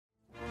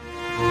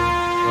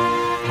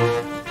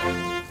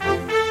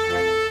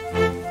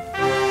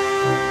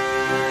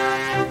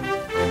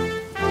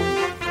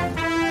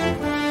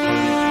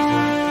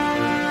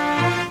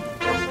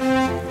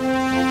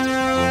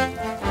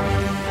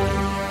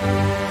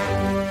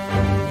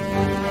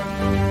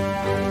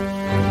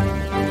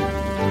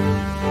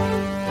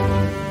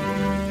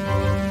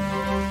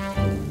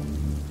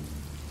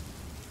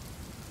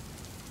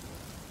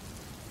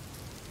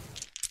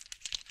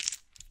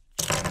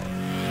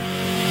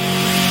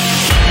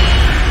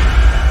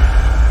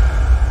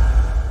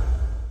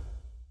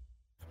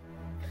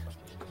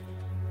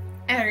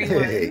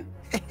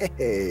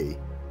Hey,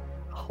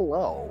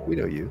 Hello. we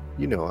know you.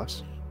 You know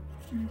us.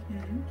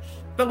 Mm-hmm.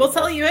 But we'll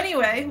tell you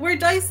anyway. We're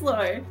Dice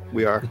Lord.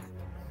 We are.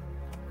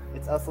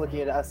 It's us looking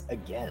at us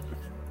again.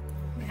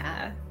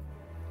 Yeah.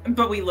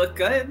 But we look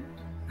good.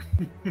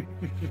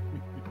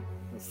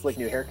 Slick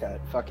new haircut.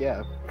 Fuck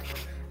yeah.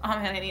 Oh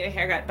man, I need a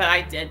haircut. But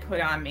I did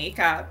put on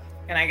makeup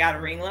and I got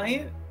a ring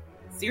light.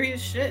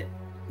 Serious shit.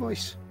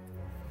 Nice.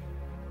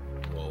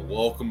 Well,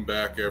 welcome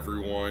back,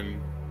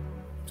 everyone,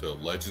 to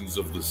Legends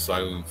of the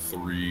Silent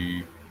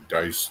 3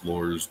 Dice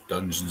Lord's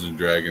Dungeons and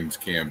Dragons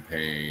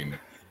campaign,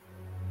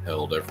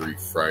 held every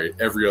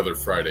other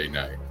Friday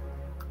night.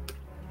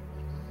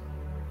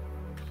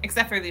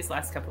 Except for these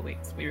last couple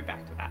weeks. We were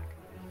back to back.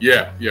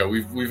 Yeah,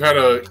 we've had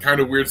a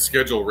kind of weird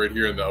schedule right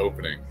here in the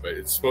opening, but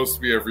it's supposed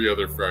to be every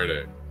other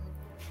Friday.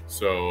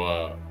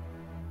 So,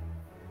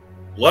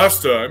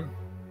 last time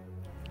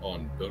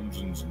on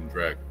Dungeons and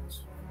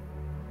Dragons,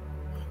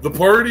 the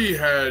party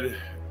had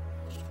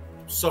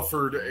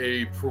suffered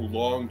a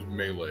prolonged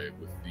melee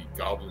with the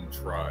Goblin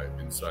tribe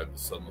inside the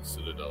Sunless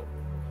Citadel.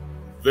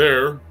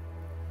 There,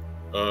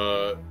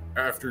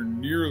 after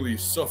nearly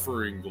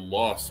suffering the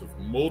loss of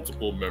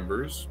multiple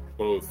members,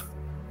 both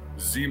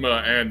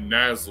Zima and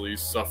Nasli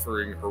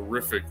suffering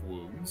horrific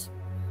wounds,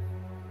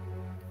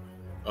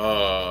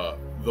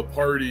 the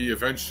party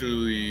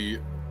eventually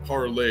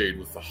parlayed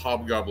with the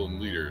Hobgoblin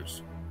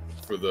leaders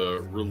for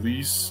the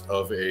release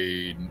of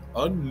an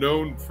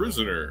unknown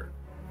prisoner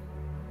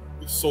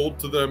sold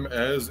to them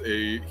as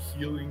a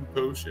healing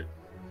potion.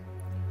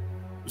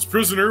 This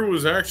prisoner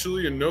was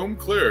actually a gnome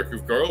cleric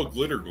of Garl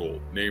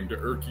Glittergold named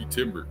Erky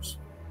Timbers,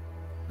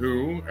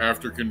 who,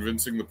 after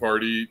convincing the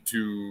party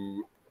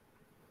to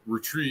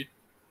retreat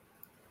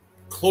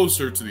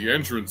closer to the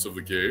entrance of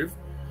the cave,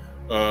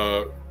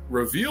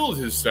 revealed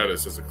his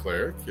status as a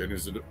cleric and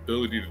his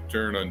ability to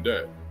turn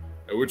undead.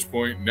 At which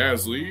point,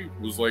 Nasli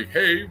was like,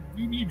 hey,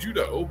 we need you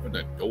to open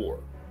a door.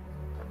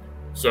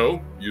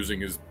 So, using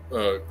his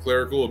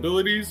clerical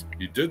abilities,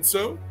 he did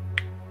so,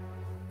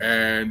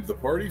 and the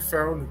party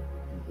found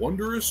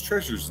wondrous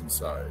treasures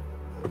inside.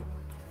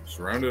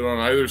 Surrounded on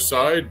either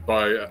side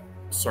by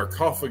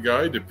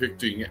sarcophagi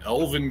depicting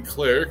elven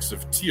clerics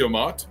of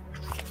Tiamat,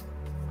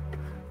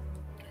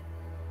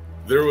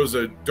 there was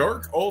a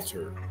dark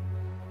altar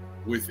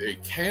with a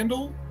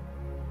candle,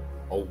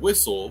 a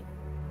whistle,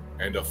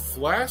 and a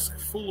flask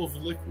full of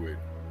liquid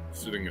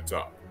sitting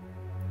atop.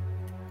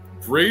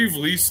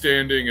 Bravely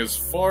standing as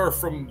far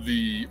from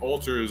the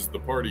altar as the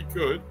party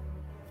could,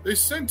 they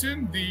sent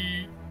in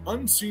the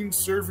unseen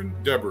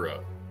servant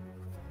Deborah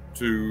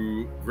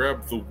to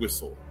grab the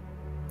whistle,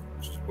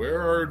 which is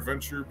where our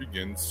adventure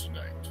begins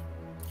tonight.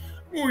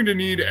 I'm going to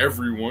need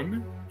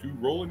everyone to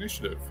roll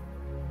initiative.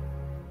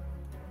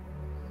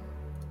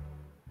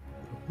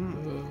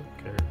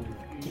 Okay.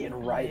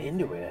 Getting right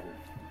into it.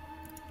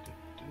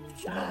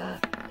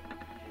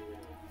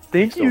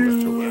 Thank So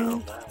much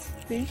around.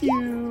 Thank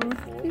you.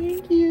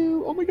 Thank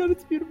you. Oh my god,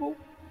 it's beautiful.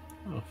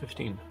 Oh,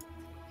 15.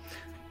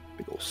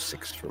 Big old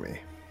 6 for me.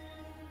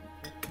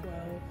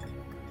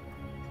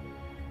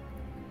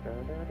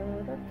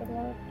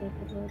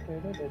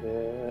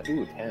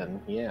 Ooh,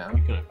 10. Yeah.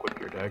 You can equip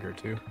your dagger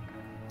too.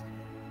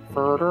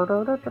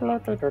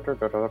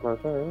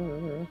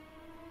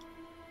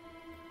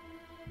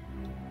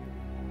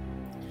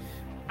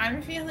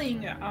 I'm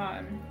feeling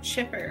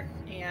chipper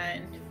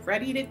and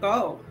ready to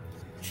go.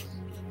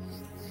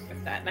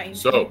 With that 19.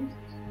 So,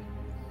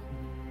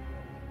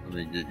 let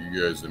me get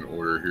you guys in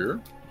order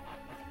here.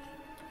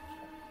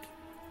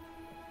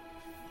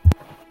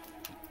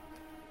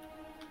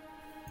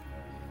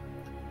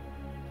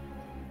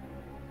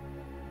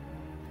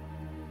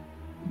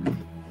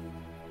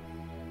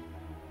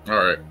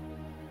 All right.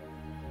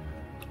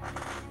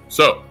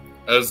 So,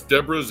 as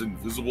Deborah's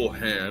invisible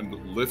hand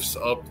lifts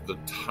up the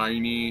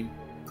tiny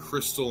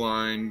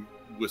crystalline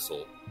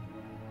whistle,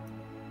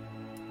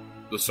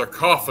 the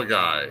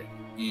sarcophagi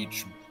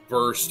each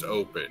burst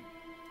open.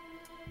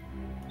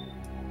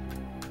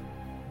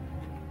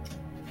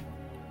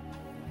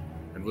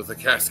 And with a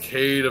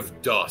cascade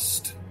of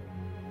dust,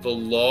 the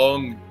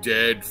long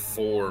dead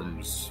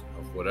forms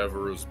of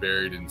whatever was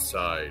buried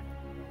inside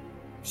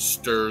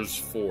stirs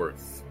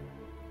forth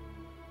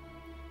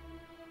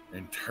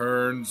and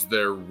turns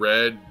their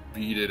red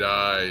beaded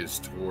eyes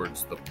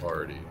towards the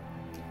party.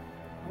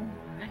 Oh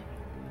my.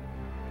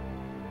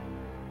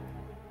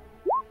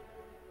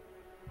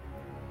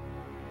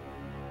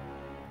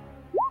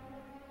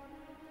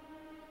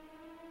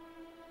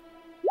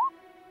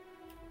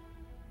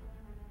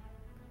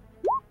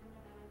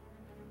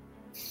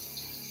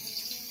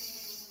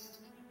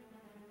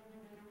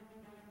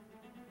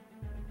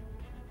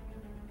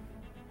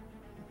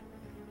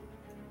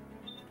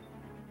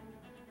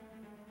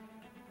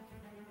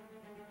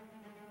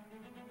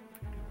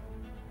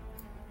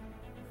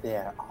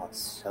 There are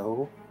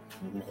so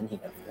many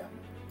of them.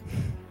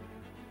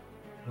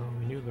 Oh,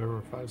 we knew there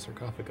were 5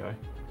 sarcophagi.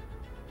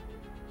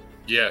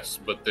 Yes,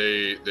 but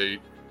they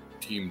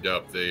teamed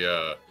up. They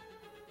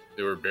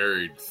were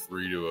buried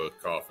 3 to a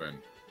coffin.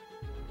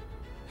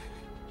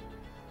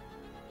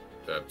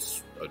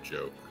 That's a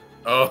joke.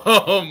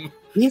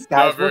 These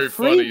guys Not very were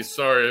funny. freaks.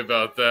 Sorry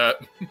about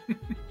that.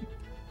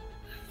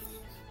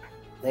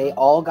 They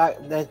all got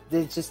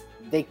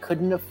they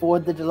couldn't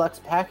afford the deluxe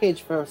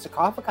package for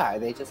Sarcophagi.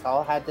 They just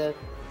all had to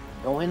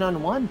go in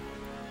on one.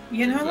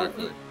 You know,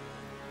 Exactly.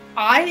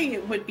 I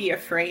would be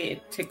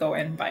afraid to go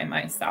in by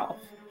myself,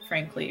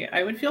 frankly.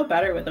 I would feel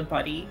better with a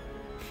buddy.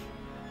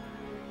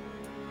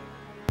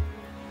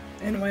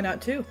 And why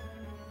not two?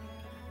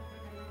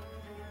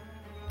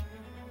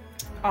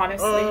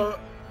 Honestly.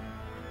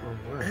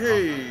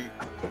 Hey,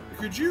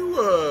 could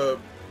you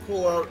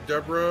pull out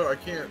Deborah? I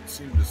can't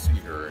seem to see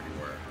her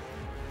anywhere.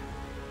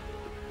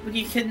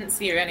 You couldn't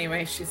see her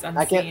anyway, she's I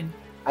can't- unseen.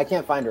 I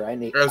can't find her. I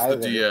need As the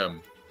either. DM.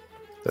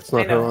 That's I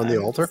not her know, on the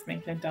I'm altar? just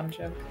making a dumb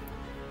joke.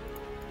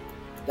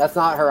 That's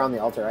not her on the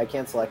altar. I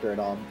can't select her at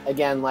all.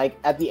 Again, like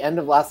at the end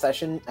of last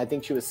session, I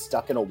think she was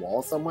stuck in a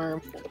wall somewhere.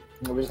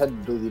 We just had to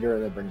delete her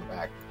and then bring her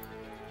back.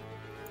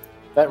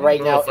 But I right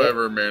don't know now, if I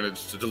ever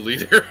managed to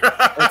delete her.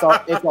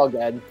 it's all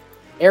good.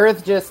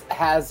 Aerith just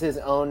has his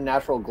own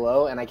natural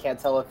glow, and I can't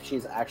tell if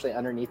she's actually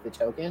underneath the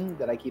token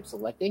that I keep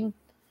selecting,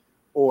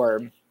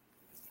 or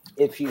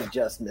if she's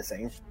just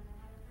missing.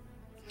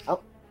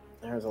 Oh,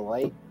 there's a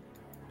light.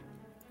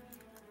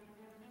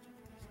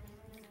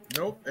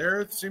 Nope,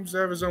 Aerith seems to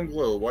have his own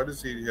glow. Why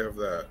does he have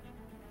that?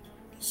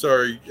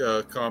 Sorry,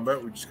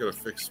 combat. We just gotta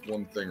fix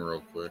one thing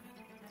real quick.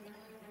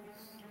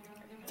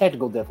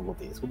 Technical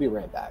difficulties. We'll be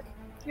right back.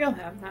 You'll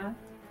have that.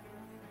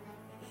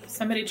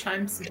 Somebody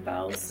chimes some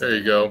bells. There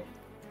you go.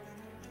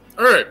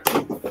 All right.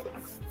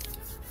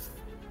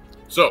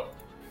 So,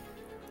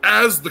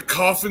 as the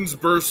coffins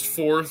burst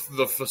forth,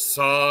 the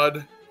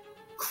facade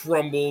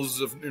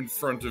crumbles in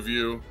front of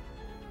you,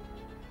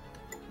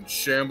 and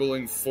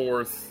shambling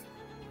forth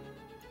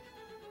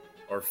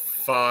are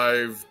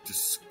 5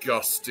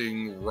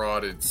 disgusting,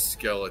 rotted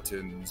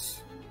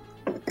skeletons.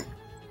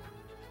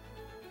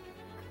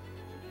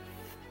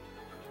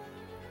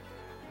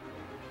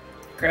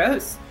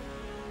 Gross.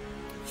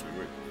 Actually,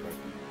 wait.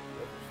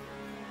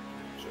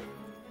 Check.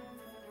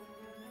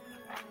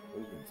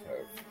 Those ones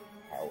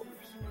have powers.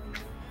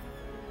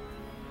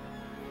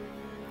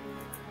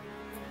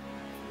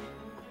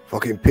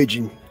 Fucking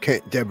pigeon.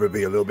 Can't Deborah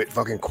be a little bit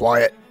fucking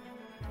quiet?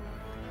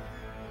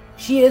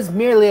 She is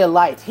merely a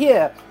light.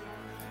 Here,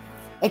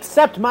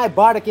 accept my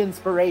bardic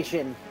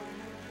inspiration.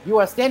 You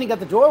are standing at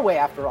the doorway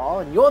after all,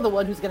 and you're the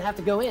one who's going to have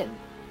to go in.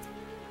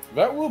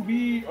 That will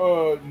be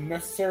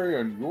necessary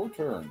on your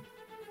turn.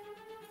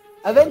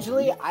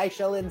 Eventually, I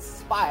shall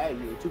inspire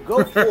you to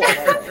go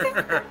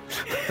forth.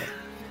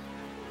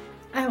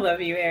 I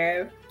love you,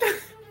 Arrow.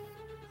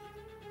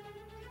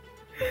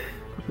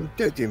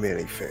 Don't do me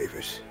any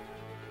favors.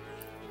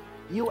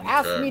 You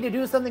asked me to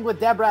do something with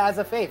Deborah as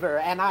a favor,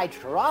 and I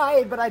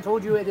tried, but I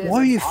told you it is Why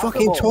are you impossible.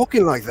 fucking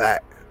talking like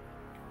that?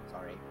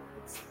 Sorry.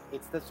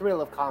 It's the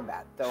thrill of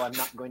combat, though I'm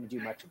not going to do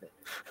much of it.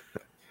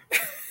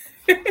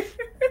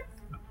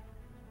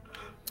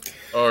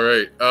 All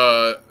right.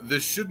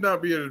 This should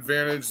not be an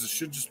advantage. This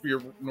should just be a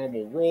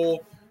normal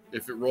roll.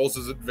 If it rolls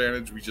as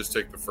advantage, we just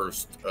take the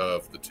first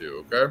of the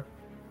two, okay?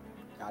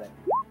 Got it.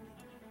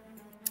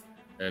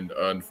 And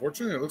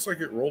unfortunately, it looks like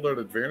it rolled at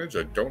advantage.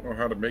 I don't know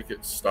how to make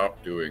it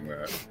stop doing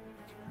that.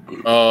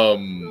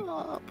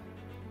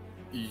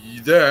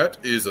 That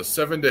is a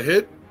 7 to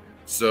hit.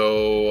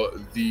 So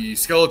the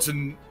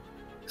skeleton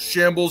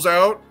shambles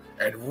out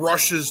and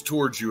rushes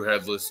towards you,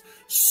 Headless,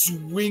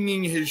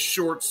 swinging its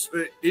short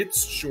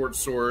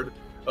sword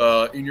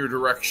in your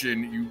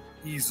direction. You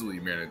easily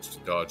manage to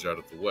dodge out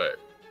of the way.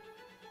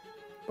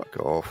 Fuck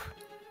off.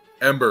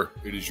 Ember,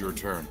 it is your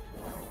turn.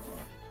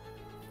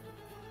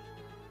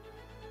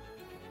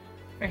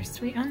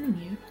 First we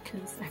unmute,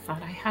 because I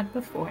thought I had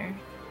before.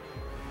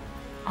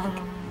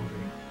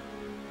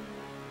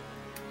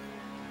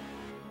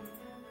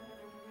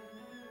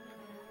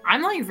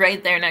 I'm like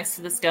right there next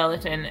to the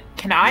skeleton.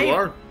 Can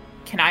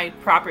I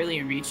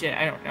properly reach it?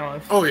 I don't know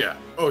if... Oh yeah,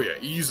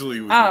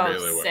 easily with your melee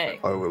weapon. sick.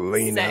 I will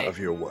lean out Sick. of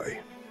your way.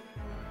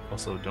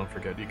 Also, don't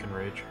forget you can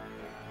rage.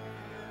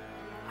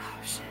 Oh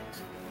shit.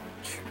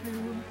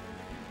 True.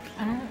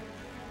 I don't...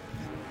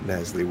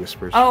 Nasli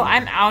whispers. Oh,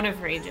 I'm out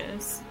of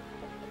rages.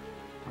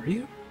 Are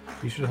you?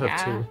 You should have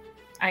Yeah. 2.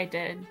 I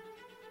did.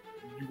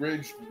 You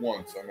raged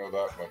once, I know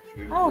that much.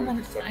 You didn't Oh, rage then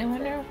the second I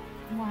wonder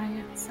time. why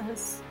it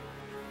says...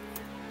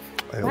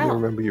 I only Wow.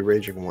 remember you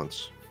raging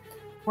once.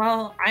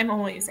 Well, I'm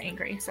always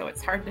angry, so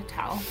it's hard to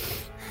tell.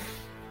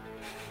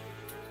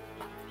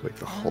 Like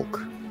the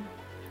Hulk.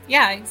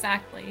 Yeah,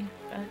 exactly.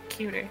 But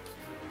cuter.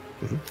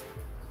 Mhm.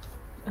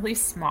 At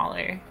least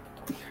smaller.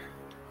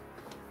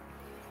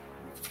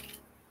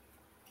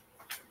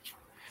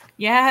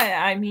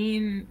 Yeah, I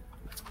mean,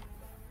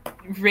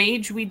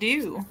 rage we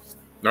do.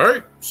 All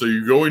right, so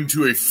you go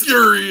into a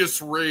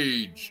furious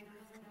rage.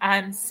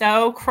 I'm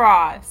so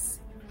cross.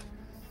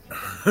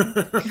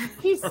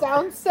 He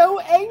sounds so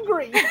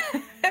angry.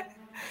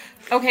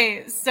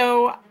 Okay,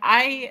 so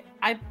I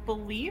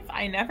believe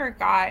I never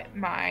got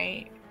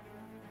my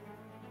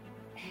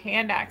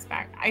hand axe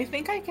back. I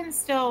think I can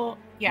still,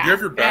 yeah. You have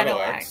your battle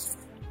axe.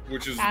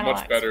 which is Battle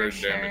much axe better for in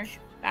sure. damage.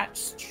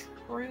 That's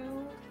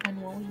true,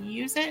 and we'll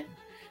use it.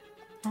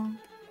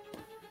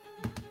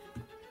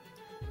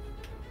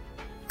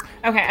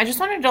 Okay, I just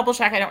want to double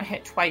check I don't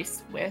hit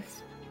twice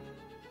with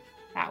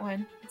that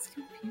one. It's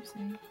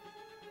confusing.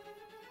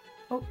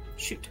 Oh,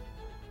 shoot.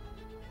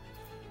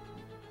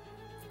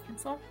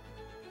 Cancel.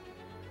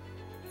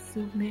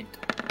 Submit.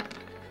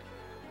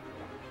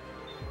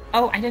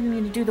 Oh, I didn't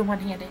mean to do the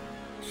one-handed.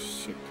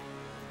 Shoot.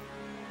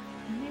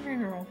 Let me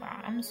reroll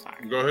that. I'm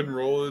sorry. Go ahead and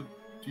roll a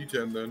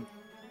d10 then.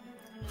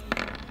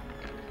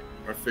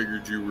 I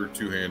figured you were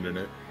two-handing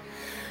it.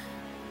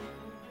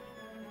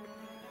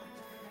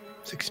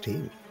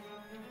 16.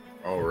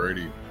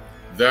 Alrighty.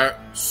 That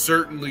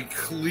certainly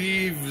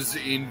cleaves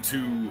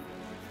into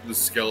the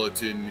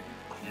skeleton,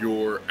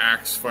 your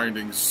axe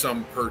finding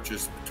some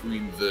purchase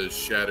between the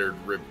shattered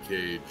rib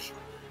cage.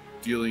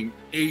 Dealing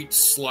 8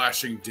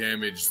 slashing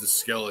damage, the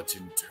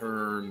skeleton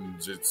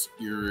turns its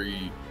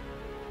eerie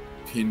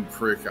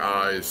pinprick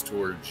eyes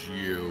towards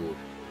you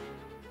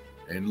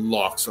and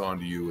locks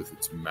onto you with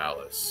its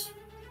malice.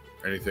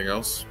 Anything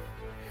else?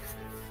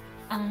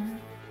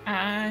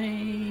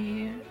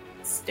 I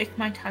stick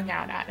my tongue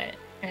out at it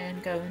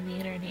and go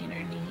neener,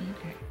 neener,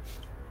 neener.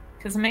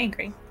 Because I'm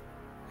angry.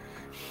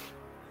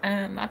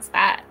 And that's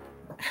that.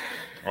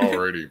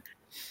 Alrighty.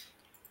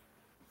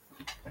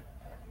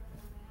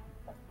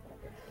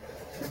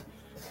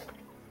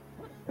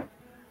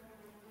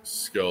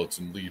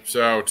 Skeleton leaps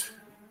out.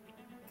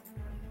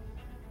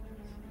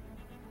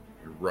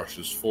 It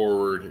rushes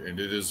forward, and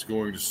it is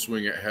going to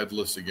swing at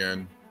Headless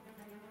again.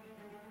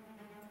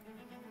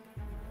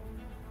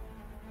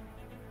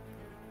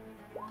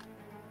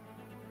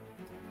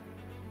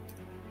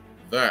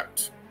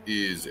 That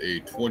is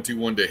a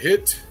 21 to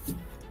hit.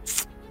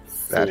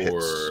 That for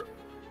hits.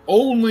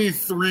 only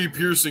 3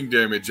 piercing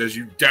damage as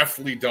you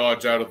deftly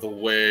dodge out of the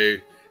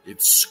way.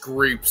 It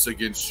scrapes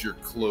against your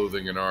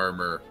clothing and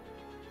armor,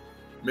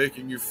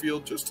 making you feel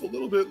just a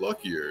little bit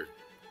luckier.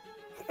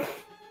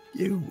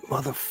 You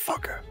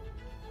motherfucker.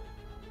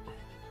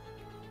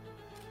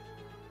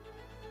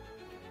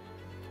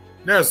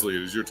 Nasli,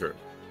 it is your turn.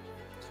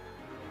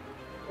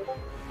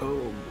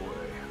 Oh boy.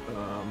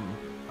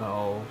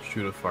 I'll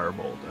shoot a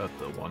firebolt at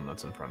the one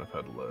that's in front of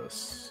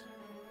Headless.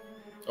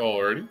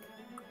 Alrighty.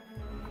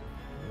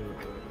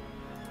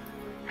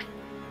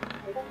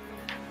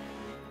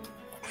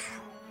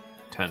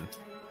 10.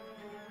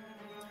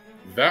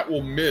 That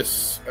will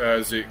miss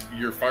as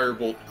your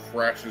firebolt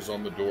crashes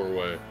on the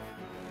doorway.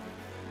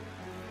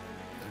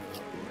 Oh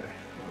boy.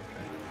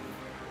 Okay.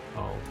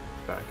 I'll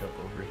back up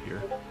over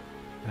here,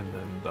 and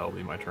then that'll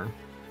be my turn.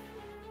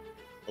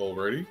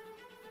 Alrighty.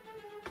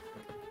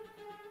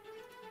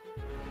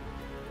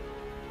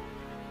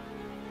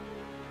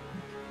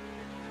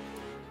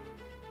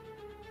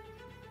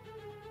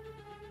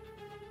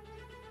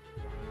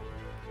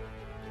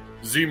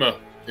 Zima,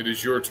 it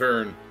is your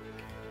turn.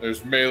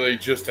 There's melee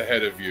just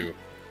ahead of you.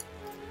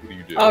 What do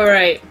you do? All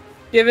right.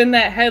 Given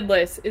that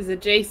Headless is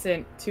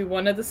adjacent to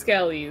one of the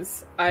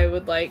skellies, I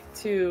would like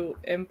to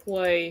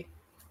employ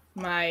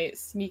my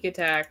sneak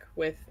attack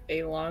with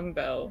a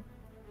longbow.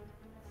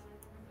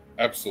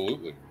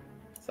 Absolutely.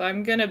 So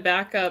I'm going to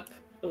back up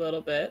a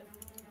little bit.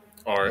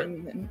 All right.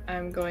 And then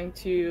I'm going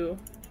to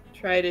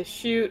try to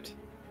shoot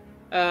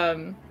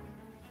the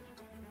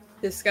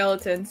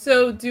skeleton.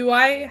 So do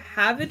I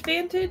have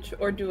advantage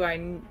or do I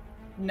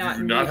not?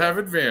 You do not need have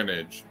it?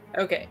 advantage,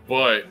 Okay.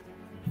 but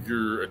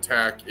your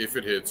attack, if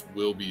it hits,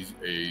 will be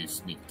a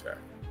sneak attack.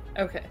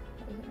 Okay.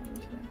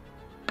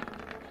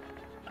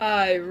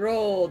 I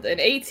rolled an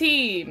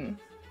 18.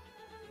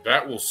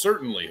 That will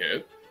certainly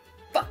hit.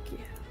 Fuck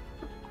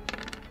yeah.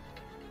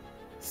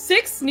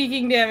 6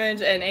 sneaking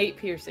damage and 8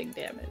 piercing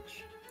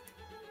damage.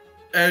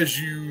 As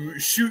you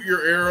shoot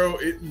your arrow,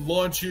 it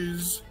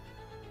launches,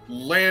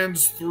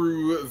 lands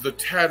through the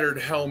tattered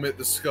helmet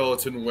the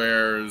skeleton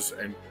wears,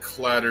 and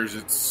clatters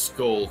its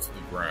skull to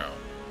the ground.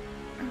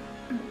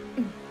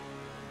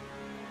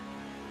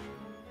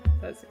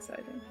 That's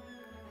exciting.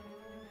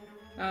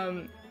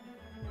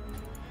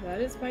 That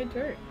is my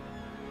turn.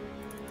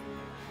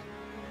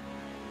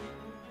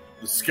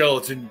 The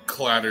skeleton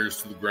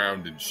clatters to the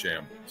ground in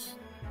shambles.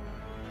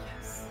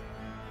 Yes.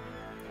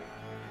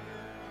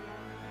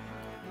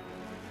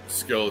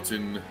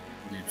 Skeleton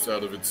leaps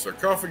out of its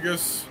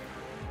sarcophagus,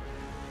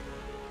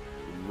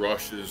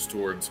 rushes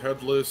towards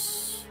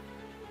Headless.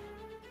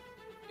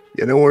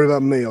 Yeah, don't worry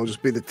about me. I'll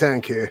just be the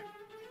tank here.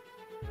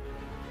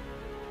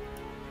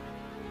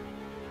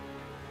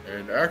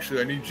 And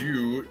actually, I need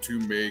you to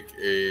make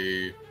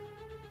a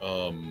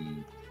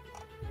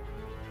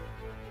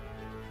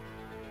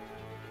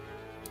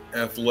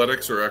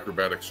athletics or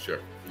acrobatics check,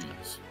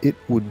 please. It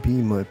would be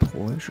my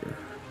pleasure.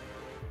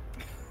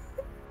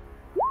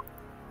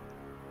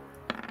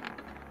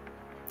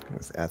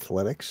 That's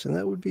athletics, and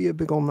that would be a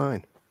big ol'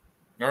 9.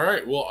 All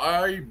right. Well,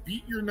 I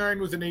beat your 9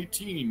 with an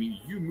 18.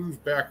 You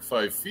move back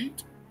 5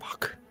 feet.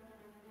 Fuck.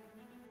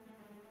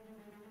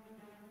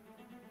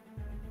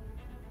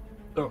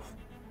 Oh.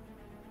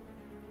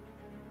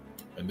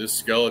 and this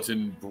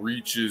skeleton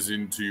breaches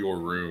into your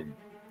room.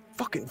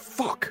 Fucking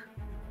fuck.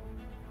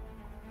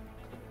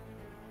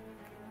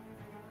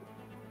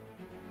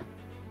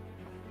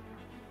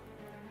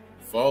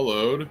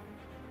 Followed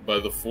by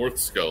the fourth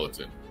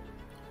skeleton,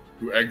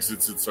 who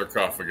exits its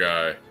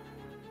sarcophagi,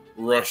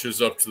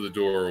 rushes up to the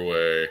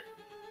doorway,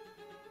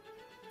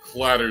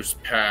 clatters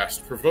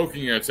past,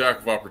 provoking an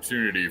attack of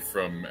opportunity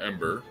from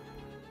Ember.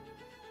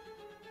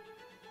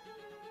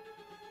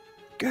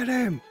 Get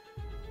him.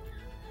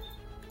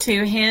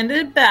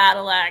 Two-handed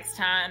battle axe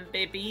time,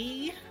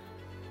 baby.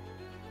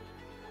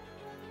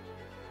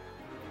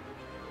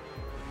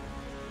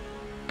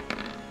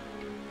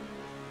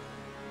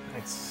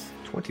 Nice.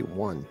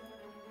 21.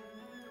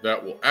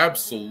 That will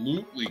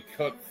absolutely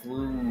cut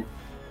through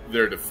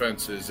their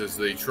defenses as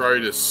they try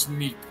to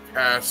sneak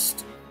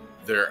past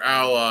their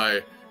ally.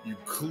 You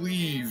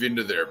cleave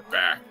into their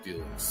back,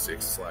 dealing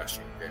 6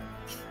 slashing damage.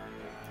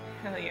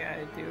 Hell yeah,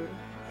 I do.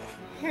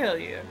 Hell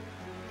yeah.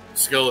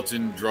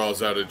 Skeleton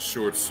draws out its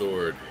short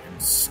sword and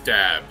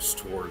stabs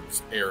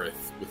towards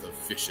Aerith with a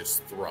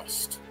vicious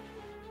thrust.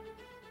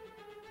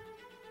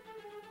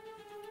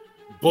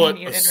 But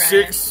Muted, a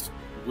 6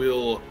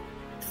 will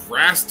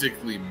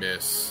drastically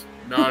miss,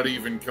 not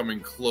even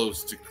coming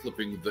close to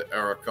clipping the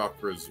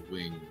Aarakocra's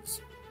wings.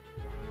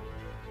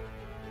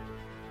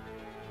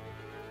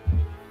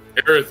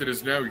 Aerith, it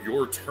is now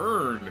your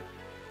turn.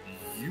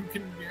 You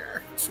can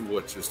react to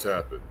what just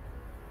happened.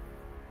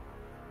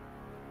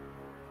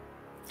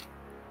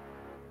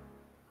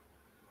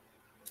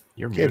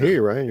 You're Can't muted. hear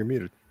you, Ryan. You're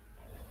muted.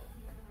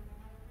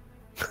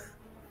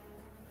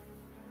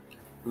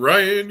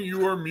 Ryan,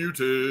 you are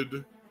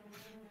muted.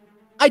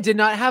 I did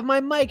not have my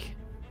mic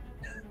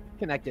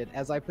connected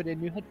as I put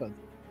in new headphones.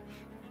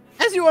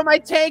 As you are my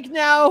tank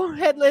now,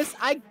 Headless,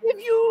 I give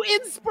you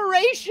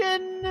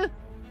inspiration.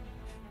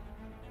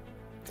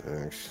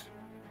 Thanks.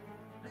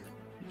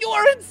 You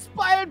are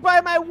inspired by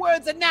my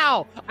words, and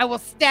now I will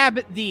stab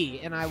at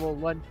thee, and I will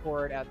lunge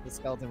forward at the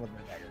skeleton with my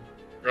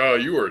dagger.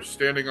 You are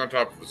standing on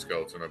top of the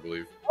skeleton, I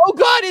believe. Oh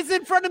God, it's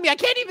in front of me. I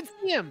can't even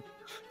see him.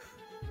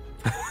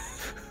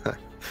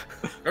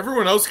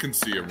 Everyone else can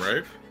see him,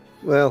 right?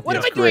 Well, What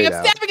am I it's doing? grayed I'm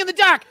out. stabbing in the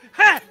dark.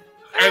 Ha!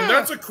 And Ah!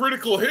 that's a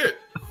critical hit.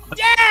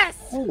 Yes!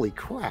 Holy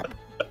crap.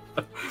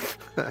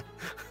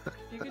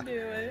 You can do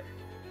it.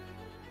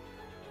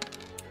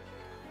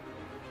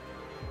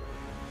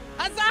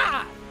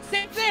 Huzzah!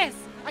 Take this!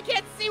 I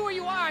can't see where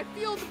you are. I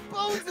feel the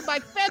bones in my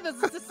feathers.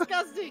 It's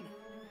disgusting.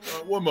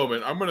 One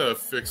moment. I'm going to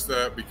fix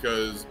that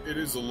because it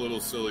is a little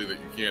silly that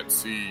you can't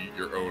see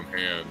your own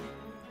hand.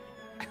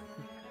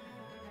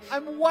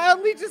 I'm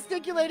wildly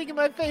gesticulating in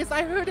my face.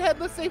 I heard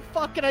Headless say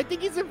fuck, and I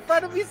think he's in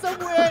front of me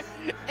somewhere,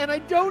 and I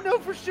don't know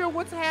for sure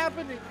what's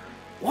happening.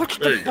 Watch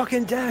There the you go.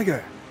 fucking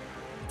dagger.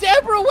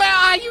 Deborah, where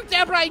are you?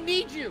 Deborah, I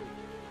need you.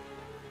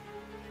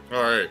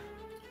 All right.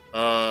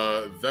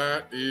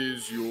 That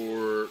is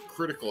your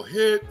critical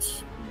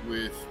hit,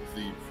 with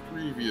the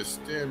previous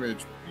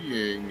damage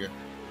being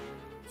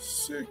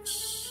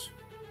 6.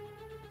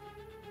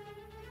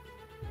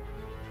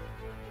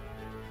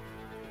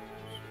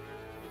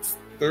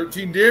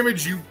 13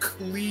 damage. You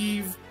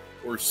cleave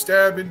or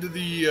stab into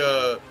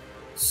the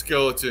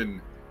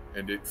skeleton,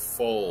 and it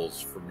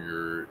falls from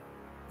your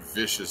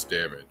vicious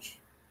damage.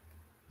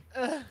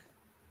 I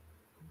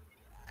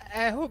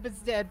hope it's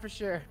dead for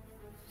sure.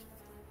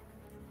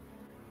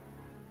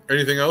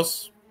 Anything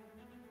else?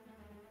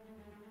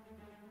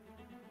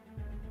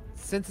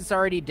 Since it's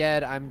already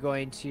dead, I'm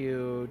going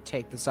to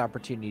take this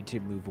opportunity to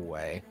move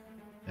away.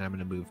 And I'm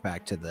going to move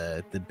back to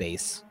the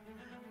base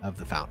of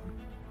the fountain.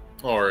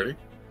 Alrighty.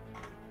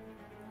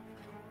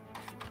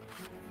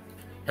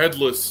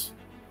 Headless,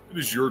 it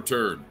is your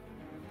turn.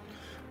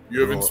 You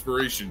have Well-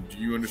 inspiration. Do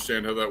you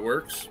understand how that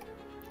works?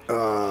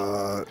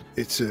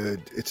 It's a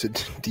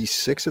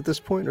D6 at this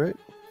point, right?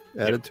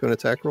 Added to an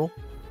attack roll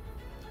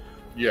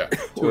Yeah.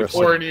 Or a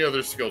Or any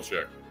other skill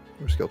check.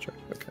 or skill check.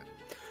 Okay.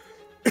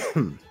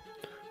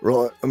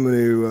 Right, I'm going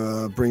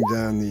to bring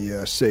down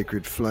the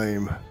sacred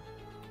flame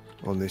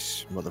on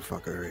this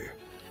motherfucker here.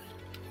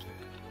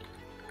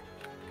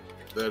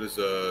 That is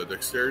a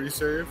dexterity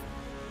save,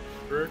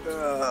 correct?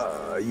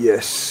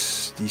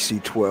 Yes,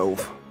 DC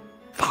 12.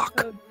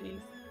 Fuck. Oh, jeez.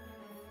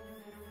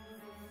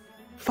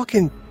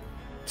 Fucking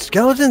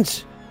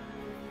skeletons.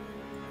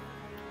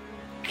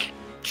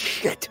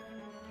 Shit.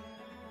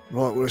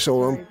 Right, well, that's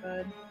all I'm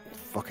Sorry, bud.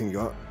 fucking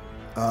got.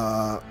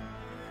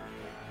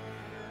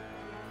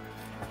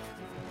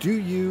 Do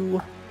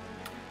you?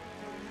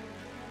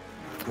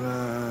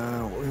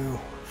 Well,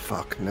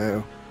 fuck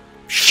no.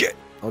 Shit.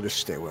 I'll just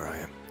stay where I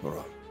am. All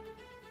right.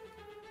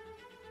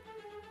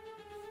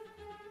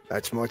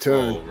 That's my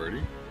turn.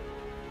 Alrighty.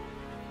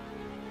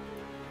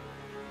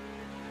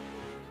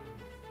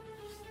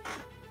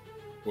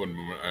 One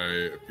moment, I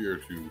appear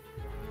to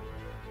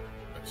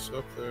mess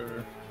up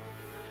there.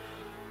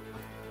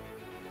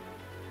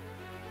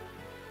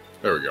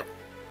 There we go.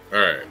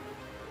 Alright.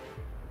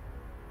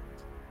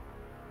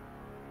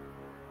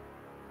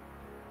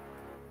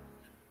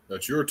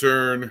 That's your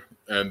turn,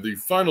 and the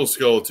final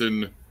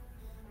skeleton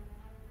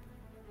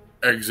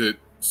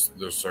exits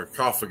the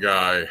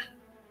sarcophagi,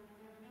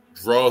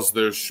 draws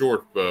their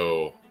short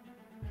bow,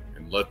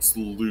 and lets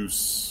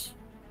loose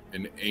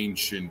an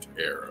ancient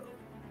arrow.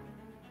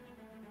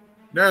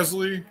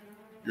 Nasli,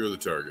 you're the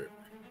target.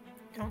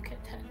 Don't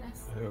get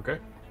tetanus. Okay.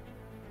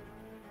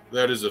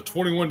 That is a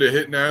 21 to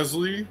hit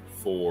Nasli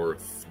for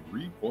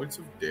 3 points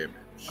of damage.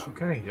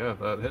 Okay, yeah,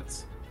 that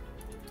hits.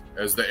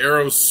 As the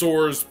arrow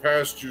soars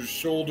past your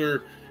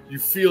shoulder, you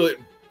feel it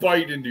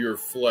bite into your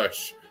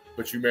flesh,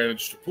 but you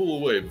manage to pull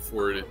away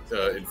before it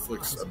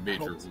inflicts a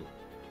major wound.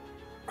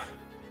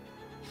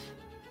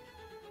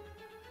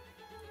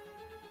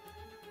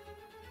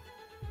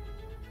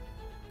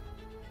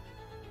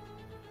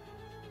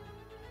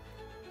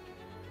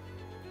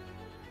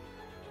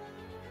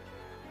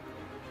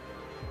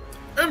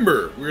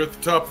 Ember, we're at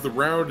the top of the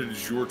round. It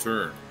is your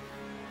turn.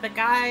 The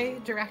guy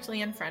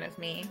directly in front of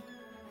me.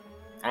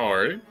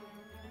 Alrighty.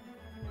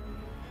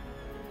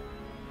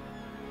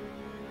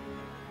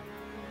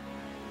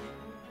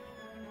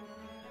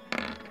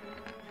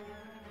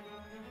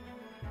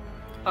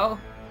 Oh,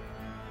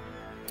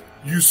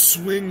 You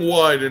swing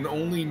wide and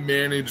only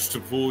manage to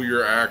pull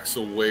your axe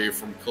away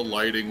from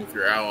colliding with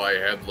your ally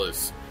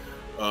Headless,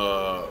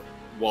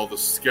 while the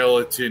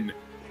skeleton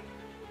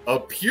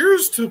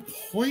appears to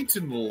point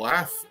and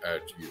laugh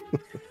at you.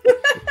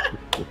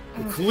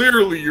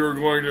 Clearly, you're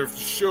going to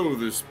show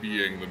this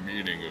being the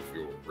meaning of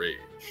your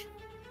rage.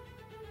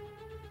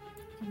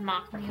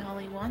 mock me all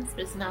he wants,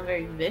 but it's not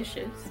very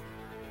vicious.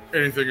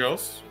 Anything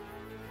else?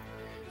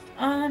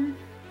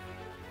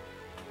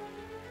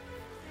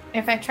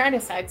 If I try to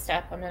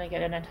sidestep, I'm going to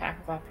get an attack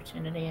of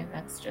opportunity, and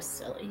that's just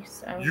silly.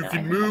 So You no, I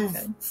can think I'm move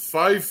good.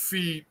 5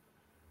 feet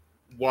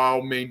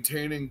while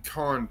maintaining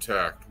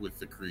contact with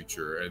the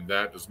creature, and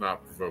that does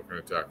not provoke an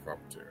attack of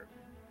opportunity.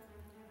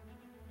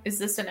 Is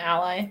this an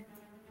ally?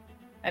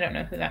 I don't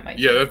know who that might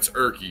be. Yeah, that's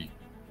Erky.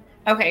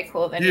 Okay,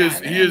 cool. Then He yeah,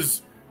 is then- he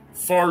is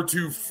far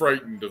too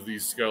frightened of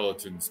these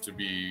skeletons to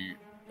be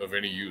of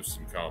any use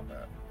in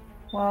combat.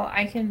 Well,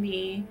 I can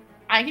be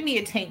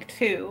a tank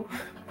too.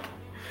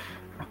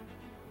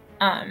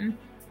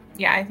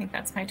 Yeah, I think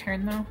that's my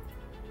turn though.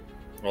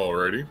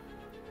 Alrighty.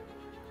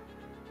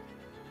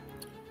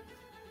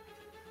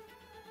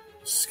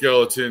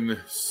 Skeleton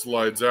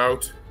slides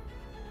out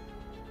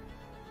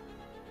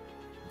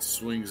and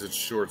swings its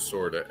short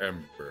sword at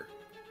Ember.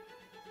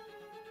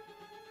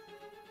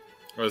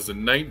 That's a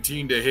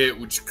 19 to hit,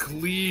 which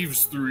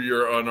cleaves through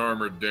your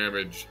unarmored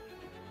damage,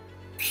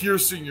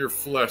 piercing your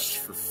flesh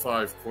for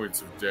 5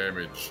 points of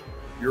damage.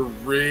 Your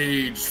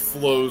rage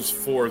flows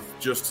forth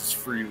just as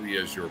freely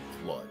as your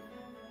blood.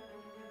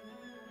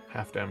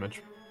 Half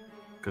damage,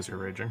 because you're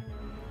raging.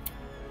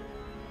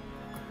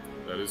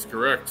 That is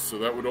correct, so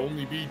that would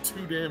only be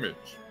 2 damage.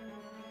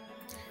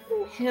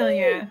 Hell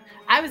yeah!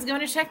 I was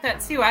going to check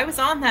that too. I was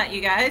on that,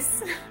 you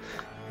guys.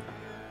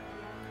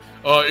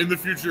 In the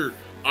future,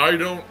 I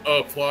don't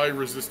apply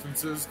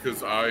resistances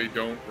because I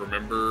don't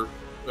remember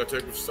that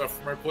type of stuff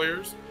for my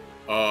players.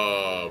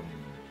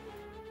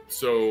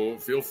 So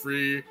feel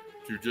free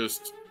to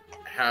just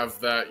have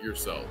that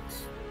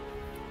yourselves,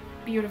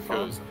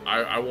 Beautiful. because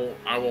I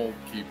won't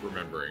keep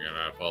remembering, and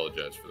I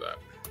apologize for that.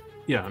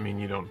 Yeah, I mean,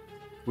 you don't...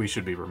 We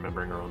should be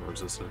remembering our own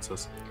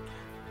resistances.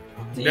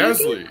 Do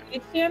Nasli. you get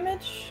rage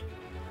damage?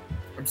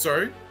 I'm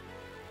sorry.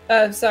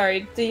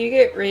 Sorry. Do you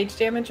get rage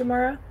damage,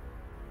 Amara?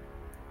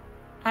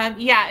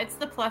 Yeah, it's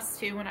the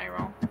 +2 when I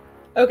roll.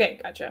 Okay,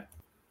 gotcha.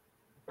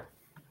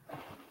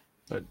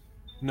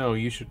 No,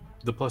 you should...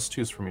 The +2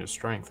 is from your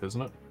strength,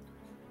 isn't it?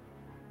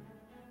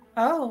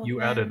 Oh, You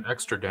then add an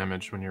extra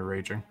damage when you're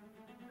raging.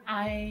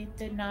 I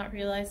did not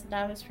realize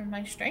that was from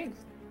my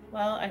strength.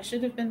 Well, I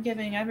should have been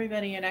giving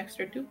everybody an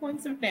extra 2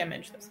 points of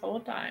damage this whole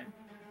time.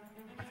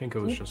 I think it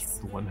was Oops.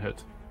 just 1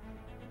 hit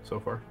so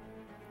far.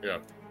 Yeah,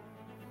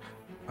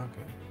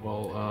 Okay.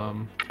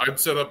 Well, I'd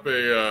set up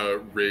a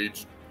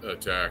rage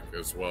attack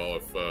as well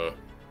if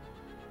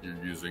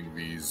you're using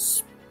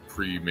these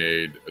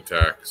pre-made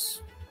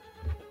attacks.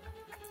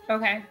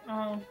 Okay,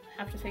 I'll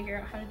have to figure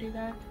out how to do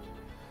that.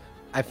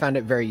 I found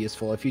it very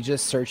useful. If you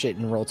just search it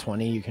in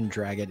Roll20, you can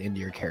drag it into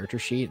your character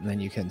sheet, and then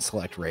you can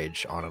select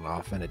Rage on and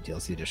off, and it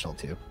deals the additional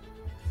 2.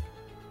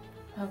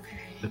 Okay.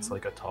 it's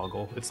like a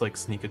toggle. It's like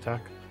sneak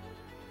attack.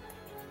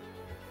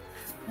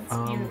 That's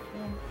um, beautiful.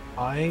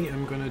 I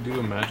am gonna do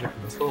a magic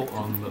missile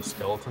on the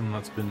skeleton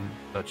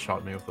that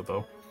shot me with the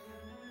bow.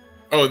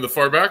 Oh, in the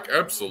far back?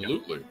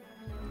 Absolutely.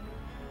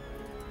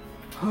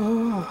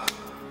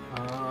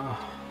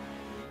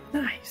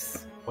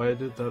 Nice. Why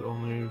did that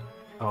only...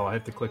 Oh, I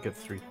have to click it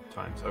 3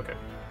 times. Okay.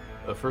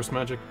 The first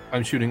magic...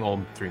 I'm shooting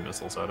all 3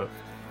 missiles at it.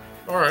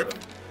 All right.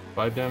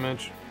 5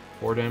 damage,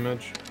 4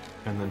 damage,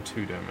 and then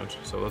 2 damage.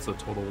 So that's a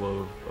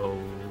total of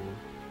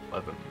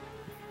 11.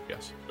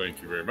 Yes.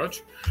 Thank you very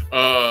much.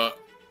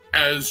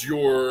 As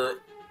your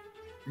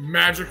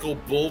magical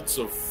bolts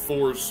of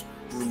force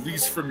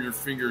release from your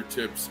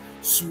fingertips,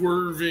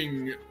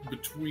 swerving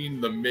between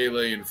the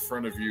melee in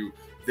front of you,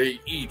 they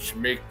each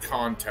make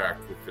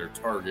contact with their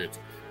target,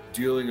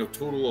 dealing a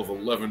total of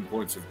 11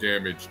 points of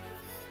damage.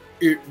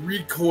 It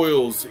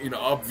recoils in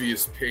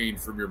obvious pain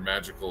from your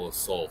magical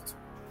assault,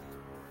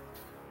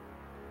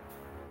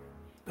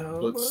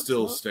 but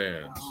still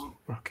stands.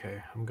 Okay,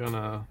 I'm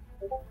gonna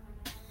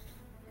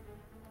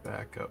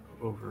back up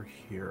over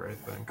here, I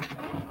think.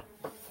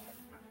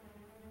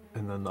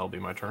 And then that'll be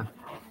my turn.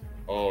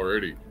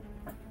 Alrighty.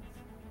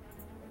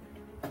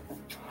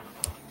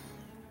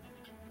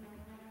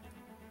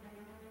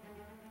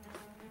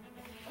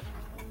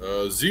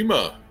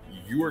 Zima,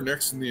 you are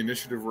next in the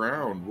initiative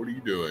round. What are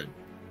you doing?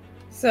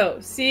 So,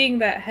 seeing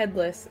that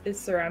Headless is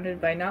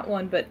surrounded by not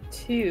one but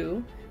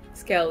two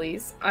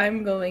Skellies,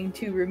 I'm going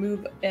to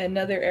remove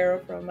another arrow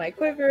from my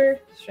quiver,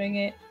 string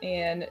it,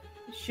 and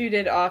shoot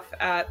it off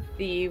at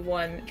the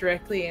one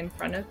directly in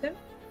front of him.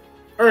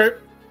 Alright.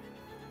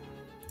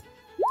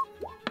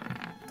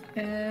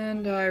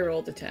 And I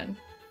rolled a 10.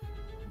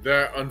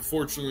 That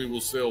unfortunately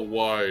will sail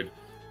wide,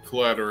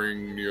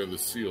 clattering near the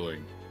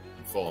ceiling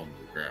and falling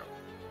to the ground.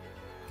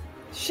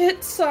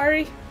 Shit,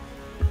 sorry.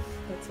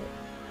 That's it.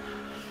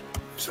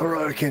 It's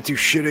alright, I can't do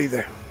shit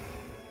either.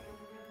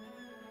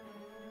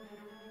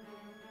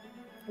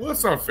 Well,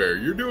 that's not fair.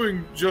 You're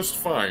doing just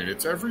fine.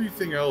 It's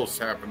everything else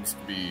happens to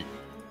be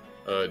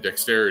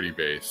dexterity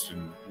based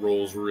and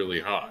rolls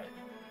really high.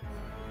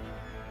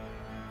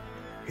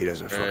 He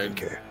doesn't fucking And-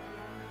 care.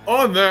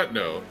 On that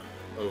note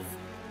of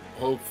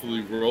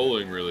hopefully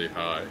rolling really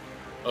high,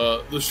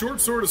 the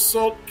short sword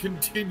assault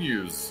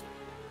continues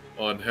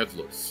on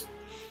Headless.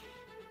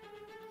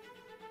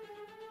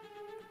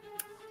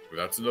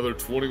 That's another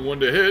 21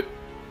 to hit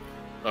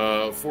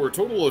for a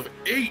total of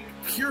 8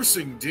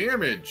 piercing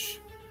damage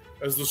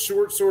as the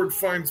short sword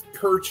finds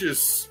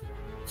purchase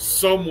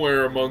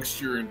somewhere amongst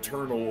your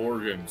internal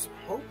organs.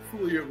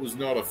 Hopefully it was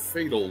not a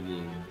fatal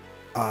wound.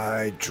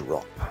 I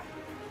drop.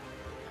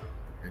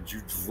 And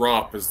you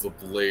drop as the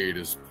blade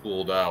is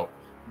pulled out,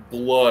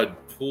 blood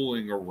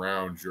pooling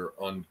around your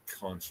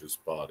unconscious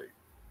body.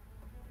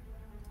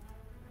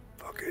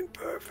 Fucking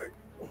perfect.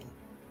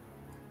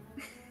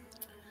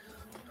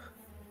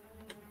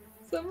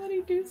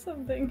 Somebody do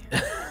something.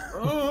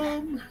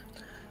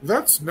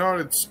 That's not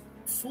its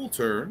full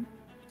turn.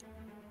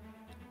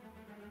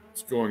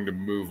 It's going to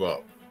move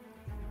up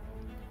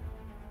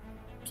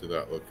to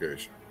that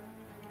location.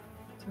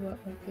 To what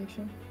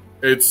location?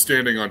 It's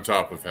standing on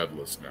top of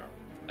Headless now.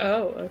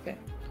 Oh, okay.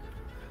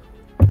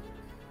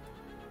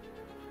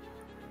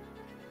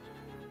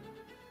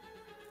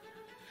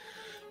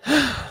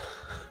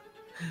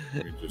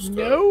 Let me just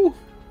No.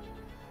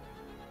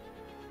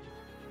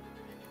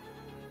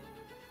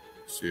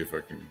 see if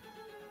I can.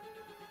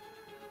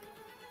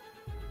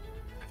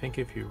 I think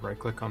if you right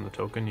click on the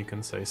token, you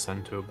can say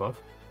send to above.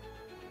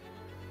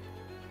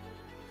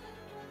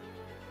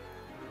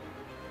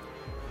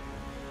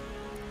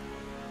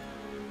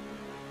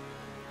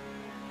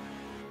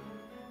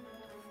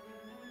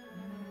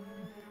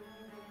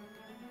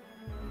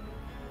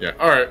 Yeah,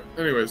 alright.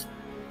 Anyways.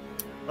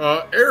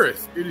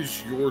 Aerith, it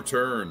is your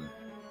turn.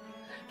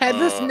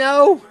 Headless, Uh,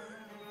 no.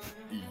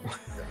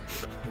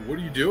 What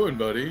are you doing,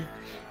 buddy?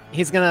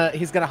 He's gonna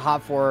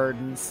hop forward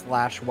and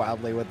slash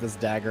wildly with this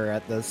dagger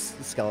at this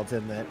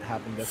skeleton that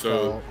happened to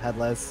So- fall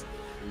Headless.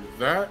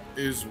 That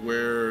is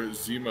where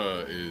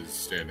Zima is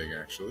standing,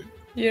 actually.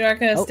 You're not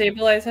gonna Oh.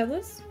 stabilize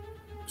Headless?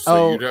 So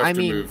Oh, you'd have I to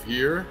mean- move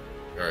here.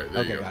 Alright,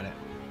 there Okay, you go. got it.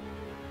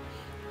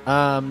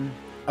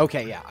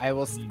 Okay, yeah, I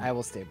will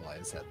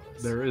stabilize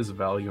Headless. There is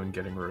value in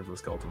getting rid of the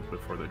skeletons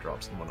before they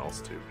drop someone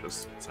else too.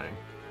 Just saying.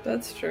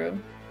 That's true.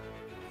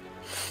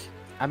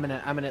 I'm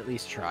gonna at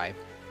least try.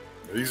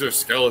 These are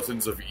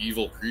skeletons of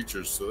evil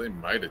creatures, so they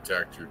might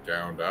attack your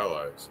downed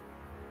allies.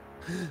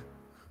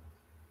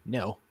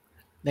 No,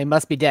 they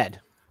must be dead.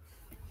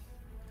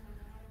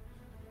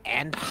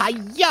 And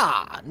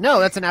hiya! No,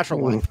 that's a natural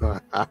one.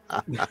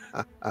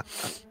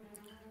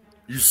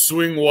 You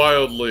swing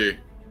wildly,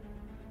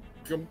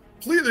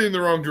 completely in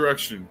the wrong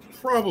direction,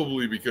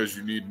 probably because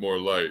you need more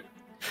light.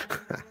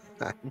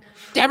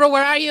 Deborah,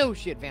 where are you?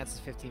 She advances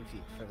 15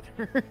 feet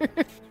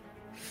further.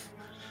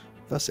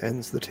 Thus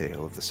ends the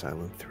tale of the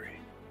Silent Three.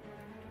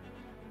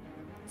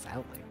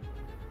 Silently.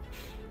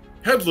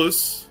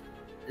 Headless,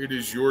 it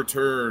is your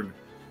turn.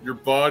 Your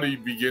body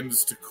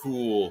begins to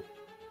cool.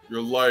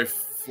 Your life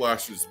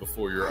flashes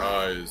before your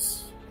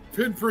eyes.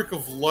 Pinprick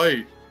of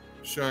light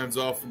shines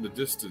off in the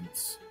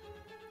distance.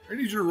 I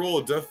need you to roll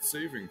a death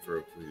saving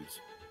throw, please.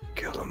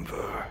 Kill him,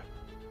 Ver.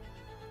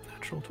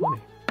 Natural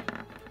 20.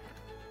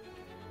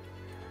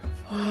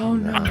 Oh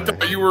no.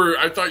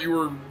 I thought you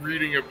were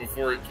reading it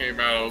before it came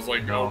out. I was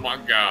like, No. oh my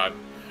god.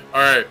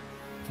 Alright.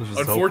 This is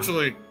open.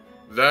 Unfortunately,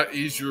 that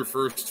is your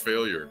first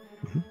failure.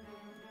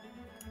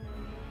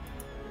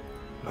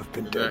 I've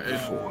been And dead that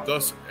before.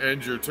 thus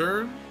ends your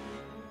turn.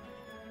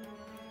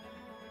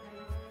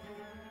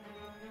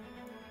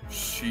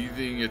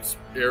 Sheathing its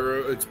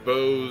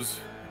bows,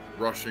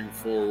 rushing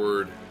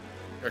forward.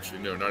 Actually,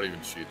 no, not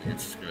even sheathing.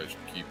 It's just going to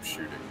keep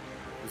shooting.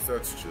 Because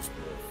that's just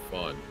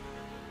more fun.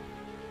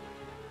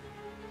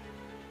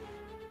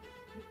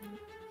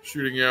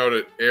 Shooting out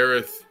at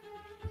Aerith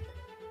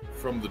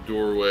from the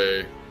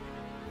doorway.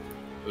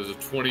 There's a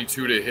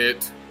 22 to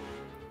hit.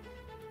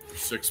 for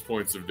 6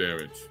 points of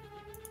damage.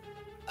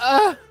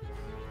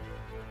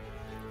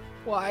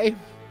 Why?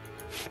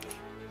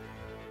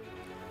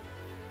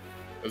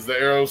 As the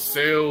arrow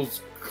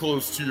sails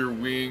close to your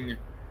wing,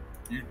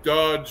 you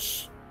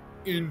dodge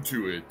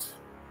into it,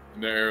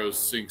 and the arrow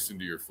sinks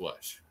into your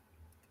flesh.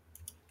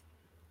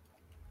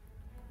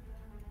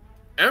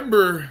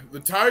 Ember, the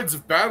tides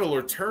of battle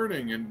are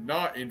turning and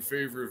not in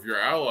favor of your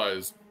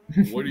allies.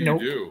 What do you Nope.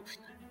 do?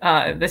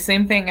 The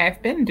same thing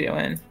I've been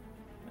doing.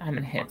 I'm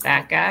gonna hit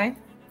that guy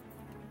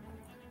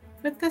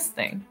with this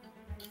thing.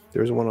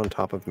 There's one on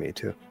top of me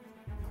too.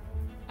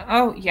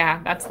 Oh,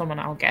 yeah, that's the one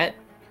I'll get.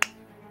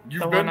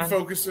 You've The been one on-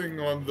 focusing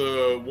on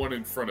the one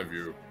in front of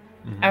you.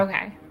 Mhm.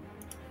 Okay.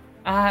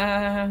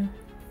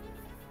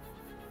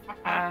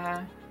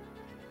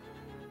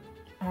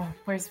 Oh,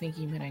 where's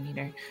Mickey when I need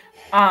her?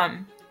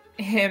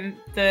 Him,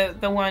 the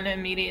one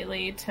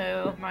immediately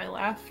to my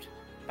left.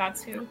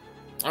 That's who.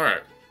 All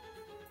right.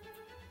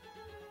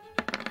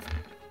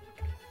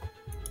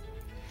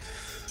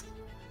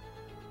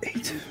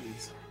 Eight.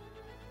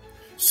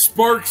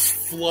 Sparks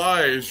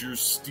fly as your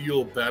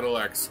steel battle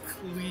axe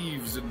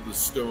cleaves into the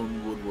stone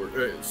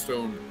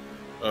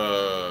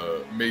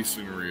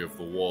masonry of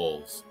the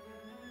walls.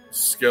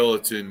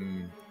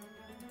 Skeleton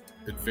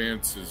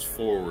advances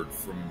forward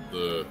from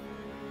the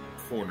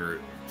corner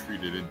it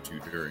retreated into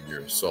during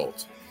your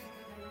assault.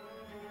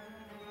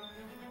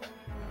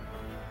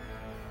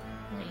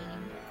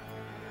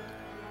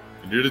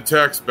 And it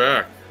attacks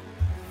back,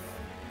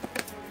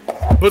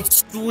 but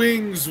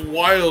swings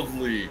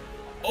wildly,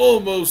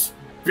 almost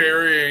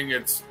burying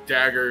its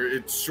dagger,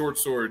 its short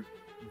sword,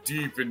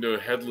 deep into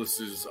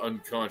Headless's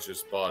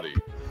unconscious body.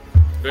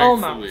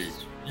 Thankfully,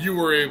 Almost. you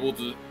were able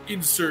to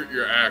insert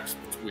your axe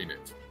between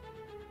it.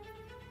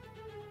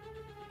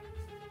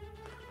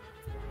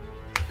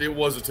 It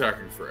was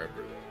attacking for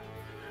Ember,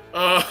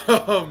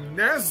 though.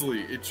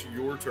 Nasli, it's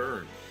your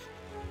turn.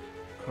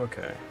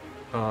 Okay.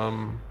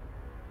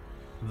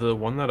 The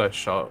one that I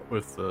shot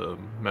with the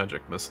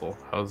magic missile,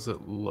 how does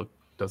it look?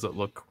 Does it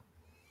look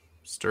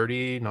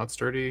sturdy, not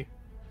sturdy?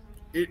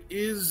 It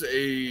is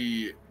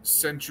a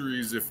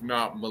centuries, if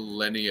not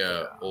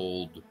millennia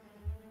old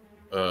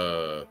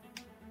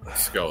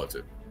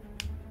skeleton.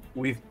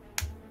 We've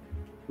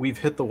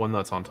hit the one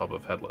that's on top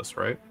of Headless,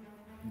 right?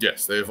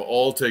 Yes, they've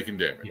all taken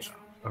damage.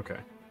 Okay.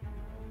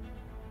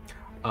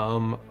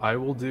 I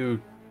will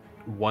do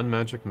one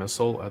magic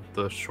missile at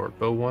the short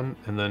bow one,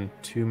 and then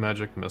 2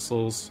 magic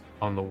missiles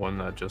on the one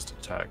that just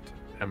attacked.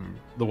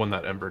 The one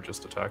that Ember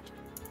just attacked.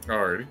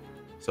 Alrighty.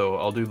 So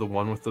I'll do the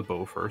one with the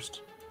bow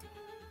first.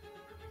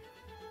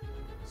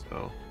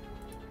 So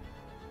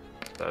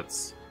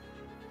that's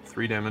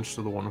 3 damage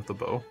to the one with the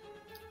bow,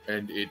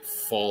 And it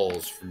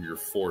falls from your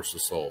force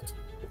assault,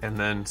 and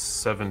then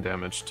 7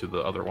 damage to the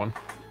other one.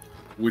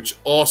 which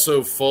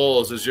also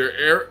falls as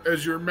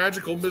your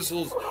magical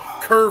missiles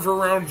curve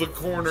around the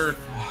corner,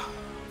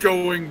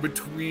 going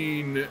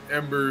between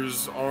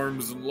Ember's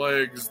arms and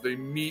legs. They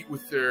meet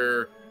with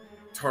their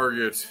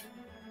target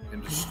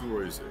and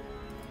destroys it.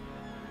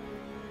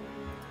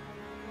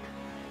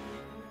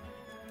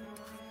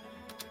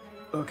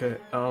 Okay.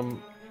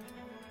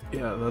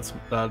 Yeah,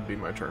 that'd be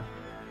my turn.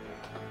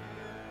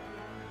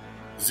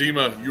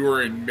 Zima, you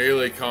are in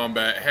melee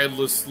combat.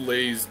 Headless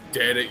lays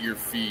dead at your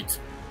feet.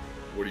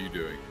 What are you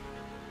doing?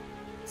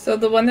 So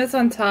the one that's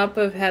on top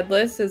of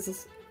Headless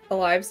is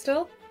alive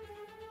still?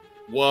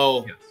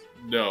 Well, Yes.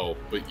 no,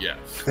 but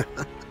yes.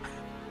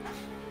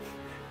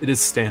 It is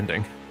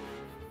standing.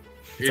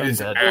 It is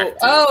undead. active.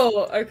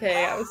 Oh,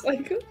 okay. I was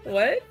like,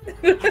 what?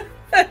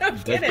 I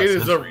don't get It it.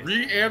 is a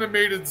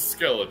reanimated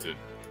skeleton.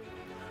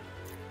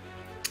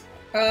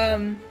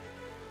 I'm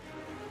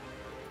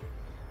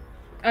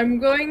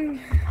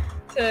going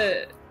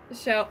to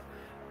shout,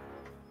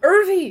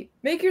 Irvi,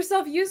 make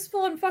yourself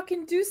useful and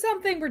fucking do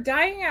something. We're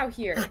dying out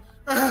here.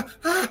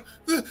 The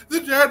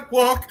dead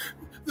walk.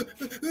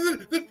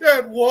 The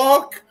dead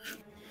walk.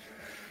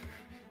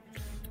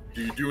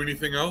 Do you do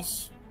anything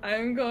else?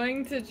 I'm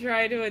going to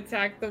try to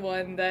attack the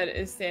one that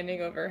is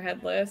standing over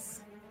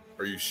Headless.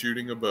 Are you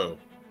shooting a bow?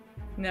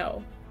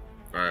 No.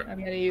 All right. I'm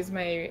going to use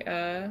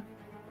my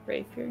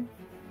rapier.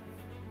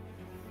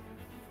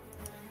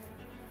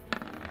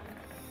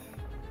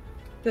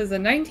 Does a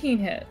 19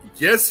 hit?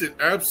 Yes, it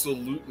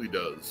absolutely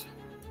does.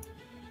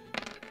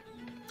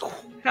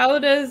 How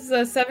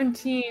does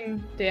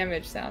 17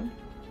 damage sound?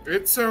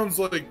 It sounds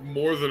like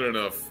more than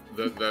enough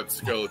that that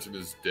skeleton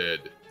is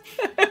dead.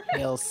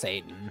 Hail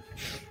Satan.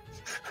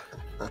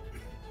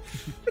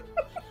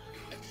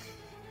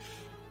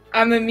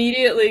 I'm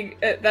immediately...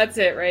 that's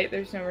it, right?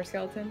 There's no more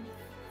skeleton?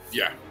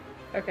 Yeah.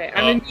 Okay,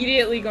 I'm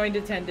immediately going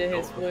to tend to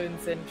his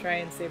wounds and try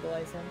and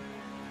stabilize him.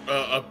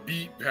 A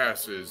beat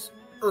passes.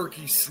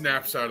 Urki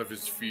snaps out of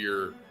his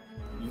fear,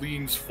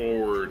 leans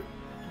forward,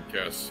 and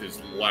casts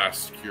his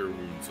last cure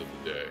wounds of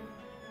the day.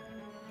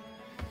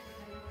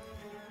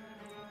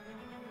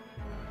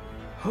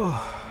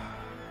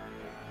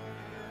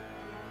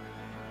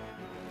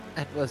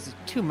 That was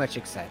too much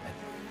excitement.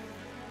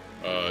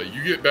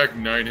 You get back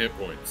 9 hit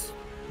points.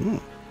 Hmm.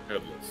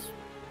 Headless.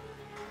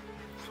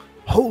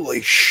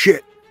 Holy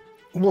shit!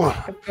 Whoa.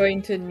 I'm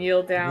going to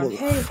kneel down. Hey,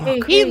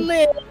 Motherfucker. He hey.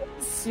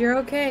 lives! You're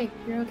okay.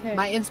 You're okay.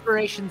 My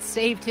inspiration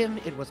saved him.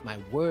 It was my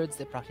words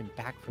that brought him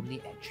back from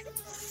the edge.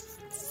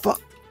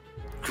 Fuck.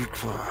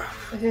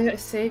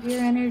 Save your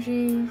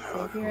energy.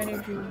 Save your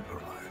energy.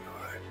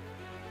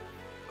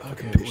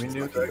 Okay, Fucking we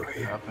knew lucky that you're could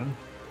here. happen.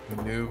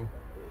 We knew.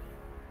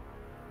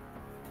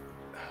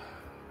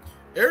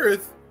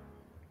 Aerith,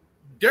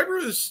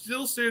 Deborah is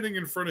still standing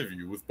in front of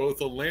you with both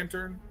a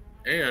lantern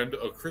and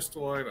a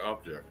crystalline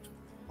object.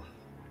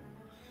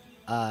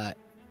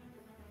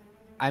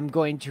 I'm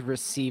going to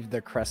receive the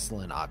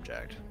crystalline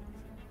object.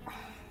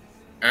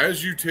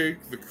 As you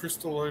take the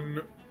crystalline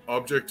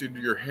object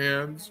into your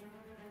hands,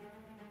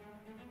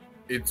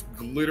 its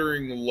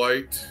glittering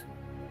light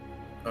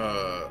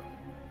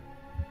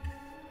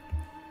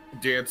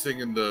dancing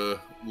in the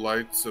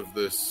lights of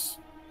this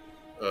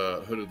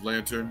hooded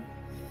lantern,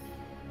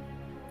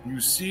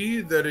 you see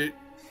that it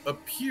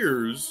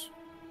appears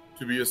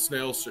to be a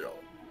snail shell,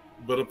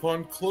 but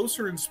upon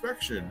closer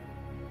inspection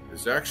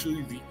is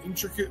actually the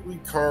intricately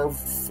carved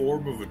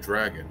form of a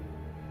dragon.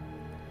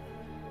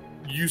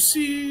 You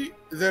see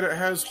that it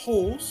has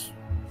holes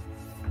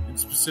in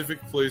specific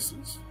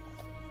places,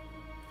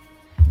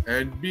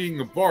 and being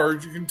a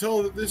bard, you can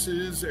tell that this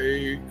is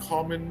a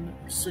common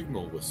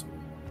signal whistle,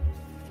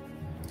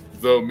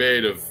 though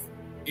made of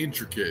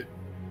intricate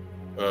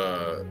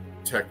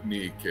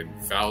technique and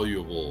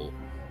valuable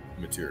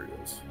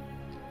materials.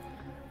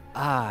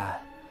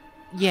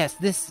 Yes,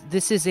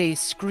 this is a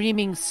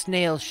screaming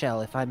snail shell,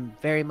 if I'm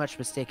very much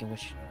mistaken,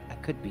 which I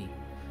could be.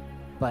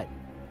 But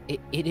it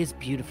is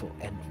beautiful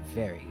and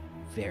very,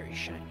 very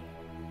shiny.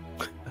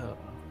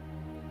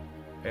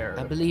 Aerith,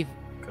 I believe...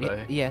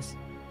 could Yes.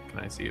 Can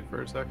I see it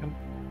for a second?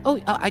 Oh,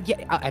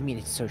 yeah, I mean,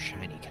 it's so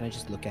shiny. Can I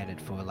just look at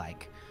it for,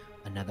 like,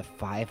 another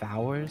 5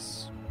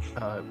 hours?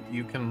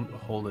 You can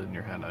hold it in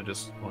your hand. I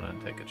just want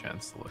to take a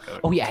chance to look at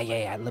it. Oh,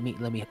 yeah. Let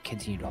me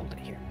continue to hold it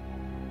here.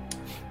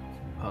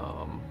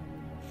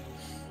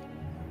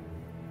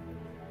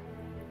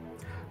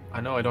 I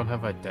know I don't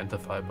have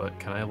identify, but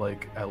can I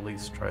at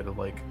least try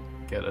to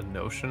get a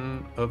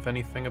notion of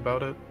anything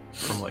about it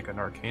from an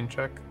arcane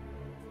check?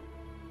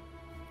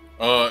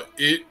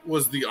 It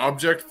was the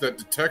object that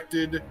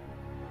detected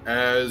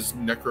as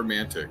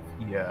necromantic.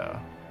 Yeah.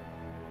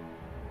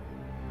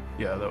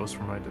 Yeah, that was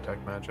from my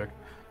detect magic.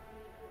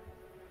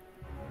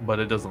 But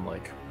it doesn't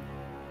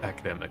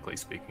academically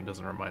speaking,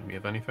 doesn't remind me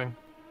of anything.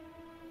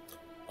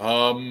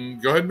 Go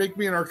ahead and make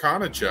me an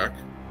Arcana check.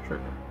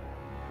 Sure.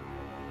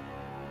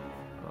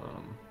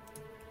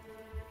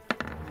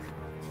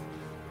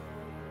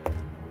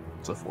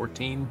 It's a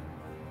 14.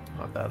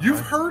 Not that You've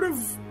high. heard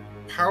of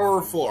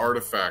powerful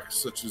artifacts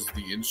such as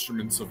the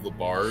instruments of the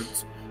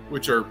bards,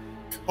 which are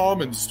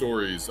common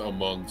stories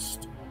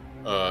amongst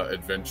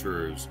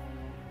adventurers.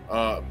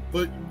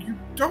 But you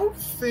don't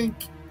think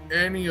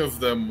any of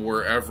them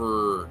were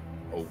ever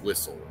a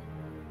whistle.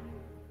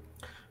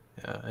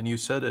 Yeah, and you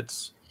said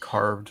it's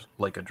carved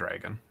like a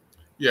dragon.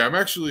 Yeah, I'm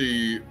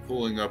actually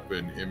pulling up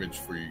an image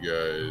for you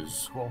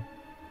guys Cool.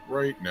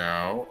 right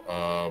now.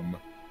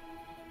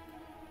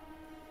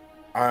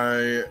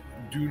 I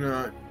do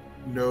not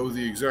know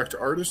the exact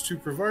artist who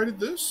provided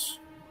this,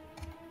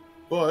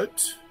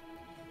 but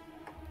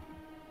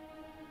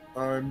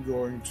I'm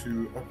going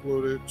to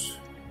upload it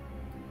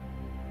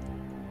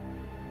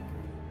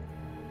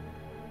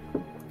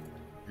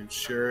and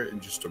share it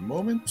in just a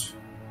moment.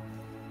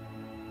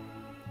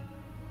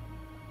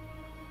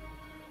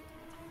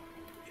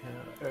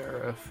 Yeah,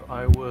 Aerith,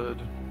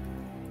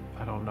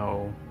 I don't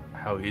know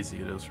how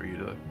easy it is for you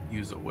to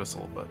use a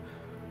whistle, but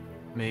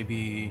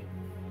maybe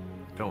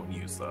don't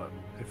use that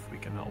if we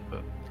can help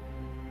it.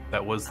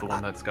 That was the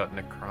one that's got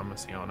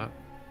necromancy on it.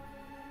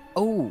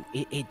 Oh,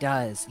 it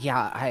does.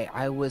 Yeah,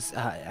 I was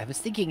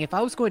thinking if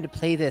I was going to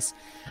play this,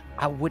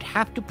 I would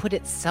have to put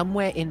it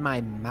somewhere in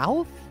my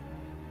mouth,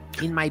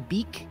 in my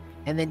beak,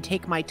 and then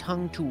take my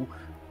tongue to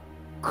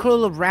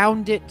curl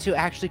around it to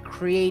actually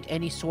create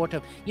any sort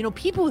of...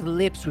 people with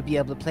lips would be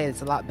able to play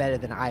this a lot better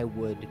than I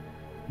would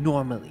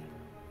normally.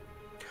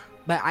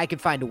 But I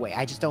could find a way.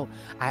 I just don't...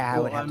 I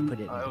would have to put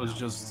it in my I was mouth.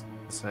 just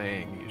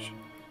saying you should...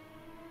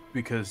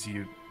 Because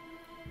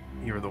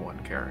you're the one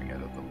carrying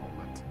it at the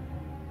moment.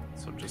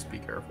 So just be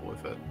careful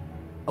with it.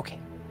 Okay,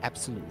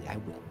 absolutely, I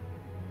will.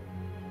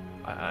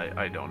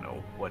 I don't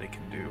know what it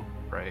can do,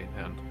 right?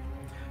 And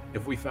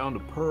if we found a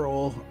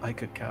pearl, I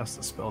could cast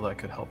a spell that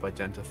could help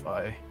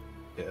identify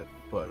it.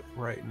 But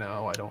right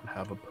now, I don't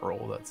have a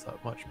pearl that's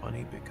that much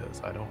money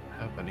because I don't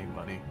have any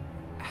money.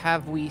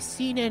 Have we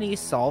seen any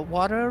salt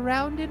water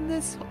around in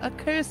this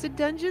accursed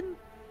dungeon?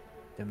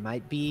 There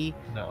might be...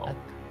 No.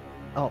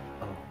 Oh.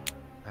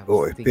 I was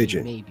Oi, thinking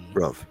Pigeon, maybe.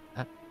 bruv.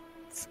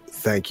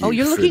 Thank you. Oh,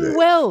 you're for looking the,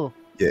 well.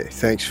 Yeah,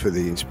 thanks for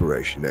the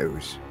inspiration. That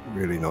was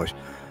really nice.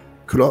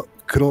 Could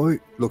I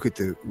look at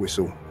the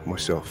whistle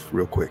myself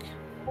real quick?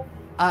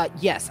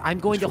 Yes, I'm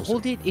going to Just for a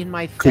hold it in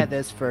my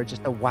feathers for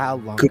just a while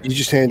longer. Could you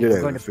just hand it I'm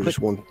over going to for put- just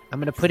one? I'm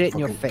going to put it in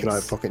your Can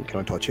I face. can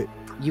I touch it?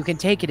 You can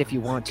take it if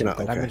you want to, No,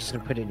 but I'm okay. just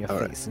gonna put it in your All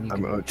right, face, and you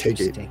I'm can gonna choose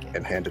take to it take it.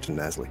 and hand it to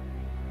Nasli.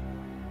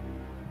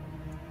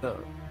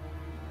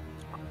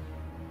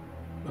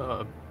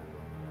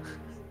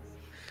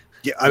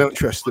 Yeah, I don't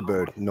trust the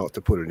bird not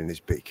to put it in his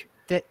beak.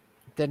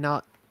 They're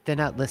not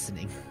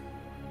listening.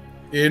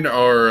 In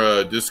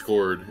our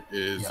Discord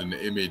is an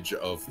image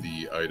of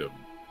the item.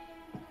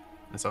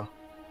 So,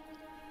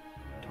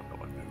 don't know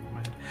what I'm doing with my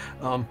head.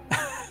 I'm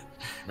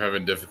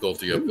having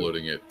difficulty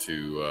uploading it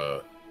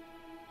to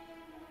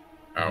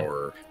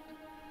our.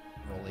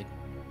 Rolling.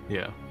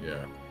 Yeah.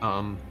 Yeah.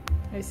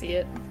 I see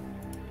it.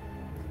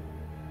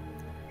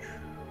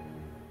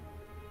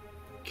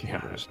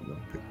 Camera's not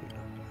picking it up.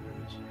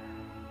 There it is.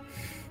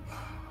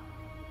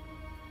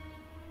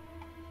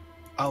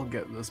 I'll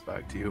get this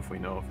back to you if we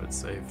know if it's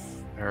safe,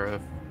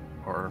 Aerith,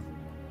 or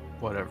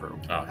whatever.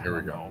 Here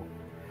we go.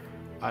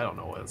 I don't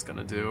know what it's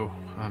gonna do.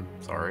 I'm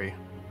sorry.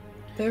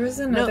 There was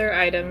another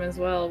item as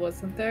well,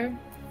 wasn't there?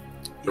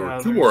 There Yeah,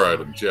 were 2 there's more a-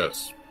 items,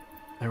 yes.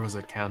 There was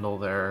a candle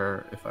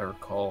there, if I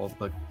recall.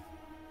 That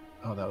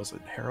was a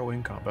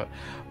harrowing combat.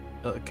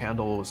 The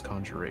candle was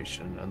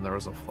conjuration, and there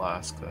was a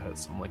flask that had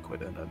some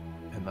liquid in it,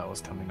 and that was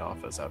coming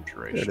off as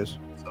abjuration. There it is.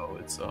 So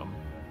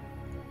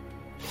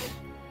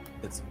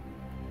it's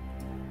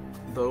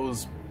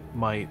those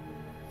might.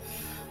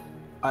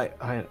 I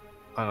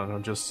don't know.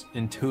 Just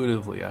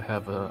intuitively, I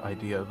have an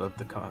idea that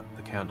the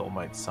candle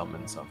might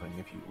summon something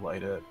if you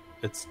light it.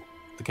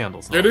 The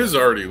candle's not It is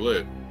already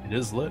lit. It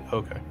is lit.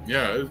 Okay.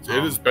 Yeah, it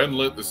has been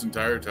lit this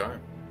entire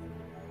time.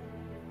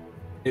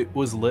 It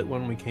was lit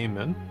when we came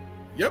in.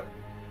 Yep.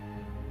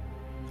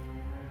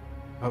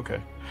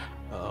 Okay.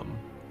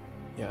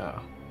 Yeah.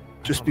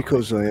 Just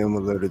because I am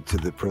alerted to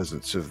the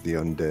presence of the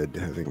undead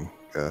having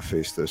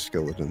faced those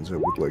skeletons, I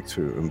would like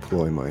to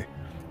employ my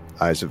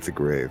Eyes of the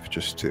Grave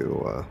just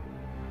to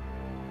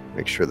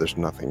make sure there's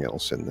nothing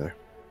else in there.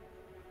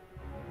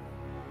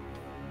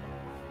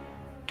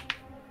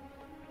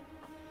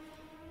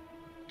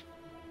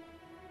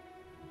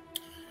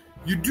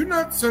 You do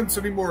not sense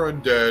any more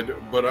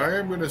undead, but I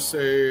am going to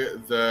say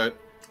that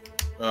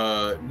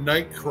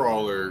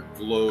Nightcrawler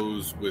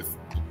glows with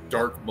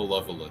dark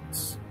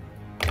malevolence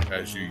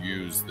as you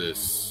use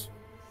this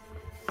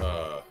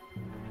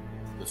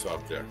this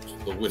object,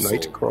 the whistle.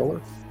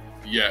 Nightcrawler?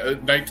 Yeah,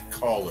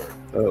 Nightcaller.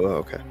 Oh,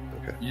 okay.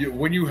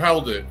 When you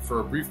held it for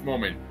a brief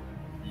moment,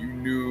 you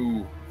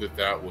knew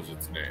that was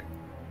its name.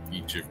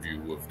 Each of you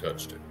who have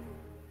touched it.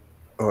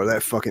 Oh,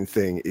 that fucking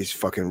thing is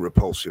fucking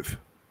repulsive.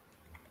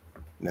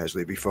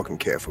 Nasli, be fucking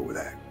careful with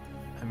that.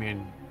 I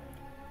mean,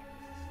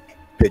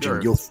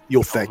 Pigeon, Sure.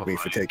 you'll thank me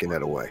for taking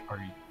that away.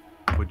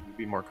 would you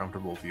be more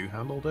comfortable if you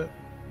handled it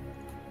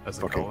as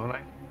a Okay.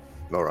 Knight?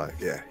 All right,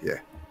 yeah.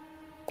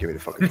 Give me the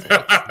fucking thing.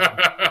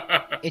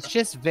 It's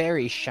just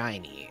very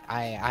shiny.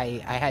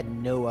 I had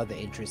no other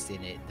interest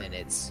in it than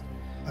its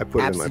I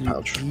put it in my absolute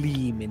pouch.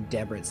 gleam in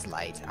Deborah's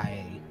light.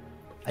 I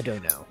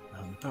don't know.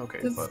 Okay,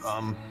 This- but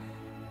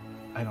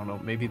I don't know.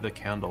 Maybe the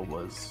candle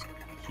was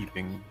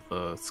keeping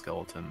the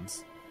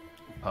skeletons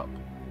up.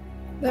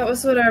 That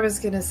was what I was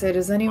gonna say.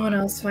 Does anyone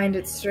else find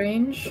it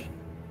strange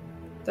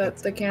that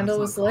the candle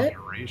That's was not lit?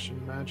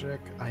 Conjuration magic?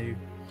 I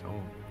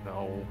don't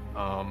know.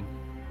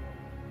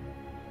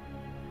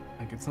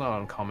 Like it's not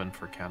uncommon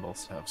for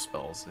candles to have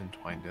spells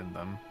entwined in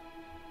them.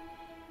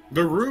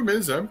 The room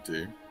is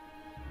empty.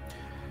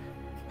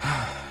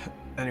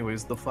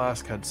 Anyways, the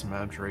flask had some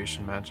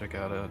abjuration magic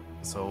at it,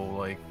 so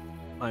like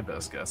my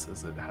best guess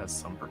is it has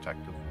some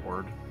protective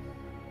ward.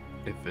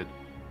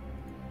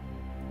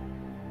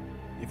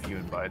 If you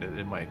invite it,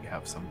 it might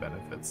have some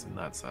benefits in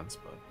that sense,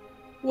 but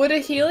Would a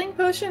healing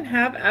potion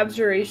have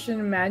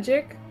abjuration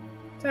magic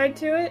tied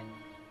to it?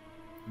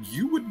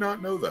 You would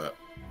not know that.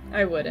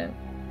 I wouldn't.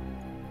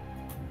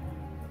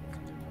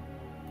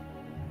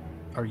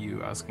 are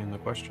you asking the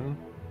question?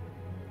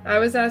 I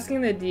was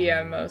asking the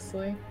DM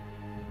mostly.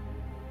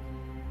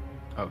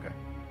 Okay.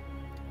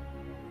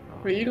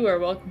 But you are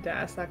welcome to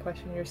ask that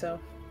question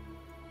yourself.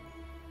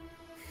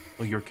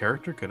 Well, your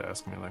character could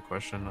ask me that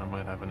question. I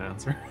might have an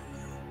answer.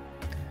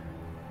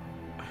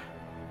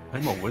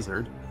 I'm a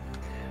wizard.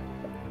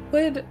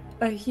 Would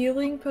a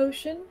healing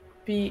potion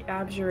be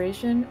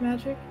abjuration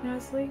magic,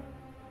 Nasli?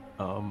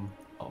 I'll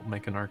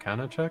make an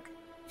Arcana check.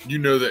 You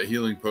know that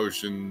healing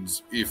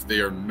potions, if they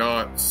are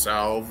not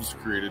salves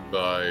created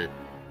by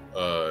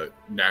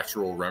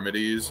natural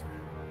remedies,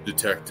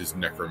 detect as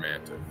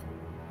necromantic.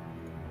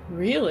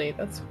 Really?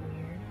 That's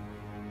weird.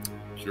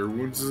 Cure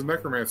wounds is a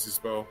necromancy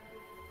spell.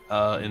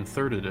 In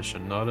 3rd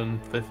edition, not in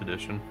 5th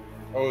edition.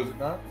 Oh, is it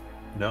not?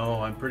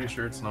 No, I'm pretty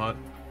sure it's not.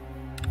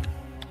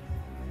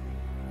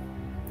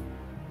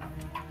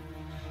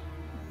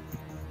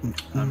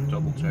 I'm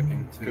double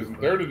checking Because too. in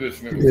 3rd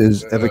edition it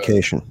Is was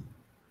evocation.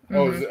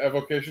 Oh, is it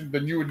evocation?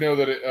 Then you would know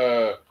that it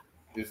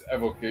is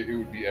evocate. It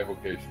would be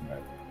evocation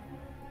magic.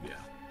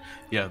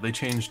 Yeah, they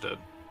changed it.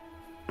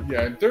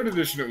 Yeah, in 3rd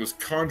edition it was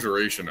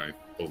conjuration, I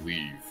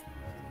believe,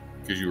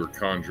 because you were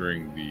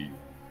conjuring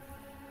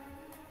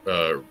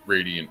the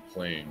radiant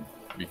plane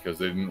because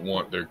they didn't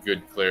want their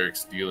good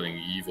clerics dealing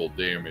evil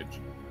damage.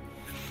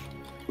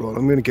 Well,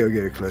 I'm gonna go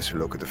get a closer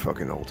look at the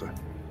fucking altar.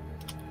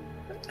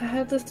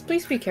 Headless,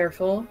 please be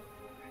careful.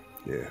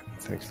 Yeah,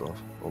 thanks,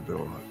 love. I'll be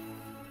alright.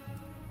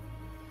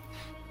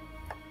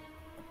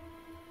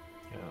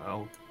 Yeah,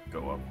 I'll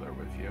go up there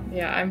with you.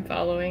 Yeah, I'm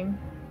following.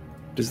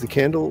 Does the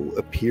candle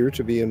appear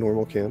to be a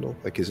normal candle?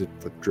 Like, is it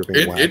like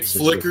dripping wax? It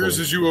flickers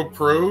as you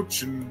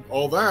approach and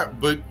all that,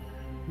 but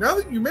now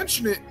that you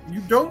mention it,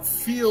 you don't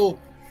feel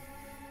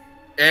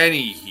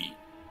any heat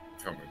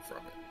coming from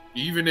it.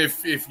 Even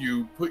if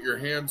you put your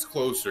hands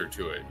closer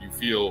to it, you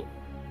feel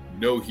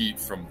no heat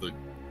from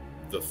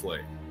the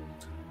flame.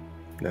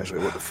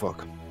 Naturally, what the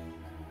fuck?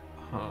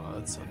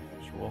 That's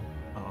unusual.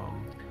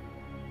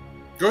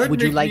 Go ahead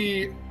Would and you make like-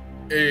 me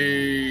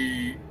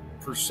a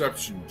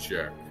perception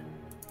check.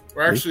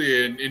 Or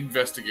actually, an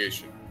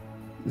investigation.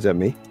 Is that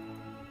me?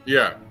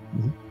 Yeah.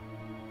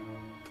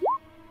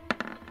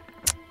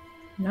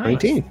 Nice.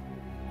 19.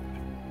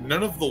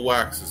 None of the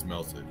wax is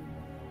melted.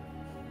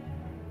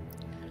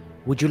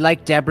 Would you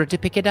like Deborah to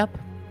pick it up?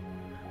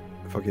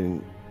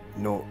 Fucking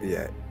not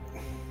yet.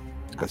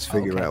 Let's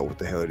figure Okay. out what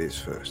the hell it is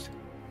first.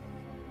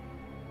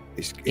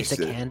 It's a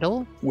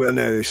candle? Well,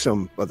 no, there's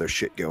some other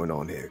shit going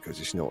on here because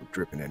it's not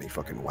dripping any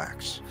fucking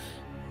wax.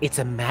 It's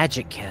a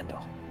magic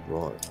candle.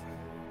 Right.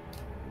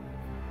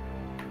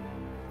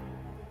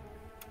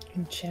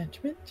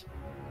 Enchantment?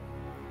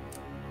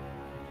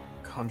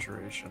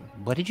 Conjuration.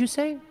 What did you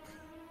say?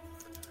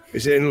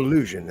 Is it an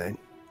illusion then?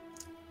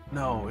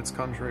 No, it's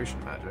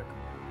conjuration magic.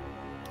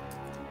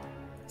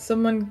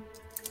 Someone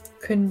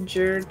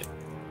conjured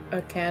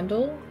a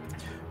candle?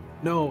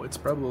 No, it's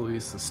probably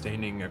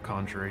sustaining a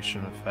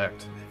conjuration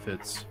effect if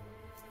it's...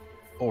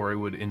 Or it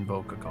would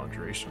invoke a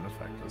conjuration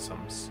effect of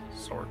some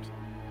sort.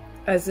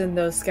 As in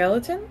those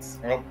skeletons?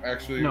 Well,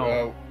 actually,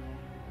 No.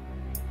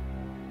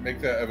 make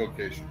that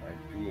evocation.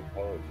 I do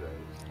apologize.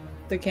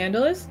 The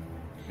candle is?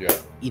 Yeah.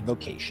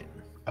 Evocation.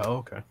 Oh,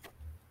 okay.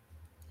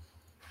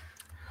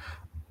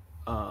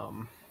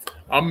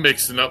 I'm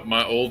mixing up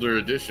my older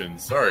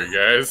editions. Sorry,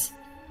 guys.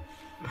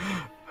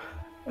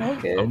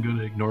 Okay. I'm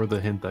gonna ignore the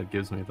hint that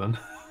gives me then.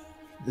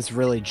 It's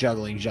really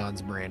juggling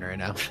John's brain right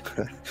now.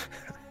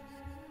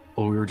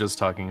 Well, we were just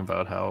talking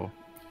about how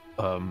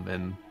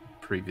in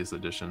previous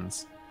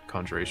editions,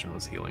 conjuration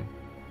was healing.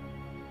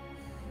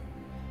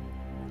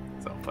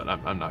 So, but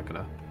I'm not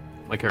gonna...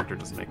 My character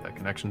doesn't make that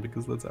connection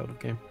because that's out of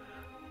game.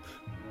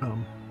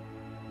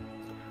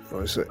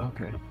 Or is it?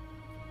 Okay.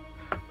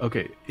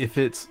 Okay, if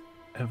it's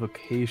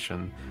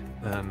evocation,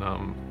 then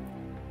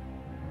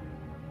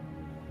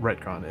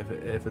retcon.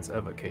 If it's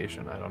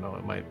evocation, I don't know.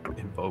 It might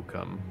invoke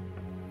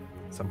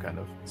some kind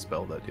of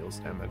spell that deals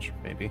damage,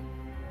 maybe.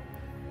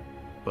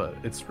 But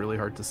it's really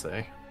hard to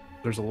say.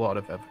 There's a lot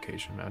of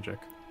evocation magic.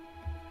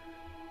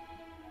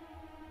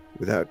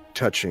 Without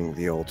touching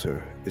the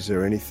altar, is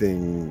there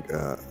anything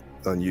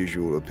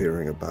unusual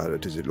appearing about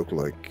it? Does it look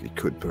like it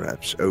could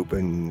perhaps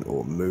open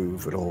or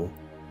move at all?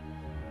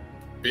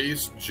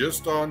 Based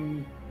just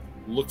on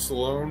looks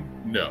alone,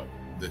 no.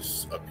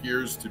 This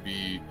appears to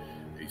be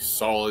a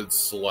solid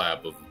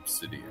slab of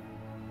obsidian.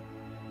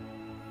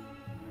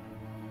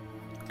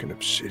 Like an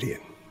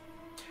obsidian.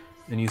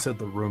 And you said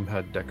the room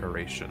had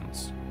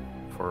decorations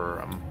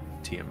for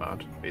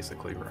Tiamat,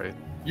 basically, right?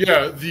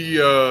 Yeah,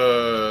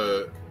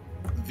 the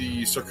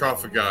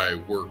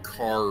sarcophagi were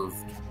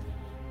carved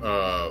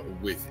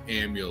with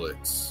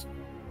amulets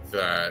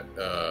that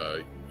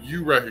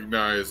you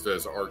recognized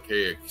as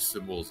archaic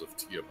symbols of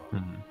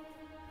Tiamat.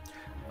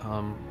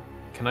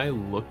 Can I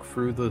look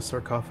through the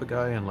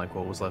sarcophagi and like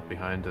what was left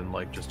behind and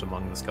like just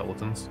among the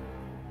skeletons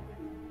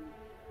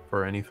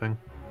for anything?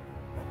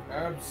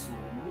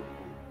 Absolutely.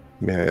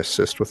 May I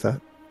assist with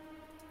that?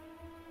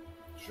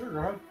 Sure, go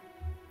ahead.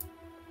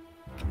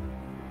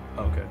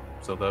 Okay,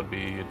 so that'd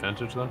be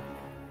advantage then?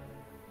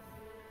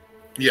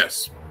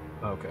 Yes.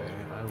 Okay,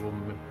 I will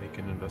make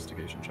an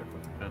investigation check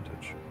with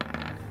advantage.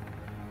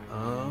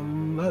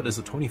 That is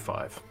a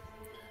 25.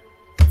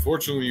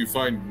 Fortunately, you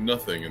find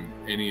nothing in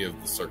any of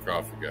the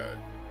sarcophagi.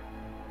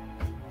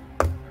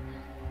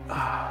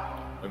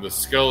 And the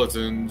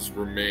skeleton's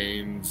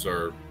remains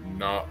are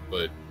naught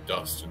but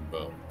dust and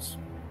bones.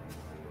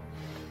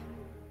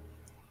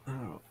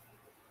 Oh.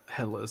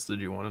 Headless, did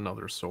you want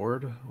another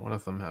sword? One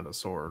of them had a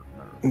sword.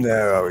 No,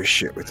 I was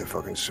shit with the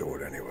fucking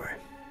sword anyway.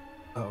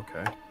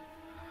 Okay.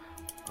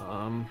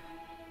 Damn,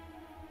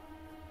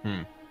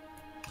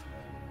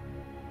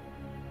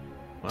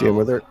 Well,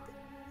 were there...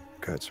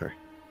 Go ahead, sorry.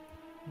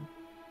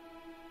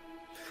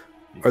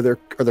 Are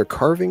there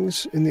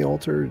carvings in the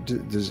altar?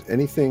 Does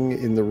anything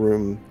in the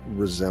room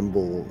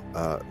resemble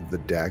the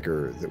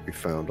dagger that we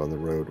found on the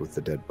road with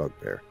the dead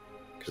bugbear?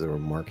 Because there were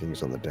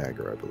markings on the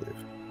dagger, I believe.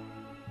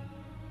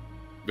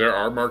 There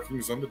are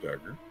markings on the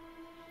dagger.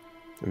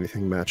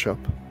 Anything match up?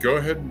 Go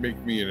ahead and make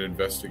me an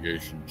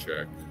investigation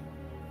check.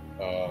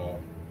 Yeah,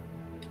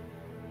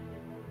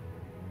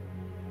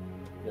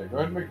 go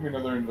ahead and make me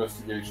another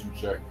investigation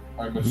check.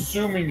 I'm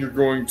assuming you're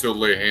going to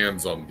lay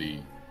hands on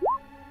the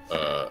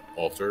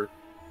altar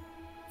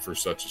for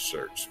such a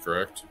search,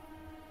 correct?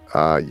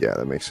 Yeah,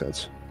 that makes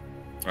sense.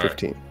 All right.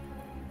 15.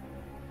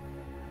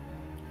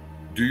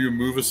 Do you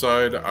move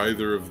aside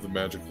either of the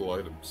magical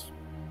items?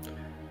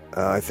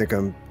 I think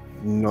I'm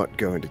not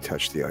going to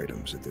touch the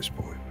items at this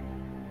point.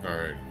 All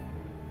right.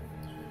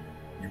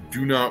 You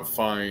do not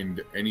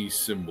find any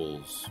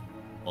symbols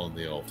on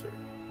the altar.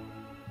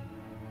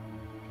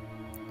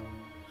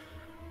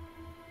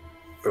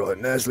 Right,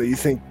 Nasli, you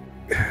think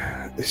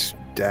this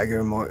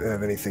dagger might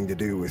have anything to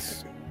do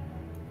with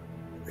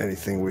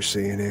anything we're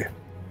seeing here?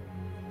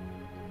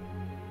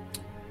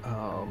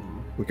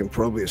 We can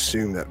probably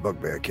assume that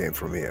bugbear came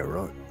from here,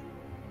 right?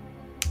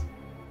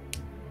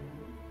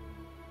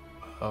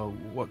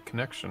 What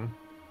connection?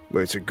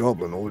 Well, it's a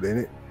goblin lord, ain't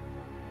it?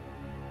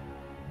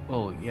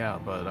 Well, yeah,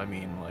 but I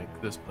mean,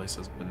 like, this place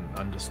has been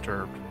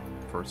undisturbed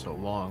for so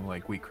long.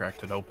 Like, we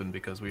cracked it open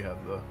because we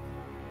have the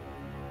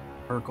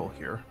Urkel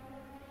here.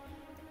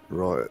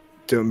 Right.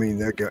 Don't mean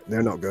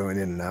they're not going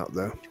in and out,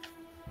 though.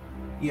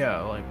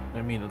 Yeah, like,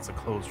 I mean, it's a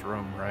closed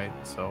room, right?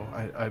 So,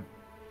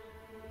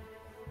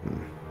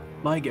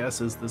 my guess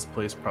is this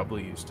place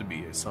probably used to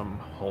be some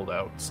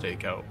holdout,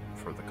 stakeout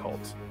for the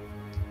cult.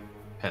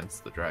 Hence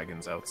the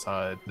dragons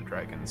outside, the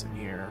dragons in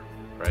here,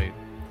 right?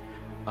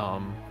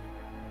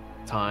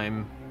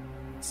 Time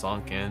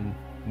sunk in,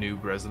 new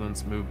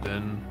residents moved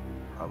in.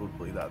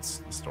 Probably that's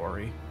the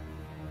story.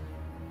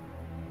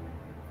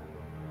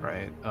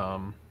 Right?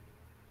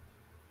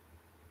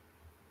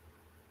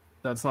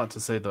 That's not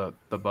to say that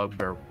the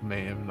bugbear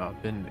may have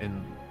not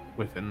been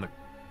within the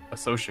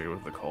associated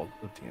with the cult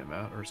of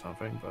Tiamat or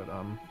something, but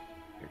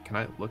here, can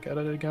I look at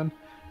it again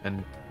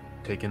and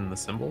take in the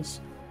symbols?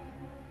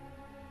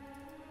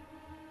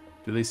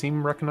 Do they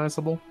seem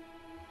recognizable?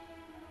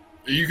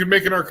 You can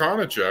make an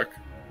Arcana check.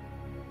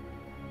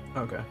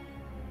 Okay.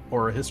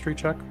 Or a history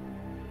check?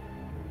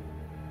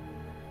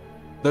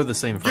 They're the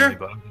same for me,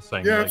 but I'm just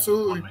saying Yeah, like,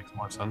 absolutely. one makes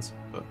more sense.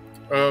 But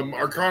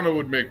Arcana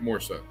would make more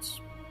sense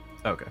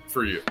okay.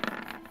 for you.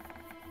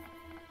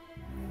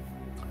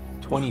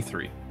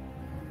 23.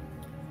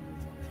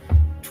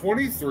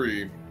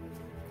 23.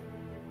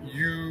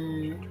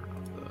 You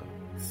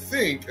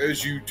think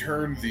as you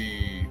turn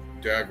the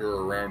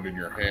dagger around in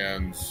your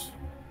hands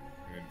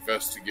and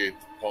investigate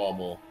the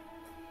pommel,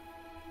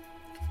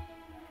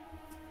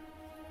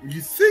 you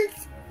think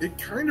it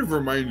kind of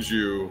reminds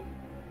you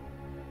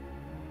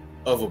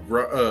of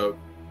a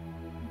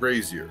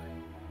brazier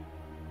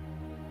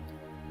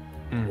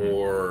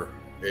or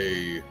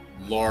a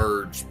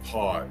large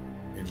pot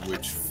in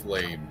which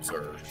flames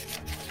are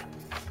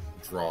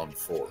drawn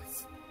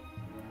forth.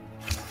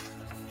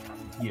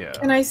 Yeah.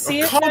 Can I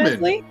see A it, common-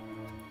 Leslie?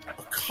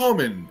 A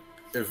common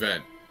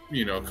event,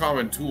 a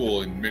common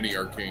tool in many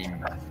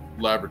arcane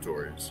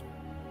laboratories.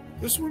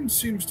 This one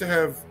seems to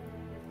have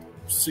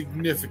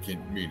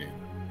significant meaning.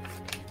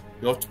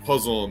 You'll have to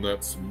puzzle on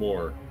that some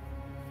more.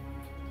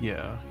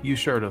 Yeah. You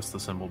showed us the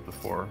symbol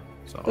before.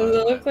 So Does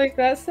it look like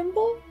that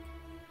symbol?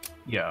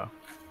 Yeah.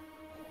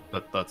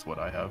 That's what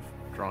I have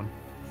drawn.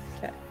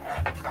 Okay.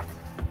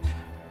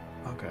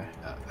 Okay.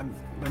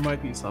 There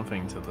might be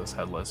something to this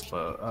headless,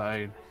 but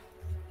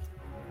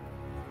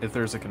if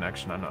there's a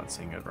connection, I'm not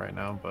seeing it right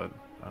now, but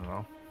I don't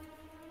know.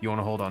 You want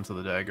to hold on to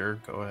the dagger?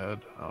 Go ahead.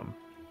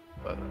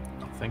 But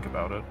think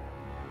about it.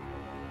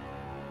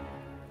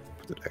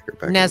 Put the dagger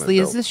back in my Nasli,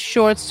 is belt. this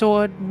short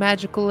sword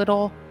magical at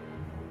all?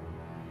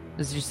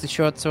 Is it just a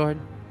short sword?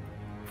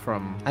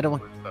 From I don't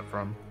want- where's that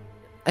from?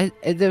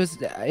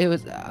 It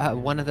was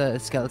one of the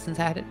skeletons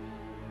had it.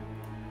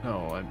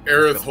 No,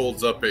 Aerith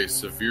holds up a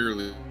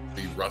severely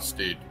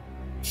rusted,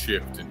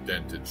 chipped, and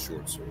dented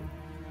short sword.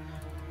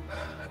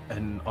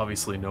 And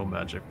obviously no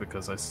magic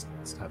because I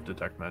have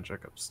detect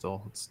magic up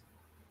still. It's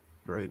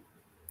great.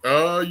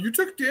 You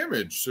took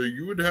damage, so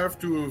you would have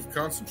to have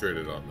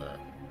concentrated on that.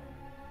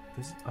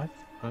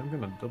 I'm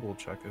gonna double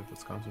check if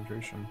it's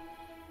concentration,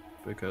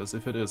 because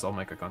if it is, I'll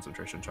make a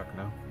concentration check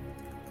now.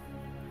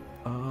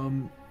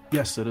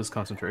 Yes, it is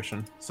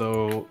concentration.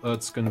 So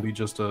that's gonna be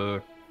just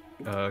a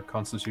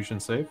Constitution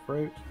save,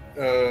 right?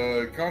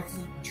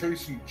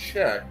 Concentration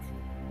check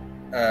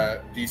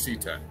at DC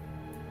 10.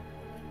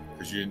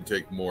 Because you didn't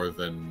take more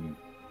than...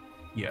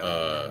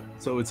 Yeah.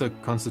 So it's a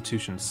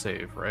Constitution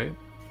save, right?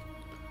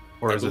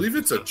 Or I is believe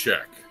it's a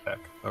check. check?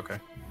 Okay.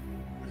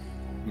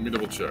 Let me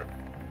double check.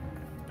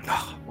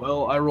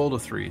 Well, I rolled a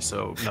 3,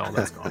 so no,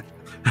 that's gone.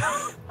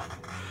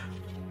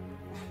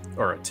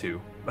 Or a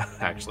 2,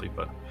 actually,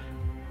 but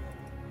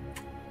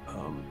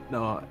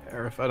no,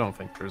 Aerith, I don't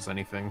think there's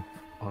anything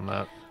on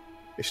that.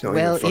 It's not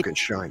Well, even fucking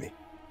shiny.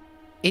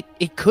 It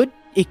could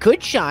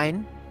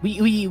shine. I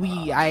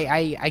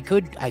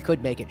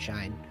could make it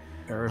shine.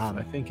 Aerith,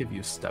 I think if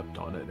you stepped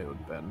on it, it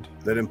would bend.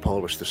 Let him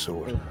polish the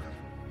sword.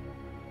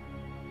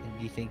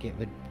 Do you think it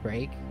would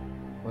break,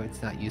 or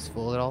it's not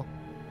useful at all?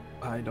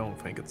 I don't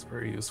think it's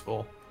very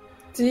useful.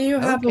 Do you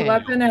have Okay. a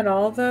weapon at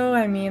all, though?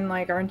 I mean,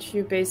 like, aren't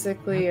you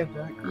basically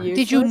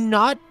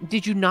useless?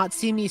 Did you not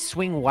see me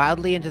swing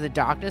wildly into the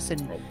darkness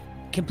and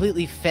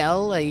completely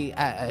fell a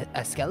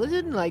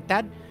skeleton like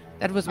that?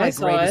 That was I my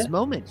saw greatest it.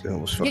 moment. It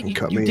almost Yeah, fucking you-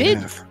 cut you me did. in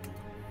half.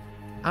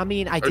 I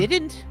mean, I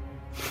didn't.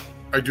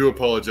 I do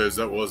apologize.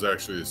 That was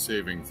actually a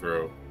saving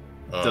throw.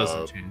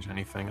 Doesn't change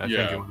anything. I think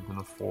yeah. it would have been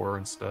a 4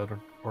 instead,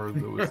 or it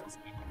was the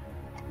same.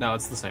 No,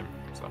 it's the same.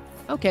 So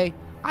Okay,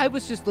 I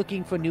was just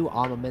looking for new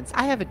armaments.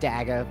 I have a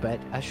dagger, but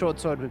a short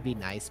sword would be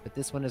nice, but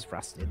this one is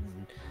rusted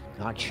and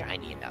not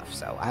shiny enough,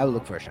 so I'll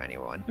look for a shiny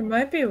one. It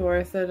might be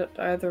worth it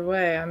either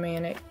way. I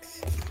mean,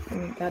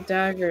 that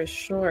dagger is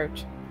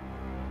short.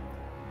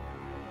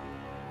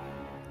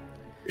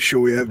 Shall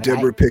we have But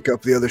Deborah pick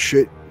up the other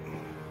shit?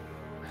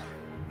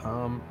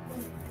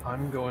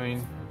 I'm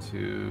going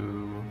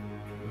to.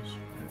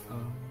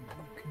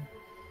 Okay.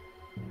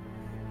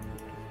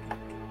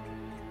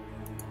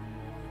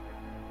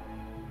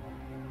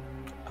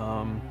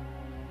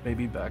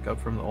 Maybe back up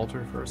from the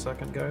altar for a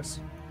second, guys.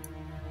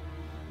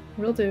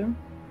 Will do.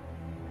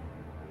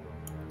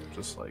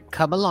 Just like.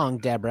 Come along,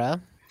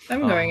 Deborah.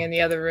 I'm going in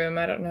the other room.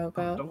 I don't know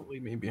about. Don't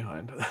leave me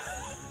behind.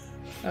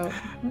 Oh,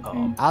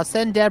 okay. I'll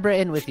send Deborah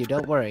in with you.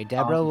 Don't worry.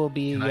 Deborah will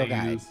be Can your I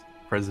guide. use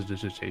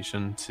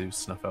prestidigitation to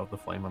snuff out the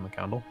flame on the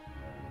candle?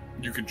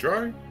 You can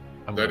try.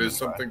 I'm That gonna is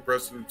try. something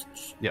precedent.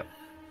 Yep.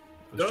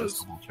 I was Does.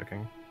 just double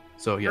checking.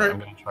 So yeah, Right. I'm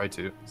gonna try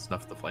to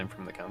snuff the flame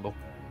from the candle.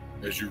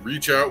 As you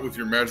reach out with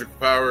your magical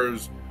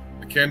powers,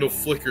 the candle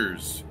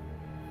flickers,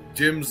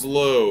 dims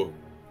low,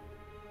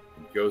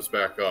 and goes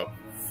back up,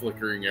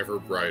 flickering ever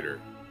brighter,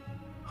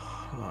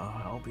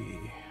 I'll be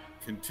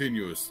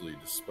continuously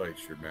despite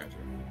your magic.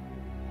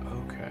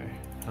 okay.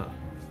 Huh.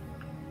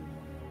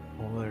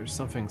 Well, there's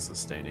something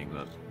sustaining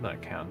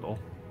that candle.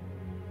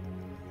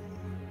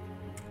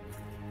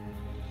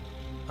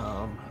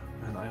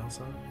 And I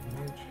also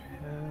mage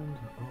hand.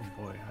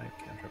 Oh boy, I have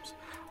cantrips.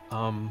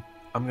 I'm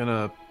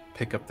gonna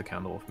pick up the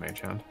candle with mage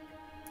hand.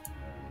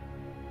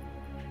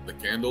 The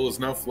candle is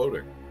now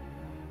floating.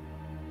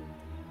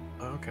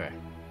 Okay.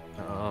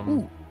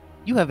 Ooh,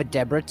 you have a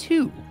Deborah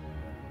too.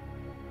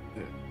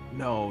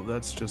 No,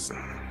 that's just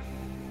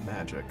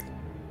magic.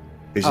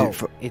 Is Oh,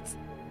 it?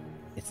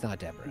 it's not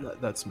Deborah.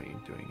 That's me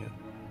doing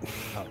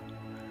it.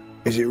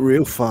 Is it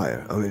real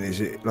fire? I mean,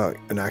 is it like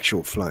an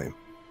actual flame?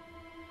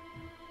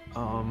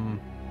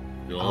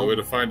 The only way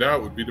to find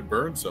out would be to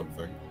burn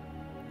something.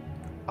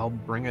 I'll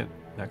bring it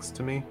next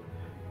to me,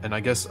 and I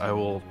guess I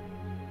will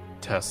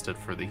test it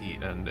for the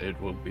heat, and it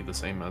will be the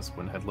same as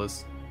when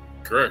headless.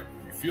 Correct.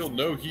 You feel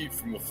no heat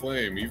from the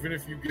flame, even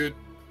if you get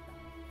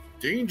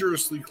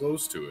dangerously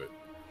close to it.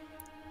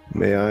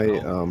 May I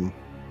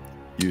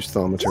use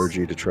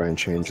thaumaturgy to try and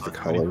change the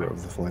color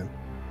of the flame?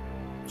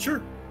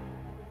 Sure.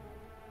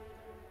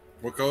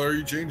 What color are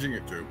you changing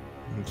it to?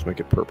 Let's make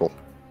it purple.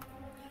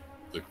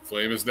 The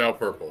flame is now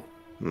purple.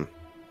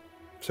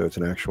 So it's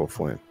an actual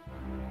flame.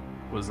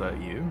 Was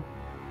that you?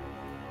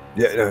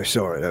 Yeah, no,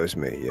 sorry, that was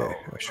me. Yeah,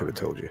 Oh, I should have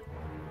told you.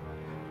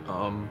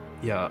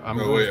 Yeah, I'm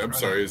No, going wait, to I'm try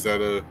sorry. Is that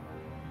a...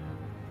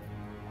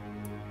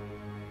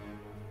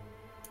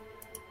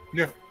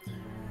 Yeah.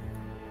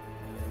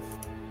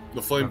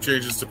 The flame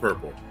changes to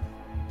purple.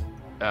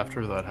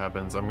 After that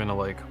happens, I'm gonna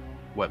like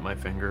wet my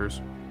fingers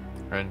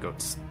and go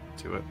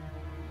to it.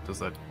 Does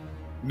that?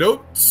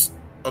 Notes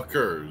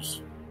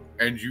occurs,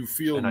 and you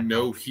feel and I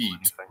no don't feel heat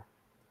anything.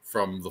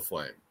 from the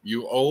flame.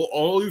 You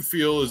all you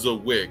feel is a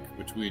wick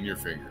between your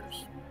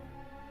fingers.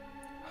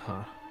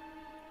 Huh.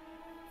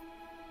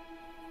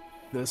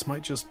 This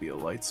might just be a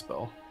light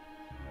spell.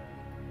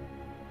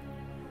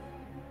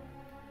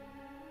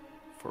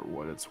 For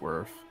what it's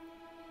worth.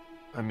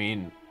 I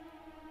mean,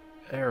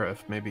 Aerith,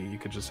 maybe you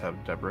could just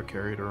have Deborah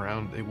carry it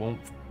around. It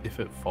won't if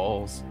it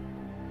falls.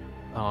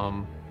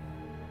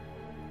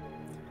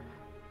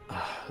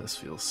 This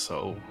feels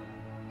so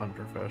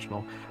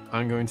unprofessional.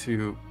 I'm going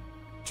to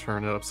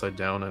turn it upside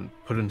down and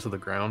put it into the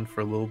ground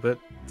for a little bit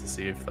to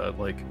see if that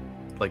like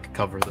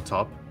cover the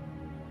top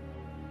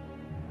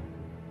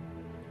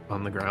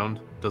on the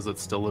ground. Does it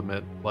still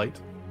emit light?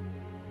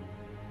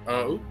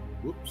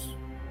 Whoops.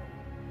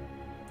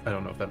 I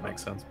don't know if that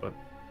makes sense, but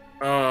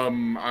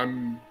Don't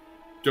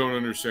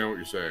understand what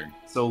you're saying.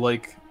 so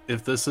like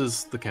if this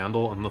is the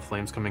candle and the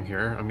flame's coming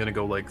here, I'm gonna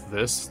go like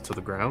this to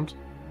the ground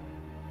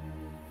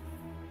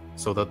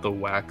so that the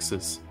wax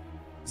is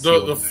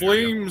sealed The in area.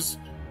 flames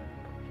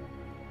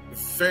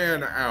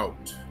fan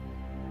out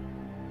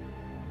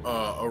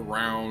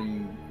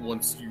around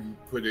once you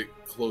put it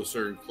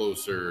closer and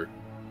closer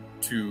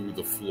to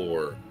the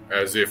floor,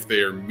 as if they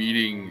are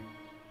meeting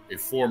a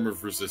form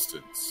of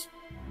resistance.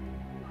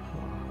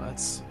 Oh,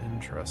 that's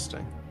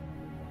interesting.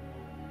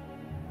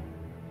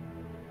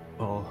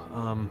 Well,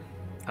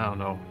 I don't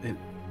know.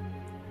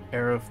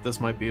 Aerith, this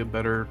might be a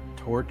better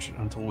torch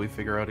until we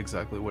figure out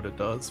exactly what it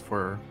does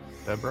for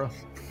Deborah.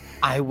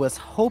 I was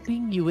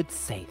hoping you would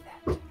say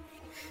that.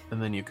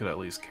 And then you could at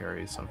least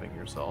carry something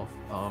yourself.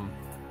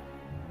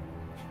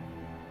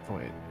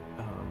 Wait.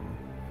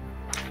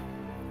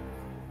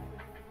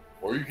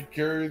 Or you could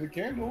carry the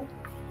candle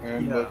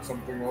and Yeah. let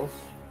something else.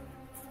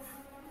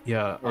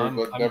 Yeah, Or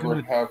let I'm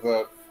Deborah gonna, have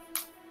that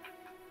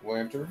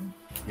lantern.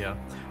 yeah,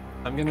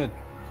 I'm gonna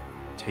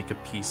take a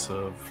piece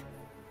of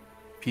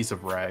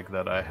rag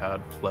that I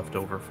had left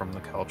over from the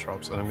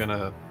caltrops, and I'm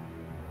gonna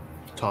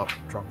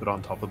drop it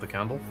on top of the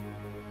candle.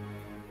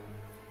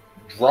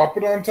 Drop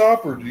it on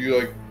top, or do you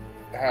like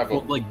have a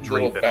Well, like, little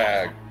drape it.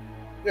 bag.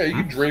 Yeah, you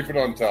can drape it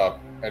on top,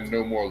 and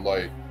no more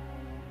light.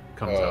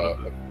 Comes out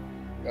of it.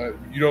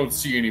 You don't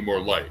see any more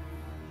light.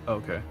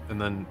 Okay, and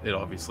then it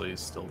obviously is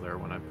still there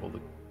when I pulled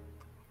it.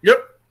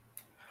 Yep.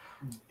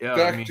 Yeah,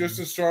 Back I mean, just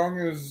as strong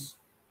as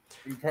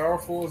and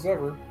powerful as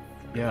ever.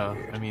 yeah.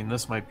 I mean,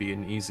 this might be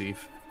an easy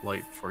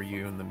light for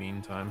you in the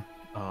meantime.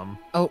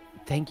 Oh,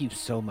 thank you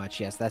so much.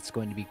 Yes, that's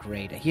going to be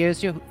great.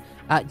 Here's your...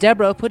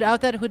 Deborah, put out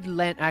that hooded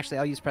lantern. Actually,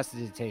 I'll use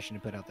prestidigitation to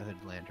put out the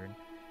hooded lantern.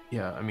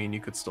 Yeah, I mean, you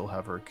could still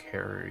have her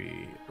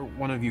carry, or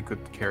one of you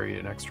could carry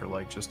an extra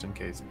light just in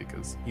case,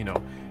 because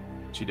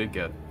she did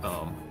get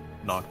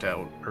knocked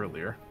out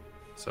earlier,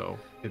 so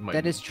it might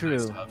That is be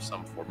nice true. to have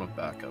some form of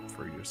backup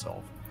for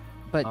yourself.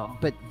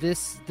 But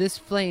this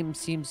flame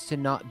seems to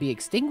not be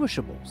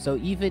extinguishable. So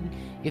even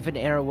if an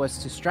arrow was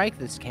to strike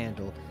this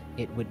candle,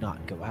 it would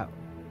not go out.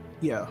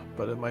 Yeah,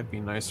 but it might be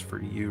nice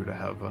for you to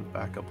have a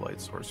backup light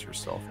source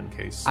yourself in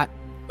case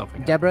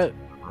something Deborah,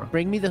 happens. Deborah,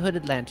 bring me the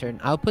hooded lantern.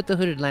 I'll put the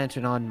hooded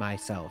lantern on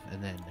myself,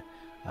 and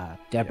then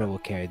Deborah will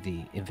carry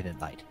the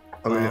infinite light.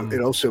 I mean, it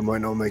also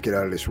might not make it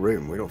out of this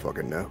room. We don't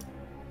fucking know.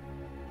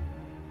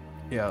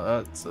 yeah,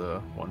 that's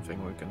one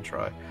thing we can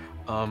try.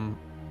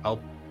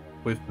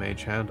 With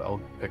Mage Hand,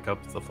 I'll pick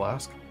up the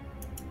flask.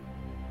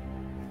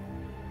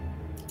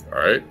 All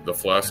right, the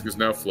flask is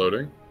now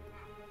floating.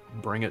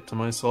 Bring it to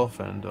myself,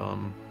 and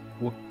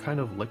what kind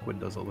of liquid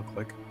does it look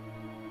like?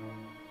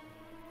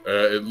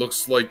 It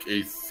looks like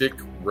a thick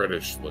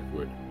reddish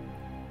liquid.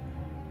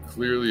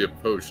 Clearly a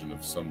potion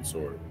of some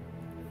sort.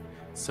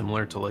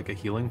 Similar to like a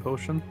healing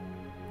potion?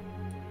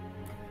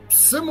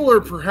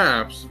 Similar,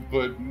 perhaps.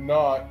 But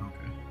not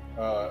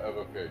Okay.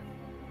 evocation.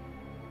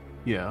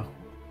 Yeah.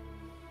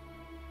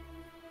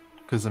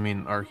 Because, I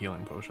mean, our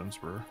healing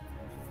potions were...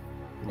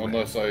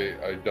 Unless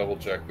I double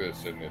check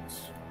this and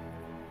it's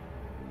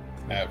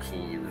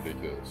absolutely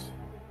ridiculous.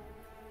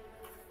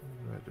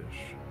 Reddish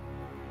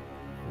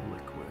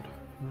liquid.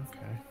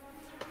 Okay.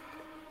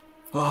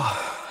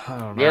 Oh, I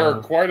don't know. There are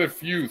quite a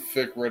few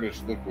thick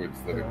reddish liquids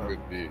that it Yeah.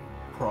 could be.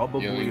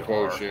 Probably Healing are.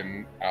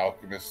 potion,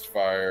 alchemist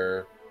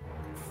fire.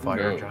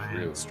 Fire knows, giant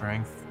really?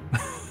 strength.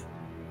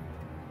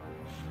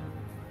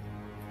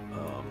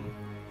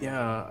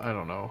 Yeah, I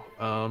don't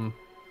know.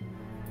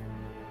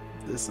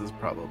 This is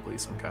probably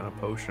some kind of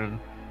potion.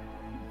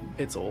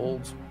 It's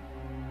old.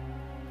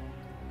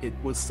 It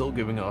was still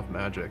giving off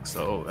magic,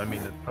 so I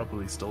mean, it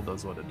probably still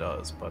does what it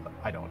does, but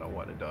I don't know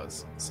what it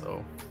does.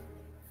 So,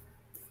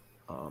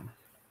 but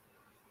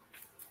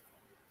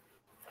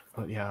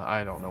yeah,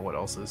 I don't know what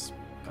else is.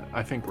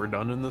 I think we're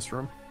done in this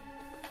room.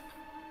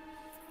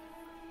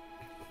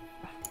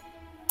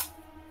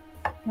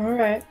 All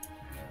right.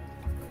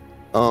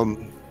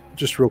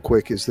 Just real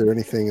quick, is there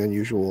anything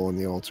unusual on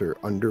the altar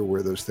under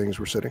where those things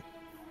were sitting?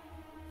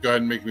 Go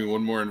ahead and make me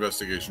one more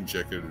investigation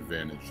check at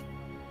advantage.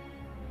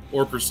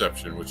 Or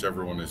perception,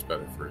 whichever one is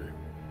better for you.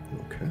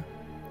 Okay.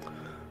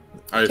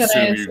 I Can I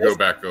assume you go assist?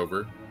 back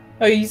over.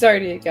 Oh, he's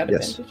already got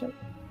Yes. advantage.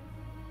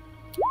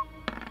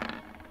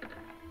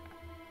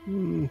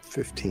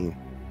 15.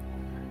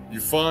 You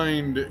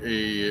find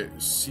a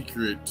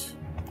secret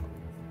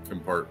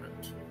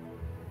compartment.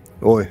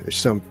 Boy, there's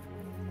some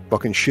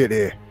fucking shit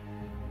here.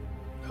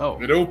 Oh,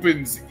 It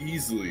opens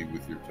easily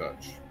with your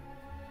touch.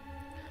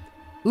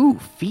 Ooh,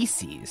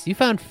 feces. You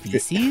found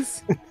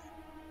feces?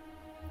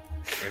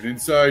 And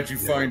inside you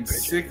Yeah, find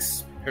bitch.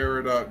 6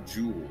 peridot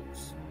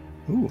jewels,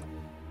 Ooh,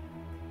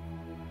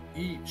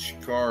 each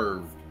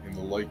carved in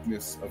the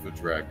likeness of a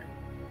dragon.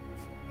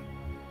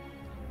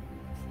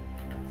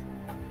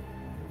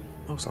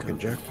 those fucking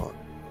could have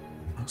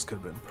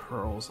jackpot. been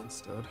pearls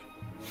instead.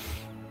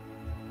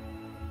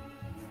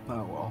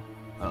 Oh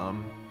well.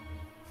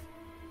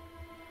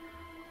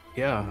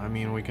 Yeah, I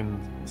mean, we can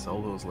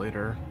sell those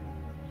later.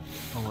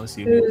 Unless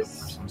you need them for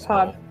some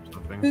spell or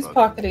something. Who's but-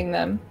 pocketing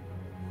them?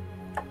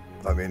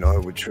 I mean, I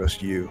would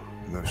trust you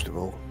most of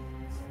all.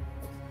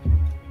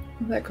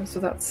 That goes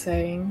without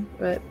saying,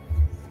 but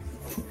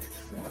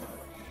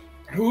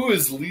Who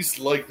is least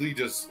likely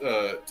to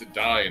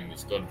die in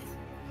this dungeon?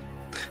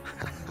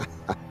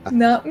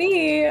 not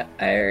me.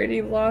 I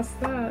already lost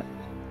that.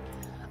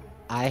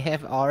 I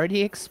have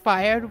already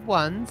expired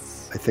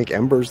once. I think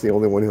Ember's the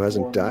only one who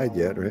hasn't died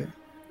yet, right?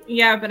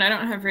 Yeah, but I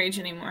don't have rage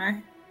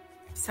anymore.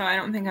 So I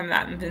don't think I'm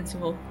that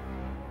invincible.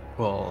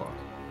 Well,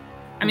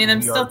 I mean, I'm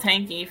we still are-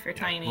 tanky for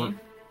tiny.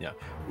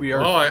 we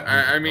are. Oh,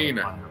 I mean-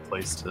 find a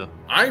place to.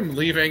 I'm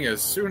leaving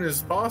as soon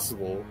as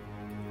possible.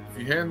 If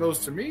you hand those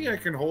to me, I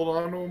can hold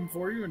on to them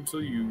for you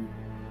until you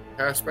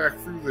pass back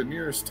through the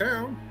nearest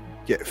town.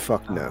 Yeah,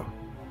 fuck no.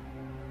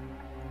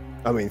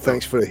 I mean,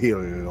 thanks for the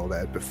healing and all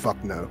that, but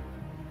fuck no.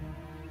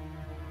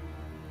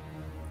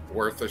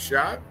 Worth a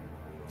shot?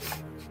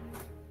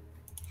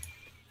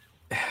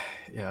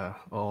 Yeah.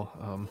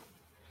 Well,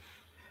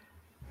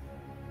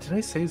 did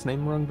I say his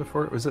name wrong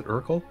before? Was it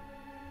Urkel?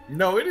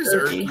 No, it is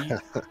Urky.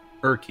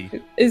 Urky.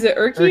 Urky. Is it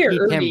Urky or Urky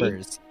Urky?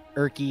 Timbers.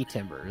 Urky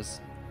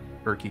Timbers.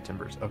 Urky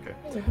Timbers. Okay.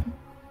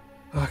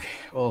 Okay.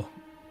 Well,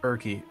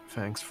 Urky,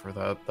 thanks for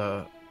that.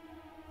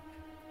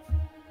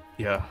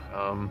 Yeah.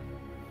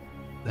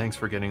 thanks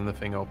for getting the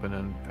thing open,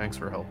 and thanks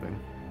for helping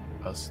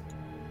us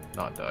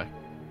not die.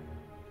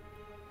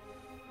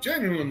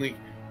 Genuinely,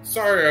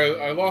 sorry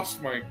I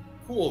lost my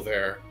cool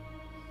there.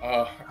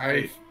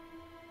 I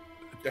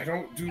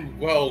don't do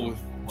well with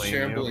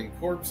shambling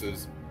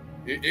corpses.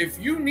 If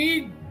you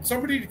need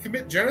somebody to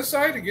commit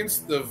genocide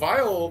against the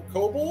vile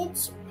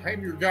kobolds,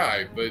 I'm your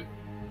guy. But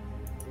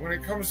when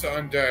it comes to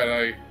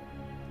undead,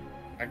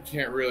 I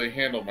can't really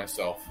handle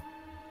myself.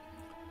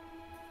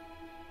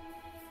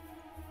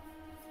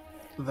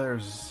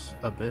 There's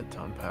a bit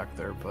to unpack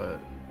there, but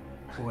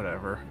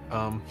whatever.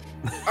 I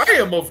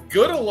am of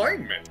good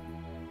alignment.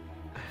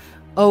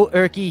 Oh,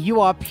 Urki, you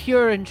are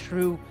pure and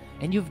true,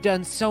 and you've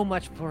done so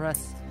much for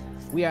us.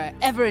 We are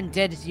ever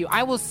indebted to you.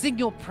 I will sing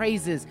your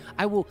praises.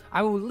 I will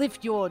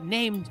lift your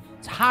name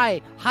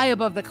high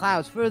above the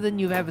clouds, further than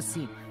you've ever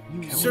seen.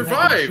 You have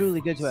Survive! been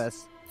truly good to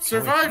us.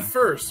 Survive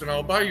first, and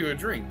I'll buy you a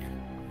drink.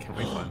 Can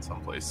we find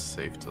someplace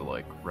safe to,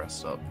 like,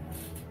 rest up?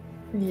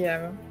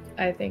 Yeah,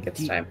 I think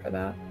it's time for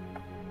that.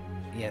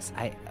 Yes,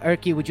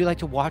 Urki, would you like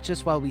to watch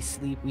us while we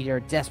sleep? We are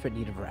in desperate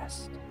need of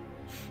rest.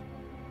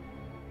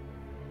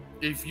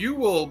 If you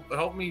will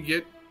help me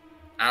get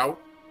out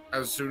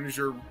as soon as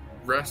your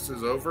rest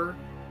is over,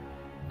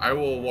 I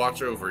will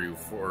watch over you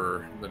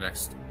for the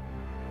next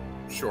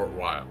short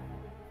while.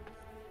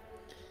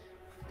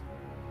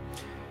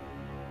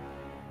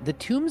 The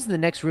tombs in the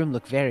next room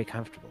look very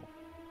comfortable.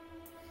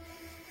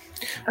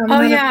 I'm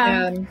not a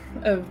fan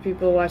of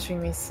people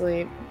watching me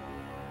sleep.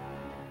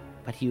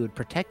 But he would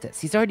protect us.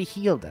 He's already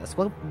healed us.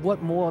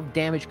 What more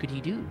damage could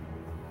he do?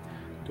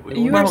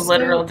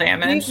 Literal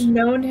damage. We've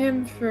known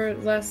him for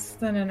less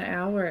than an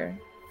hour.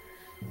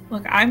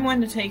 Look, I'm one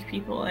to take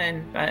people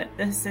in, but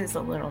this is a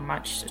little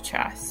much to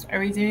chest. Are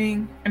we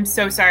doing... I'm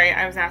so sorry,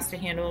 I was asked to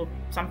handle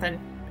something.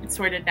 It's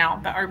sorted now,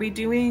 but are we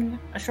doing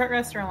a short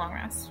rest or a long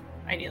rest,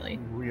 ideally?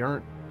 We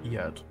aren't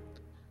yet.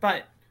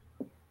 But...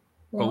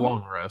 A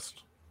long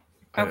rest.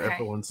 Okay.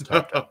 Everyone's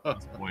tapped out at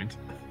this point.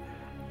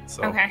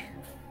 So. Okay.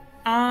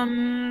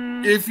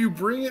 If you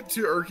bring it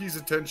to Urki's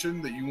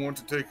attention that you want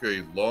to take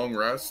a long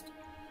rest,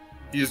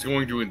 he is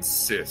going to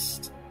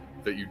insist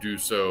that you do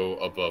so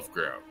above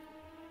ground.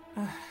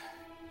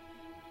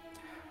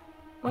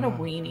 What a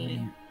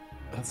weenie.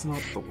 That's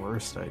not the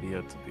worst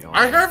idea, to be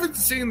honest. I haven't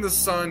seen the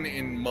sun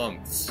in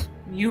months.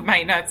 You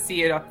might not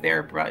see it up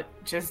there, but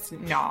just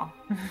nah.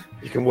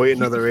 You can wait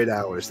another 8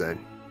 hours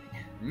then.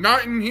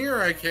 Not in here,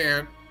 I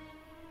can't.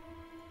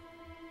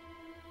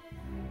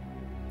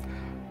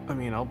 I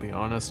mean, I'll be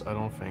honest, I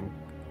don't think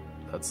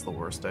that's the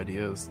worst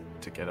idea, is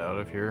to get out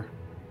of here.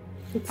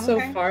 It's so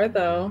far,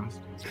 though.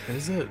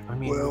 Is it? I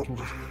mean, Well, we can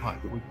just...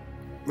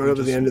 Right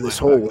over the end of this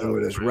hole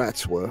where those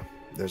rats were.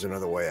 There's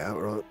another way out,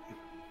 right?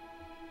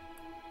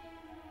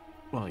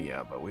 Well,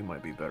 yeah, but we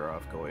might be better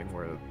off going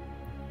where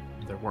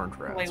there weren't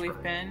rats. The way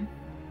we've been.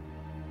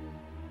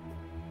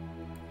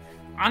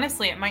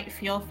 Honestly, it might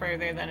feel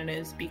further than it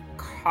is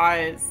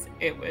because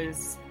it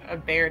was a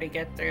bear to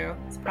get through.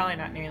 It's probably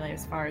not nearly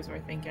as far as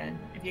we're thinking.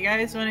 If you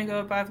guys want to go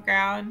above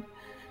ground,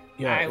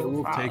 Yeah, I it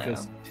will take follow.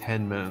 us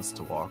 10 minutes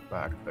to walk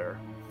back there.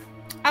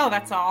 Oh,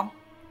 that's all.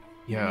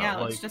 Yeah,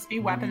 let's like, just be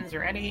weapons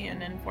ready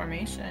and in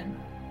formation.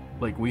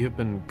 Like, we have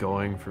been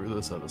going through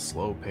this at a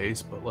slow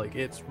pace, but, like,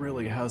 it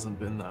really hasn't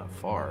been that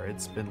far.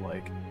 It's been,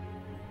 like...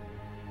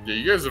 Yeah,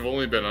 you guys have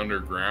only been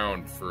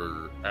underground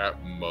for,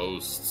 at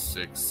most,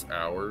 6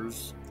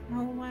 hours.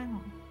 Oh,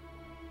 wow.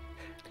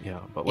 Yeah,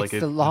 but, like...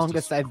 It's the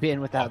longest I've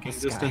been without the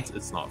walking sky. distance,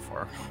 it's not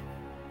far.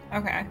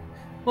 Okay.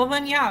 Well,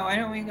 then, yeah, why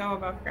don't we go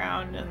above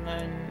ground and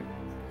then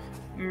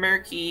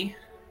Murky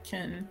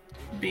can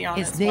be on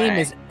His his name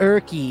way. is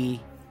Urki.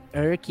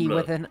 Urki No.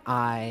 with an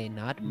I,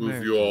 not Move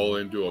Murky. you all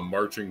into a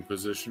marching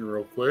position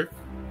real quick.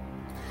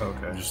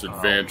 Okay. Just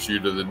advance you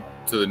to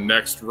the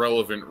next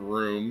relevant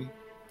room.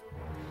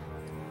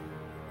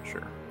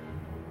 Sure.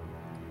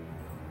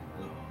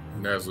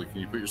 Nasli, can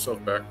you put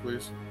yourself back,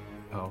 please?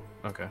 Oh,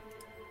 okay.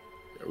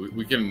 Yeah,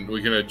 we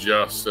can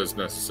adjust as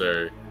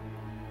necessary.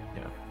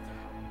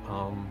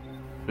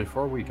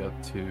 Before we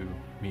get to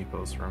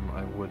Meepo's room,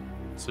 I would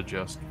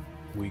suggest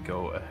we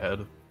go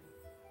ahead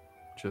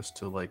just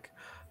to, like,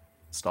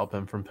 stop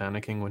him from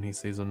panicking when he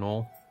sees a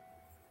gnoll.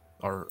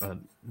 Or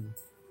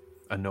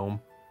a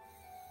gnome.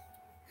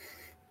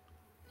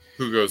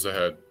 Who goes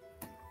ahead?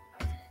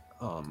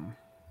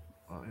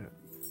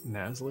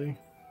 Nasli?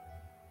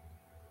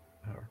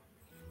 Or,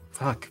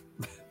 fuck.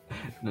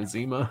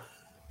 Nazima?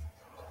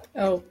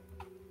 Oh.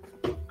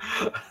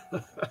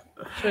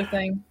 Sure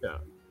thing.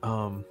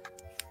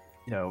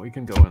 Yeah, we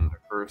can go in there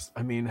first.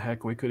 I mean,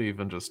 heck, we could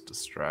even just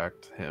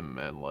distract him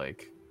and,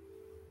 like,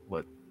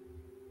 let...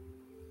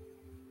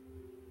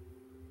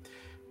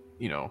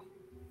 You know,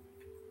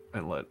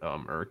 and let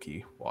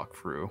Urki walk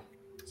through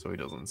so he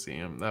doesn't see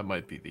him. That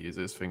might be the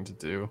easiest thing to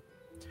do.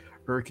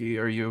 Urki,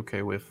 are you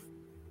okay with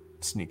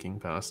sneaking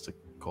past a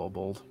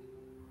kobold?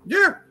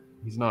 Yeah.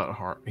 He's not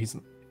hard.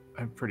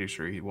 I'm pretty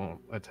sure he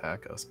won't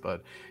attack us,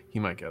 but he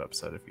might get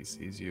upset if he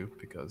sees you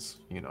because,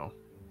 you know.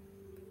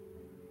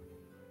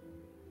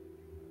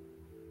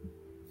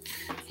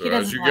 He So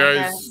as doesn't you like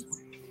guys us.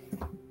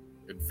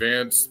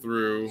 advance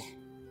through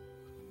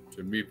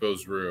to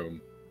Meepo's room.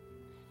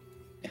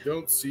 You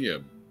don't see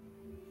him.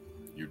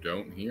 You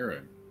don't hear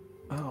him.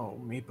 Oh,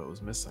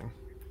 Meepo's missing.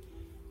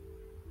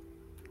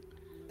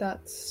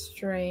 That's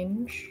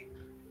strange.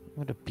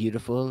 What a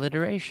beautiful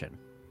alliteration.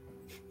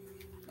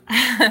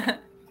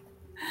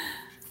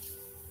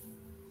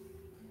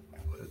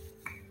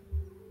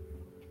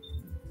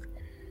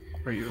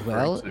 Are you referring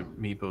Well- to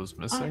Meepo's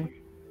missing?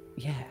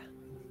 Yeah.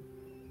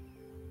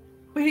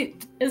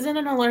 Wait, isn't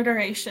an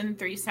alliteration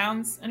 3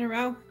 sounds in a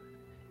row?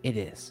 It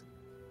is.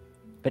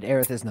 But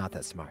Aerith is not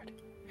that smart.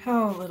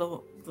 Oh,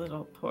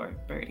 little poor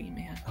birdie,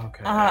 man.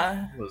 Okay.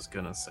 I was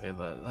gonna say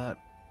that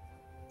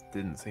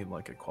didn't seem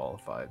like it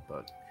qualified,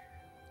 but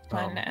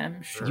One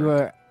M,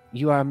 sure.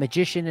 You are a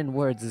magician in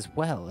words as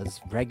well as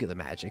regular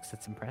magics.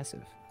 That's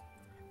impressive.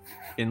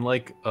 in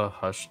like a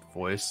hushed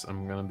voice,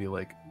 I'm gonna be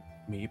like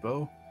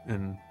Meepo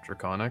in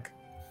Draconic.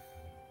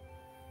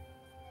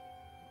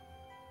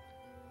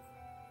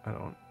 I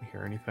don't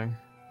hear anything.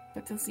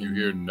 But does he You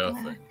hear mean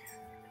nothing. what?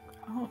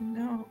 Oh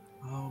no.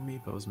 Oh,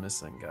 Meepo's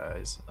missing,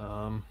 guys.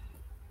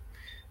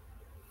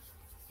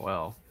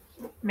 Well,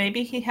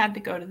 Maybe he had to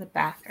go to the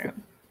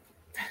bathroom.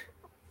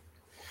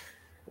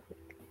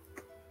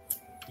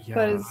 yeah,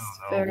 That is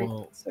I don't know. very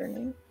Well,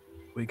 concerning.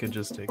 we could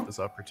just take this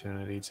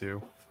opportunity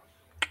to.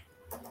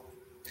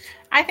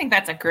 I think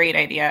that's a great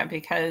idea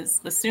because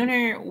the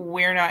sooner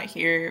we're not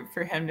here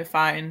for him to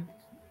find,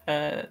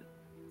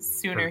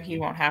 sooner he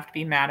won't have to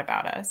be mad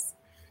about us.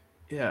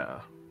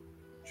 Yeah,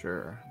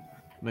 sure.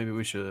 Maybe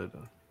we should,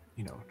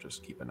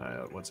 just keep an eye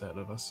out what's ahead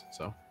of us.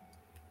 So,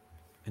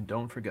 and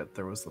don't forget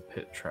there was the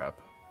pit trap.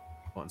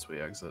 Once we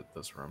exit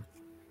this room.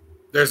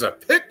 There's a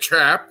pit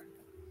trap.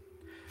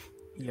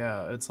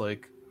 Yeah, it's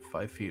like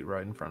 5 feet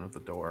right in front of the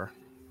door.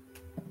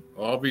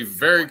 I'll be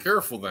very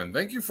careful then.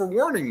 Thank you for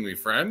warning me,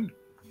 friend.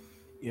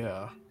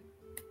 Yeah.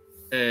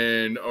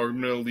 And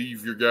I'm going to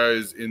leave you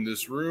guys in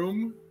this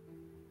room.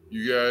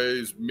 You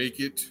guys make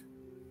it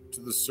to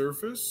the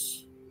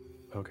surface.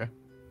 Okay.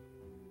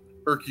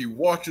 Erky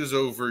watches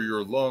over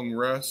your long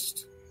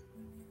rest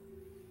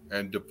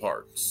and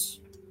departs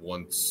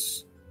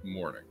once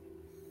morning.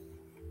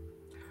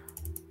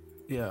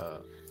 Yeah.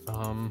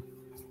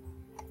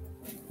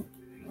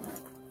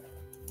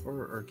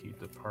 Before Erky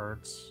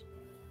departs,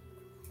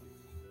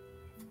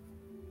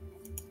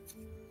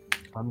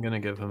 I'm gonna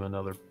give him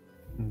another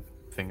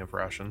thing of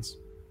rations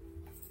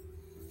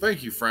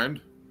Thank you, friend.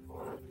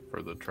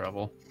 for the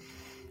travel.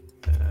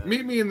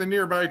 Meet me in the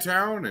nearby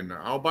town and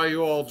I'll buy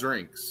you all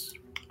drinks.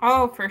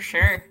 Oh, for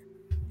sure.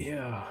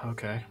 Yeah,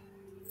 okay.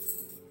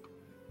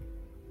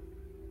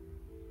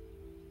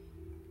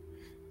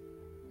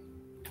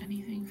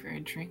 Anything for a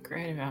drink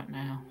right about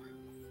now.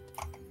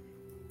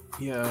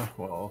 Yeah,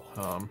 well,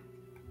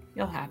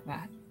 You'll have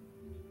that.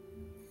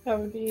 That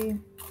would be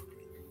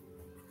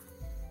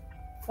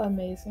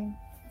amazing.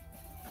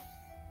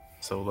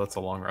 so that's a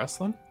long rest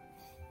then?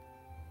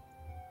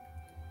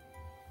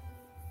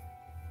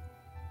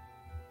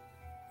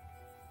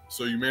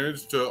 So you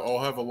managed to all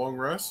have a long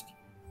rest?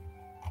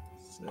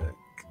 Sick.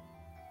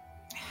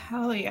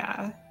 Hell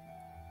yeah.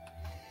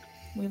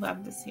 We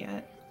love to see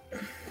it.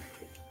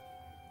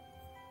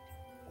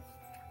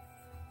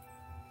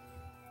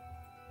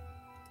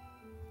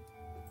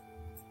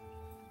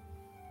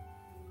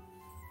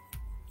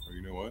 Oh,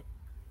 you know what?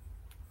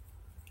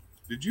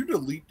 Did you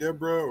delete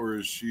Deborah or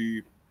is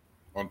she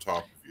on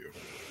top of you?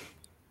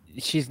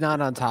 She's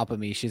not on top of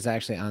me. She's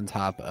actually on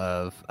top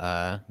of.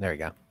 There we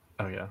go.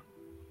 Oh, yeah.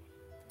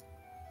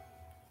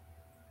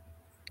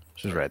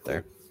 She's right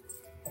there.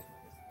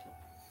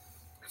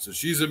 So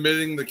she's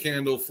emitting the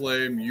candle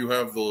flame. You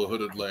have the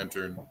hooded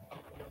lantern.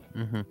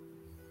 Mm-hmm.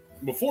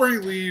 Before he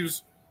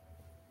leaves,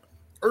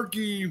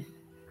 Erky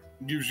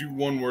gives you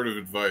one word of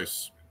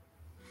advice.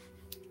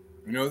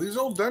 You know, these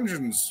old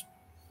dungeons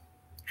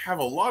have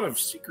a lot of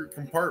secret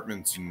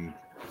compartments and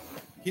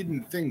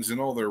hidden things in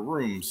all their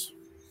rooms.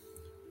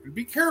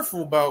 Be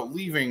careful about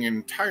leaving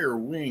entire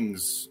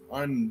wings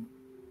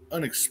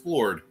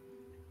unexplored.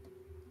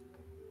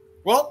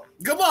 Well,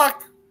 good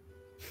luck!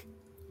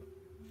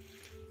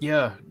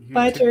 Yeah. You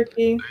Bye, too.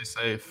 Turkey. Stay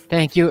safe.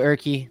 Thank you,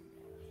 Erky.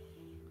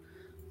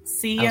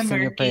 See I'll ya, sing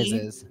your Murky.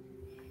 praises.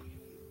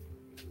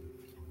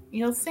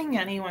 You'll sing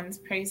anyone's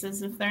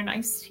praises if they're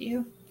nice to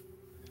you.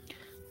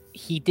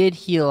 He did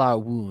heal our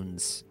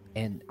wounds,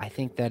 and I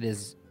think that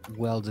is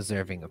well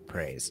deserving of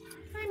praise.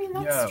 I mean,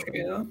 that's Yeah.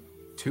 true.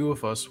 2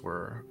 of us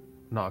were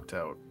knocked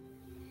out.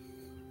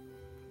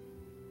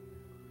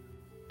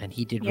 And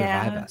he did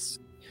Yeah. revive us.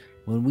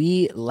 When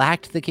we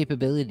lacked the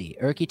capability,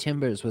 Erky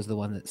Timbers was the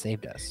one that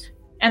saved us.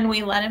 And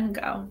we let him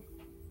go.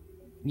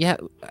 Yeah,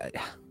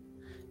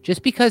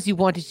 just because you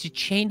wanted to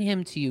chain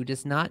him to you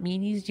does not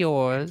mean he's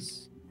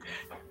yours.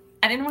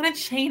 I didn't want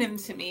to chain him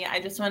to me. I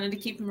just wanted to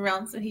keep him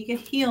around so he could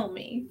heal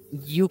me.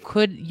 You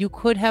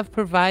could have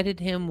provided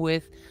him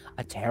with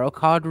a tarot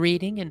card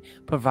reading and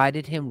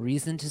provided him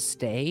reason to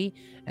stay,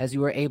 as you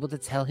were able to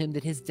tell him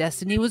that his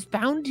destiny was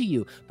bound to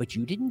you. But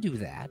you didn't do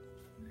that.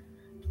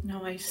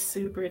 No, I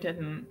super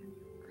didn't.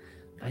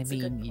 I That's a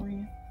good mean,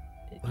 point.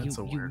 That's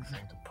a weird thing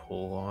to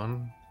pull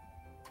on.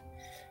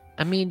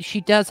 I mean,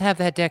 she does have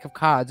that deck of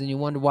cards, and you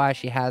wonder why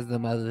she has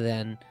them other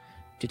than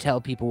to tell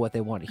people what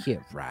they want to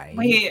hear, right?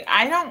 Wait,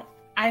 I don't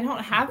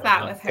have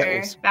that with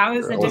her. That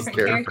was a different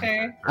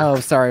character. Oh,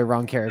 sorry,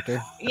 wrong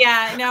character.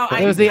 Yeah, no,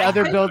 It was the I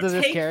other couldn't build of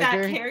this take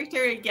character? that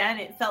character again.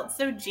 It felt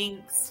so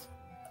jinxed.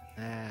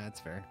 That's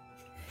fair.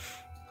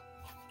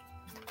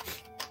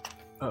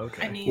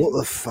 Okay. I mean, What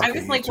the fuck I are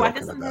was you like, why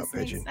talking doesn't about, this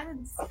make Pigeon?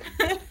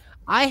 sense?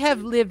 I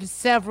have lived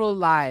several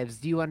lives.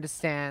 Do you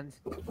understand?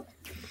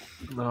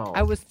 No.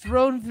 I was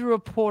thrown through a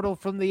portal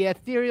from the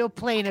ethereal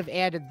plane of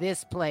air to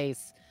this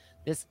place,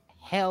 this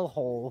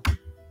hellhole.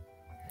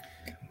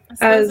 I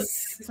suppose As-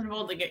 it's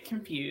reasonable to get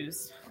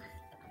confused.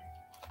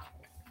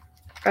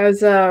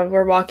 As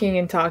we're walking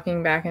and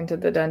talking back into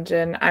the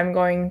dungeon, I'm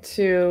going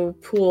to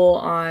pull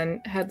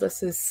on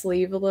Headless's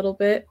sleeve a little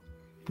bit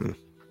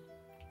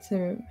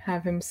to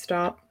have him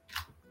stop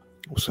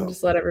What's and up?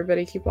 just let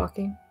everybody keep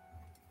walking.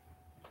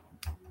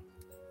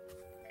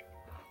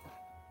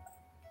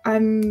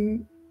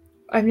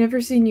 I've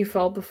never seen you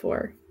fall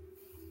before.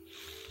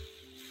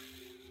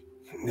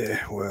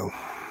 Yeah, well,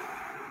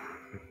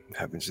 it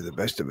happens to the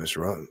best of us,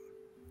 right?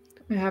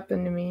 It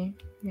happened to me.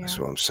 Yeah. That's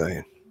what I'm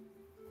saying.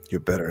 You're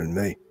better than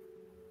me.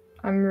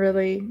 I'm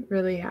really,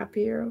 really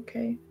happy you're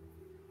okay.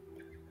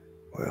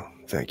 Well,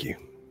 thank you.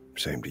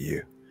 Same to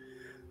you.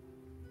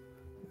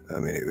 I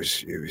mean, it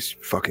was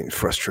fucking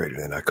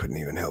frustrating, and I couldn't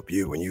even help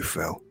you when you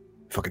fell.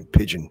 Fucking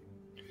pigeon.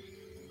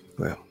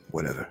 Well,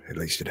 whatever. At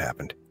least it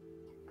happened.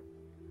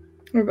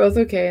 We're both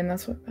okay, and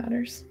that's what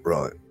matters.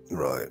 Right.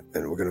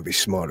 And we're gonna be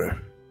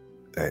smarter,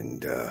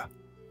 and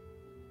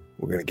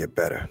we're gonna get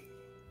better.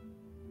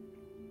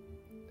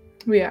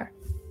 We are.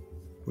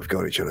 We've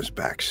got each other's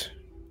backs.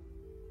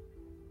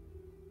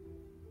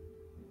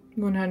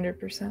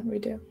 100% we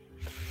do.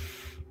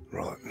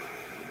 Right.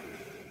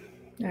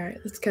 All right,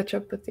 let's catch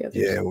up with the others.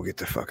 Yeah, we'll get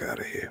the fuck out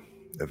of here.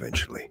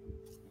 Eventually.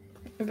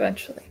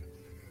 Eventually.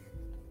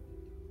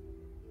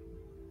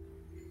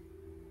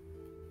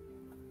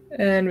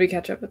 And we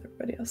catch up with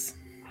everybody else.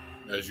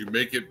 As you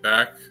make it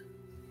back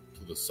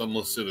to the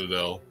Sunless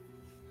Citadel,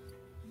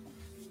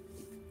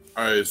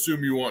 I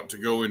assume you want to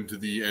go into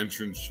the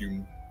entrance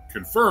you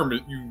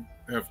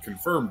have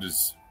confirmed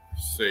is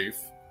safe,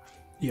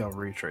 Yeah, I'll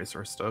retrace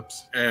our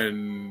steps.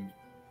 and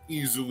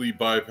easily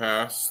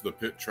bypass the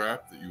pit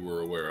trap that you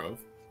were aware of.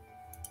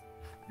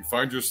 You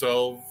find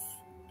yourself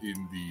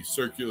in the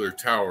circular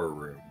tower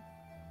room.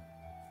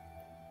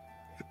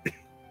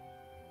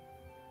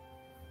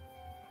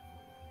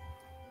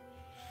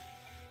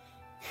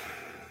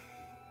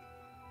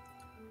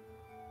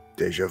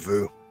 Deja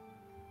vu.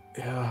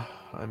 Yeah,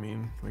 I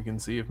mean, we can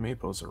see if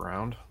Mapo's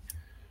around.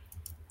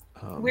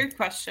 Weird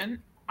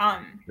question.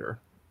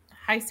 Sure.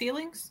 High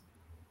ceilings?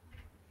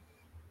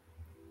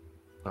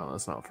 No,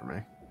 that's not for me.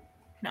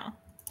 No,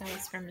 that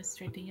was for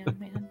Mr. DM,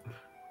 man.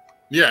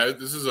 Yeah,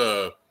 this is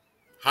a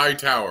high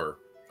tower.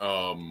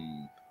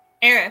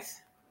 Aerith,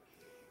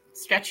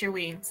 stretch your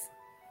wings.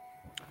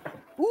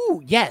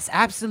 Ooh, yes,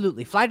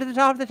 absolutely. Fly to the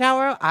top of the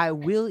tower. I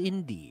will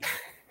indeed.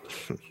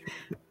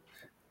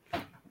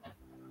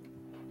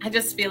 I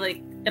just feel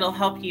like it'll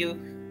help you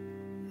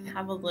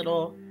have a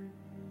little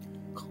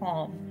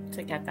calm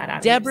to get that out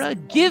of Deborah, your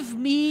system. give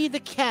me the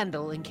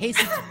candle in case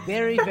it's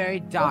very, very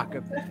dark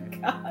up there.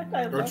 God,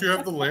 I Don't love you have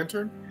that. the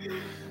lantern?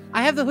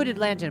 I have the hooded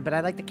lantern, but I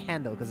like the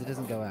candle because it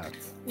doesn't go out.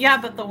 Yeah,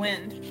 but the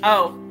wind.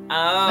 Oh.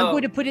 I'm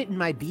going to put it in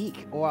my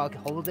beak, or I'll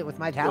hold it with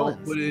my talons.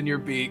 Don't put it in your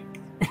beak.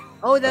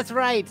 Oh, that's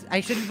right. I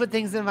shouldn't put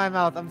things in my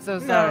mouth. I'm so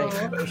sorry.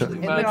 Especially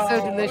It mine. looks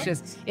so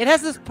delicious. It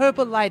has this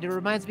purple light. It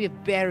reminds me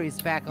of berries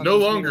back on No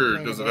the longer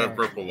plane does of it have air.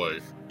 purple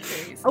light.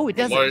 Oh, it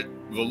The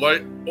doesn't.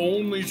 light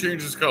only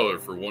changes color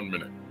for 1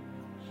 minute.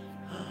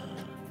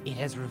 It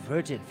has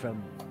reverted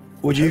from.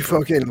 Would you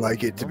fucking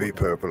like it to be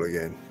purple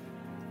again?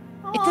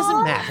 It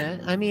doesn't matter.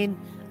 I mean,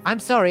 I'm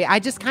sorry. I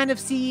just kind of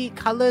see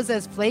colors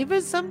as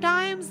flavors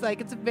sometimes. Like,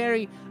 it's a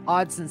very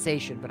odd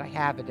sensation, but I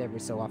have it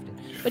every so often.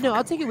 But no,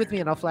 I'll take it with me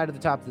and I'll fly to the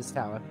top of this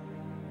tower.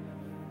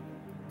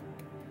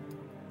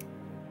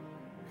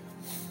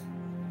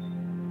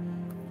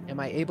 Am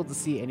I able to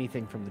see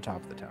anything from the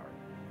top of the tower?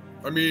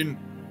 I mean,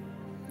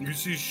 you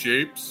see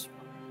shapes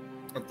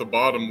at the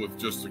bottom with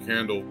just a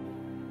candle.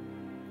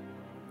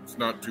 It's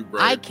not too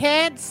I bright.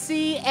 can't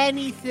see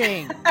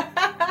anything.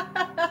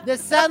 The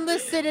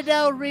sunless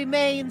citadel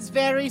remains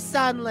very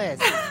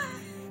sunless.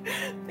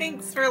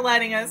 Thanks for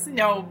letting us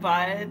know,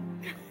 bud.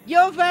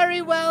 You're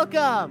very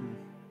welcome.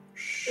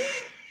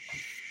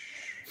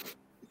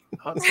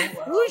 Not so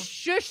loud. Who's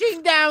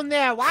shushing down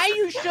there? Why are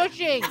you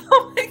shushing?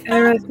 Oh my god.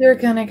 Aerith, you're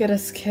gonna get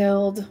us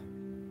killed.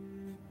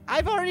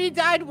 I've already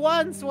died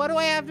once. What do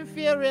I have to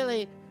fear,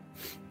 really?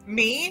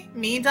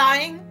 Me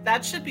dying?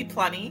 That should be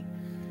plenty.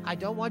 I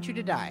don't want you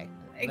to die.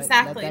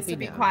 Exactly, that so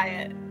be known.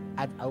 quiet.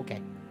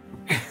 Okay.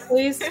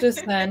 Please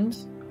descend.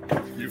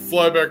 You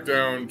fly back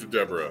down to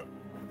Deborah.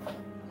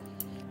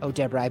 Oh,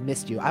 Deborah, I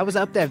missed you. I was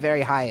up there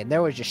very high, and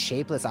there were just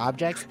shapeless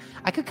objects.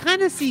 I could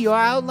kind of see your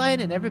outline,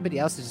 and everybody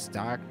else is just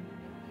dark.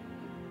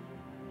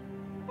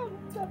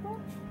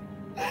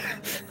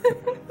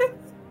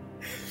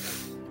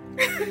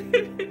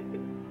 You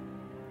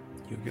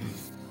can.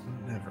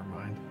 Never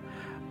mind.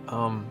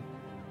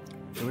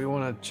 Do we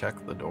want to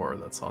check the door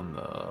that's on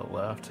the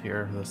left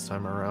here this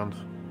time around?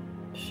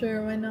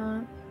 Sure, why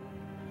not?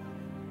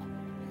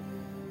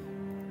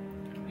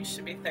 We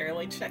should be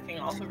thoroughly checking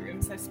all the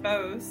rooms, I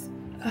suppose.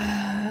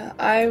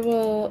 I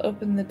will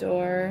open the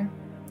door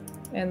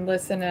and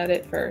listen at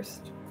it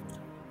first.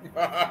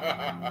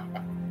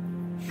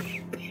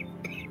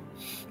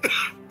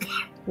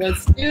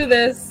 Let's do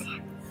this.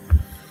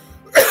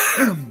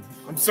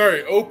 I'm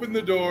sorry, open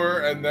the door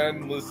and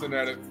then listen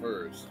at it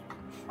first.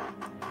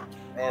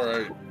 All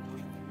right.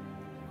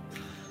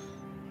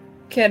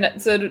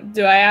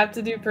 Do I have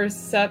to do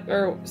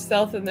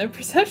stealth and then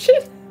perception?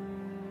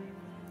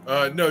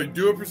 No,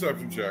 do a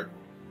perception check.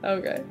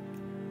 Okay.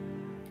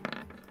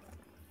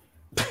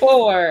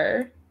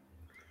 4.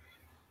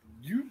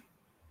 You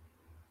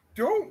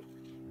don't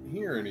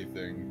hear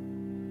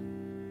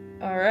anything.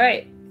 All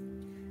right.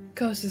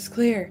 Coast is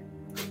clear.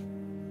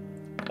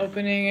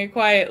 Opening it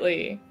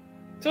quietly.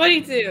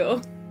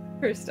 22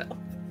 for stealth.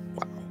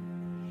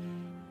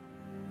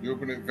 You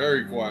open it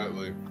very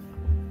quietly.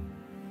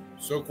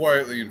 So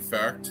quietly, in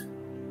fact.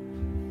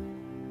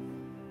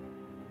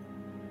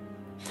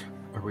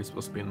 Are we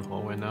supposed to be in the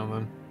hallway now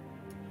then?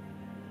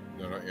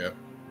 No, not yet.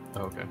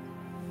 Oh, okay.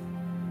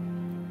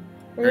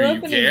 We're Or you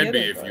opening can the be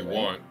other if you door, right?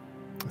 want.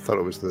 I thought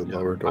it was the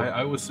lower door.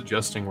 I was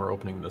suggesting we're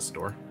opening this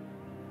door.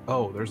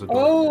 Oh, there's a door.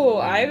 Oh,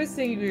 I was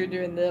thinking we were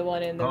doing the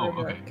one in the room.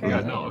 okay. we're Yeah,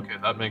 currently no, in. Okay,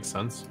 that makes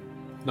sense.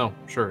 No,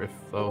 sure, if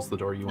that was the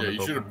door you Yeah, wanted you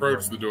to should open.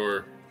 approach the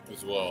door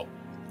as well.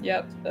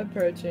 Yep,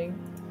 approaching.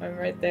 I'm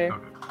right there.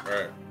 Okay. All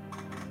right.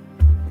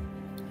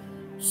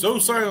 So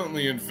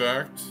silently, in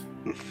fact,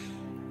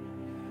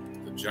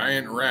 the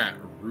giant rat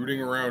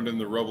rooting around in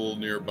the rubble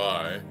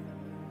nearby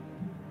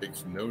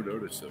takes no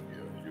notice of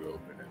you as you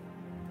open it.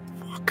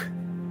 Fuck.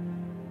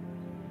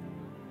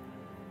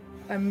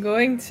 I'm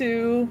going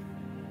to,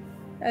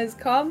 as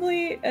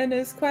calmly and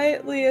as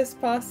quietly as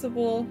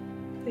possible,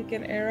 take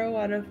an arrow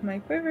out of my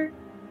quiver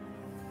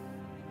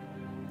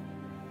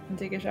and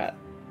take a shot.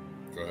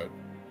 Go ahead.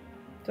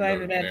 Do I have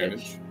You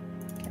advantage?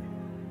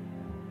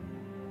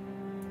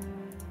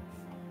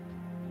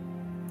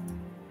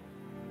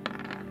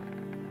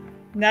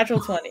 Natural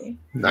 20.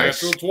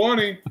 Nice. Natural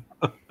 20.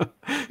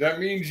 That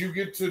means you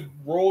get to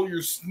roll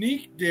your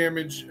sneak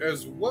damage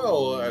as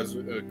well as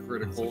a It's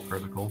critical. a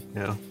critical,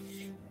 yeah.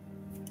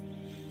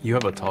 You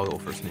have a toggle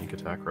for sneak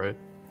attack, right?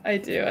 I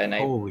do, and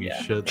Holy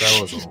shit,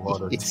 that was a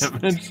lot of Jesus.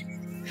 damage.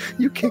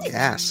 You kick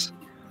ass.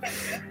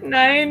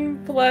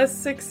 9 plus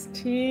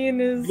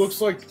 16 is... Looks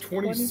like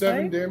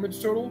 27 25?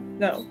 damage total.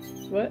 No.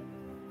 What?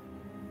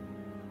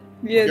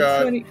 Yeah,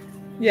 got- 20...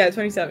 Yeah,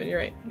 27. You're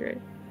right. You're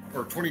right.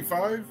 Or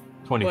 25?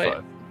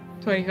 25.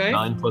 25?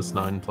 9 plus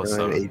 9 plus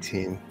 7.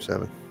 18,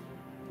 7.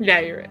 Yeah,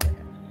 you're right.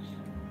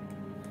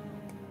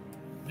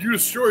 You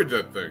destroyed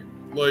that thing.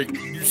 Like,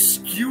 you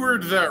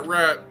skewered that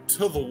rat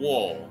to the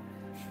wall.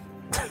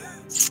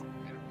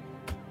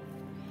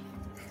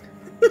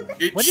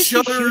 It What is she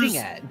shudders shooting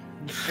at?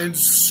 and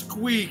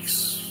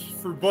squeaks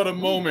for but a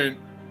moment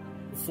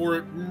before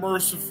it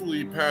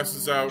mercifully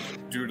passes out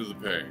due to the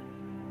pain.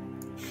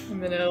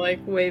 I'm gonna,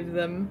 wave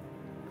them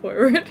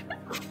forward.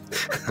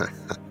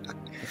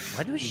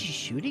 What was she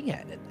shooting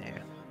at in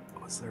there?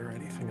 Was there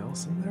anything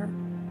else in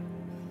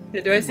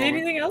there? Do I see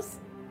anything else?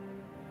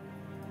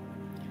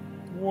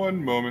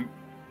 One moment.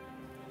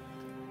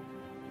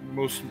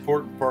 Most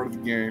important part of the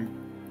game.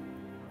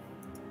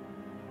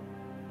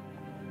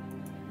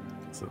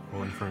 Is it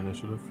rolling for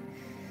initiative?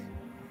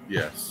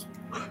 Yes.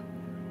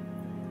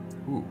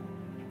 Ooh.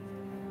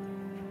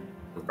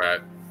 The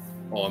rat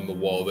on the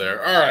wall there.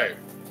 Alright.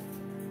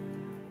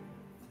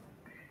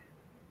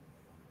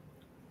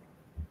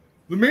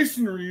 The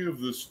masonry of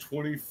this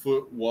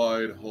 20-foot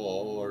wide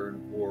hall are in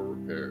poor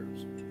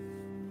repairs.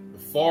 The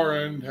far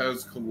end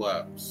has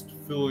collapsed,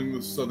 filling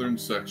the southern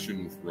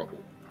section with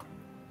rubble.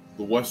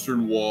 The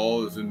western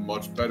wall is in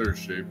much better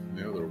shape than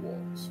the other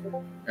walls,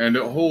 and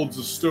it holds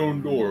a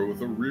stone door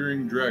with a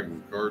rearing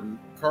dragon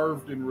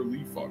carved in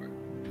relief on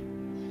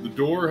it. The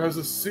door has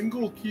a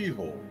single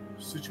keyhole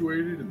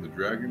situated in the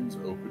dragon's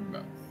open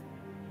mouth.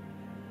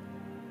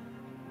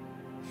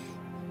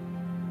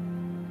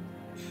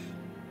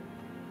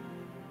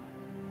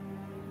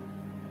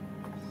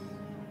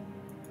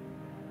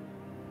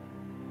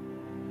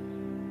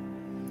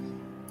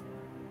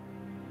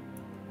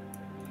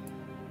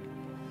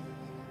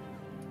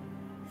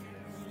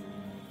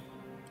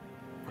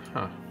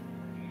 Huh.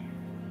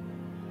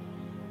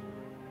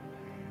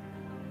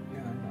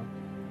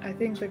 I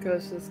think the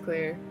coast is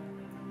clear.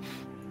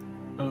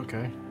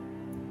 Okay.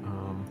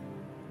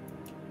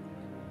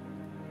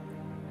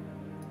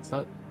 Is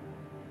that...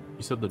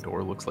 You said the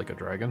door looks like a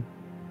dragon?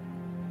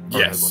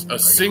 Or has, Yes, like, a dragon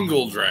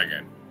single on it?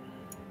 dragon.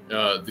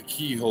 The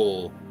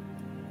keyhole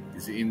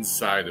is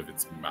inside of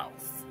its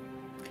mouth.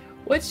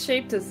 What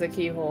shape does the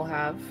keyhole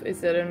have?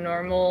 Is it a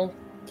normal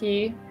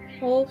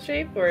keyhole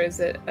shape, or is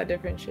it a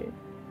different shape?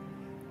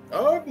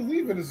 I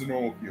believe it is a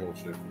normal keyhole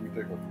shape. Let me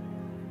take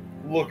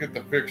a look at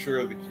the picture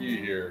of the key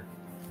here.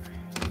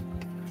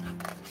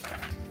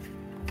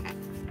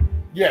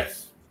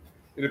 Yes.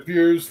 It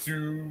appears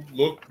to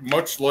look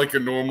much like a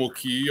normal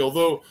key,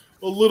 although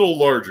a little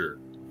larger.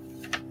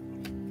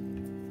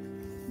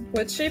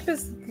 What shape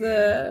is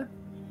the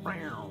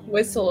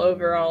whistle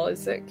overall?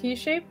 Is it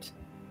key-shaped?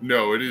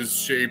 No, it is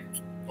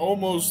shaped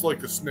almost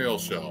like a snail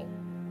shell,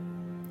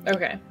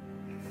 Okay.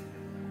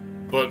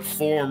 but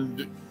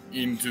formed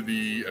into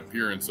the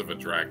appearance of a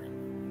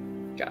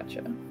dragon.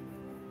 Gotcha.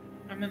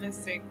 I'm gonna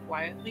say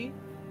quietly.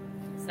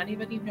 Does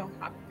anybody know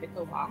how to pick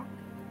a lock?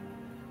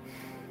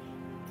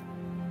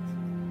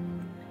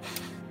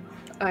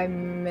 I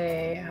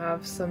may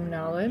have some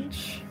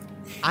knowledge.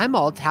 I'm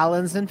all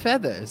talons and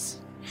feathers.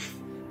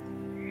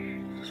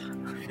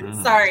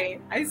 Sorry,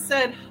 I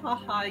said,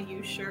 haha,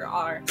 you sure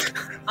are.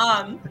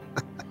 I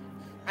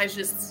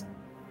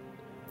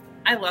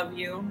love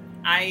you.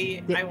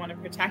 I want to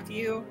protect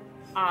you.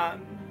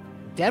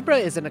 Deborah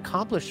is an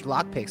accomplished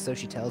lockpick, so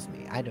she tells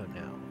me. I don't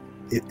know.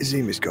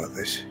 Zima's got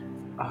this.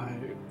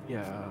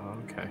 Yeah,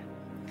 okay.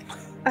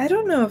 I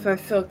don't know if I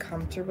feel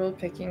comfortable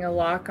picking a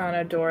lock on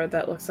a door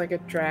that looks like a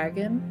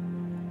dragon.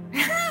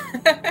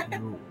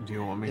 Do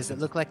you want me Does to? it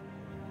look like?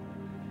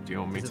 Do you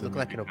want me does it to look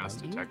like maybe it'll cast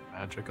bite you? detect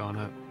magic on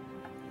it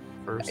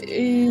first?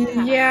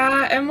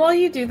 Yeah, and while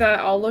you do that,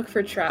 I'll look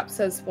for traps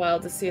as well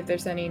to see if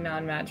there's any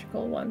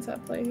non-magical ones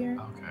at play here.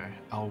 Okay,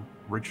 I'll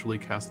ritually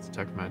cast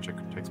detect magic.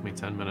 It takes me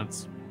 10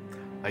 minutes.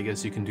 I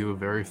guess you can do a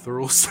very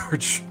thorough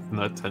search in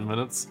that 10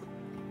 minutes.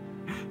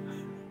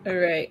 All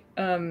right.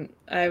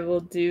 I will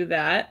do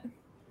that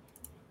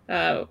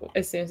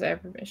as soon as I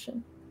have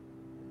permission.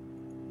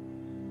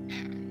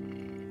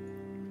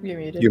 You're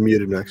muted. You're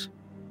muted, Max.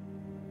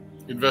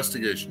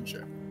 Investigation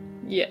check.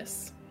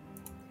 Yes.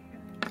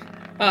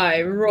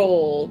 I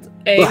rolled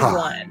a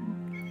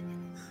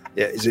 1.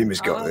 Yeah, Zima's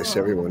got this. Oh.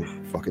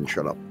 Everyone fucking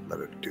shut up. Let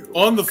her do it.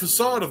 On the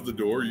facade of the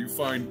door, you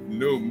find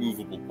no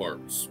movable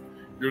parts.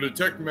 Your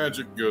detect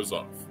magic goes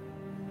off.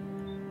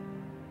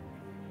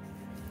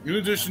 In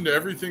addition to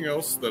everything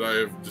else that I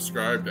have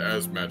described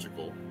as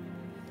magical,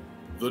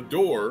 the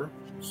door,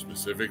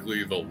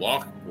 specifically the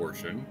lock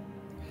portion,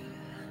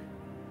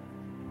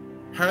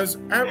 has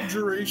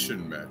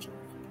abjuration magic.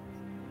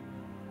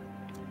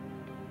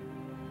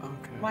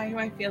 Okay. Why do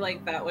I feel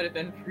like that would have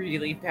been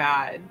really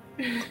bad?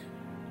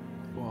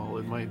 Well,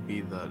 it might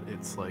be that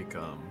it's like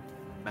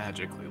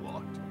magically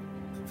locked.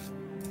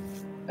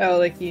 Oh,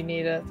 like you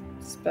need a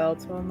spell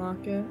to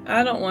unlock it?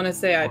 I don't want to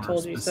say I Or a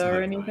told you so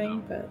or specific anything,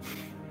 item. but...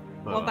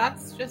 Well,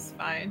 that's just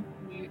fine.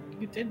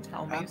 You did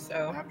tell me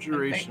so.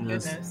 Abjuration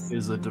Thank goodness.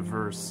 is a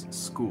diverse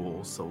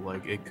school, so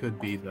like it could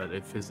be that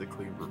it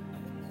physically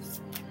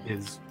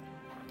is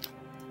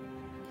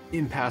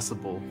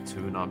impassable to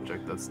an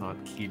object that's not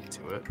keyed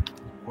to it,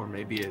 or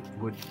maybe it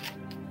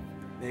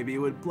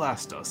would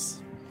blast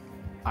us.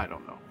 I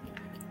don't know.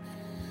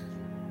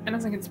 I don't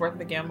think it's worth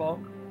the gamble.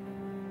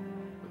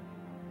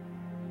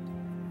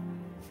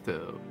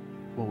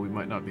 Well, we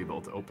might not be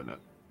able to open it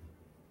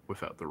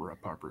without the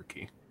proper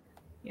key.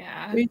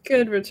 Yeah. We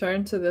could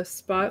return to this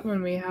spot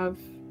when we have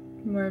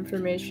more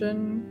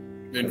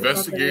information.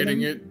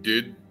 Investigating it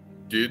did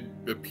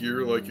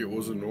appear like it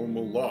was a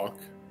normal lock.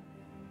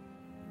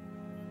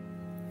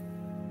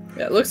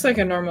 Yeah, it looks like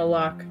a normal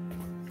lock.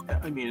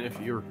 I mean,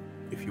 if you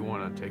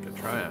want to take a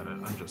try at it,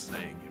 I'm just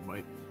saying it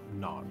might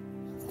not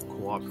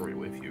cooperate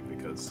with you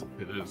because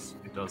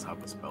it does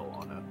have a spell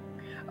on it.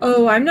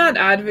 Oh, I'm not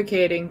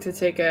advocating to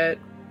take a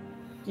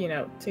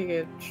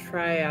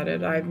try at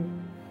it.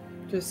 I'm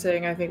just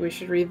saying I think we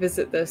should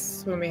revisit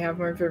this when we have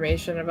more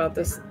information about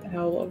this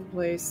hell of a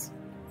place.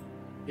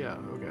 Yeah,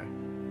 okay.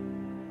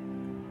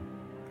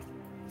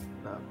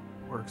 That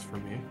works for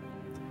me.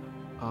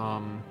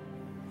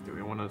 Do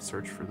we want to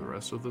search for the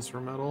rest of this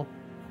metal?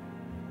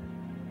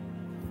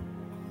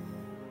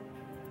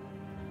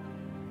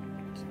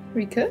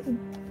 We could.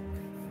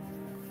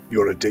 You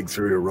want to dig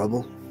through your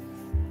rubble?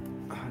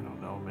 I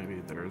don't know,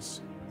 maybe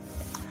there's...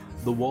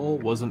 The wall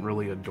wasn't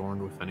really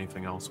adorned with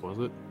anything else, was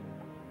it?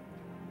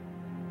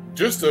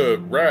 Just a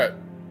rat.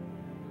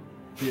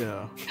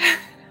 Yeah.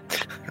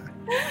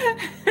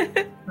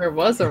 There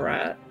was a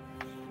rat.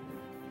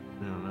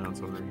 No, now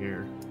it's over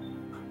here.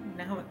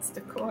 Now it's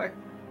decor.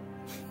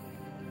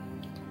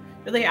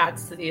 Really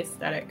adds to the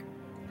aesthetic.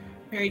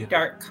 Very Yeah.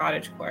 dark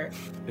cottagecore.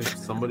 If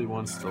somebody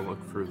wants to look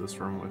through this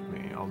room with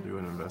me, I'll do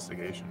an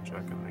investigation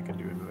check, and they can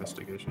do an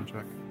investigation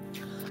check.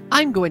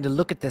 I'm going to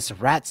look at this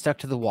rat stuck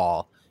to the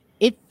wall.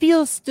 It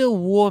feels still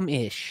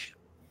warm-ish.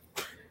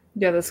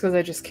 Yeah, that's because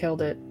I just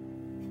killed it.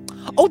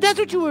 Oh, that's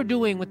what you were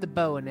doing with the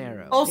bow and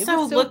arrow. It Also,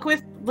 was so- look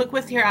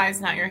with your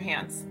eyes, not your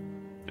hands.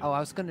 Oh, I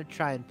was gonna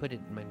try and put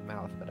it in my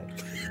mouth, but I.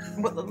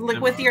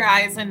 Look with your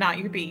eyes and not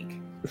your beak.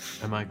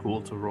 Am I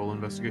cool to roll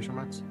investigation,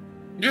 Max?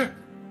 Yeah.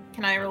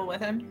 Can I roll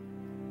with him?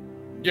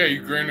 Yeah,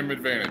 you grant him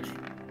advantage.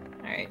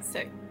 Alright,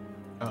 sick.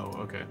 Oh,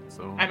 okay.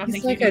 So I don't He's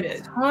think like you a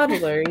did.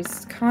 toddler.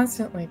 He's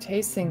constantly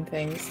tasting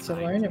things to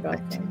learn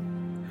about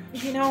them.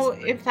 You know,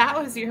 if that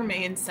was your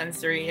main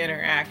sensory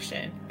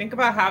interaction, think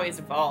about how he's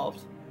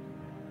evolved.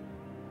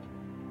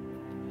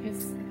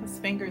 His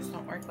fingers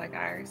don't work like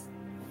ours.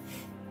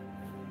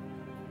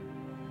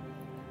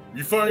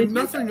 You find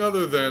nothing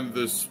other than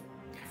this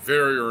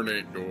very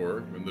ornate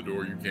door and the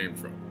door you came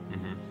from.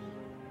 Mm-hmm.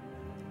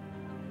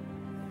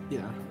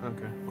 Yeah,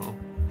 okay, well.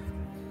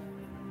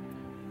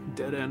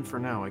 Dead end for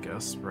now, I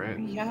guess, right?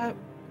 Yep.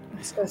 I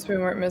guess we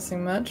weren't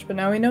missing much, but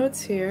now we know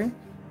it's here.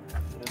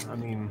 I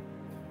mean,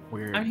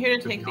 we're... I'm here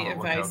to could take be the on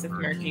lookout advice of for-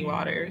 Murky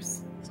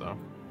Waters. So,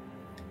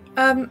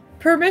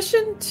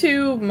 Permission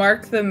to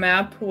mark the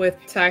map with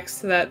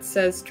text that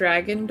says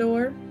Dragon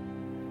Door.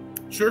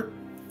 Sure.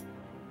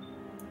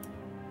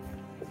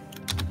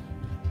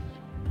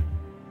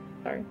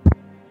 Sorry.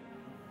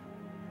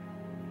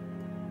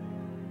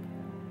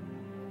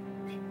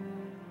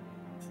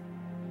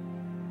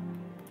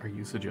 are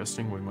you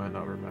suggesting we might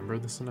not remember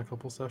this in a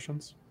couple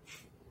sessions?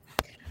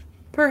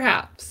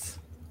 Perhaps.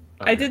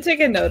 I did take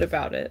a note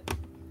about it.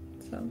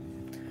 So,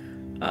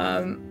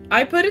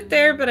 I put it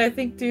there, but I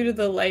think due to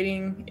the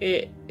lighting,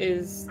 it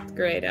is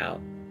grayed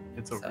out.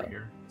 It's over So.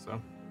 here,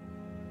 so.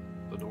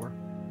 The door?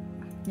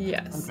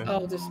 Yes, Okay.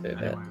 I'll just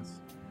move it.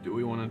 Anyways, do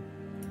we want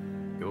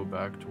to go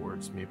back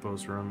towards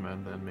Meepo's room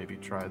and then maybe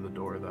try the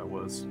door that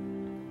was...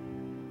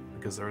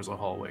 Because there was a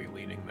hallway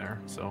leading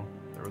there, so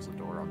there was a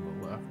door on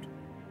the left.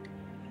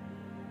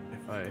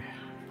 If I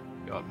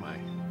got my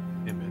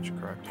image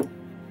correct.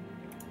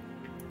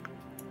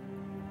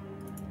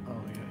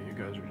 Oh yeah, you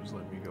guys are just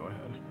letting me go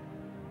ahead.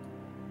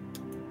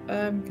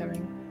 I'm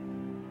coming.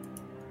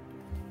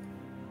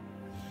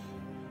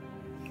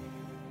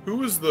 Who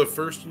was the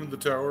first into the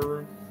tower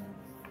room?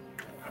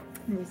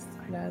 Miss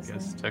I guess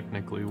Nasli.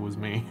 technically it was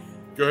me.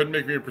 Go ahead and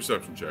make me a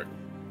perception check.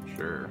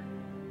 Sure.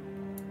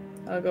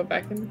 I'll go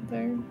back in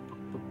there.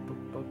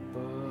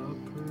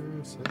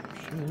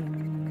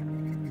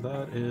 Perception.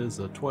 That is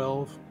a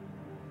 12.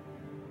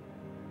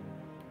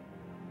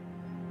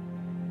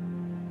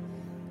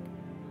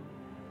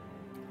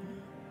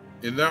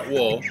 In that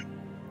wall,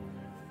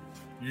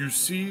 you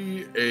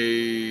see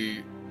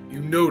you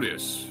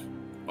notice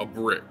a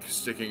brick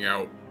sticking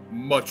out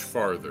much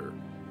farther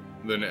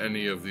than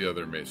any of the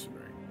other masonry.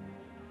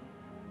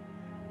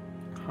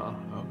 Huh,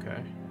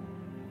 okay.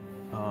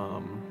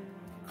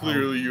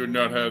 Clearly, you had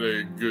not had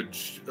a good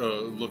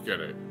look at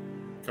it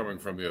coming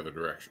from the other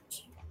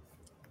directions.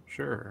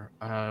 Sure.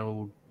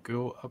 I'll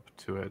go up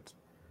to it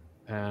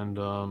and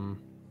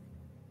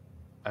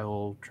I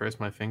will trace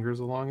my fingers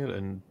along it,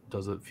 and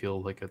does it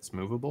feel like it's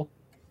movable?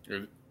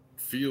 It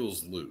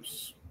feels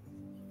loose.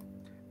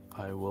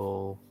 I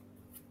will,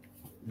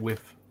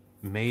 with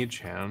Mage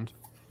Hand,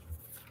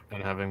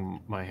 and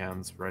having my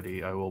hands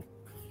ready, I will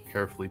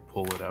carefully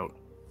pull it out.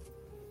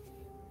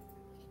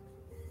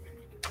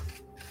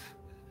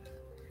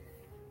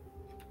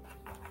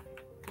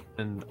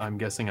 And I'm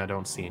guessing I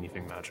don't see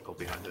anything magical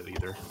behind it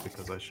either,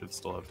 because I should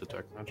still have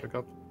Detect Magic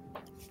up.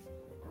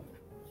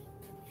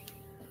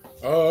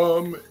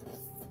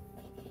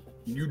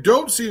 You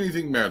don't see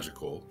anything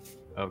magical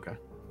Okay.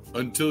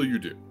 until you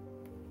do.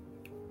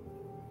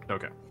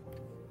 Okay.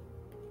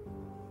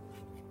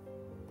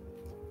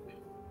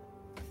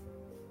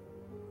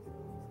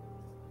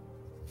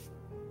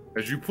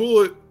 As you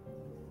pull it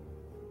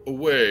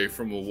away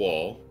from the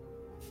wall,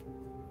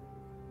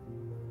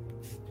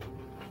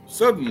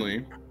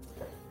 suddenly...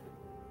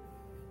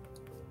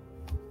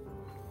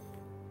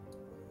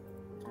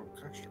 Oh,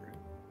 gosh,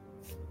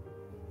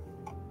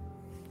 right.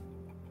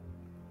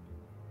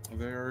 Are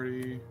they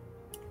already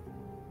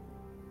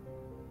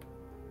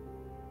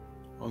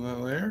on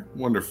that layer?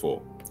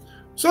 Wonderful.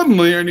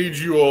 Suddenly, I need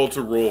you all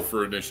to roll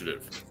for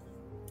initiative.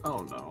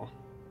 Oh no.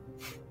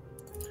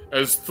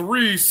 As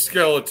 3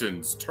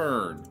 skeletons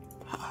turn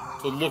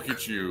to look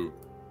at you,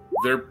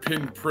 their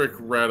pinprick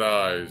red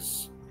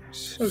eyes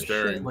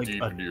staring Like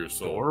deep a into your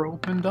soul. door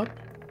opened up?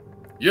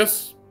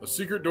 Yes, a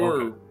secret door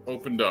Okay.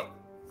 opened up.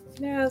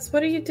 Yes,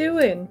 what are you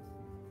doing?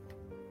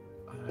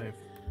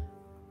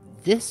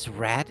 This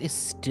rat is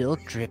still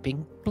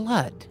dripping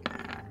blood.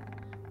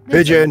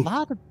 There's Pigeon. a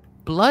lot of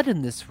blood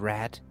in this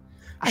rat.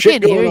 I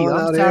Shit can't hear going you. on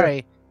I'm out here.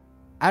 sorry.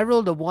 I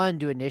rolled a 1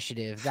 to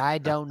initiative. I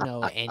don't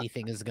know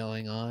anything is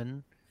going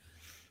on.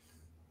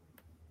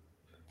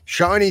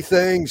 Shiny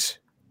things.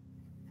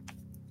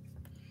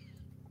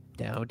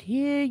 Don't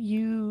hear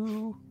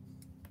you.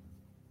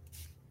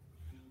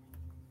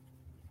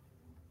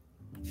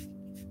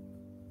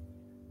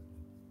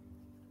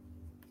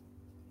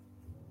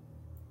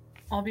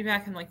 I'll be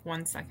back in like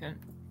 1 second.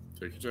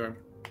 Take your time.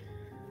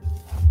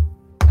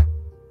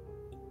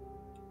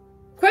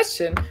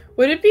 Question: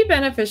 would it be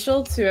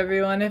beneficial to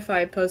everyone if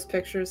I post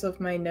pictures of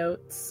my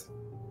notes?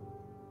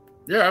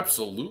 Yeah,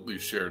 absolutely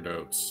share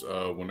notes.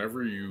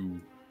 Whenever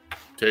you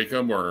take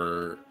them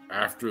or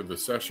after the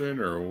session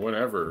or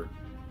whenever.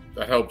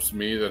 That helps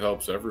me, that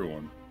helps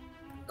everyone.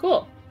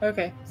 Cool.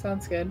 Okay,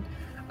 sounds good.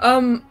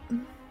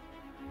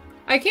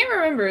 I can't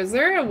remember. Is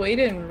there a way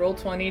to in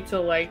Roll20 to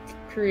like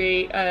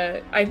create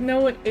a? I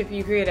know if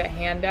you create a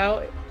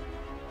handout.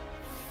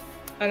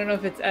 I don't know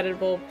if it's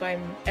editable by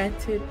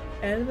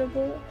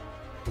editable.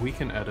 We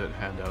can edit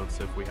handouts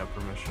if we have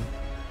permission.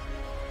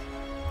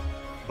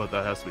 But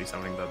that has to be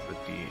something that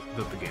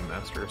the game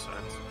master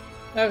assigns.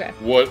 Okay.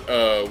 What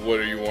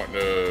are you wanting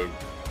to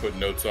put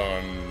notes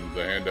on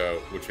the handout.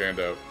 Which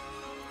handout?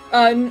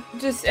 And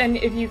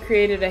if you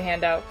created a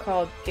handout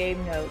called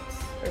Game Notes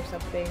or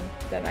something,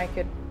 then I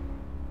could.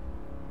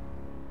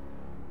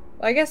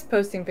 Well, I guess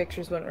posting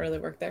pictures wouldn't really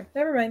work there.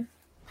 Never mind.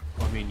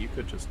 Well, I mean, you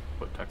could just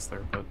put text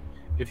there, but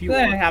if you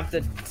Then I want, have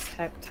to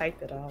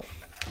type it out.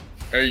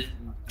 Hey,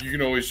 you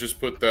can always just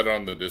put that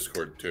on the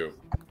Discord too.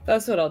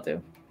 That's what I'll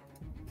do.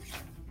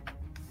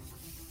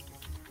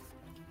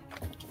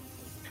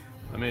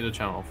 I made a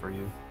channel for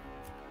you.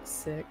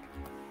 Sick.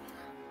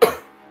 All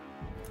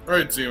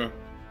right, Zima.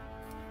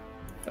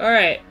 All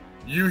right.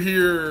 You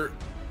hear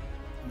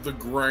the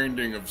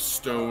grinding of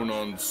stone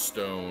on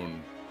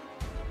stone,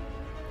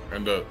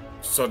 and a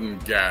sudden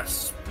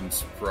gasp in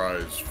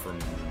surprise from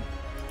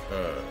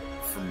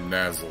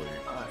Nasli.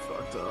 I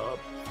fucked up.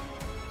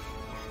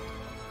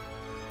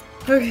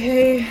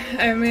 Okay,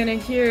 I'm gonna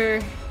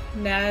hear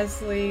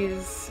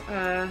Nasli's.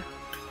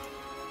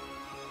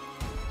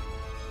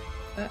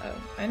 Uh-oh.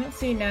 I don't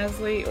see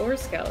Nasli or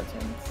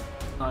skeletons.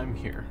 I'm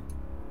here.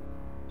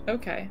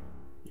 Okay.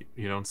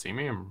 You don't see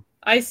me?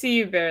 I see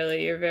you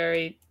barely. You're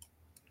very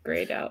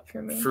grayed out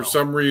for me. For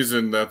some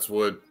reason, that's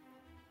what.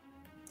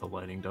 The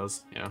lighting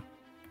does, yeah.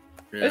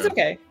 It's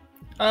okay.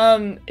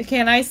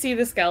 Can I see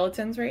the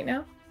skeletons right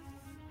now?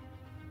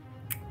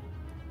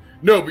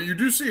 No, but you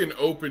do see an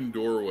open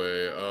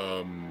doorway.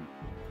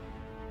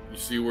 You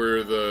see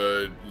where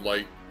the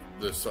light,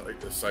 the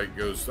sight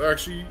goes.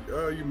 Actually,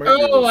 you might. be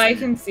able Oh, to I see.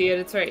 can see it.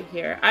 It's right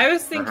here. I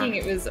was thinking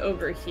it was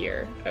over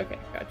here. Okay,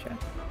 gotcha.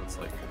 It's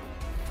like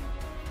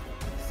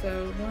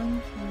So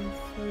 1,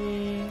 2,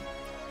 3.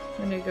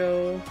 I'm gonna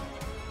go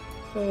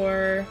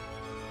 4.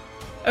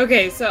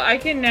 Okay, so I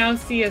can now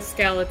see a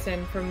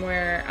skeleton from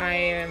where I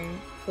am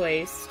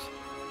placed.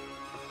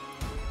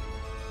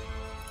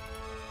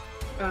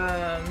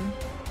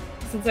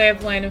 Since I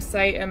have line of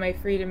sight, am I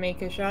free to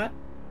make a shot?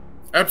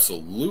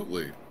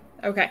 Absolutely.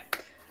 Okay.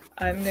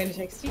 I'm going to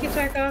take sneak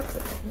attack off, so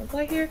it doesn't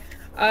apply here.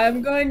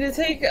 I'm going to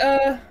take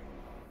a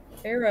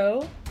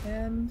arrow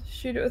and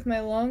shoot it with my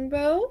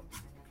longbow.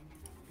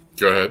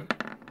 Go ahead.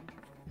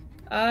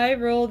 I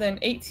rolled an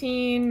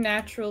 18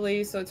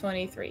 naturally, so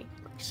 23.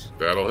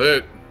 That'll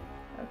hit.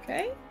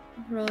 Okay.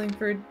 Rolling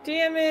for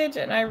damage,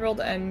 and I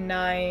rolled a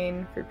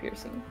 9 for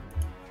piercing.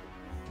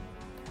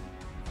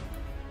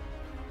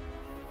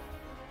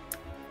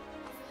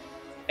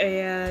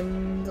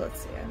 And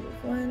let's see, I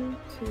move 1,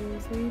 2,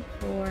 3,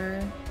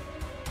 4.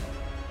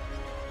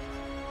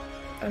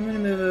 I'm gonna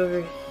move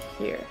over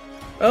here.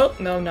 Oh,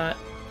 no, I'm not.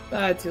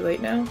 Too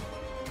late now.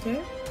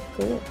 Okay,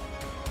 cool.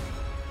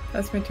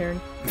 That's my turn.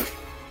 I'm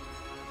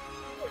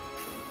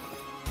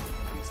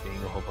seeing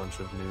a whole bunch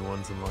of new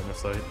ones in line of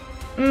sight.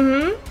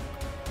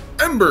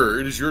 Mm-hmm. Ember,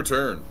 it is your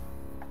turn.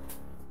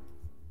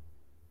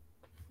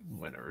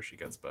 Whenever she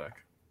gets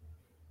back.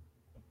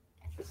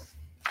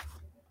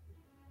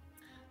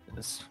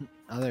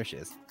 Oh, there she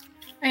is.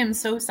 I am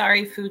so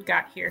sorry food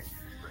got here.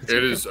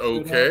 It is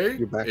okay.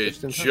 You're back It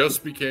just in time.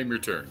 just became your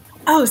turn.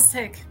 Oh,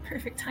 sick.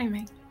 Perfect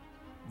timing.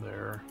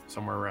 They're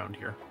somewhere around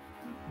here.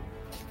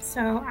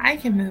 So I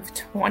can move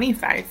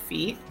 25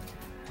 feet.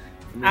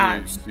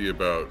 Let me see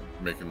about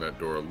making that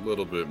door a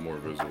little bit more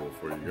visible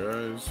for you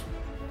guys.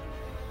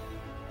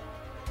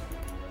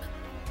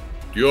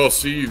 Do you all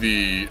see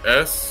the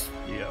S?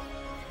 Yeah.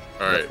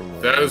 Alright, from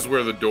where? that is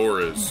where the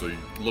door is, so you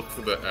look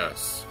for the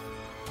S.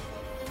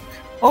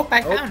 Oh,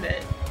 I found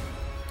it.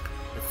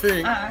 I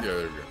think. Uh. Yeah, there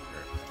we go.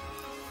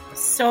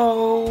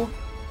 So,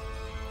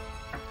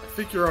 I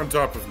think you're on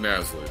top of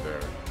Nasli there.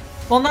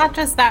 well, not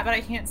just that, but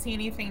I can't see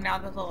anything now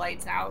that the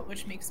light's out,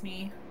 which makes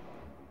me,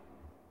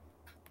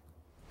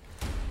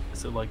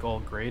 Is it like all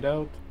grayed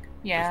out?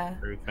 yeah.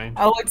 Just very faint?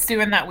 Oh, it's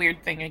doing that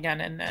weird thing again,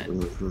 isn't it?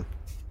 Mhm.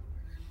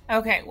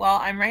 Okay, well,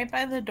 I'm right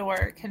by the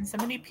door. Can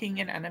somebody ping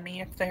an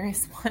enemy if there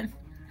is one?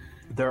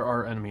 There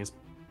are enemies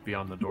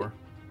beyond the door.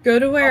 Go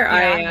to where Oh, I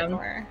beyond the am,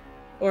 door.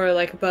 or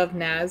like above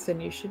Naz,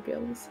 and you should be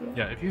able to see it.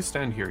 Yeah, if you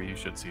stand here, you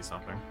should see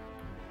something.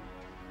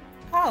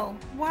 Oh,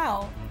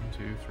 wow. 1,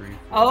 2, 3, 4.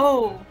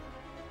 Oh,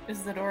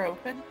 is the door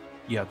open?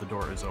 Yeah, the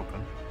door is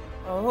open.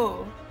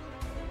 Oh.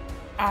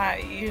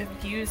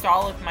 You've used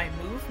all of my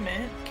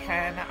movement.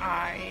 Can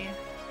I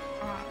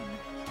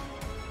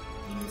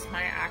use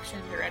my action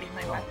to ready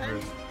my weapon?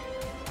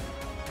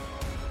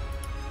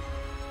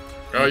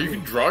 You can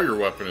draw your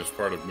weapon as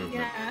part of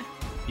movement. Yeah.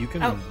 You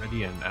can Oh.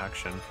 ready an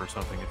action for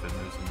something if it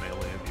moves in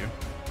melee of you.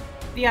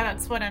 Yeah,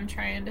 that's what I'm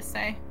trying to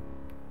say.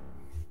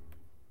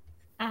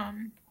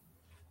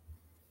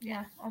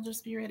 Yeah, I'll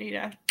just be ready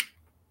to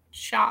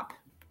shop.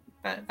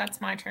 But that's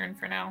my turn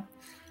for now.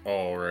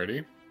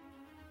 Alrighty.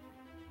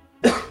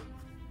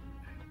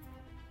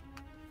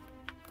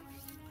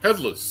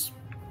 Headless,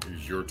 it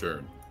is your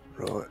turn.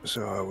 Right,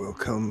 so I will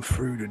come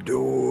through the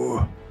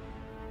door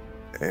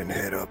and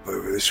head up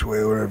over this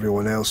way where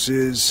everyone else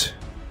is.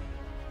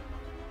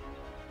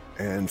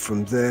 And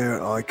from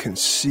there, I can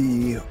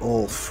see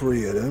all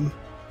three of them.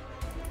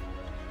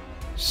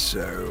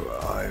 So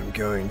I'm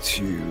going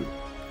to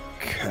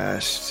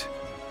cast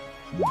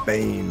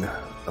Bane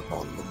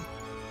upon them.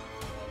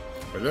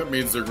 And that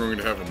means they're going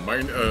to have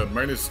a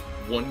minus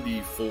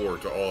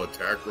 1d4 to all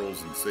attack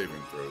rolls and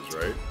saving throws,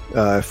 right?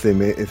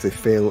 If they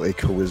fail a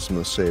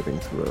charisma saving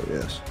throw,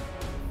 yes.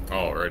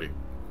 Alrighty.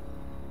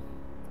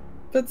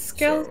 But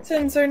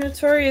skeletons are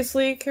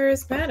notoriously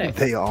charismatic.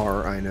 They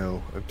are, I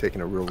know. I'm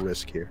taking a real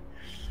risk here.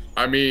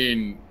 I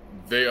mean,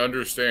 they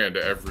understand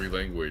every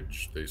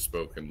language they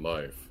spoke in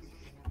life.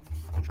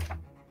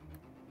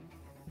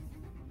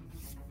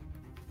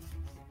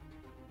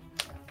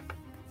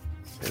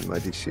 And my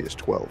DC is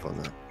 12 on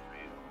that.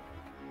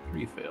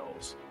 3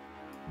 fails.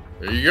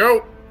 There you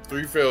go.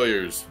 3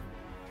 failures.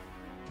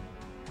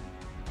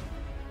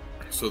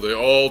 So they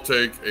all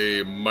take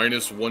a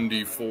minus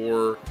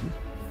 1d4.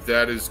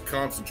 That is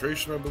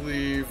concentration, I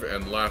believe,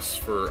 and lasts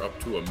for up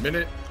to a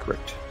minute.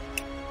 Correct.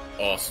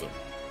 Awesome.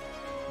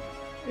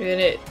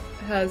 And it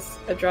has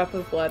a drop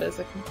of blood as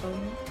a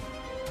component.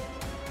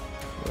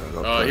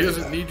 He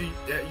doesn't need to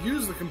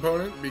use the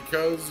component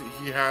because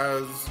he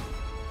has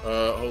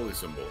a holy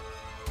symbol.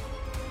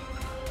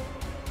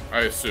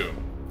 I assume.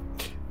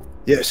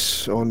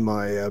 Yes, on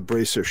my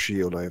bracer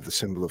shield, I have the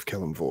symbol of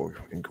Kelemvorg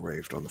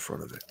engraved on the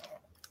front of it.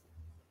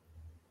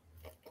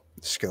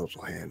 The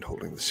skeletal hand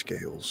holding the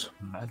scales.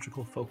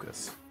 Magical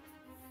focus.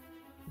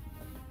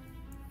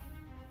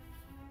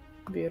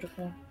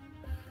 Beautiful.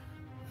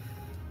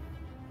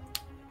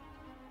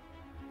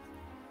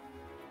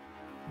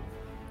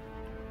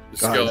 The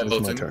skeleton. That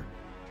is my turn.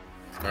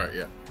 Alright,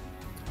 yeah.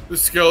 The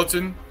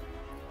skeleton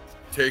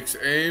takes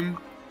aim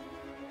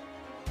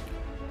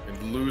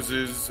and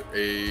loses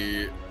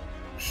a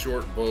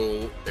short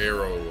bow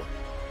arrow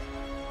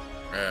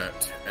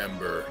at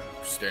Ember.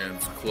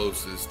 Stands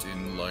closest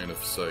in line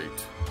of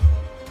sight.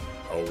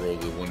 I'll roll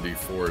the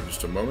 1d4 in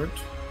just a moment.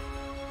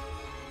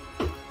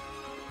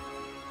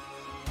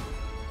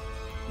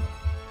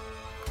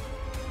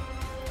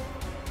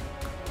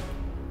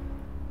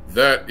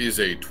 That is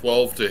a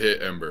 12 to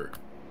hit Ember.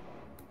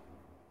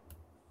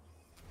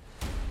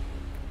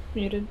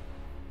 Muted.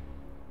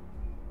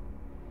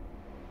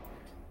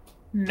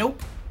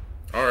 Nope.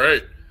 All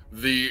right.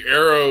 The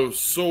arrow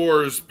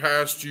soars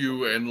past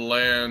you and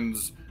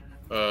lands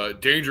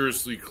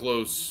dangerously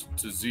close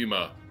to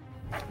Zima,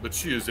 but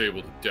she is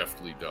able to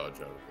deftly dodge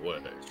out of the way.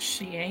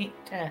 She ain't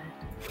dead.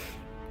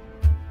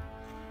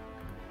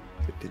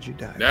 But did you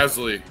die?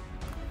 Nazli,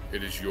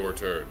 it is your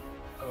turn.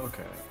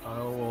 Okay,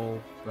 I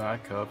will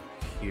back up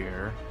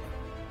here.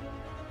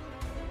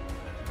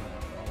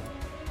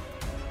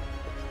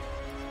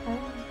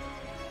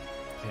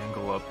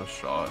 Angle up a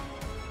shot,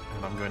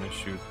 and I'm going to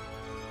shoot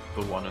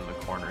the one in the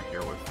corner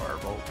here with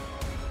Firebolt.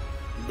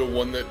 The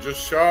one that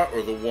just shot,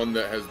 or the one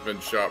that has been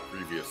shot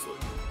previously?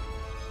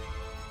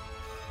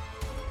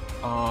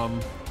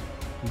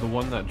 The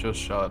one that just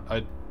shot.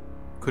 I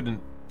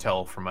couldn't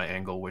tell from my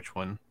angle which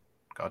one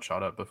got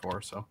shot at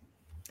before, so.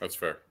 That's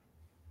fair.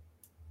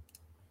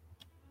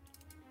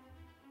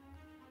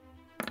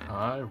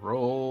 I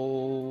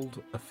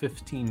rolled a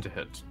 15 to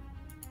hit.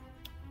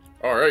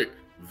 All right.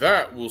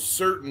 That will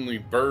certainly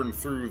burn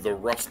through the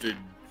rusted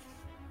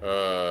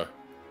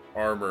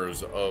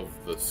armors of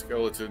the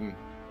skeleton.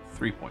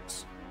 3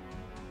 points.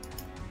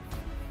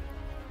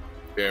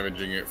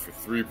 Damaging it for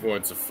 3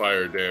 points of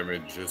fire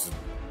damage as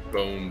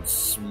bones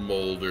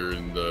smolder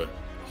in the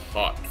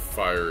hot,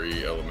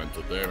 fiery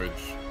elemental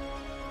damage.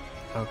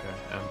 Okay,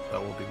 and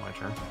that will be my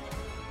turn.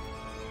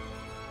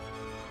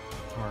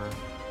 Or,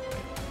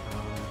 wait,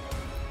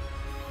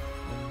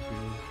 1, 2,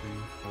 3,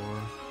 4,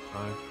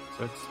 5,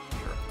 6.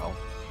 Sure, I'll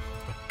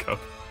go.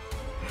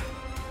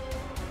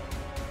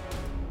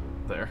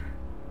 There.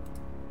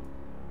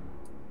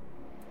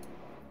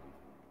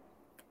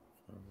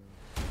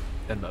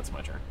 And that's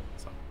my turn.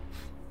 So.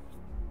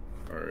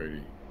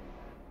 Alrighty.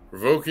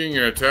 Provoking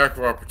an attack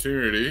of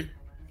opportunity,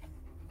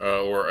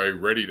 or a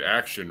readied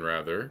action,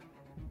 rather,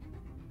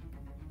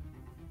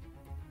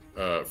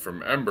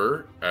 from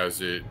Ember as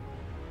it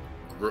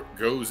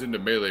goes into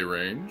melee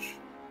range.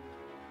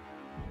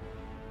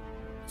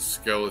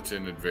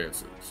 Skeleton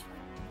advances.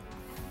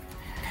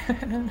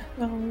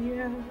 Oh,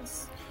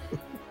 yes.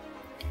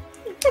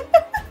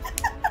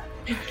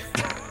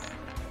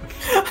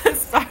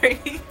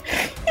 Sorry.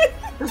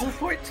 There's a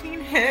 14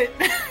 hit.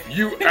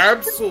 You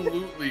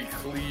absolutely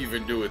cleave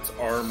into its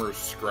armor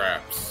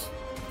scraps.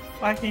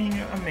 Fucking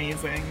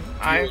amazing.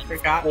 I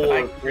forgot that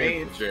I could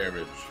rage.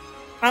 Damage.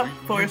 Oh, you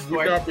force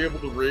would not be able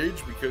to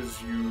rage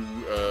because you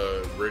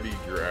readied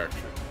your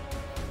action.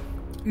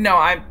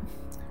 No,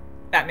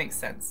 that makes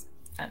sense.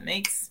 That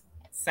makes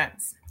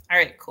sense. All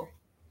right, cool.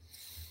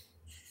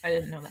 I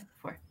didn't know that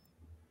before.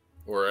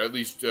 Or at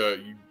least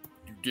you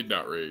did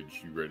not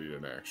rage. You readied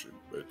an action.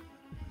 But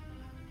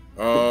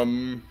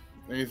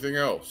anything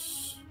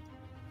else?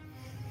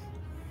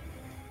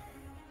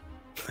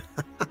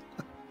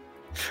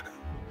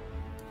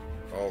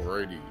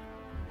 Alrighty.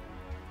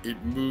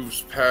 It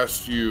moves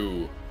past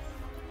you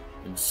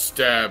and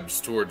stabs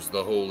towards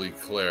the Holy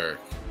Cleric.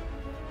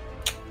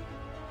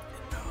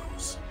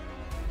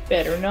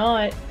 Better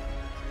not.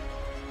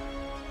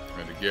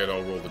 And again,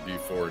 I'll roll the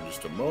d4 in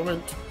just a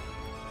moment.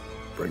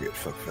 Bring it,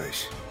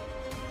 fuckface.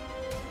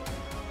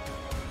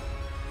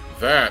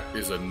 That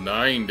is a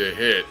 9 to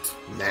hit,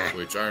 Nah.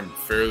 which I'm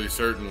fairly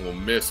certain will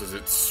miss as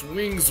it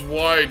swings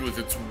wide with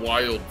its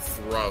wild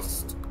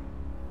thrust.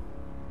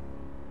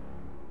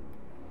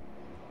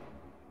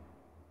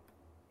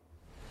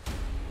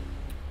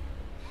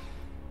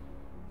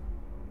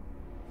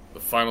 The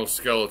final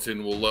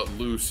skeleton will let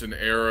loose an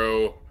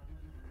arrow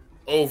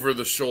over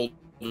the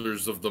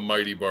shoulders of the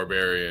mighty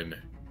barbarian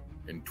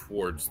and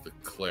towards the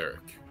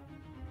cleric.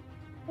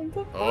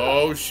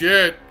 Oh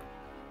shit!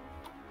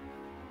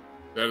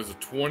 That is a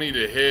 20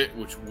 to hit,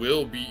 which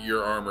will beat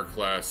your armor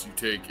class. You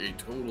take a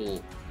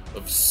total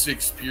of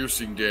 6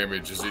 piercing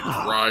damage as it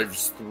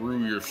drives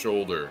through your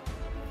shoulder.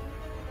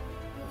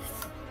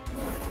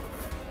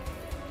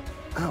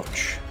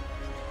 Ouch.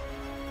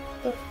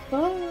 The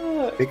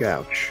fuck? Big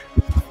ouch.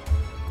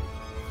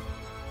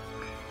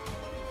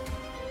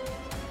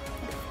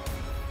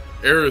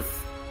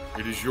 Aerith,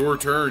 it is your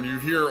turn. You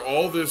hear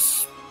all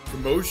this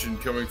commotion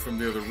coming from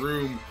the other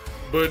room,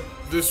 but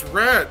this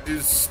rat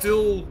is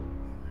still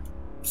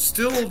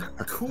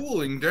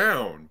cooling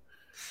down.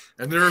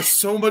 And there are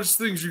so much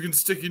things you can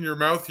stick in your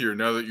mouth here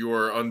now that you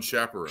are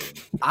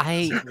unchaperoned.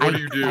 What do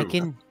you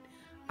do?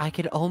 I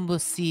could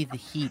almost see the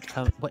heat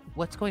come.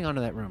 What's going on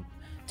in that room?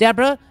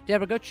 Deborah,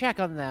 go check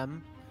on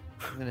them.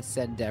 I'm gonna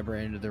send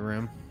Deborah into the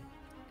room.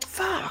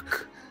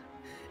 Fuck.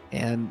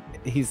 And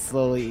he's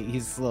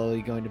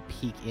slowly going to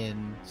peek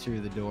in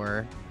through the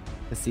door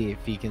to see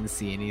if he can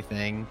see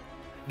anything.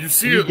 You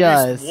see He at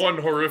does. least one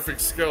horrific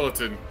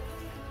skeleton.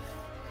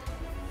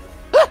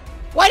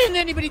 Why didn't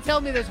anybody tell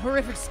me there's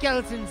horrific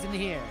skeletons in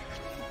here?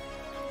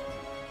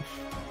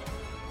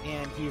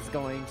 And he's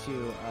going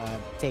to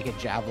take a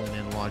javelin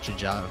and launch a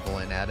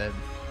javelin at him.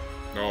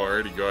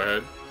 Alrighty, go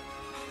ahead.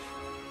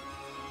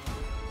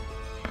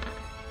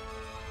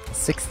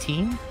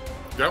 16?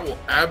 That will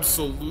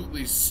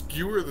absolutely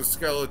skewer the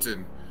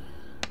skeleton.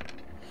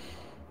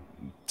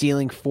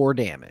 Dealing 4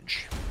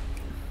 damage.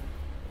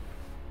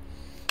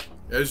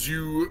 As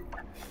you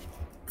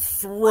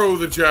throw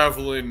the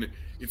javelin,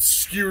 it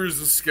skewers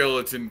the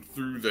skeleton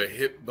through the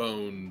hip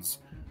bones,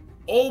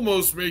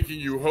 almost making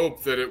you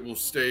hope that it will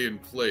stay in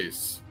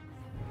place.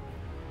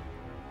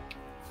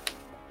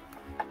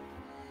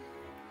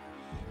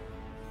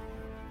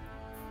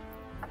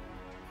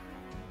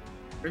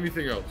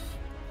 Anything else?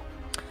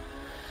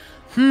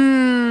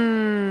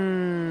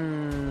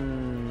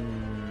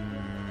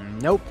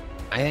 Nope.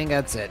 I think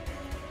that's it.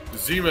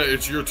 Zima,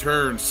 it's your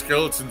turn.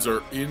 Skeletons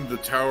are in the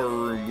tower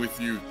room with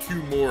you.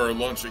 2 more are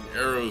launching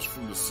arrows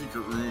from the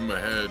secret room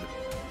ahead.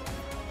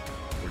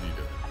 What do you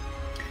do?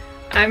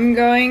 I'm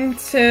going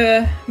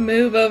to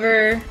move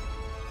over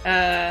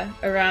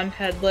around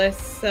Headless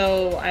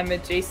so I'm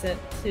adjacent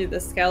to the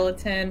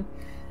skeleton.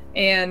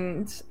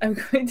 And I'm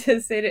going to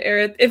say to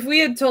Aerith, if we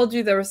had told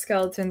you there were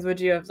skeletons,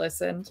 would you have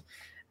listened?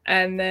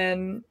 And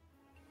then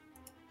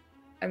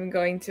I'm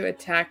going to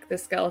attack the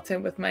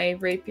skeleton with my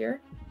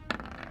rapier.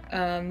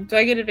 Do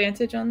I get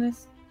advantage on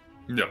this?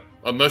 No,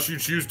 unless you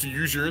choose to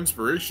use your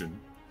inspiration.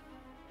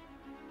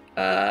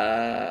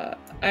 I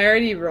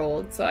already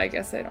rolled, so I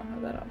guess I don't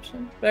have that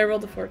option. But I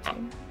rolled a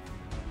 14.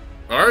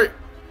 Alright.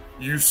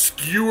 You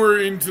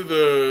skewer into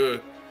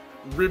the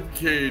rib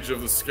cage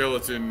of the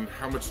skeleton.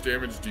 How much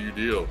damage do you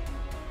deal?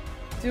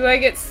 Do I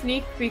get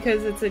sneak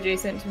because it's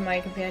adjacent to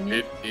my companion?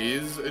 It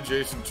is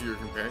adjacent to your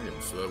companion,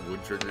 so that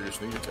would trigger your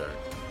sneak attack.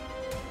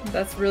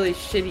 That's really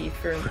shitty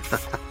for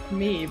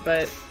me,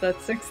 but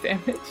that's 6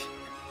 damage.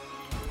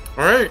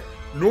 Alright.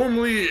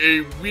 Normally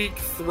a weak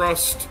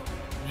thrust.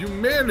 You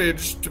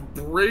manage to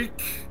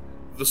break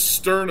the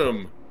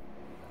sternum,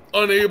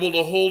 unable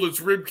to hold its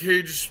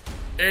ribcage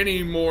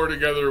any more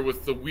together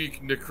with the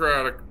weak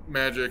necrotic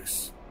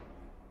magics.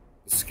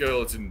 The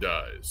skeleton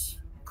dies,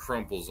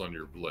 crumples on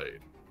your blade.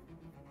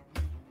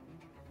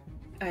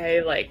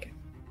 I,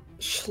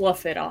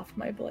 slough it off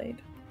my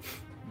blade.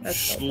 That's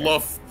so bad.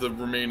 Slough the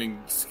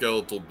remaining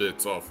skeletal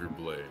bits off your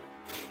blade.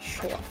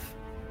 Slough.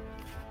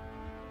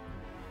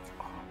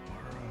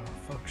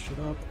 Fuck shit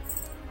up.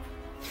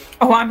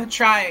 Oh, I'm gonna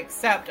try,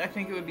 except I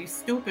think it would be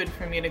stupid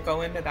for me to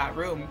go into that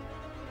room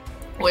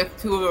with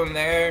 2 of them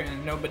there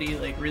and nobody,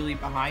 really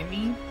behind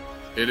me.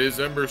 It is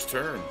Ember's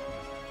turn.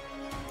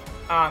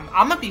 I'm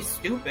gonna be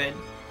stupid.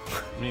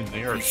 I mean,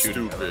 they are Be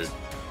shooting at stupid. us.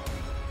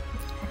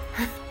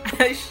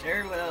 I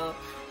sure will.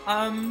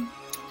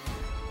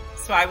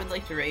 So I would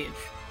like to rage.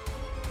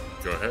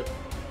 Go ahead.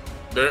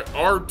 There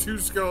are 2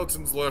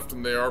 skeletons left,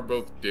 and they are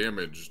both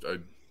damaged. I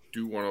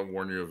do want to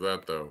warn you of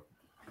that, though.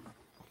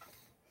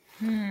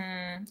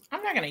 I'm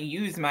not gonna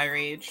use my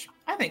rage.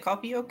 I think I'll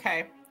be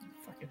okay.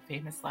 Fucking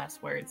famous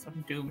last words.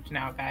 I'm doomed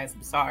now, guys.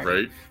 I'm sorry.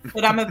 Right?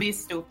 But I'm gonna be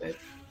stupid.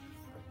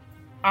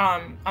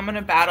 I'm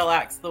gonna battle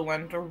axe the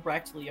one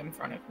directly in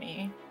front of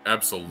me.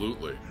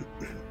 Absolutely.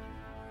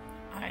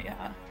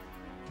 I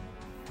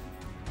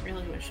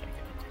really wish I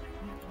could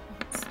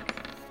attack once.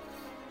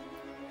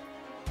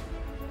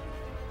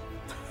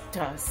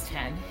 Does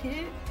 10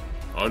 hit?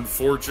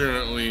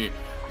 Unfortunately,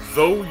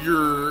 though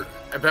your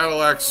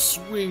battle axe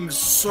swings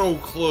so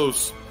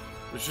close,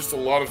 There's just a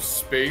lot of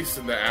space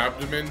in the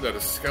abdomen that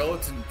a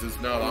skeleton does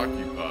not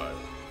occupy.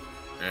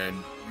 And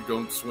you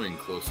don't swing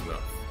close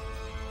enough.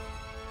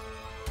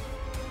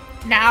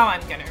 Now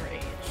I'm gonna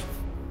rage.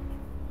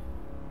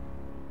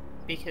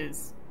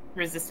 Because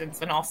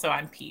resistance, and also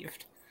I'm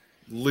peeved.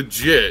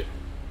 Legit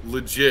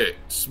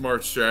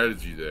smart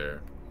strategy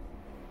there.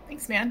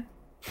 Thanks, man.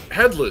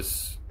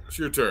 Headless, it's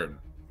your turn.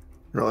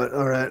 Right,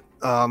 all right.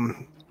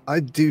 I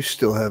do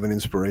still have an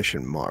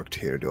inspiration marked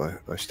here. Do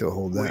I still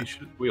hold that?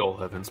 We all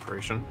have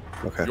inspiration.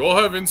 Okay. You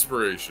all have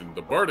inspiration.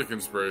 The bardic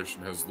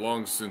inspiration has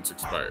long since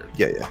expired.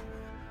 Yeah.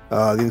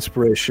 The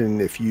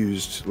inspiration, if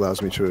used,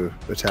 allows me to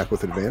attack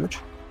with advantage.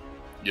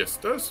 Yes,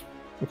 it does.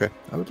 Okay,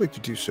 I would like to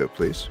do so,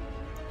 please.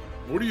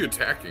 What are you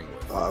attacking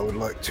with? I would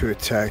like to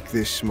attack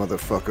this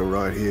motherfucker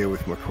right here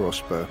with my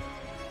crossbow.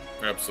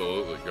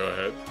 Absolutely. Go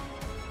ahead.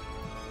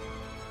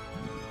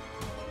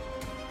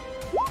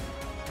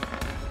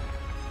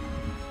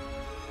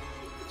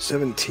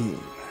 $17.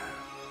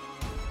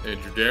 And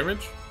your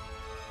damage?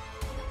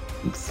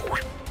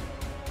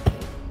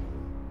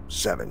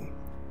 7.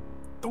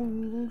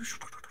 You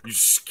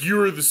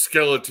skewer the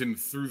skeleton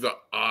through the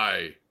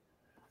eye,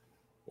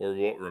 or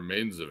what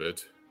remains of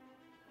it,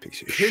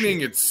 Piece of pinning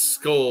shit. its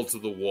skull to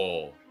the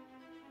wall.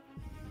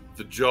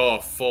 The jaw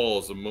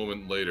falls a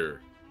moment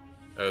later,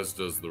 as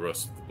does the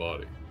rest of the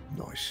body.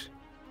 Nice.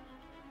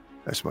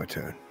 That's my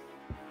turn.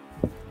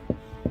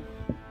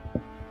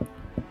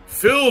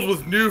 Filled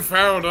with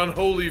newfound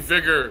unholy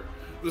vigor,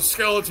 the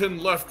skeleton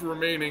left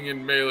remaining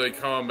in melee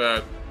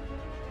combat,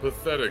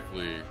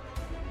 pathetically,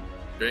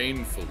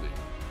 banefully,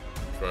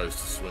 tries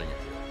to swing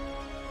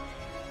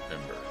at you.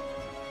 Ember.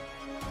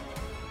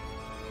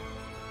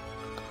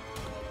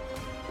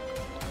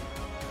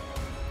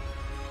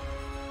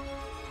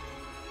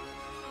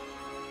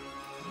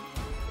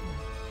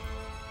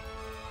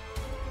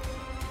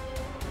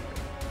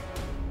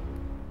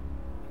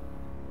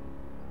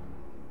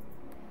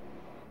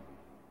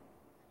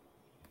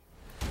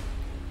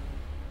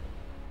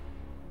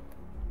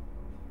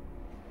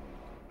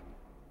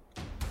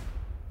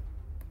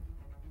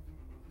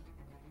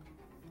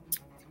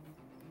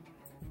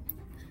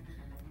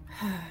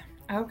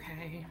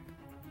 Okay.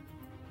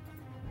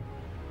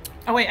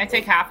 Oh wait, I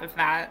take half of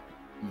that.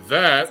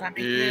 That Does that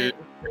make is it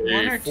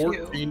one a or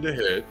two? 14 to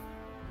hit.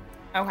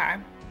 Okay.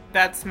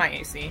 That's my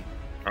AC.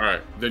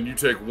 Alright, then you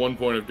take 1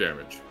 point of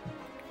damage.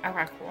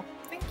 Okay, cool.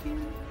 Thank you.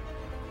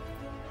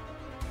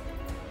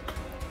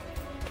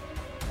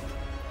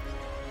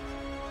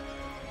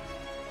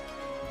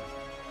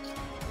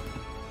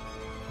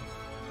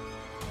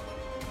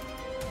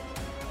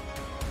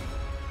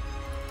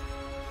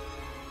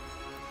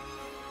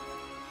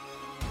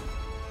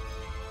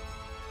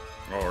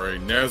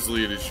 Alright,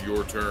 Nasli, it is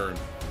your turn.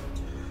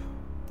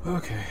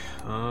 Okay,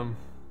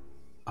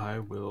 I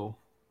will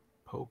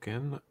poke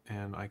in,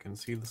 and I can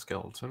see the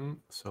skeleton,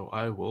 so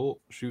I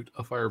will shoot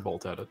a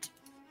firebolt at it.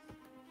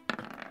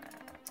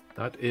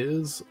 That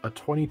is a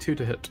 22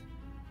 to hit.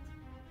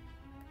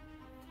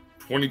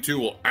 22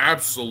 will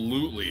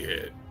absolutely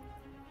hit.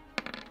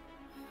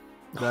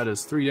 That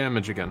is 3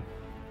 damage again.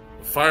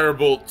 The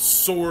firebolt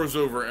soars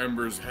over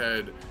Ember's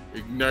head,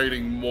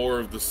 igniting more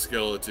of the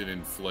skeleton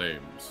in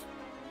flames.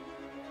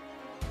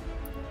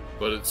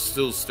 But it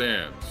still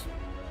stands.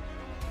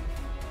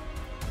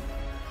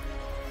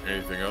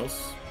 Anything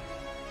else?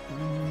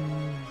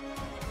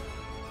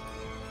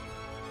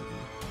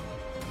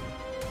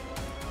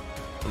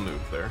 I'll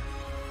move there.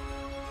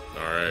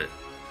 Alright.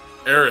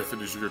 Aerith,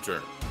 it is your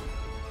turn.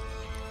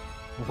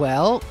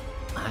 Well,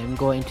 I'm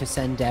going to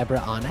send Deborah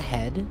on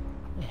ahead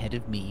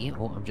of me.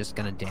 Oh, I'm just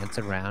going to dance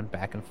around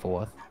back and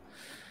forth.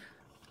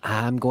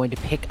 I'm going to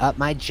pick up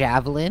my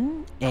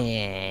javelin,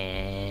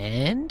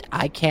 and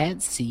I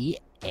can't see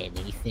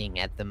anything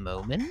at the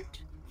moment.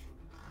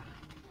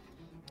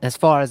 As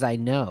far as I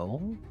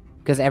know,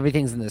 because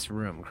everything's in this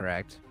room,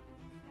 correct?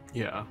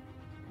 Yeah.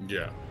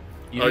 Yeah.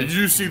 You You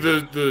do see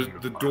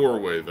the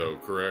doorway, though,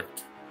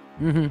 correct?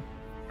 Mm-hmm.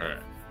 Alright.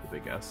 the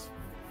big S.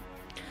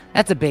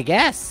 That's a big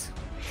S.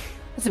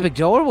 That's a big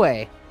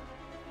doorway.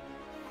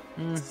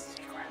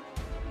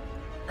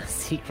 A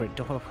secret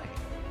doorway.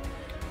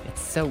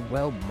 It's so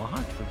well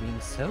marked for being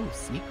so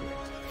secret.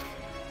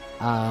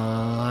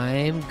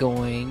 I'm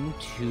going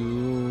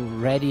to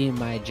ready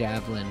my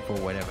javelin for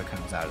whatever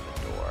comes out of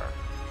the door.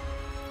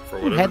 For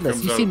whatever Headless,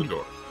 comes you out seem- of the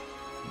door.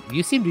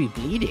 You seem to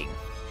be bleeding.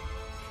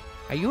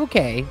 Are you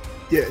okay?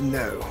 Yeah,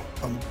 no.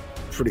 I'm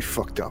pretty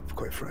fucked up,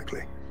 quite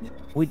frankly.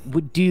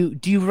 Do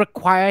you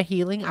require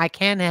healing? I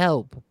can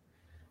help,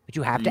 but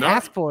you have to No.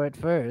 ask for it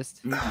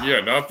first.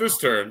 Yeah, not this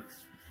turn.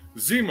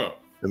 Zemo,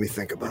 Let me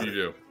think what about do it.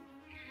 you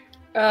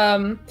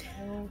do?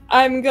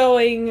 I'm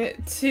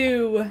going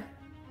to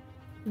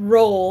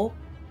roll,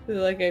 do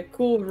like a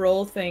cool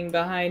roll thing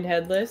behind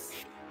Headless,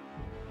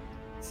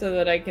 so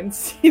that I can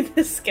see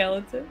the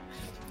skeleton.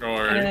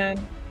 Alright.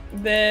 And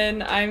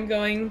then I'm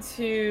going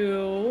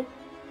to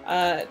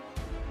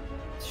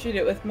shoot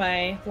it with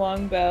my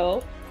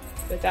longbow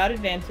without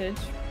advantage,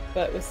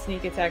 but with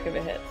sneak attack if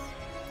it hits.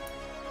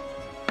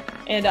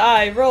 And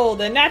I rolled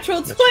a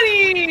natural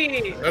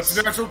 20! That's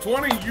a natural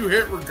 20. You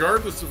hit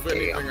regardless of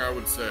anything, I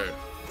would say.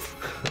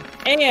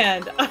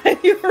 And I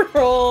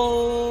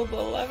rolled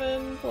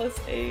 11 plus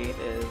 8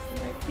 is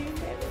 19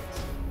 damage.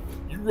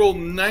 You roll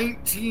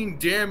 19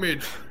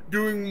 damage,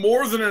 doing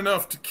more than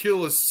enough to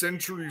kill a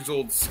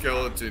centuries-old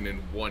skeleton in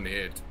one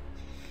hit.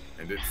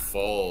 And it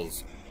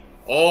falls.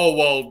 All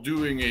while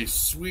doing a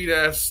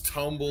sweet-ass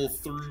tumble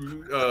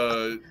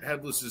through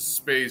Headless's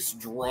space,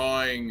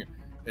 drawing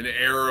an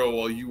arrow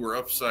while you were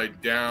upside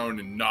down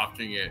and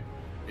knocking it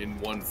in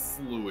one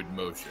fluid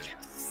motion.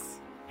 Yes.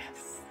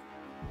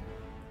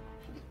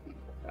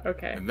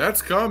 Okay. And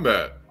that's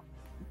combat.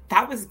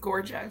 That was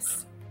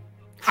gorgeous.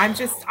 I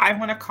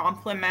want to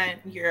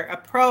compliment your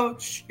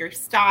approach, your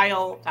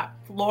style, that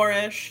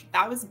flourish.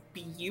 That was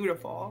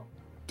beautiful.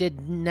 Did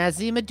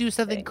Nazima do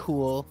something Thanks.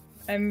 cool?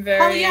 I'm Hell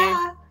very,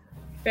 yeah!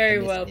 very I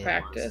miss well it.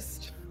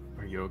 practiced.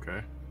 Are you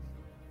okay?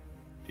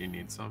 Do you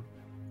need some?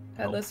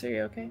 Headless, are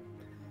you okay?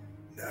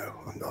 No,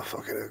 I'm not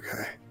fucking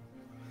okay.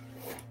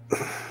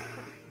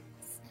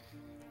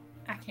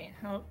 I can't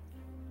help.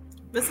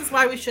 This is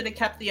why we should have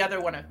kept the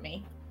other one of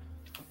me.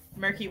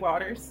 Murky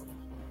Waters.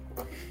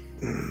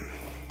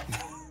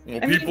 Well,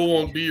 people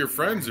won't be your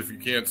friends if you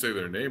can't say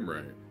their name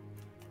right.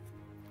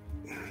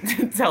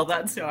 Tell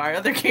that to our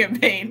other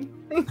campaign.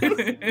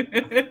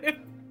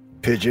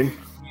 Pigeon.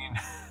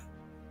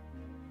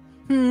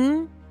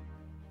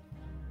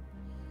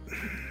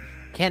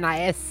 Can I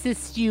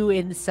assist you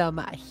in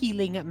some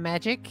healing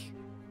magic?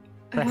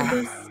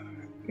 Perhaps.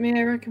 May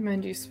I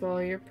recommend you swallow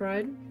your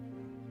pride?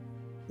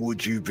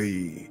 Would you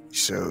be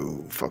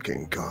so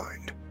fucking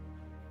kind?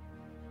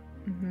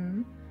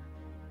 Mm-hmm.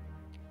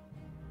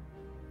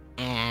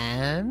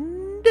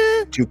 And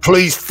To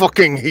please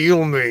fucking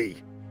heal me.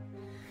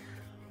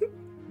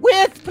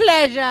 with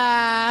pleasure.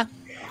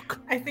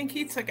 I think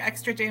he took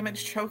extra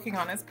damage choking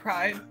on his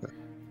pride.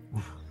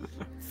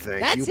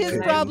 Thank That's you, his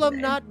Pigeon. problem,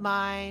 not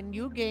mine.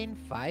 You gain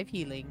 5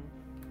 healing.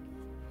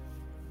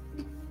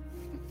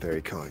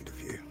 Very kind of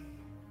you.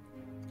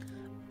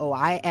 Oh,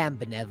 I am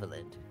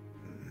benevolent.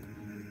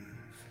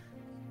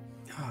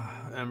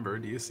 Ember,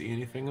 do you see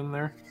anything in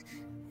there?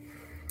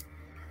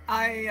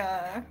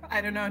 I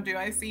don't know. Do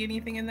I see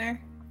anything in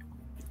there?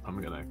 I'm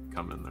gonna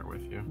come in there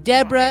with you.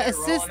 Deborah, Okay,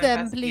 roll assist an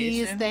them, please.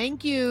 investigation.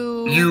 Thank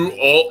you. You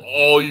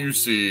all you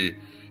see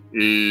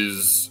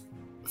is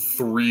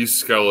 3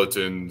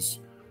 skeletons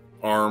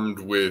armed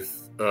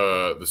with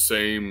the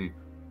same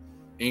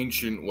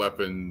ancient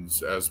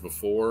weapons as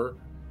before,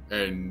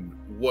 and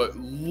what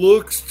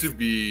looks to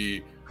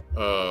be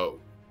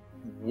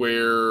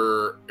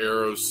where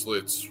arrow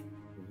slits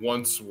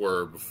once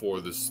were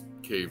before this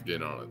caved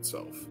in on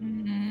itself.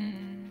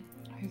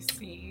 I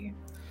see.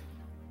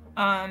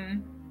 All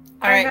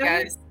right,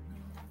 guys.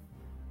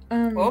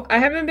 Oh. I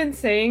haven't been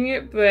saying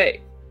it, but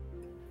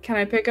can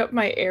I pick up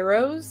my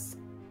arrows?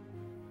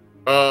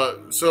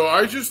 So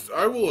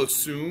I will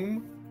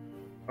assume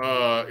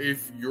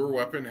if your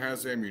weapon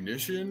has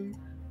ammunition,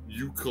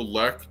 you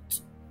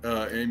collect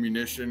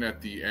ammunition at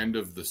the end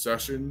of the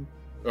session,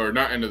 or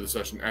not end of the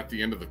session, at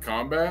the end of the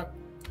combat.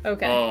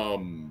 Okay.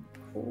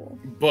 Cool.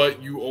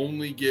 But you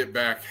only get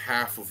back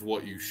half of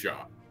what you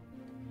shot.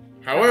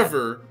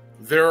 However,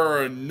 there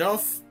are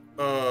enough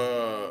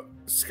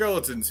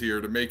skeletons here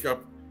to make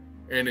up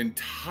an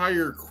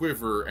entire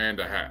quiver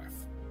and a half.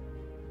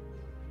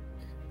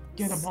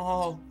 Get them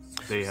all.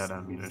 They had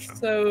ammunition.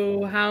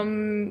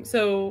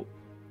 So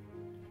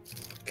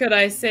could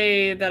I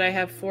say that I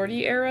have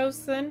 40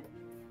 arrows then?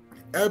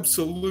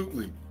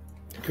 Absolutely.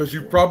 Because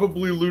you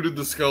probably looted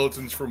the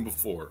skeletons from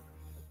before.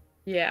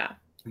 Yeah.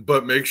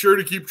 But make sure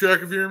to keep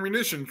track of your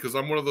ammunition, because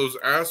I'm one of those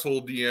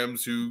asshole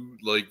DMs who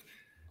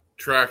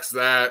tracks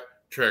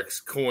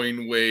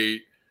coin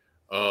weight,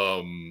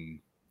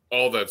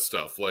 all that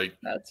stuff.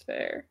 That's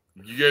fair.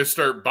 You guys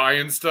start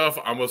buying stuff,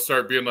 I'm gonna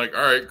start being like,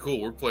 all right,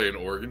 cool, we're playing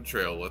Oregon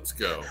Trail, let's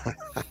go.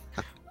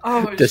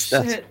 Oh, Does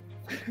that- shit.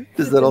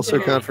 Does that also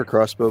count for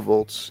crossbow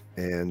bolts?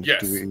 And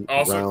Yes, do we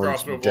also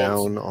crossbow round bolts.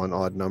 down on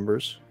odd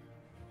numbers?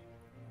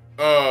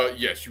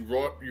 Yes, you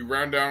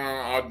round down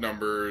on odd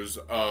numbers.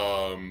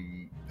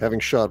 Having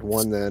shot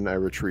 1, then I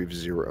retrieve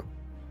 0.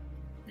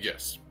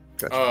 Yes.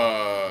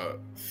 Gotcha.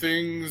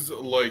 Things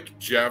like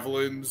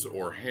javelins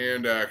or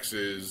hand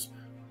axes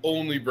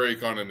only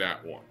break on a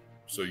nat 1.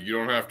 So you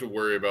don't have to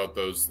worry about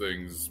those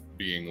things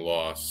being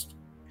lost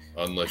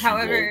unless you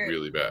However, roll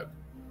really bad.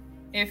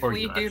 If Or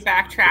we you do actually-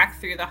 backtrack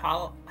through the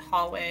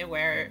hallway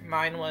where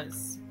mine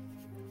was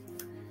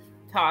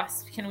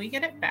tossed, can we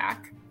get it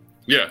back?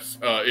 Yes,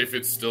 if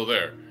it's still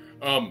there.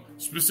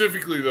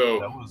 Specifically though,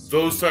 That was-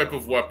 those type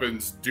of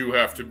weapons you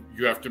have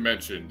to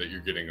mention that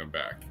you're getting them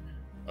back.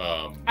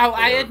 I or-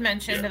 had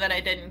mentioned yeah. that I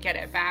didn't get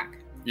it back.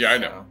 Yeah, I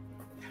know.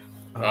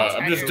 so- I'm trying just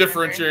to remember.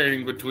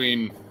 differentiating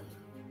between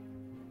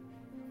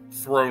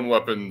thrown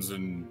weapons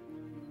and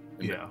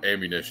Yeah.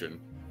 ammunition.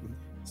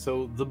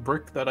 So the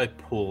brick that I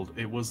pulled,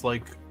 it was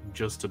like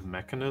just a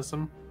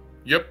mechanism.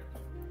 Yep.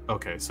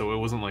 Okay, so it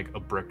wasn't like a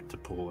brick to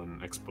pull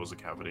and expose a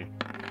cavity.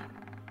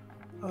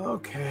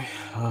 Okay,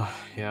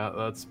 yeah,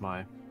 that's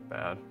my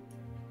bad.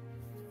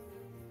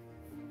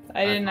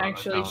 I didn't thought I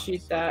actually found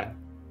shoot that. something.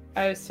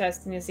 I was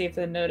testing to see if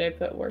the note I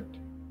put worked.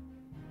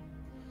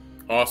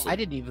 Awesome. I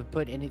didn't even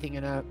put anything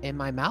in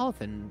my mouth,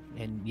 and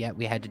yet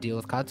we had to deal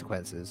with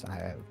consequences.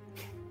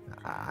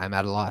 I'm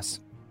at a loss.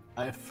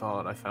 I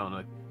thought I found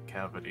a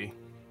cavity,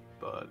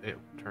 but it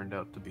turned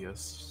out to be a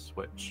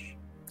switch.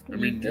 I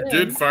mean, you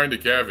did find a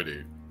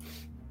cavity.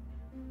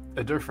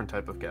 A different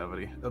type of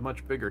cavity, a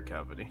much bigger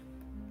cavity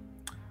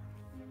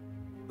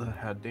that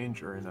had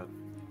danger in it.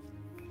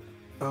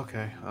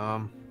 Okay,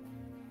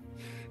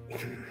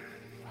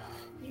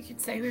 You could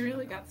say we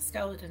really got the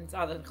skeletons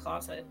out of the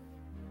closet.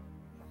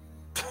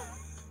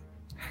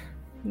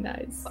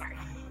 Nice. Sorry.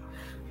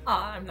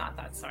 I'm not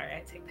that sorry.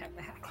 I take that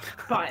back.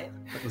 But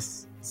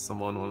does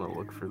someone want to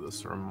look through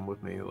this room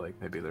with me? Like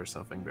maybe there's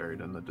something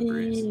buried in the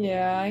debris.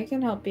 Yeah, I can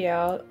help you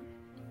out.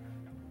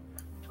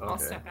 I'll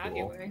step out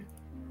your way.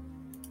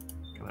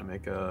 Can I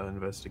make an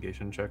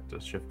investigation check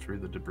to shift through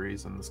the debris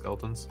and the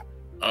skeletons?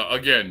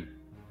 Again,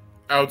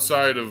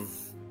 outside of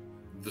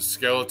the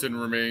skeleton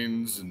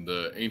remains and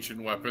the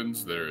ancient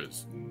weapons, there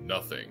is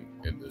nothing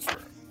in this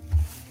room.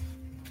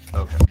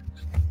 Okay.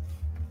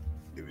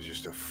 It was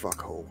just a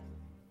fuckhole.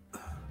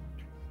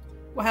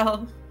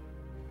 Well,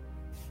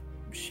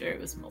 I'm sure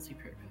it was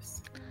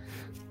multi-purpose.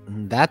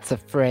 That's a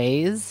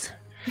phrase.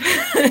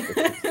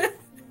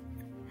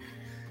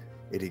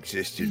 It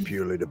existed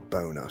purely to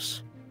bone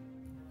us.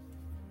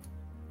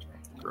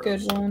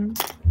 Good one.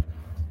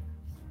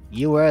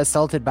 You were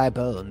assaulted by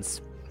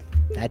bones.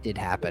 That did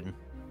happen.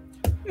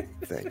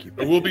 Thank you.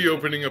 I will be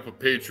opening up a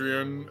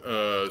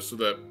Patreon so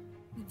that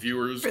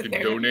viewers can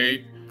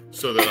donate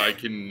so that I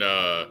can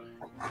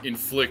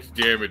inflict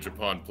damage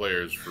upon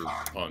players for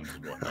puns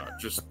and whatnot.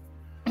 Just,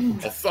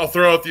 I'll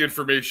throw out the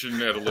information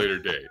at a later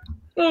date.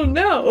 Oh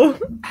no!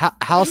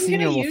 Hal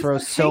Senior will use throw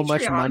the so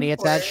much Patreon money at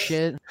for that it.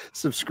 shit.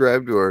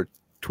 Subscribe to our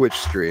Twitch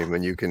stream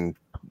and you can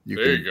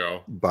There you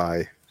go.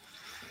 buy.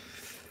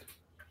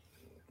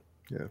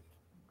 Yeah.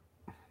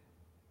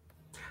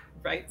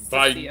 Right?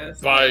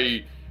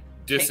 By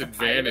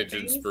disadvantage Take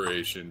a fight,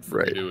 inspiration for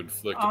Right. me to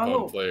inflict Oh.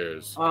 upon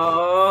players.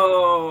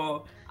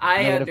 Oh,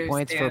 I Negative understand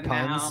points for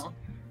puns? now.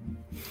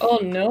 Oh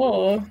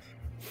no!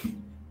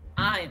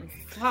 I'm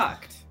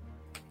fucked.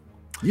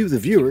 You, the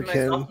viewer,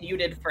 Keeping myself can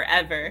muted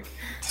forever.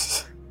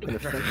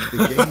 affect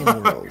the game in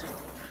the world.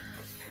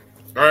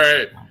 All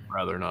right. I'd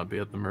rather not be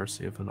at the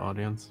mercy of an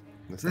audience.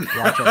 Watch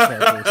our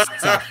characters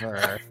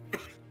suffer.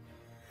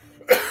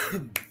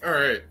 All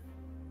right.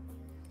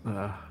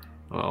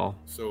 Well,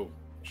 So,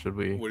 should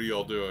we? what are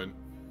y'all doing?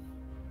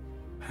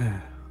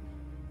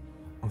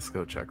 Let's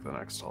go check the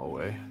next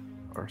hallway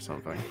or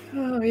something.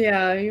 Oh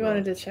yeah, you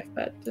wanted to check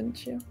that,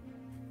 didn't you?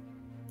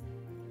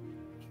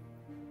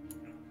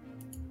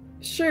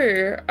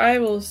 Sure, I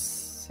will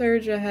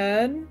surge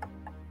ahead.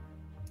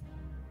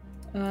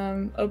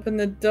 Open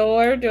the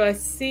door. Do I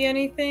see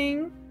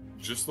anything?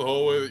 Just the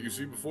hallway that you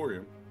see before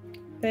you.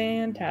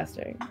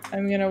 Fantastic.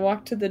 I'm gonna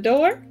walk to the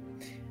door.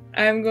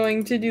 I'm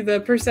going to do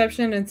the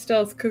perception and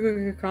stealth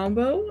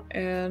combo,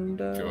 and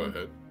Go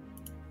ahead.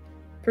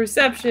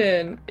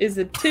 perception is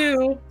a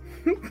 2.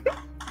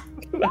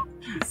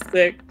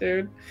 Sick,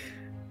 dude.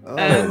 Oh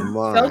And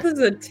my. stealth is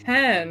a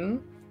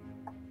 10.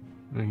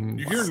 I mean,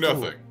 You hear still-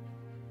 nothing.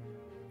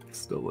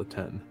 Still a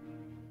 10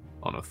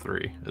 on a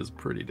 3 is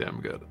pretty damn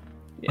good.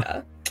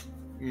 Yeah.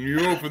 You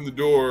open the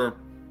door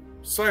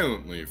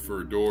silently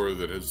for a door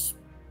that has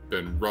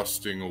been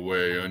rusting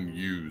away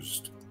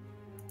unused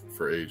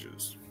for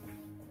ages.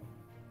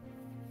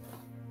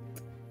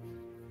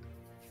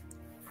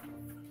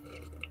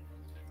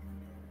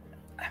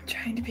 I'm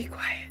trying to be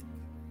quiet.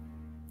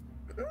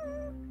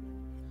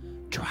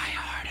 Try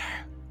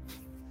harder.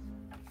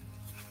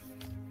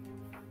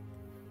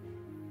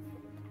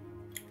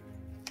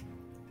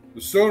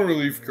 The stone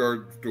relief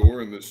carved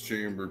door in this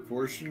chamber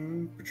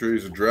portion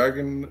portrays a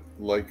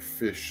dragon-like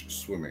fish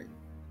swimming,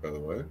 by the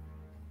way.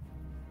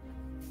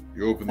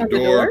 You open the On the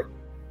door. door?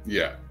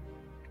 Yeah.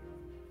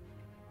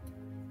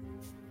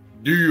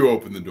 Do you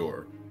open the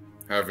door,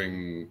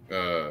 having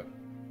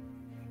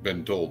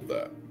been told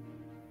that?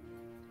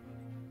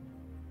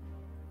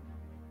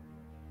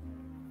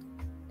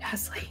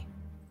 Yasley,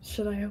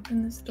 should I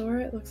open this door?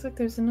 It looks like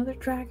there's another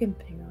dragon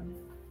thing on it.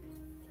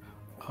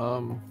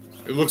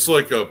 It looks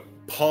like a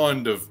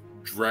pond of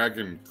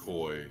dragon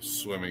koi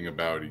swimming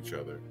about each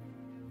other.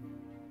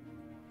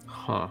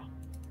 Huh.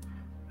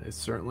 They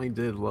certainly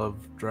did love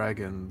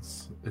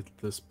dragons at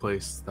this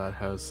place that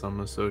has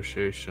some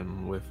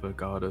association with a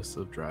goddess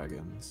of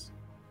dragons.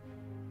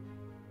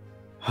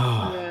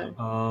 Yeah.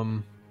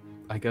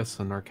 I guess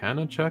an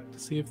arcana check to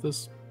see if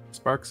this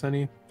sparks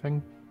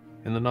anything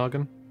in the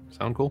noggin.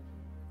 Sound cool?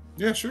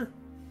 Yeah, sure.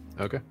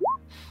 Okay.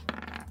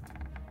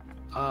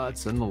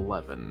 It's an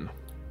 11.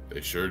 They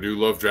sure do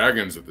love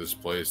dragons at this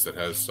place that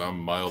has some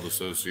mild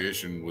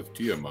association with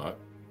Tiamat.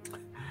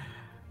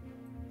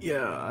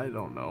 Yeah, I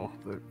don't know.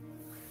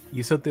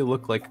 You said they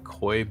look like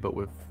koi, but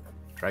with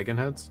dragon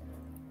heads?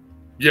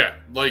 Yeah,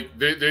 like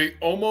they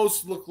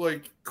almost look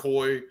like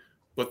koi,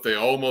 but they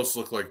almost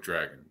look like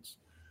dragons.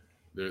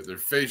 Their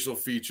facial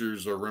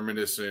features are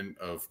reminiscent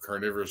of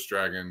carnivorous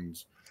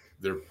dragons.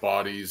 Their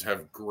bodies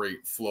have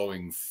great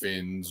flowing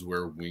fins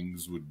where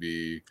wings would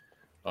be,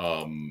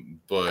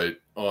 but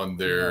on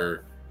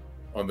their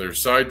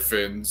side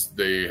fins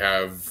they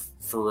have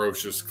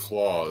ferocious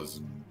claws,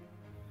 and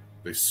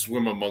they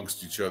swim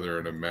amongst each other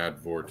in a mad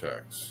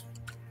vortex.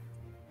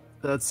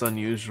 That's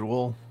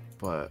unusual,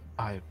 but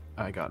I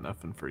got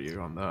nothing for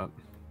you on that.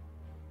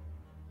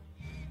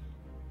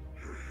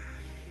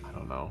 I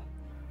don't know.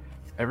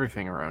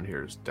 Everything around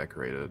here is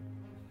decorated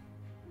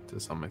to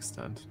some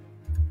extent.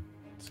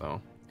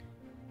 So,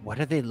 What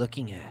are they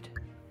looking at?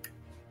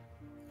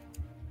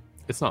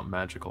 it's not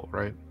magical,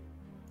 right?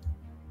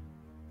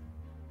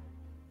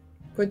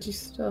 Would you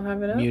still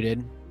have it up?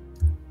 Muted.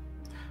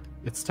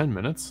 It's 10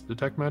 minutes,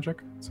 detect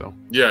magic, so...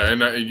 Yeah,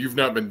 and you've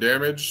not been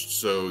damaged,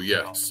 so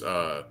yes,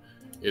 it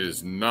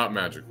is not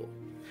magical.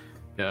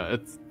 Yeah,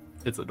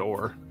 it's a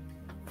door.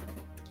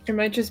 It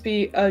might just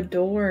be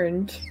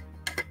adorned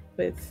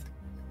with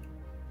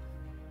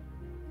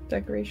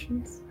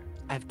decorations.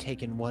 I've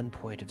taken 1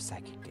 point of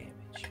psychic damage.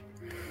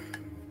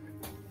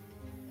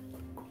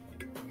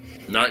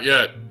 Not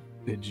yet,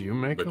 Did you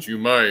make but a you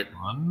might.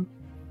 one?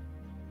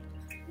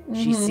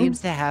 She Mhm.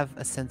 seems to have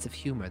a sense of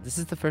humor. This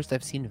is the first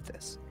I've seen of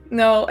this.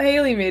 No,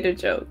 Haley made a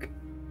joke.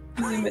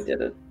 Zima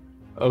did it.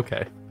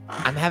 Okay.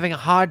 I'm having a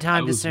hard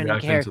time I was discerning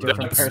reacting to character that.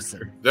 from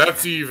person.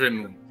 That's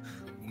even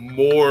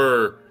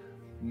more.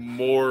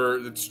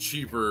 It's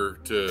cheaper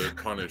to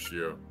punish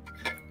you.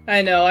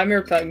 I know, I'm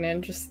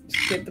repugnant. Just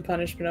get the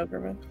punishment over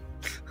with.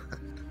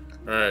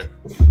 All right.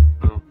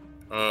 Oh.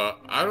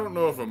 I don't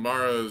know if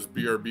Amara is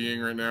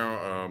BRBing right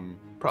now.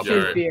 Probably.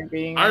 Yeah, She's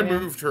being I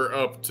moved her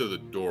up to the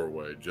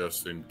doorway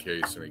just in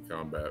case any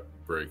combat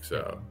breaks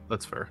out.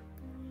 That's fair.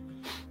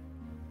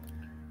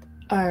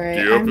 Alright.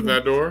 Do you open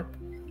that door?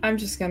 I'm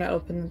just gonna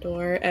open the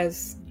door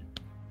as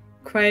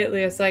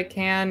quietly as I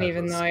can, That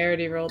even was though I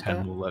already rolled 10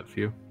 that. will let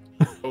you.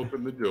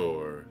 Open the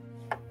door.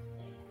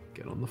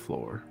 Get on the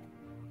floor.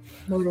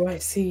 What do I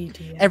see,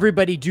 dear?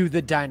 Everybody do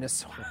the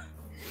dinosaur.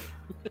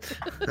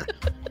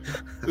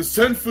 This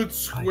 10-foot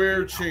square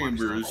I hate how much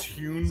chamber that is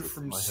hewn sits in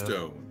from my head.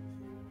 stone.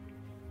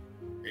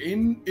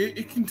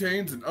 It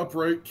contains an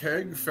upright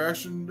keg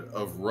fashioned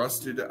of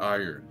rusted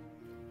iron.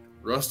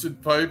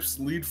 Rusted pipes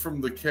lead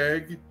from the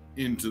keg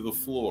into the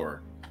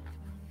floor.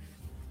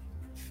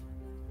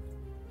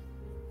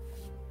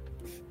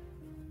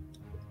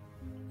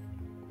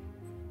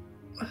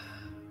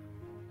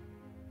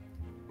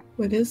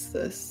 What is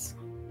this?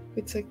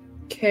 It's a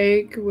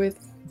keg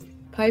with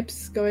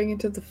pipes going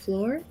into the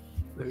floor?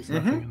 There's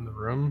nothing in the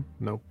room.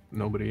 Nope.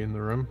 Nobody in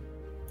the room.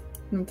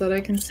 Not that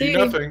I can See see.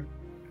 nothing.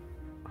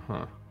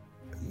 Huh.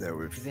 Now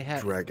we've They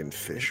have-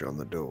 dragonfish on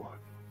the door.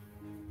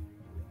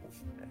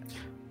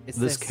 Is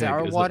This there keg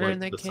sour is water it like in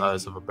that the keg?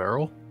 size of a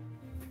barrel?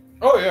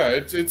 Oh yeah,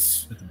 it's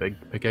It's a big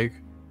keg.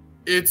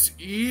 it's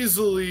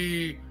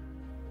easily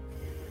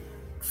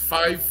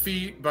 5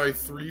 feet by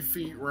 3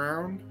 feet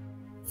round,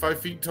 5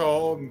 feet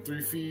tall and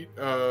 3 feet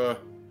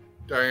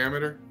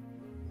diameter.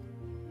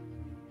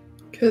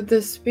 Could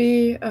this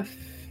be a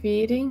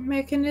feeding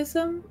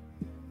mechanism?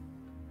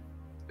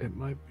 It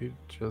might be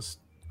just,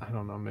 I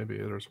don't know, maybe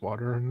there's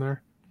water in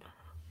there.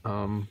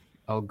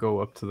 I'll go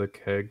up to the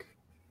keg,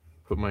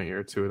 put my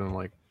ear to it and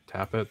like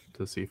tap it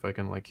to see if I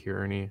can like hear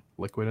any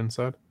liquid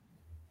inside.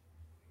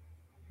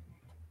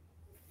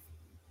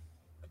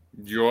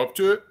 You go up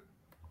to it.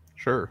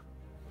 Sure.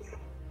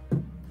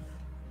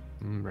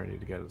 I'm ready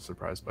to get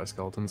surprised by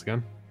skeletons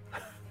again.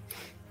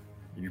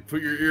 You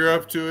put your ear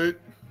up to it,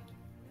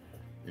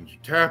 and you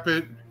tap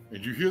it,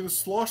 and you hear the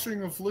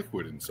sloshing of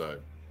liquid inside.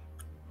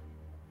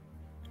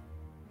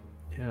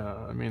 Yeah,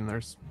 I mean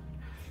there's,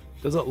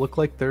 does it look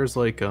like there's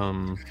like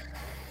a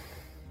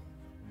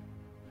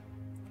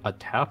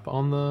tap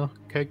on the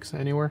kegs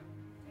anywhere?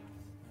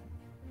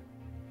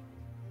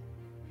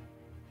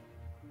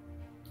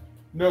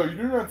 No, you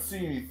do not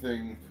see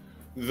anything,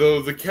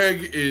 though the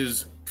keg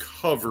is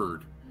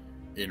covered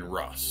in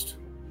rust.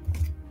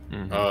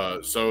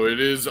 Mhm. So it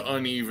is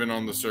uneven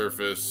on the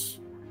surface,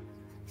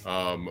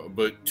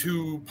 but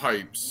 2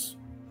 pipes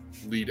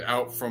lead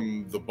out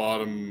from the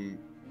bottom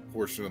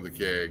portion of the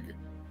keg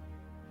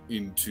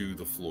into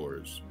the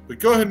floors. But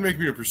go ahead and make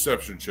me a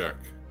perception check.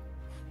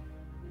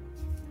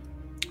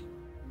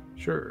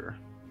 Sure.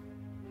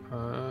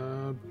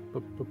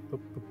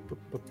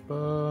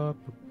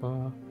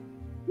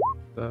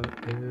 That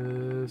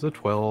is a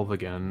 12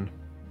 again.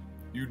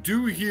 You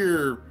do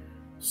hear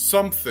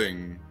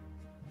something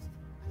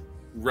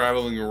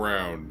rattling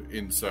around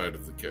inside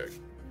of the keg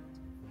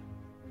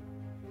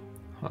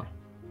Huh.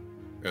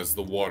 as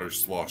the water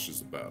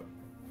sloshes about.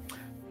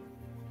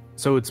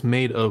 So it's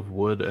made of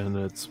wood and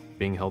it's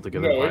being held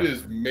together No, by it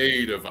is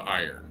made of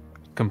iron,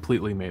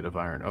 completely made of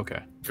iron.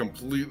 Okay.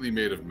 completely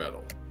made of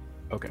metal.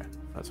 Okay.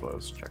 That's what I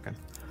was checking.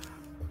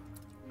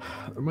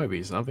 There might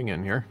be something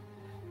in here.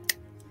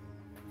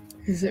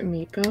 Is it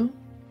Meepo?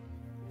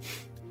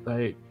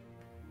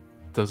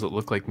 Does it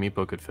look like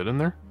Meepo could fit in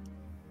there?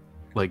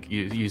 Like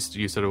you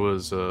said it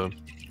was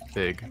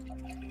big.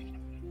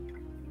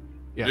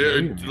 Yeah,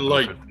 Yeah, maybe we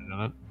like- could fit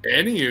in it.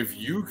 Any of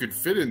you could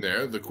fit in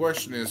there. The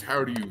question is,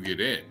 how do you get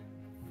in?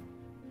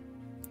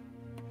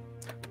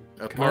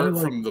 Apart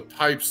from the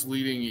pipes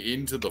leading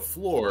into the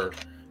floor,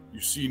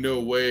 you see no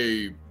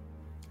way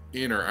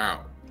in or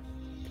out.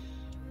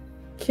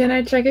 Can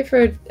I check it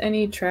for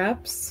any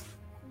traps?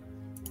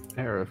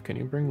 Aerith, can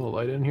you bring the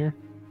light in here?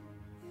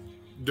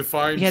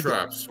 Define Yeah,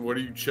 traps. What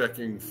are you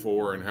checking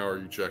for, and how are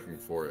you checking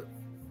for it?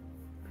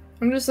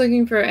 I'm just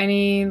looking for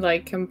any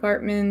like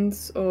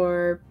compartments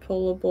or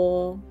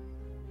pullable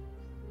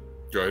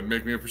Go ahead and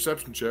make me a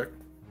perception check.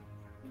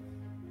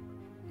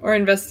 or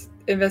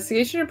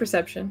investigation or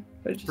perception.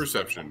 What did you say?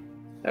 Perception.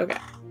 Okay.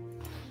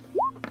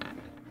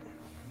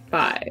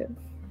 5.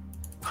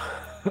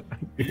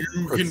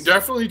 You can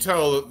definitely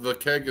tell that the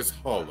keg is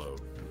hollow,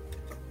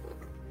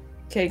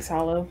 Cake's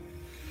hollow.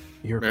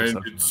 Your and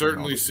perception it is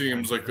certainly not-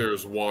 seems like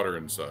there's water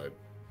inside,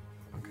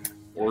 Okay.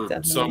 or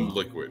Definitely. some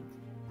liquid.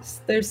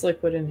 There's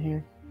liquid in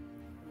here.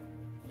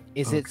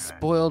 Is it Okay.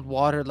 spoiled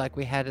water like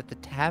we had at the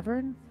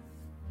tavern?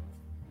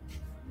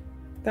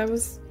 That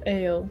was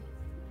ale.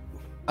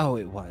 Oh,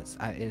 it was.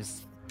 It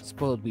was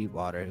spoiled wheat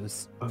water. It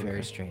was very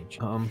Okay. strange.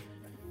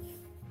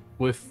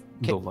 With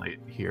the Okay. light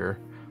here,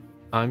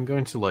 I'm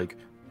going to like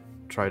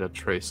try to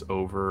trace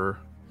over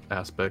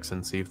aspects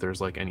and see if there's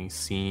like any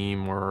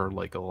seam or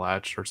like a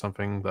latch or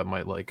something that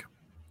might like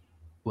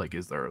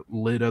is there a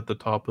lid at the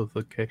top of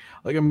the cake?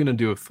 Like I'm gonna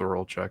do a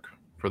thorough check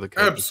for the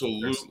cake. to see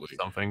if there's Absolutely.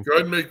 something. Go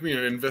ahead and make me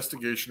an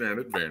investigation at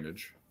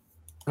advantage.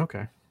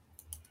 Okay.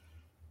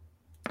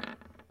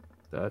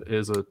 That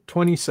is a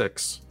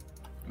 26.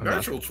 A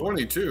Natural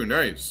 22,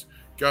 nice.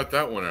 Got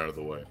that one out of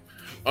the way.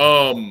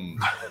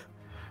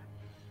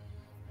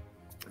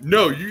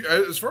 No, you.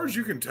 As far as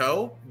you can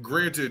tell,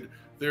 granted,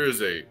 there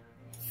is a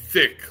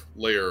thick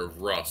layer of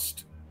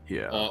rust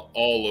Yeah.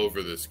 all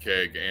over this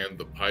keg and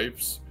the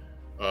pipes.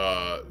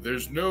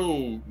 There's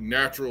no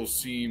natural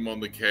seam on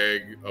the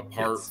keg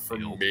apart It's from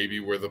sealed. maybe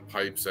where the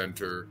pipes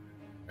enter,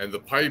 and the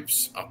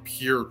pipes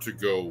appear to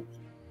go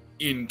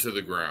into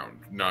the ground,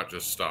 not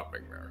just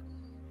stopping there.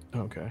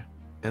 Okay.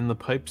 And the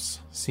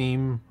pipes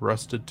seem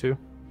rusted too?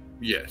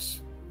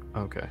 Yes.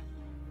 Okay.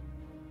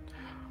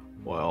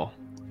 Well,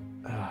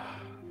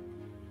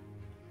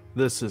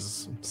 this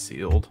is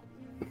sealed.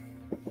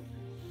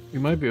 We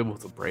might be able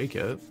to break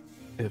it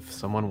if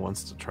someone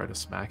wants to try to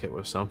smack it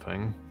with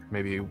something.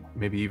 Maybe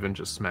even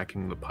just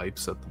smacking the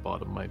pipes at the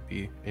bottom might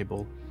be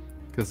able,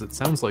 because it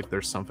sounds like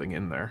there's something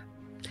in there.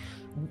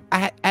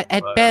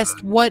 At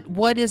best,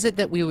 what is it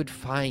that we would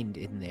find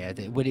in there?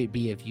 Would it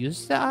be of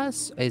use to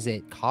us? Is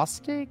it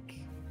caustic?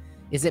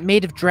 Is it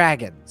made of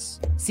dragons?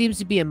 Seems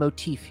to be a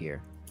motif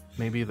here.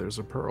 Maybe there's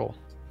a pearl.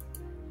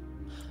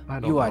 I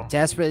don't You know. are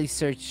desperately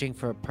searching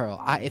for a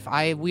pearl. If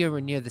we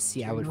were near the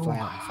sea, I would You fly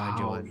know out and find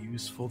you how one.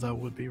 useful that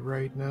would be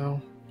right now.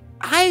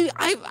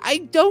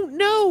 I don't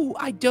know.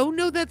 I don't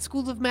know that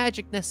school of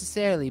magic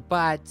necessarily,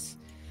 but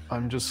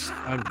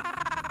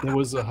That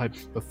was a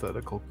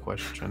hypothetical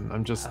question.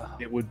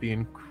 It would be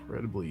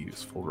incredibly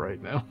useful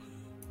right now.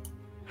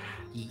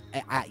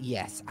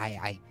 Yes,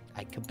 I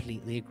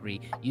completely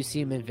agree. You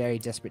seem in very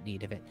desperate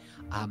need of it.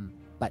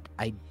 But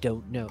I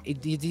don't know.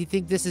 Do you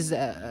think this is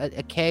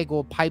a keg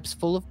or pipes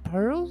full of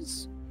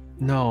pearls?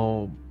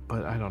 No,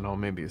 but I don't know.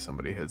 Maybe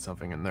somebody hid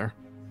something in there.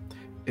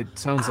 It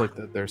sounds like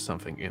that there's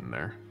something in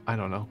there. I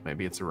don't know.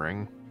 Maybe it's a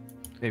ring.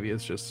 Maybe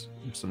it's just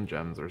some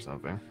gems or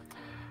something.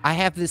 I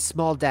have this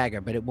small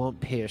dagger, but it won't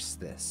pierce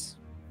this.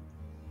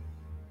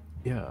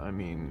 Yeah, I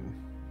mean,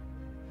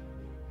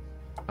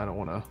 I don't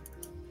want to.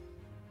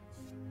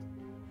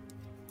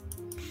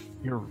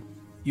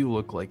 You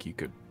look like you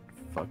could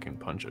fucking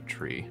punch a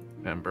tree,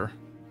 Ember.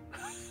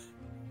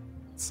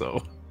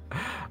 So,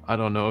 I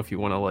don't know if you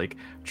want to like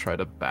try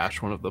to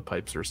bash one of the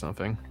pipes or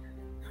something.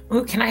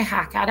 Ooh, can I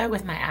hack at it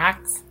with my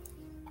axe?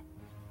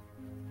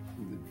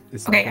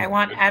 Is Okay, that I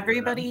want good for them?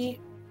 everybody.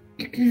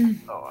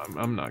 Oh,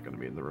 I'm not going to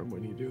be in the room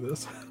when you do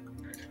this.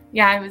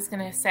 Yeah, I was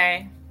gonna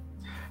say,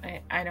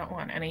 I don't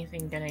want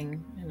anything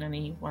getting in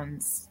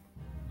anyone's.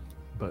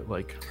 But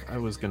like, I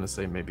was going to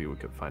say maybe we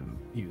could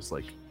use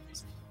like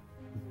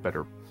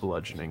better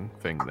bludgeoning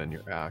thing than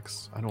your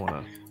axe. I don't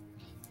want to.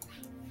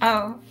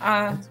 Oh,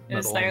 That's is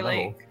metal there on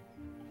metal. like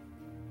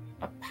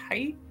a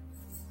pipe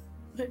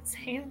that's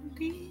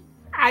handy?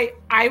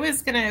 I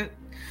was gonna.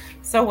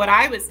 So what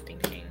I was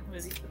thinking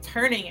was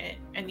turning it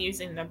and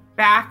using the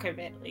back of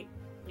it like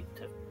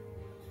to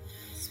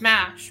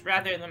smash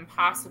rather than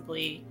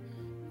possibly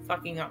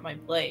fucking up my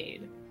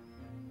blade.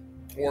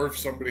 Or if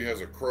somebody has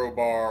a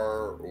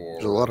crowbar or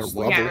There's a lot of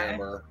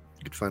sledgehammer.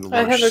 You could find a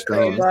I large have a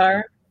stone.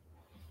 crowbar.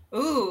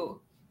 Ooh,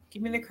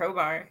 give me the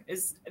crowbar.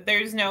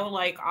 There's no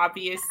like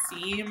obvious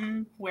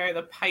seam where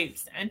the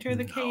pipes enter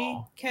the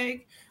No.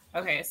 keg?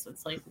 Okay, so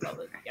it's like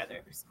welded together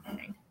or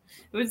something.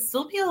 It would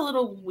still be a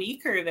little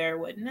weaker there,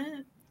 wouldn't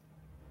it?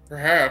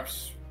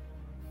 Perhaps.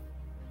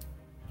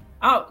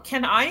 Oh,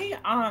 can I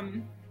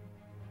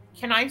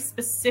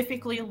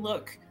specifically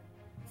look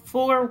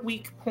for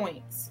weak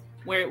points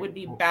where it would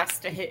be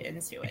best to hit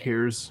into it.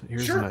 Here's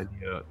Sure. an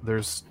idea.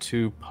 There's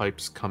 2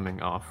 pipes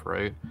coming off,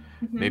 right?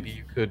 Mhm. Maybe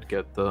you could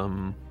get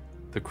the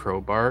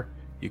crowbar.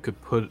 You could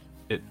put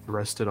it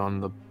rested on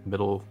the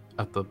middle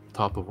at the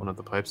top of one of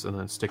the pipes, and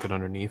then stick it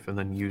underneath, and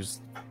then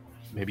use.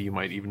 Maybe you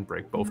might even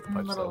break both the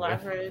pipes. Little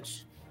that way.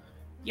 leverage.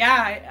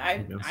 Yeah,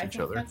 Against I each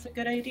think other. that's a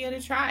good idea to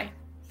try.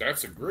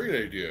 That's a great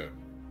idea.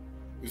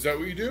 Is that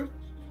what you do?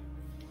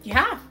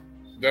 Yeah.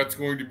 That's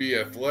going to be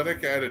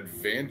athletic at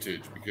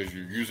advantage because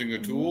you're using a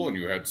tool and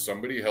you had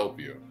somebody help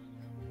you.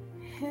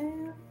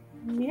 Hell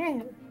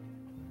yeah.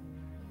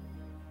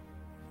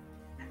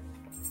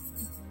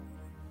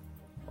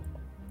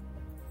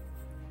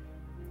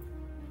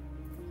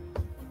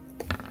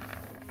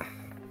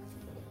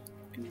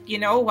 You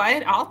know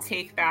what? I'll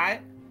take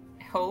that.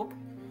 Hope.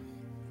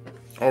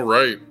 All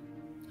right.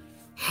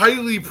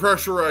 Highly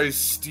pressurized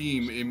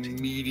steam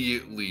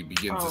immediately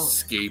begins Oh.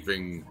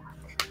 escaping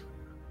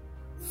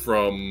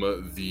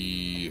from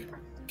the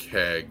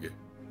keg.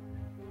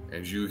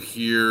 And you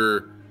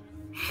hear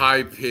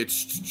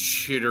high-pitched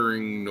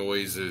chittering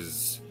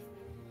noises.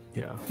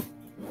 Yeah.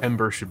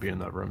 Ember should be in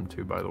that room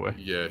too, by the way.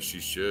 Yeah, she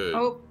should.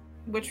 Oh,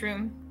 which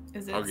room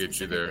is it? I'll get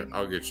you there. specifically?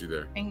 I'll get you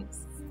there. Thanks.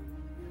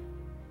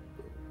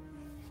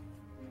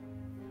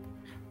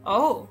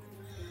 Oh.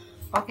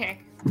 Okay.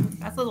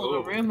 That's a little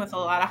Oh. room with a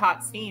lot of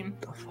hot steam.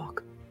 The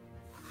fuck?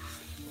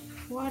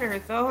 What are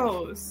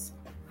those?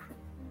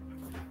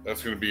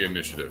 That's going to be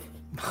initiative.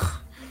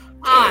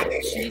 Ah,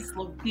 jeez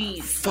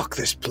Louise. Fuck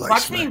this place,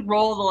 Watch me man.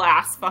 roll the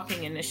last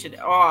fucking initiative.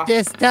 Oh.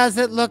 This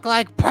doesn't look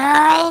like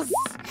pearls.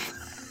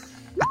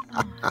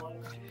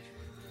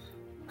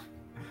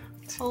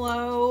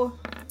 Hello.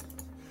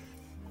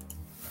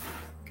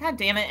 God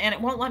damn it, and it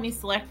won't let me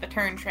select the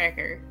turn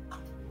tracker.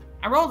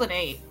 I rolled an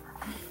 8.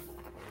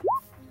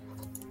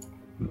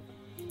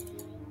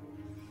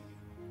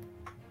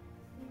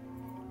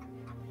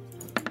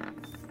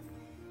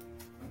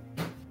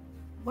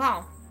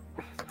 Wow,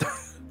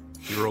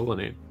 You roll an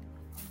 8.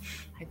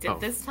 I did Oh.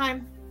 this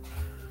time.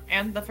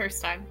 And the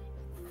first time.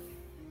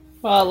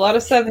 Well, a lot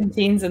of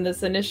 17s in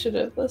this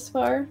initiative thus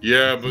far.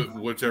 Yeah, but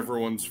whichever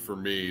one's for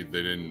me,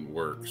 they didn't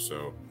work,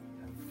 so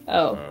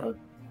Oh,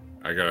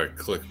 I gotta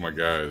click my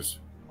guys.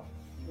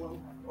 Well,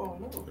 oh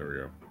no. There we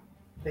go.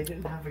 They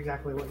didn't have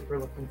exactly what you were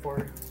looking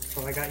for.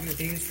 So I got you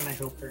these and I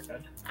hope they're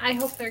good. I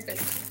hope they're good.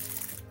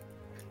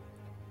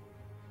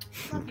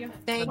 Love you.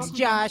 Thanks, Love you.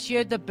 Josh.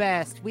 You're the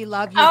best. We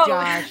love you, Oh.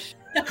 Josh.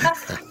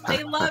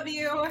 I love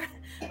you.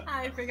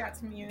 I forgot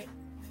to mute.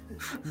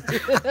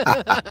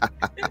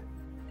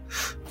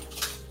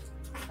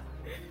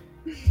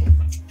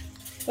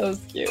 that was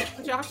cute.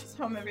 Josh is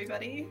home,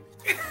 everybody.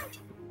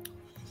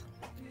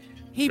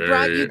 He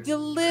brought you Hey.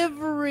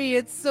 delivery.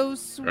 It's so right.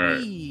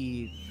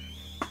 sweet.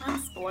 I'm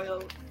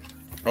spoiled.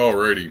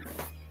 Alrighty.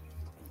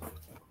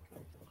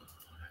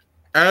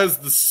 As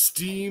the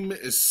steam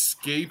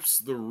escapes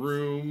the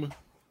room,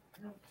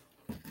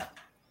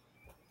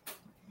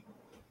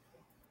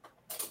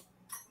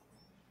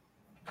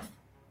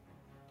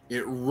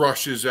 it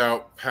rushes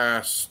out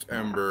past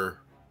Ember,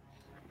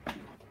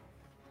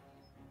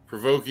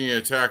 provoking an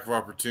attack of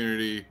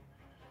opportunity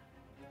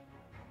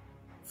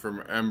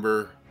from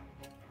Ember.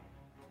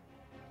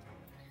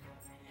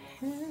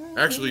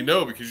 Actually,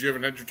 no, because you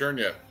haven't had your turn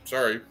yet.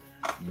 Sorry.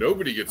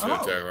 Nobody gets an Oh.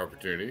 attack of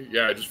opportunity.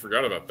 Yeah, I just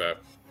forgot about that.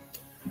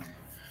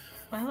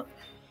 Well,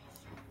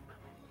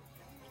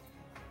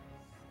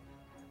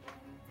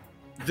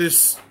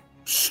 This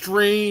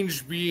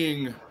strange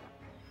being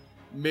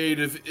made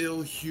of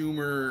ill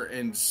humor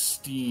and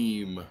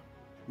steam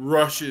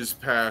rushes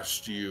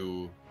past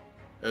you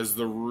as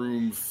the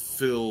room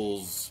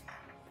fills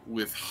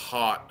with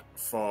hot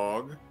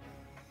fog.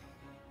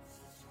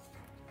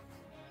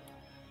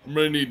 I'm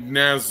gonna need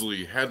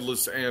Nasli,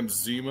 Headless, and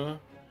Zima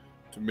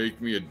to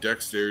make me a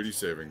dexterity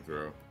saving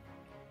throw.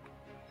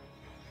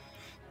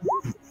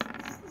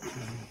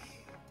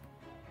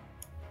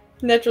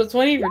 Natural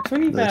 20 for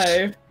 25.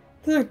 This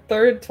is the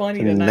third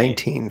 20 tonight.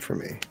 19 for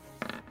me.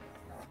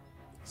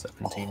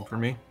 17 for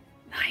me.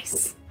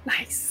 Nice.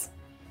 Nice.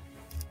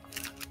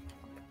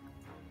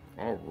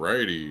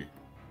 Alrighty.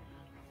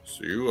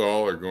 So you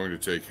all are going to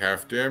take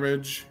half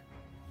damage.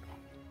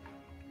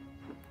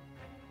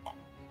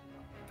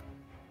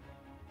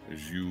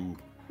 As you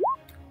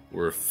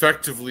were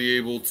effectively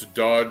able to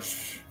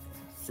dodge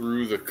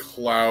through the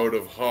cloud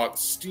of hot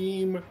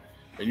steam,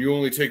 and you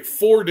only take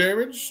 4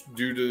 damage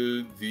due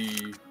to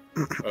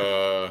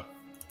the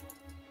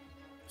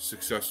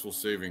successful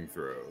saving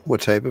throw.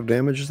 What type of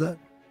damage is that?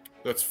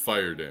 That's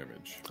fire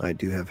damage. I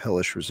do have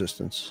hellish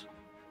resistance.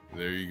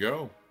 There you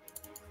go.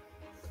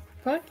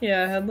 Fuck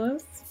yeah,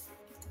 Headless.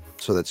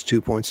 So that's 2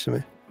 points to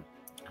me.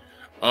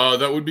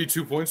 That would be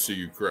 2 points to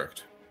you,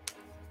 correct?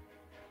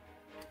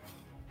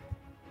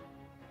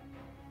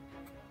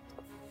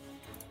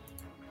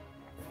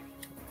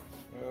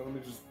 Let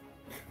me just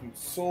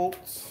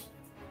consult.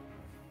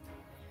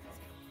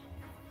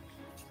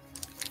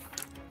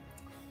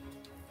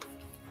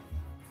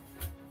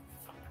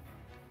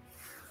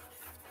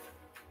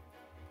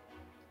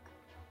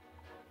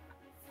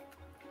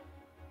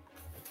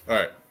 All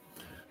right.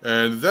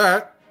 And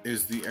that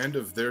is the end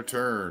of their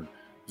turn.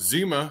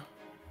 Zima,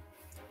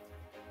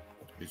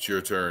 it's your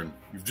turn.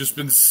 You've just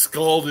been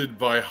scalded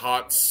by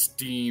hot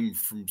steam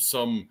from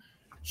some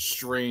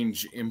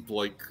strange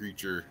imp-like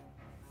creature.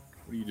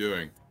 What are you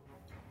doing?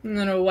 I'm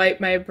gonna wipe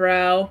my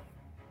brow.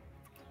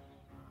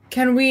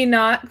 Can we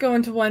not go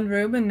into one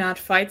room and not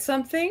fight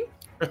something?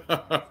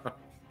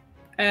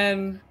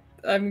 And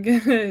I'm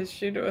gonna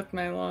shoot it with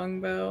my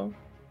longbow.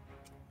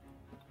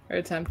 Or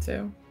attempt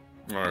to.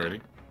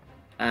 Alrighty.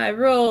 I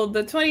rolled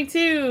the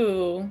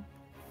 22!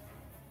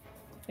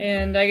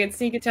 And I get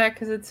sneak attack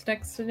because it's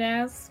next to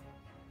Naz?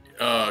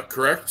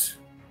 Correct.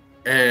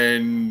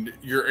 And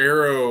your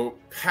arrow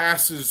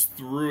passes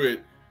through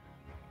it,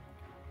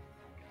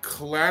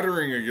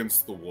 clattering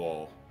against the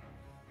wall,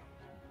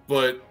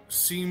 but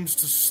seems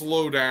to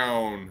slow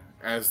down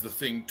as the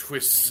thing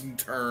twists and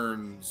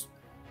turns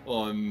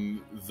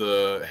on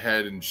the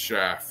head and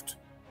shaft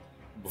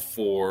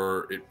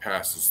before it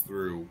passes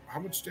through. How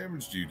much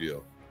damage do you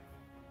deal?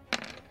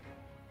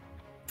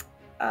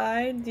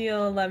 I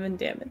deal 11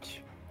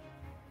 damage.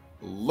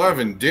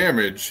 11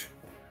 damage?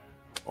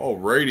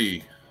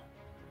 Alrighty.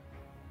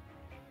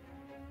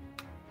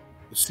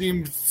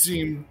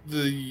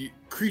 The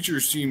creature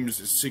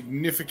seems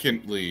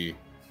significantly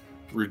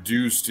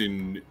reduced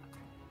in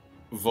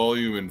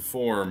volume and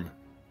form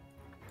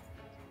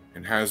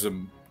and has a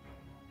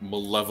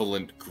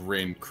malevolent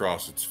grin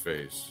across its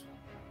face.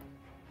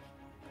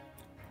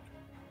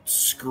 It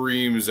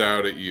screams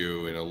out at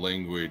you in a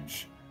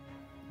language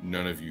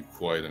none of you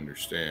quite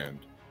understand.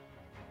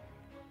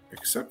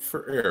 Except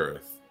for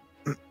Aerith.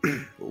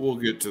 But we'll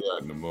get to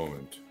that in a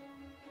moment.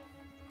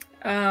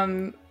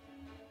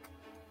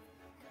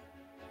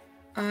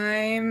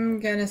 I'm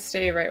gonna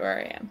stay right where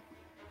I am.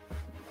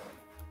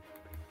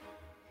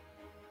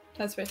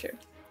 That's my turn.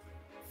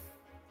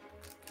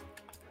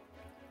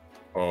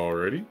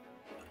 Alrighty.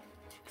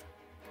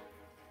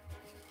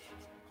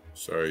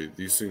 Sorry,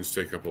 these things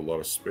take up a lot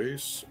of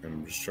space, and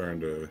I'm just trying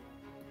to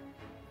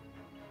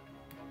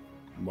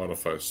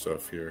modify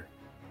stuff here.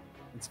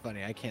 It's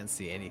funny, I can't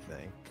see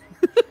anything.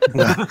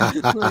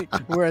 Like,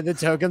 where the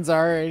tokens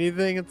are or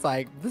anything, it's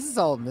like, this is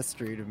all a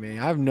mystery to me.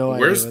 I have no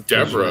idea. Where's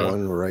Deborah?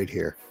 One right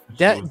here.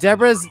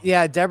 Deborah's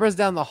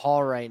down the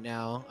hall right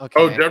now. Okay.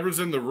 Oh, Deborah's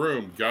in the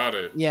room. Got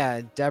it.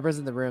 Yeah, Deborah's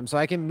in the room, so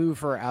I can move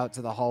her out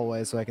to the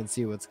hallway so I can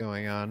see what's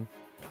going on.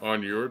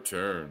 On your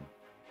turn.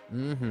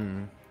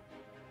 Mm-hmm.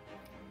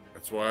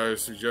 That's why I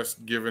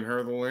suggest giving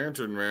her the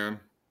lantern, man.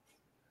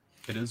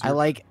 It is. I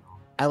like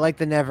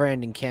the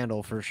never-ending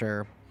candle for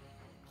sure.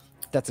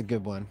 That's a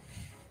good one.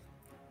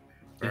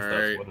 All If that's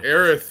right, what it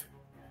Aerith.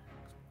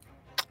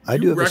 I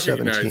do You have a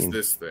recognize 17.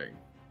 this thing.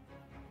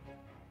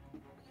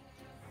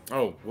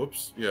 Oh,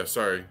 whoops. Yeah,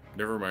 sorry.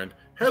 Never mind.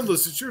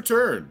 Headless, it's your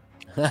turn.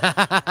 All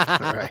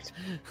right.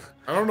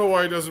 I don't know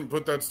why he doesn't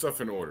put that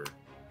stuff in order.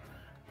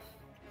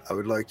 I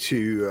would like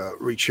to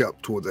reach up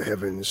toward the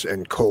heavens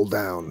and call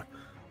down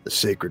the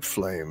sacred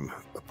flame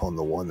upon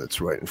the one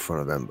that's right in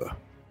front of Ember.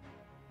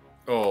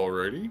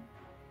 Alrighty.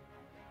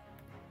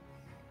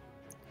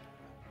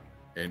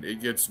 And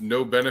it gets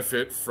no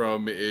benefit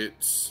from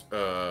its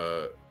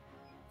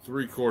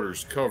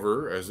 3/4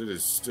 cover, as it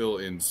is still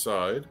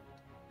inside.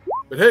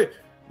 But hey,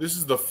 this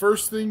is the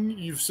first thing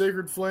you've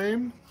Sacred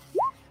Flame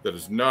that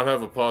does not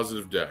have a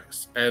positive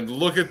dex. And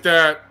look at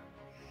that!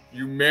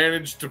 You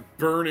managed to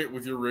burn it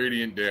with your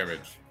radiant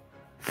damage.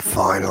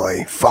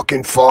 Finally.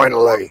 Fucking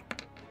finally.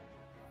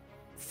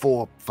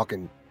 4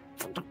 fucking...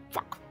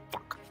 Fuck.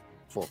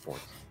 4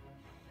 points.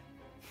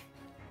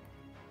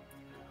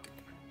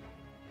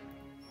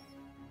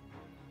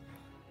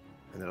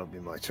 And that'll be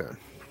my turn.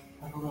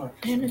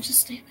 Damage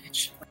is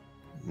damage.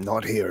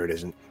 Not here, it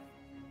isn't.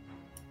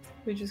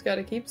 We just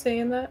gotta keep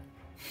saying that.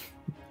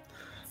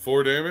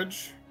 4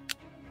 damage.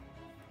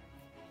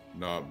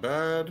 Not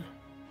bad.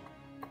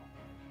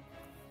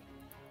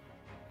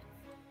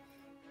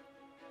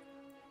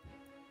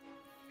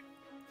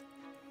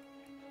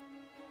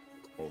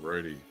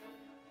 Alrighty.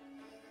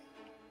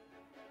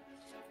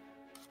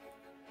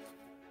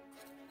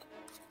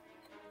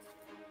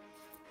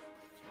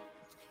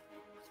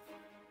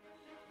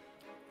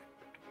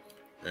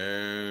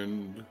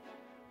 And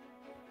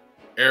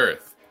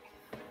Aerith,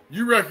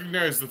 you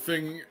recognize the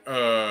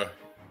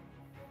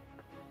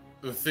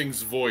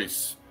thing's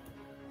voice.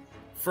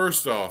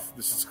 First off,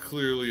 this is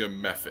clearly a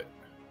Mephit,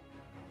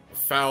 a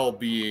foul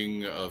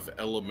being of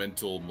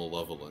elemental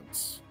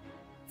malevolence,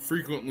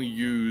 frequently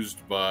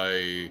used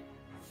by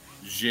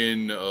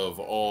Jinn of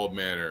all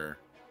manner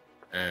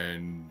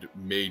and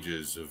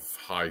mages of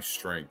high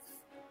strength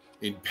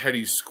in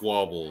petty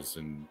squabbles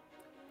and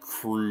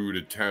crude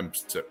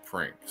attempts at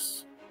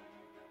pranks.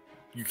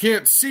 You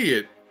can't see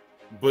it,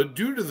 but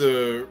due to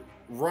the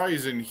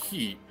rise in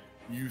heat,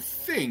 you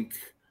think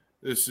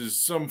this is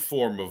some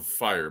form of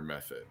fire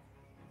method,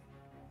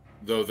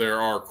 though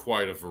there are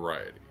quite a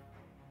variety.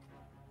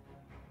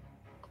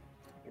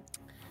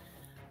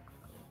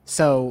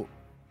 So,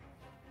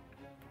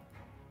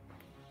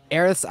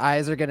 Aerith's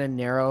eyes are going to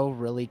narrow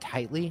really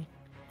tightly,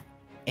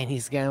 and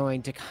he's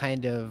going to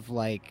kind of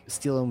like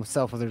steel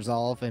himself with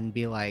resolve and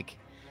be like,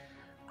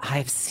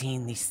 I've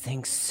seen these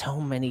things so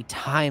many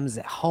times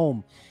at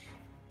home.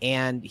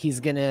 And he's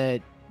going to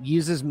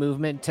use his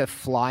movement to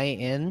fly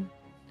in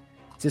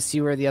to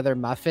see where the other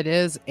Muffet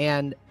is.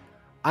 And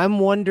I'm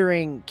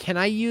wondering, can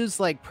I use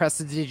like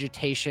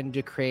prestidigitation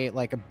to create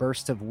like a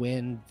burst of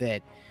wind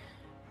that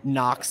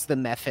knocks the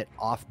Muffet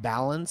off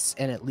balance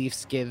and at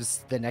least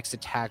gives the next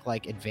attack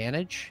like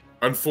advantage?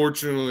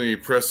 Unfortunately,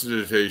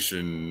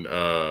 prestidigitation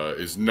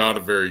is not a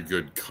very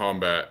good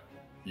combat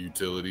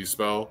utility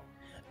spell.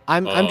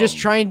 I'm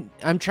trying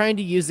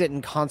to use it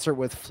in concert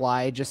with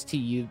fly just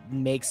to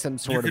make some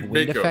sort of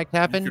wind effect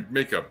happen. You could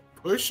make a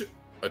push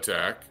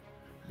attack,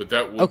 but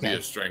that would be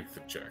a strength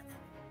check.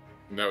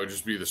 And that would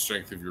just be the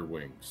strength of your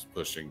wings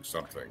pushing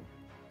something.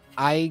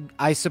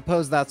 I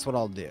suppose that's what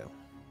I'll do.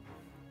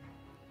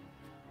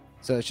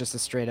 So it's just a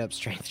straight up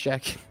strength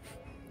check.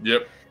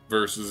 Yep,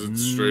 versus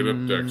it's straight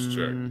up dex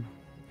check.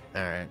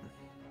 All right.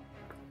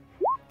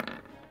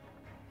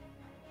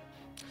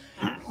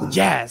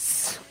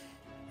 Yes.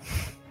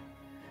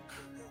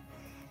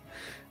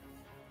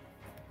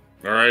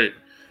 All right.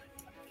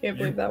 Can't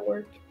believe that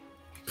worked.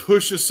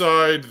 Push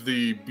aside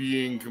the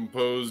being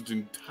composed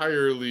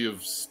entirely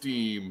of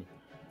steam,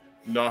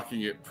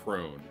 knocking it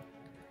prone.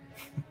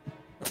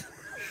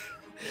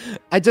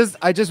 I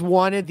just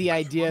wanted the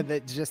idea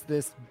that just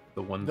this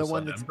the one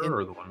beside Ember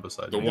or the one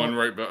beside the you? one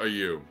right by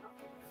you.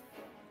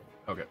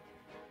 Okay.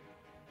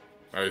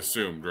 I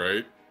assumed,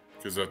 right?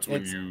 Because that's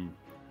when you.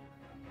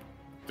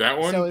 That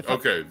one? So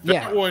okay.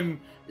 That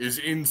one is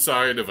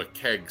inside of a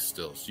keg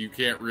still, so you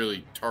can't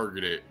really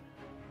target it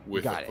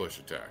with a push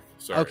attack.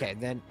 Sorry. Okay,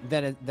 then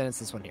it's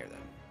this one here then.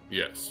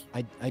 Yes.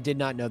 I did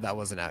not know that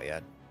wasn't out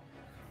yet.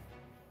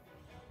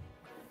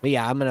 But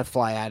yeah, I'm gonna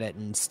fly at it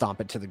and stomp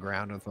it to the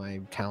ground with my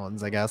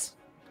talons, I guess.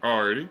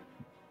 Alrighty.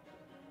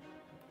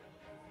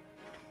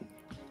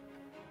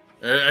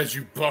 As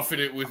you buffet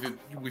it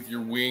with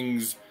your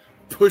wings,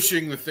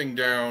 pushing the thing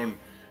down,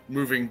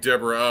 moving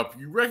Deborah up,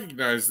 you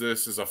recognize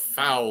this as a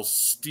foul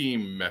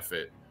steam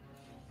Mephit,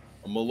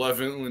 a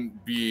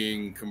malevolent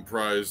being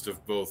comprised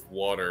of both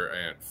water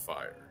and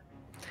fire.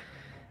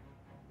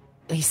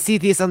 You see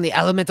these on the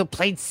elemental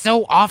plane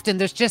so often.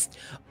 There's just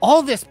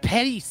all this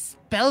petty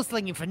spell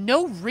slinging for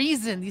no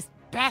reason. These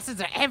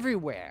bastards are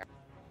everywhere.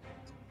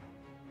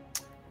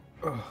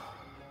 I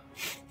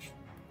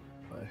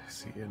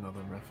see another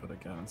method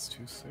again. It's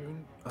too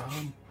soon.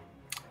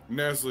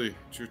 Nasli,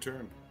 it's your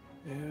turn.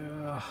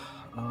 Yeah.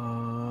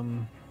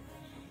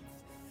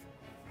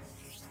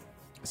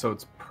 So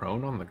it's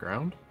prone on the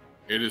ground?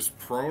 It is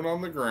prone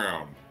on the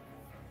ground.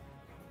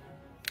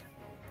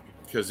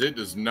 Because it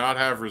does not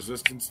have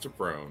resistance to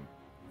prone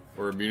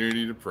or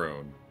immunity to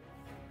prone.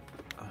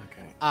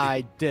 Okay.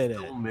 I did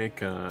it. It'll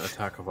make an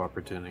attack of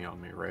opportunity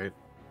on me, right?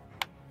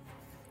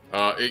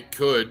 It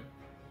could.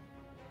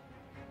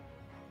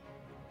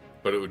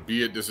 But it would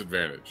be at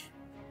disadvantage.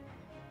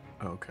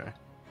 Okay.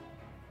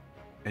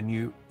 And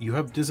you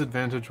have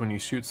disadvantage when you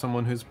shoot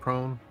someone who's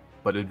prone,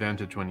 but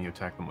advantage when you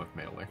attack them with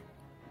melee.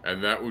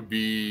 And that would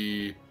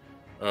be...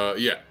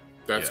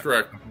 that's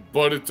correct.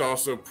 But it's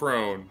also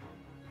prone.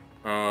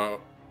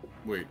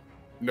 Wait.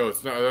 No,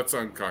 it's not. That's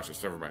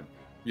unconscious. Never mind.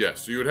 Yeah,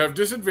 so you would have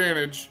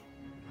disadvantage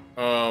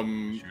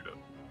Shoot it.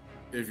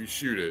 if you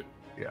shoot it.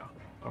 Yeah.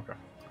 Okay.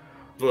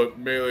 But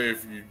melee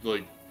if you,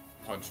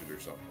 punch it or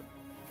something.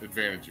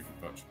 Advantage if you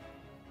punch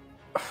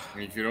it.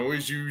 And you can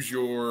always use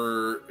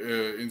your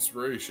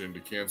inspiration to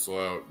cancel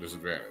out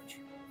disadvantage.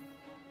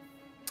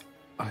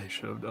 I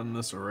should have done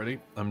this already.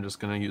 I'm just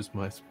going to use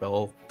my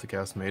spell to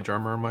cast Mage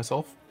Armor on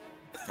myself.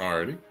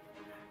 Alrighty.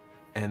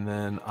 And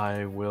then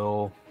I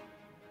will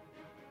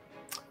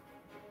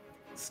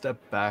step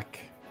back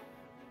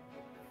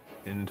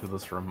into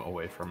this room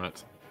away from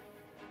it.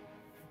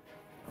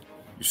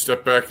 You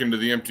step back into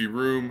the empty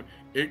room.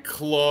 It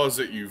claws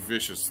at you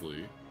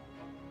viciously.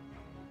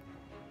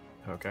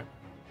 Okay.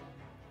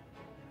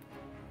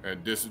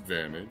 At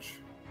disadvantage.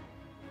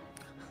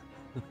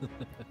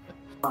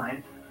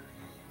 Fine.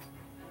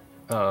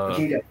 Uh,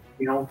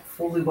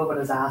 fully whipping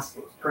his ass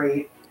was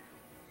great.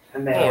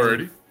 And then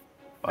Alrighty.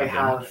 I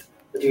have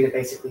Vegeta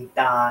basically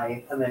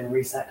die and then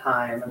reset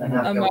time and then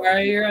have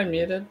Amara, you're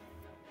unmuted.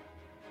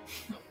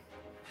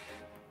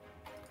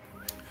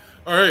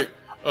 Alright.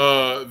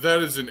 That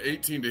is an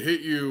 18 to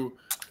hit you.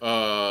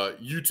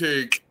 You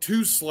take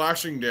 2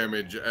 slashing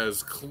damage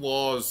as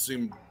claws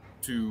seem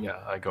to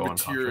I go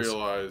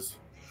materialize.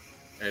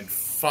 And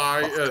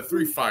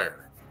 3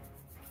 fire.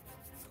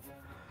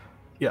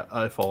 Yeah,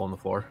 I fall on the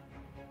floor.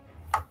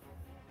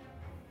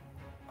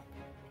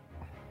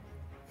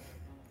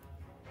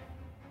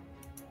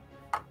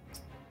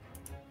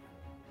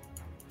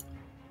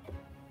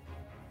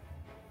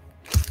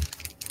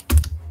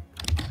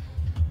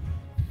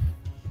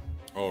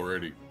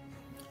 Alrighty.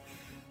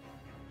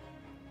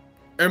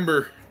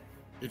 Ember,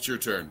 it's your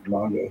turn.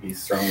 Mongo,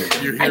 he's stronger.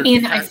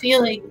 I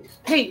feel like,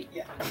 hey,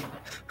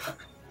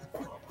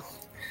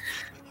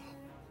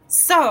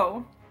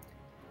 so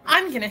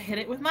I'm gonna hit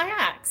it with my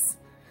axe.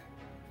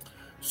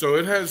 So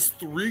it has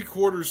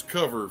 3/4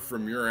 cover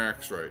from your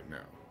axe right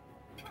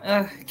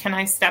now. Can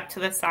I step to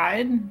the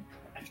side?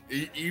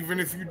 Even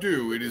if you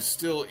do, it is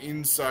still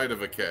inside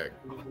of a keg.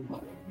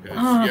 It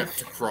has yet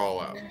to crawl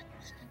out.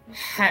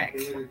 Heck.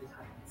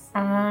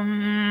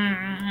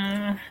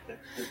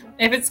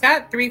 If it's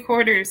got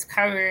 3/4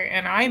 cover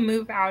and I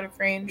move out of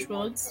range,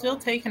 will it still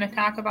take an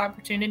attack of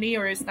opportunity,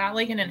 or is that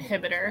like an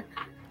inhibitor?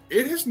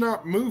 It has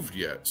not moved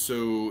yet,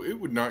 so it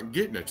would not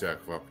get an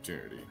attack of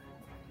opportunity.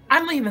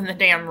 I'm leaving the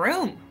damn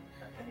room.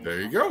 There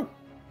you go.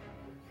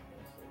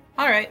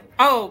 All right.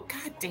 Oh,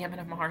 god damn it,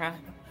 Amara.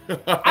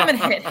 I'm gonna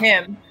hit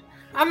him.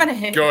 I'm gonna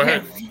hit Go him.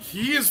 ahead.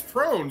 He is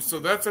prone, so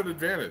that's an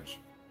advantage.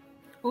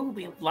 Ooh,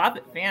 we love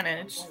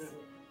advantage.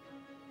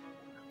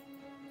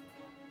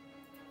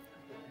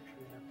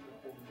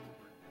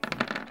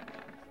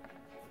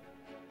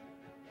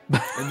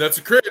 And that's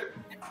a crit.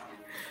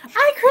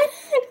 I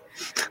critted!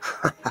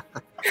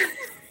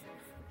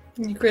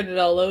 You critted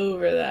all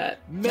over that.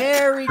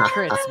 Merry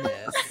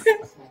Christmas.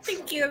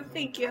 Thank you.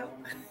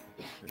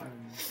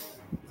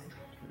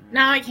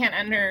 Now I can't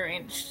enter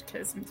range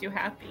because I'm too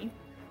happy.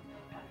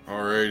 We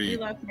Alrighty.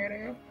 love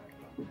murder.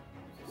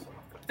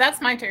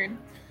 That's my turn.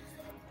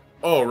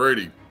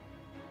 Alrighty.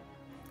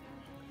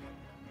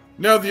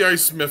 Now the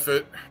Ice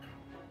Miffet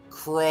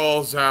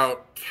crawls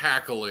out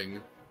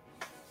cackling.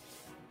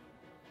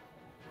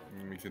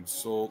 Let me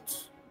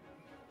consult.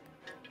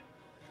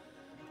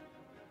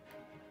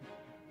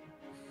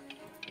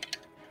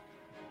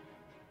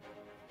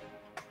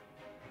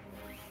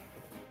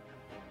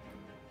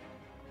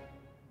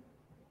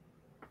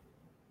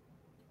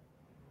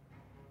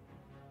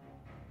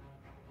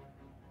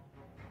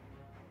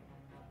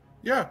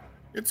 Yeah,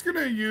 it's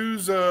gonna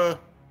use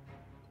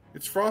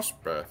its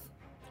Frost Breath.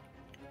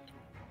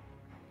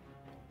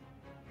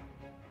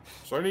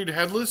 So I need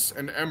Headless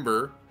and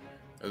Ember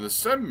and the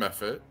Sun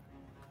Mephit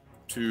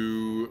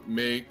to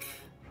make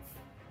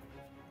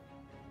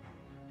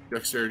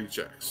dexterity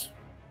checks.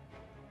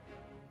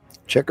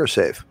 Check or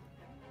save?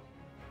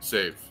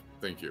 Save.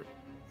 Thank you.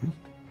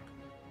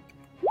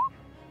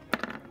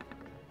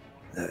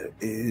 That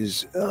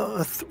is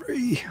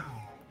 3.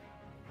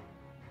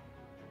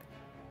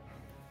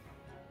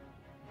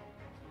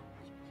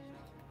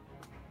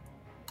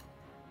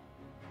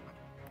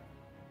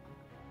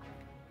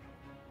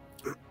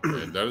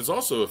 And that is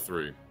also a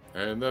 3.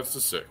 And that's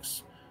a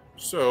 6.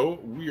 So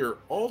we are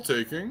all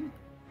taking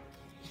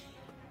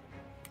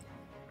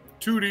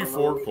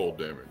 2d4 cold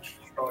damage.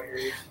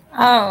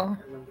 Oh.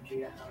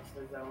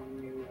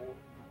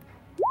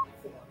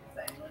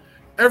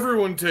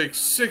 Everyone takes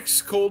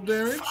 6 cold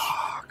damage.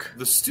 Fuck.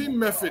 The Steam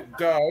Mephit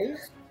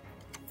dies.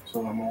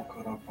 So I'm all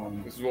caught up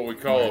on This is what we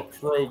call a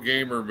pro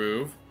gamer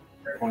move.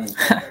 20.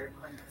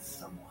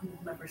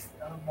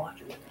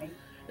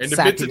 And a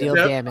Sack bit to to deal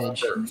death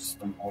damage.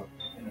 first. in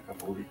a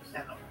couple of weeks.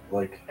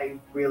 Like, I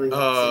really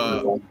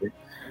Uh,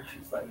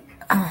 she's like,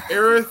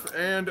 Aerith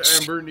and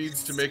Ember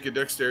needs to make a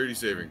dexterity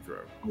saving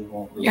throw. we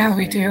won't really Yeah,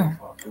 we say do. anything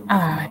about them,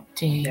 Ah,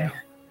 dang. Yeah.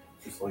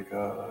 Just like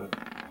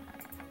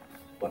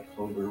Black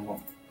Clover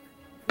won't.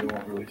 We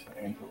won't really say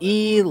anything.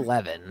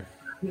 11.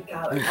 we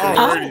got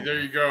Alrighty, there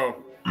you go.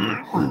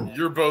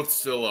 You're both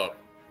still up.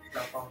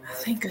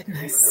 Thank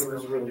goodness. It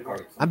was really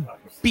hard. I'm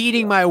sometimes.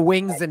 beating my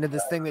wings into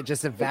this thing that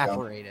just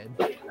evaporated.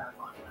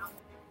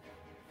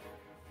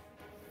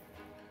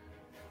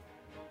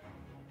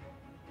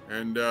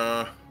 And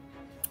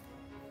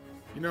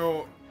you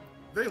know,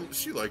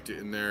 she liked it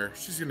in there.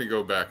 She's gonna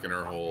go back in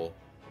her hole.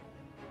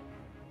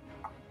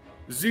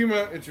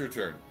 Zima, it's your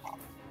turn.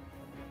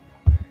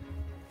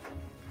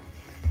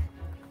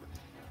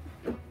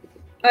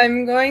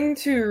 I'm going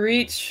to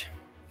reach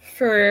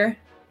for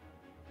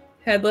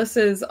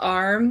Headless's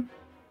arm,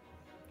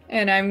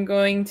 and I'm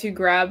going to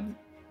grab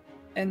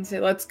and say,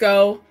 "Let's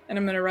go." And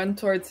I'm going to run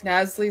towards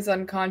Nasli's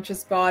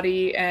unconscious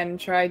body and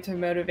try to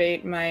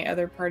motivate my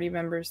other party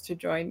members to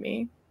join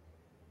me.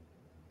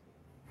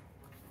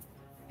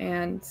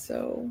 And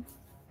so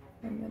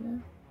I'm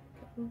going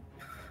to go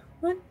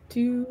 1,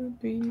 2,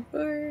 3,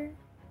 4,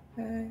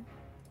 5,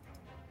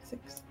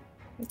 6,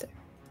 right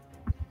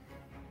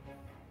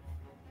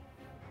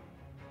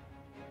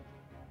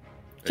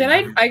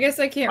there. I guess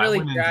I can't I really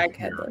went into drag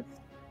here. Headless.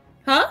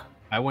 Huh?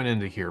 I went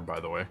into here, by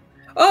the way.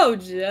 Oh,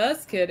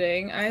 just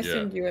kidding. I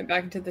assumed you went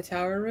back into the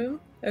tower room.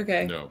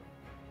 Okay. No.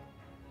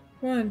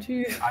 1,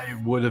 2. I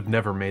would have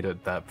never made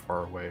it that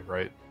far away,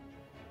 right?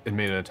 It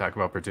made an attack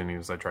of opportunity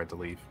as I tried to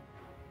leave.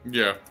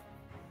 Yeah.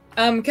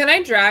 Can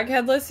I drag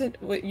Headless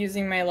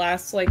using my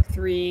last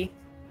 3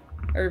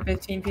 or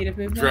 15 feet of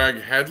movement?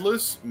 Drag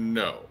Headless?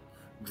 No.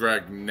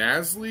 Drag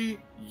Nasli?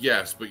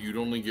 Yes, but you'd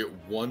only get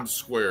 1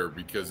 square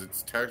because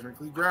it's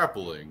technically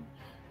grappling,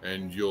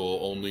 and you'll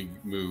only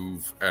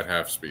move at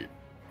half speed.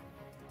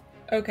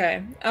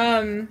 Okay.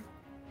 I'm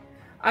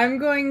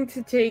going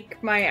to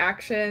take my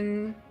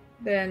action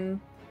then.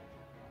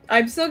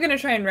 I'm still going to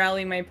try and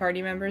rally my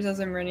party members as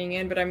I'm running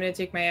in, but I'm going to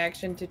take my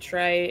action to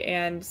try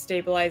and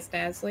stabilize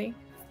Nasli.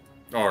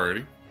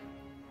 Alrighty.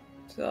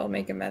 So I'll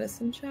make a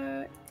medicine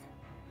check.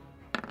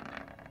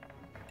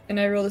 And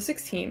I rolled a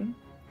 16.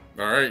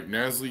 Alright,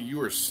 Nasli,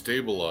 you are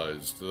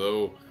stabilized,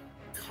 though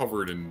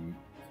covered in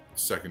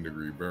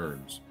second-degree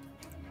burns.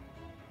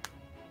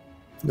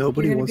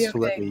 Nobody You're gonna wants be to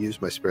let okay. me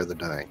use my Spare the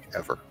Dying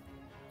ever.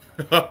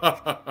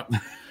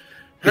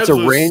 It's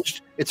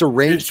It's a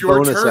ranged your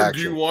bonus turn.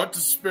 action. Do you want to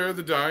spare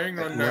the dying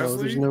on No,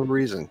 there's Nasli? no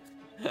reason.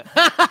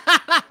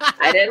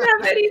 I didn't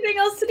have anything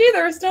else to do.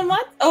 There was still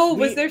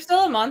was there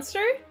still a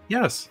monster?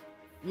 Yes.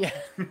 Yeah.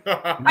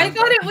 I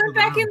thought it went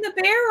back in the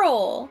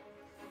barrel.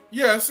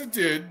 Yes, it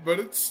did, but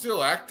it's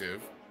still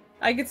active.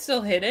 I could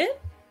still hit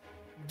it?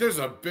 There's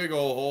a big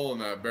old hole in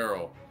that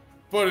barrel.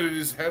 But it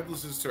is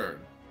Headless's turn.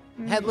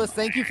 Headless,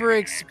 thank you for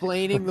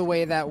explaining the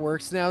way that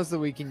works now so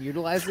we can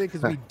utilize it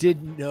because we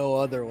didn't know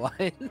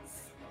otherwise.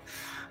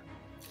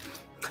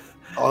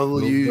 I will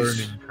Little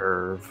use learning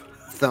curve.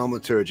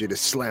 thaumaturgy to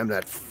slam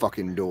that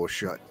fucking door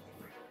shut.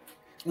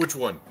 Which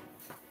one?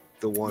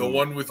 The one. The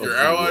one with your over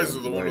allies here,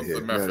 or the one with the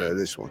here. No, method?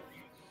 this one.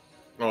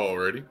 Oh,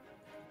 already?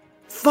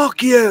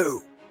 Fuck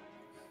you!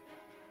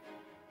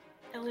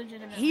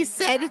 Illegitimately He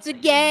said forgot it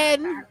that you had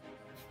again.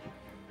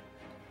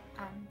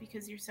 that,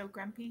 because you're so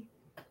grumpy.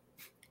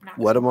 Not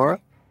What, gonna Amara?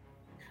 lie.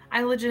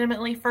 I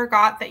legitimately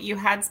forgot that you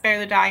had Spare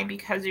the Dying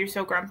because you're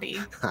so grumpy.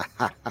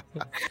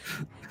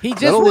 He Not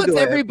just only wants do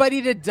I have-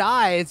 everybody to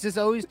die. It's just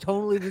always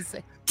totally the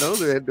same.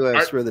 Not only do I I-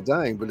 have Spare the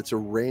Dying, but it's a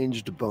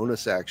ranged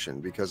bonus action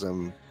because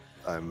I'm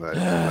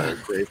a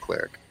grave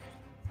cleric.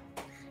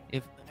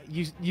 If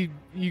you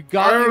I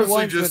got me honestly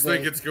once just with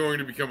think it. it's going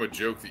to become a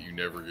joke that you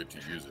never get to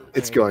use it.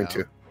 It's There you going go.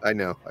 to. I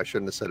know. I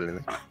shouldn't have said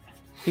anything.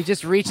 He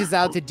just reaches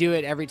out to do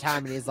it every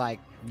time, and he's like,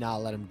 "Nah,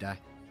 let him die."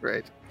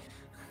 Right.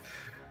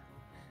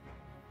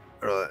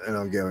 All right, and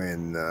I'll go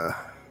in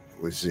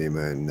with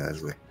Zima and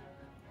Nasli.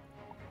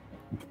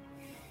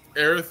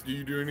 Aerith, do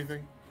you do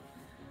anything?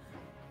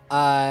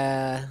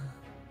 I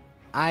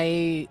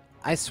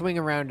swing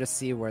around to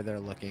see where they're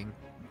looking,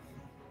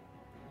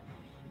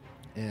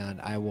 and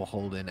I will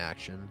hold in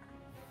action.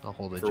 I'll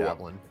hold a For what?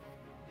 javelin.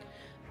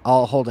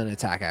 I'll hold an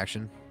attack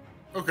action.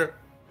 Okay.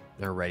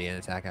 They're ready an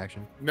attack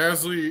action.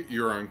 Nasli,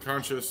 you're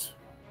unconscious.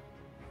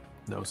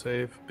 No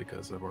save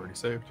because I've already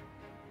saved.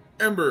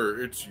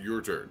 Ember, it's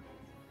your turn.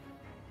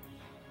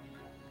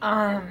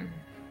 I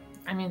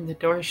mean, the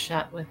door's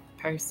shut with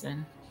the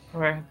person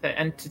or the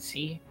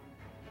entity.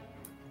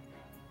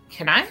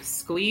 Can I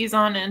squeeze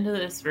on into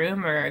this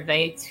room, or are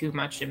they too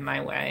much in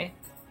my way?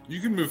 You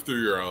can move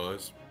through your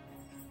allies.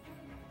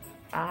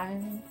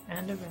 5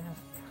 and around.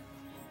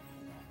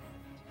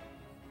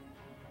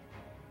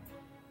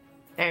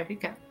 There we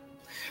go.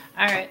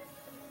 All right.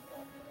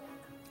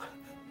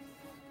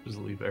 Just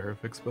leave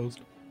Aerith exposed.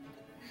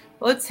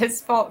 Well, it's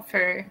his fault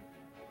for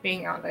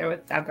being out there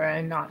with Deborah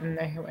and not in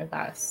there with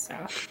us, so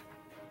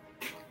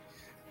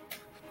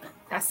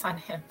that's on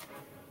him.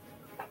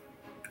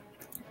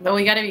 Though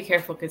we gotta be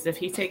careful, because if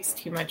he takes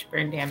too much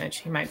burn damage,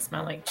 he might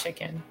smell like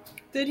chicken.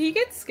 Did he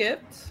get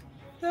skipped,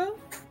 though?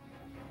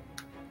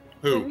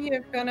 Who? Didn't he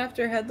have gone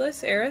after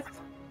Headless, Aerith?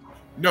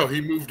 No,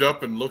 he moved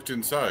up and looked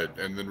inside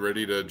and then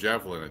ready to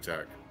javelin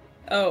attack.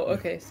 Oh,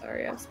 okay.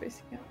 Sorry, I was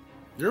spacing out.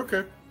 You're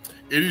okay.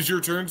 It is your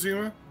turn,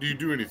 Zima. Do you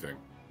do anything?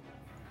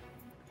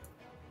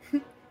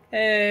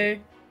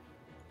 Hey.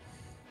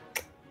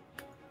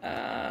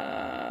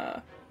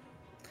 I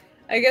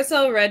guess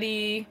I'll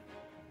ready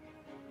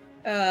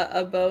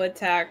a bow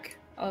attack.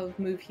 I'll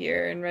move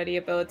here and ready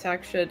a bow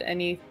attack should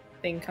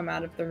anything come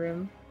out of the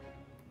room.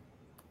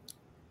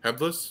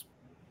 Headless?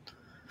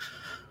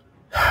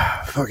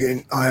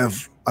 Fucking, I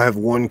have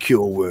one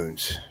cure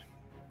wounds.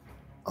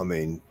 I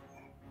mean,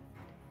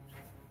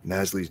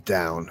 Nasli's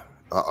down.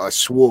 I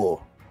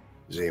swore,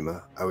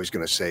 Zima, I was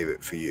going to save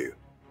it for you.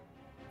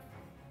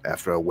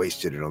 After I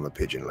wasted it on the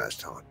pigeon last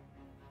time.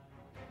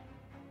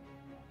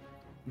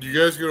 You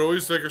guys could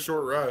always take a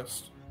short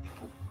rest.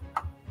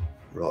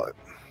 Right.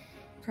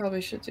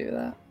 Probably should do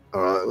that.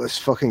 All right, let's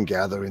fucking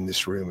gather in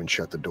this room and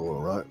shut the door,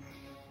 all right?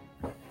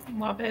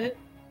 Love it.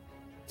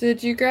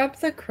 Did you grab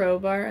the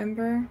crowbar,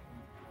 Ember?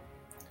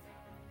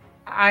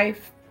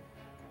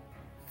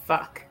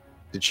 Fuck.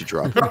 Did she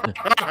drop it?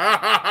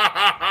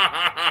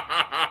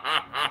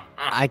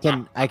 I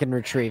can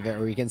retrieve it,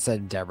 or we can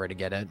send Deborah to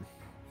get it.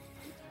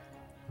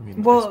 I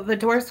mean, Well, the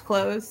door's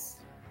closed,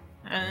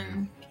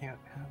 and I can't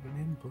have an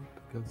input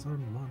because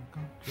I'm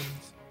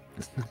unconscious.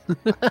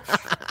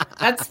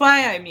 that's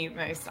why I mute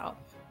myself,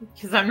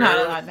 because I'm not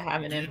Aerith, allowed to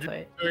have an do you do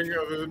input. anything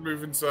other than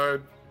move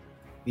inside?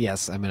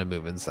 Yes, I'm gonna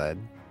move inside.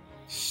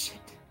 Shit.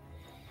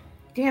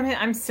 Damn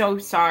it, I'm so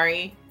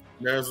sorry.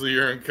 Nasli,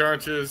 you're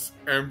unconscious.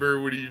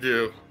 Ember, what do you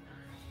do?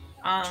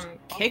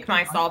 Kick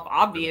myself,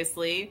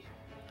 obviously.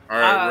 All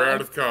right, we're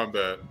out of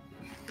combat.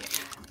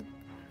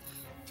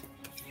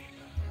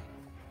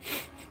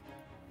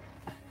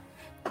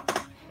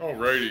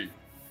 Alrighty.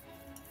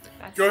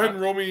 That's Go ahead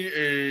and roll me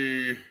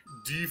a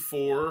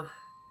d4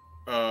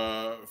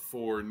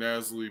 for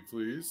Nasli,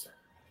 please.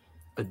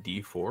 A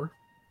D4?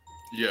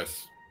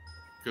 Yes.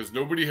 Because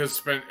nobody has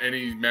spent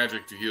any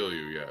magic to heal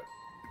you yet.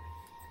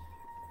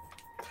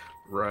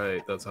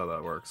 Right, that's how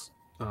that works.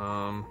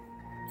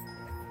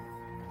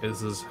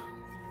 This is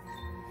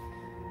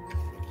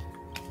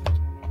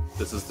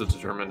This is to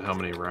determine how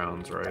many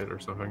rounds, right, or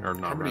something, or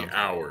not How many rounds.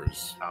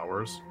 hours?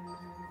 Hours.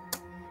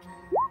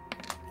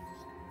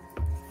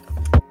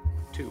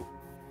 2.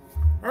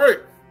 All right.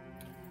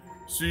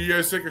 So you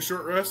guys take a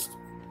short rest.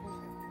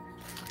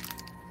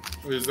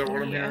 Is that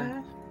what I'm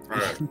hearing? All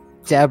right.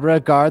 Deborah,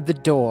 guard the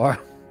door.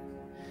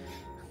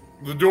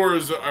 The door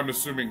is, I'm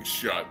assuming,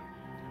 shut.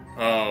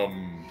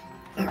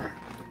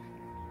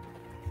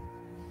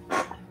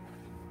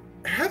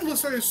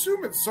 Headless, I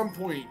assume at some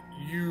point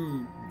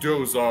you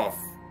doze off,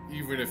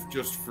 even if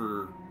just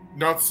for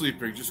not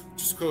sleeping. Just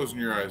closing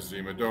your eyes,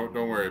 Zima. Don't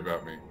worry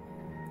about me.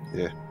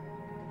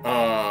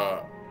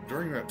 Yeah.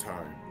 During that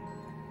time,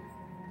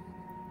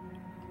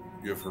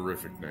 you have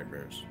horrific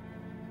nightmares.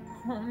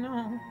 Oh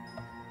no.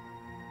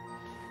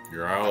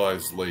 Your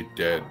allies lay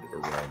dead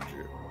around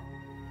you.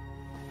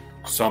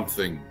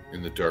 Something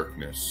in the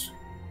darkness,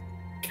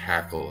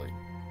 cackling,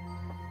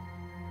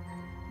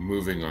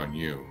 moving on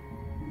you.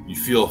 You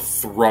feel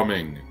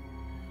thrumming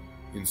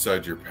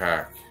inside your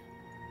pack,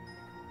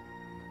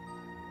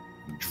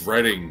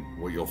 dreading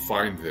what you'll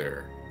find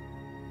there.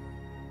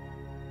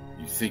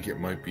 You think it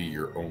might be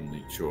your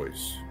only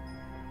choice.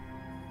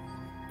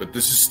 But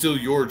this is still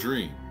your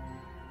dream.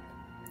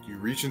 Do you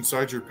reach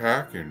inside your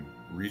pack and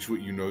reach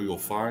what you know you'll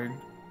find?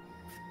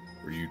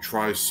 Or you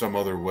try some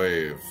other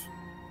way of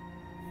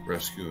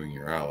rescuing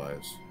your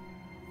allies?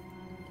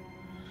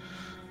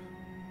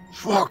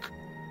 Fuck!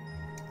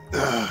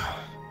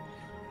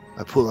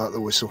 I pull out the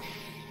whistle.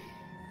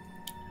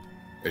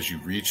 As you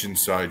reach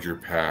inside your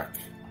pack,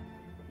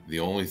 the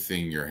only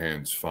thing your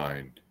hands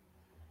find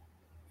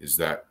is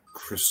that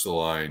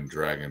crystalline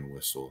dragon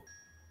whistle.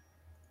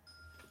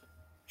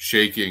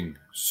 Shaking,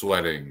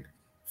 sweating,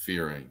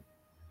 fearing,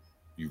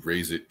 you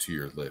raise it to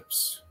your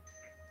lips.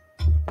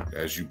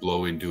 As you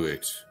blow into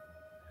it,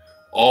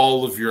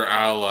 all of your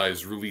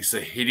allies release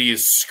a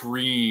hideous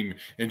scream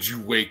and you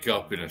wake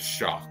up in a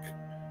shock.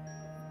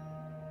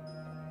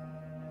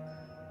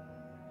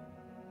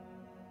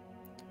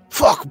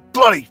 Fuck!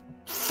 Bloody!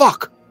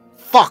 Fuck!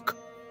 Fuck!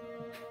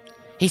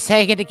 He's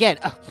saying it again.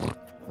 Oh,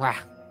 wow.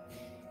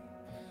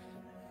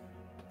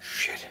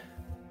 Shit.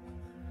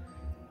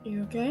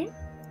 You okay?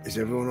 Is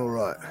everyone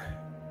alright?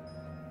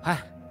 Huh?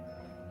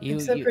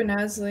 Except for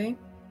Nasli.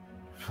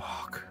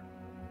 Fuck.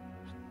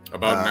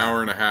 About an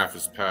hour and a half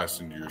has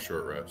passed into your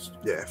short rest.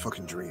 Yeah,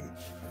 fucking dream.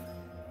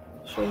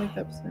 She'll wake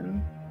up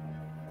soon.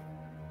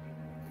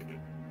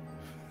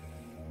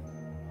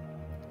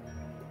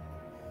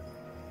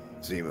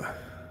 Zima,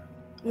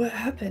 What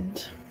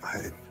happened? I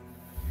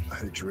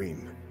had a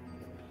dream.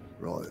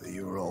 Right, that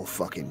you were all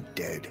fucking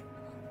dead.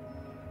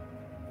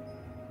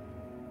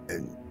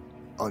 And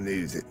I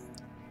knew that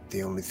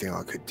the only thing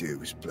I could do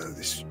was blow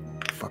this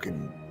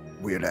fucking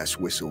weird-ass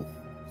whistle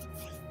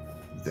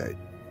that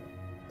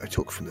I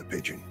took from the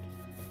pigeon.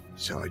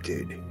 So I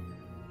did.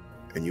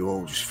 And you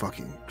all just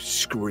fucking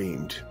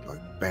screamed like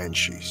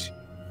banshees.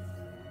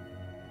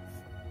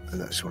 And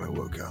that's when I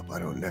woke up. I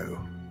don't know.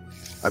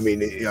 I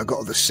mean, I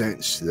got the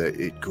sense that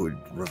it could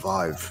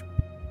revive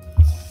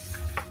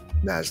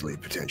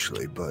Nasli,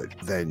 potentially, but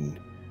then,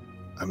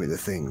 I mean,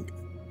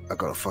 I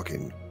got a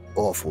fucking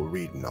awful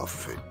reading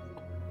off of it.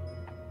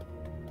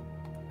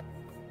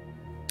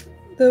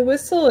 The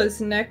whistle is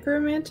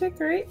necromantic,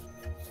 right?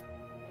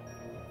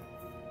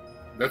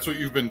 That's what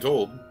you've been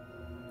told.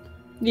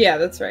 Yeah,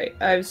 that's right.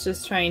 I was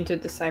just trying to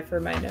decipher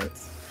my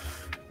notes.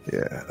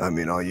 Yeah, I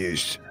mean, I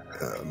used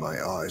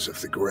my eyes of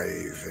the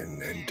grave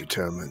and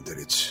determined that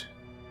it's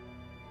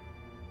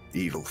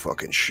evil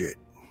fucking shit.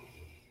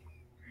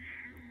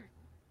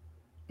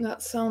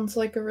 That sounds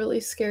like a really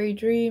scary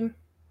dream.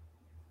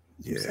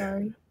 Yeah. I'm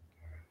sorry.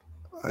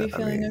 Are you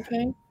feeling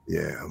okay?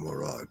 Yeah, I'm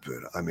alright, but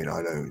I mean,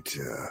 I don't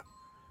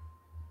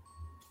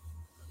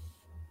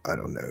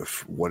know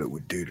what it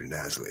would do to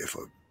Nasli if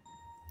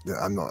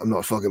I'm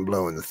not fucking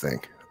blowing the thing.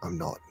 I'm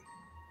not.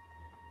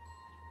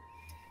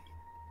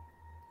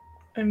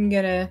 I'm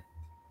gonna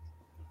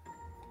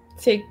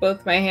take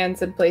both my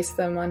hands and place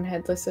them on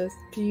Headless's.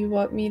 Do you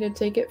want me to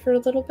take it for a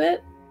little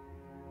bit?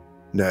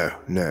 No,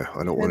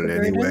 I don't want it the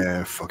burden?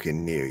 anywhere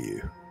fucking near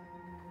you.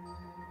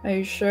 Are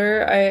you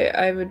sure?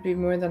 I would be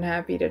more than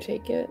happy to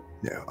take it.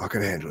 No, I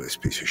can handle this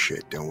piece of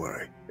shit, don't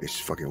worry. It's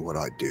fucking what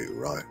I do,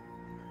 right?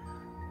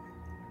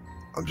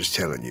 I'm just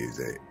telling you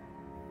that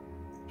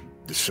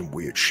there's some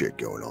weird shit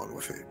going on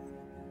with it.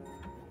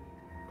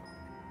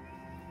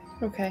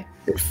 Okay.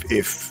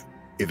 If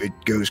it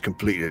goes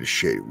completely to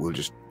shit, we'll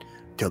just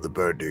tell the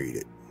bird to eat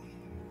it.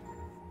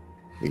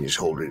 He can just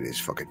hold it in his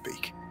fucking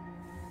beak.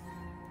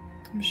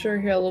 I'm sure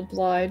he'll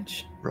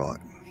oblige. Right.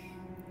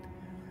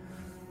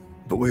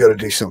 But we gotta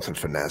do something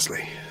for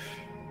Nasli.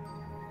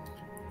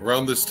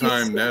 Around this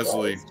time, Yes,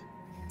 Nasli,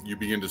 you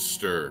begin to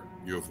stir.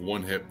 You have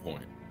 1 hit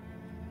point.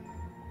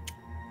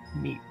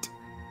 Neat.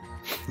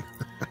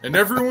 And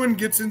everyone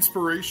gets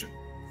inspiration.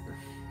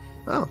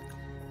 Oh,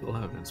 We'll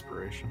have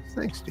inspiration.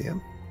 thanks,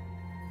 DM.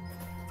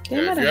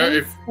 Damn Yeah, it, if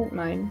I you- hate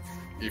mine.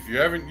 If you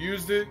haven't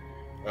used it,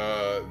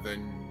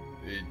 then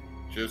it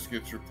just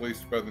gets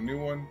replaced by the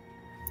new one.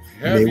 If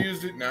you have Maybe-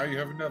 used it, now you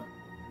have another.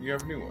 You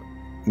have a new one.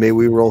 May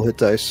we roll hit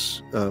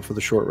dice for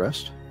the short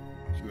rest?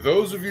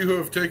 Those of you who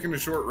have taken a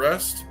short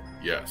rest,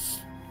 yes.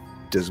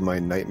 Does my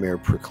nightmare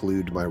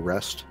preclude my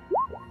rest?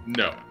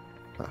 No.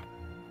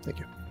 Thank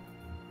you.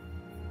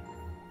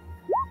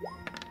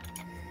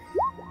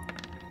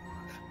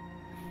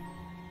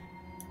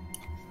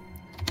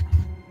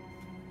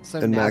 So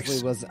And Max-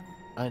 Nazli was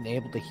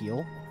unable to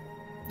heal?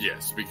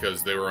 Yes,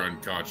 because they were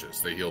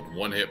unconscious. They healed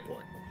 1 hit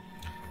point.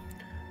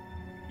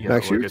 Yeah,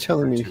 Max, but you're it's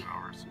telling for me- 2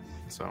 hours.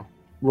 So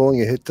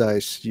Rolling a hit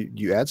dice,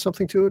 you add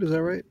something to it, is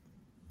that right?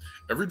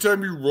 Every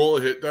time you roll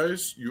a hit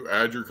dice, you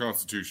add your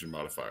Constitution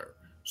modifier.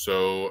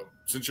 So,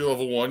 since you're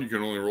level 1, you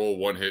can only roll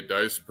 1 hit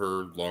dice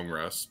per long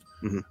rest.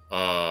 Mhm.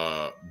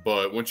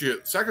 But once you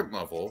hit 2nd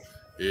level,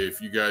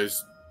 if you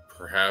guys,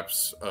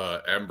 perhaps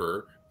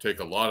Ember, take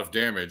a lot of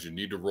damage and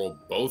need to roll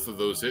both of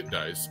those hit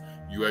dice,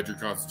 you add your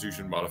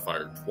Constitution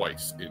modifier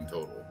twice in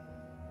total.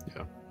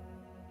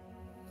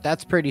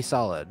 That's pretty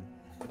solid.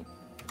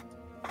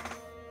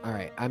 All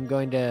right, I'm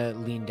going to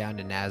lean down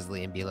to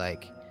Nazli and be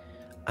like,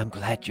 I'm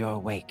glad you're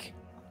awake.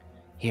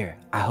 Here,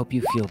 I hope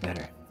you feel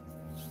better.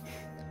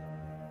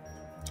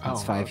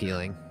 That's 5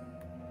 healing.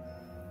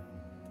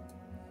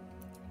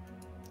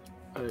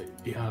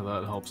 Yeah,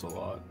 that helps a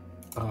lot.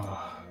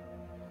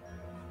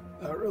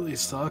 That really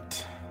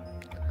sucked.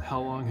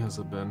 How long has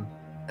it been?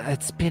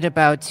 It's been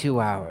about 2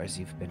 hours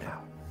you've been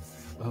out.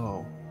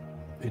 Oh,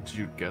 did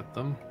you get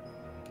them?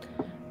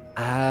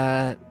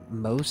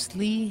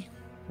 Mostly,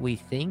 we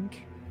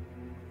think.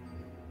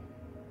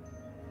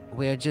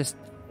 We're just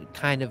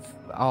kind of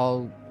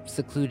all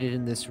secluded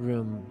in this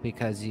room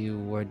because you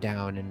were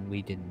down and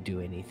we didn't do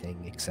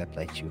anything except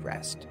let you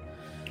rest.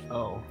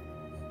 Oh,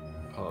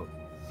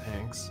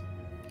 thanks.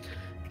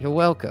 You're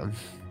welcome.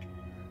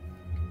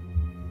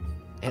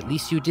 At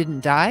least you didn't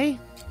die?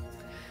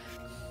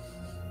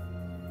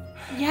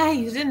 Yeah,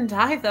 you didn't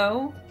die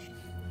though.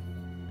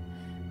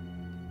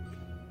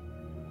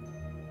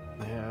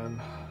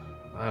 Man,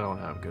 I don't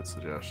have good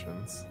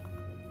suggestions.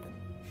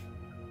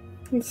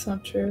 It's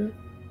not true.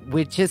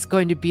 We're just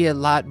going to be a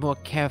lot more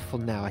careful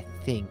now, I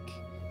think.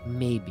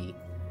 Maybe.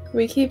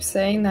 We keep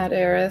saying that,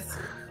 Aerith.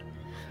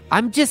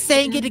 I'm just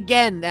saying it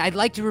again. I'd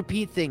like to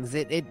repeat things.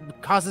 It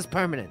causes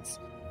permanence.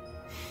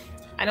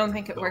 I don't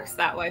think it works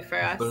that way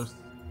for us.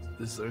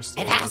 Is there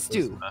still It has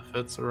to.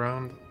 methods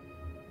around?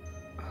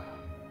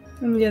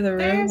 In the other room,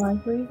 There's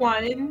likely.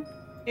 one.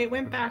 It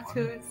went back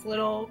to its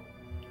little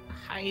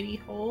hidey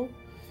hole.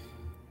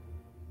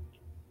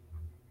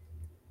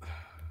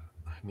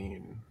 I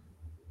mean,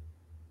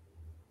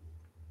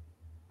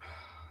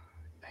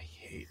 I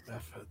hate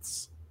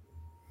methods.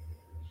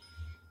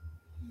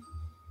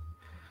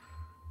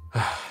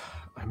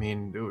 I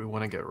mean, do we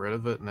want to get rid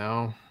of it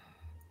now?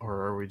 Or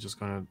are we just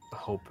going to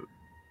hope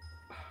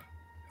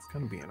it's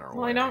going to be in our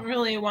Well, way? I don't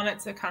really want it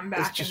to come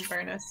back just- and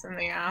burn us in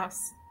the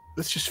ass.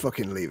 Let's just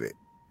fucking leave it,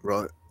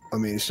 right? I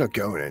mean, it's not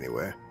going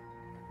anywhere.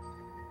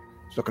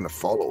 It's not going to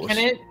follow us. Can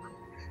it?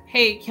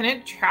 Hey, can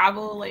it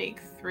travel like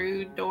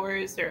through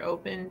doors or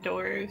open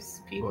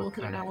doors? People What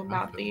who kind know of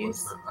about method these.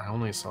 was it? I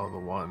only saw the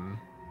one.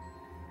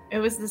 It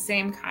was the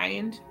same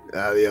kind.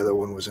 The other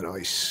one was an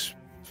ice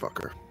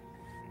fucker.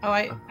 Oh,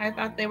 I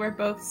thought they were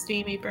both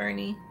steamy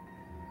burny.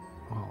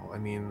 Well, I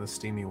mean, the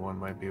steamy one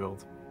might be able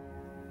to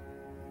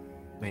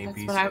maybe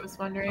That's what I was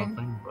wondering.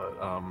 something, but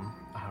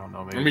I don't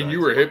know. Maybe I mean, you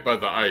that's- were hit by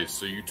the ice,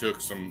 so you took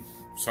some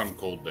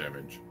cold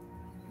damage.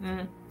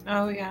 Mm.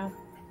 Oh yeah.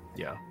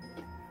 Yeah,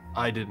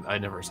 I didn't. I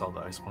never saw the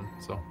ice one,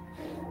 so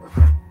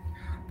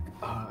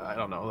I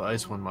don't know. The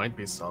ice one might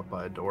be stopped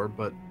by a door,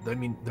 but I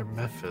mean, they're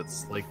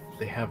methods. Like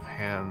they have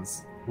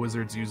hands.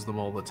 Wizards use them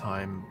all the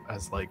time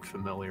as like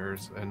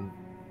familiars and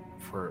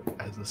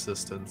as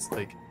assistants.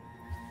 Like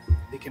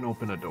they can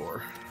open a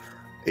door.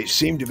 It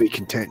seemed to be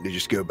content to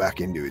just go back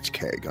into its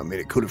keg. I mean,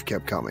 it could have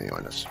kept coming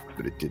on us,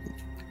 but it didn't.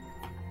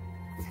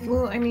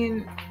 Well, I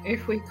mean,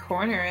 if we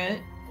corner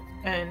it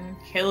and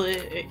kill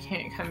it, it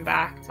can't come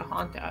back to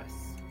haunt us.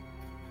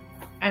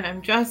 And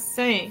I'm just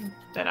saying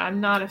that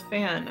I'm not a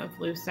fan of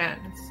loose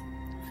ends.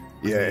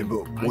 Yeah,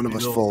 but Might one of be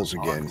us able falls to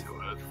talk again. to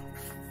it.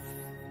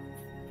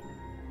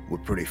 We're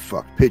pretty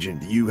fucked. Pigeon,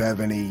 do you have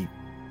any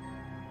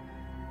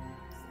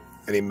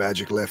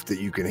magic left that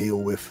you can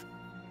heal with?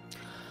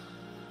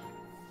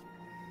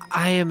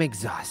 I am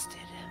exhausted.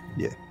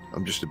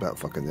 I'm just about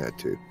fucking that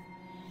too.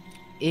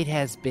 It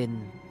has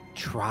been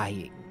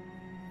trying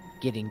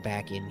getting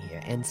back in here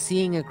and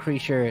seeing a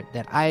creature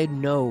that I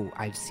know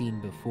I've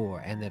seen before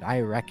and that I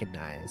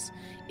recognize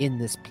in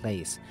this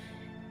place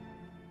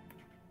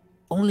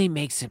only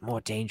makes it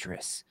more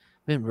dangerous.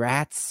 I mean,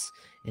 rats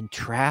and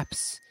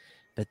traps,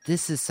 but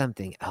this is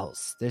something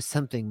else. There's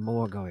something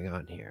more going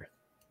on here.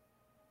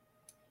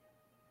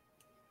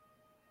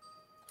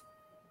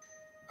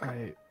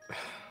 I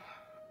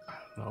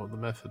don't know. The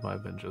method might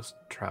have been just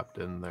trapped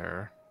in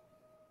there.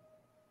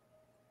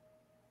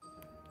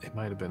 It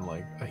might have been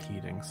like a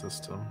heating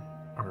system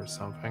or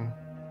something.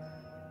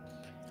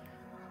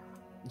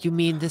 You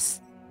mean this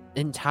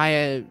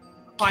entire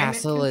Climate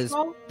castle is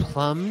control?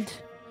 plumbed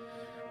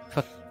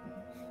for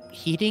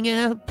heating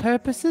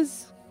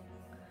purposes?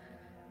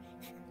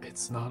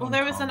 It's not. Well,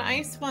 there was an uncommon.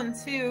 ice one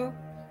too.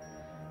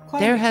 There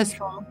Climate has-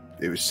 control.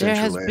 It was There central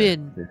has air.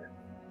 been- Yeah.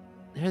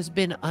 There has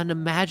been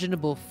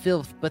unimaginable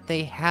filth, but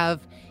they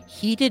have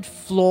heated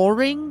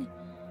flooring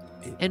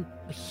and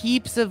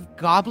heaps of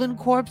goblin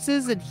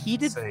corpses and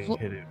heated Say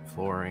heated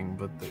flooring,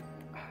 but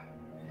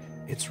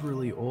it's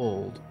really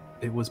old.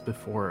 It was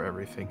before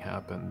everything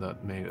happened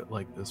that made it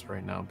like this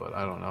right now, but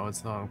I don't know.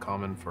 It's not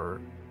uncommon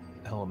for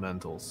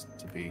elementals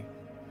to be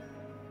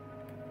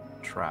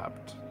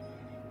trapped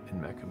in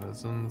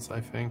mechanisms,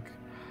 I think.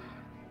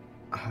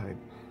 I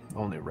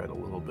only read a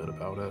little bit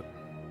about it.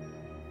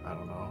 I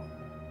don't know.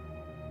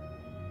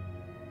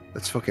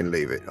 Let's fucking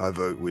leave it. I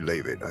vote we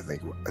leave it. I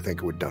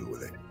think we're done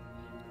with it.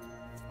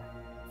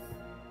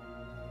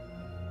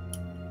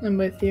 I'm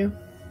with you.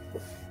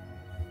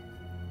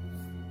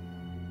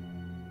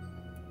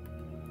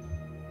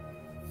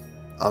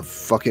 I've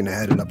fucking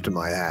had it up to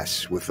my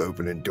ass with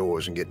opening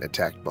doors and getting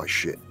attacked by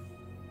shit.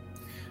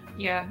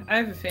 Yeah, I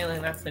have a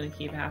feeling that's going to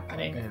keep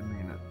happening. I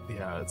mean,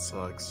 yeah, it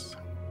sucks.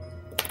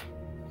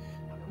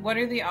 What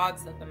are the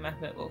odds that the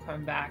method will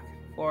come back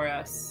for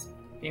us,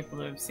 people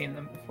who have seen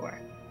them before?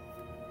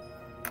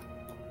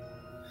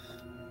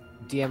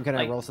 DM, can I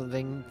Like- roll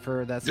something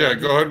for that? Yeah,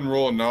 second? go ahead and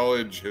roll a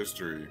knowledge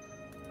history.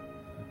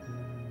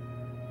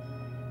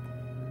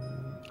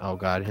 Oh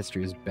god,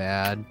 history is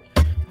bad.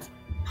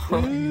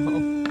 Oh,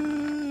 no.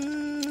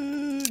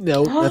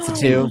 No, that's a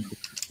 2.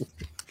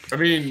 I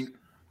mean,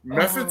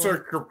 methods Oh. are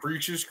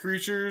capricious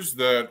creatures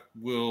that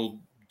will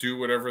do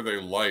whatever they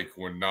like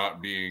when not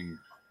being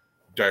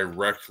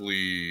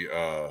directly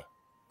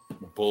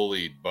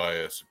bullied by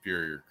a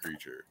superior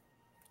creature.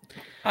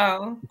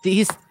 Oh,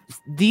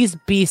 These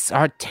beasts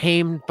are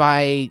tamed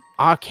by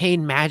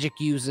arcane magic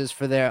users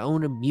for their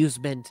own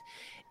amusement,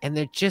 and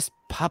they're just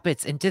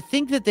puppets. And to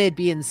think that they'd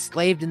be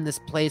enslaved in this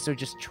place or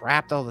just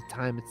trapped all the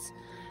time, it's,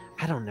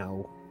 I don't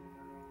know.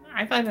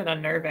 I find it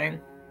unnerving.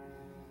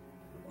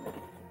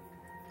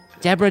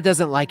 Deborah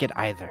doesn't like it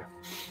either.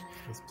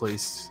 This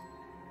place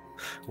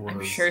was,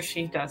 I'm sure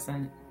she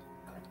doesn't.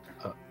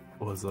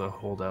 was a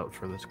holdout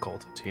for the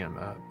cult of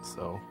Tiamat,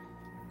 so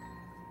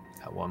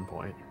at one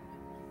point.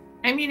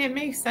 I mean, it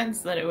makes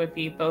sense that it would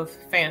be both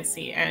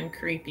fancy and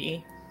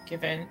creepy,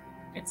 given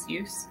its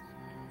use.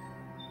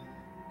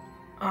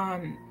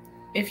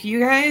 If you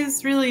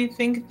guys really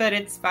think that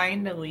it's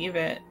fine to leave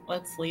it,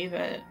 let's leave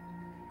it.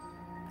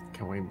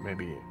 Can we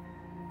maybe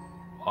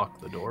lock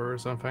the door or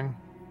something?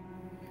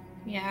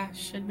 Yeah,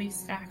 should we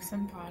stack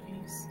some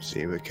bodies?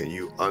 Seema, can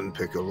you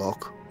unpick a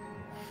lock?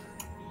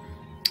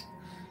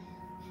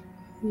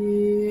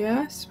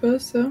 Yeah, I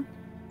suppose so.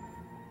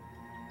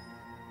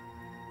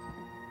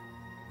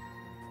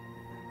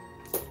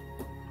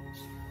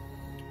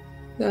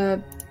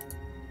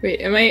 Wait,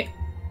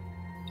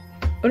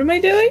 what am I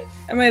doing?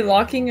 Am I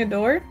locking a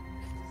door?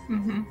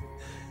 Mm-hmm.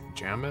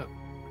 Jam it?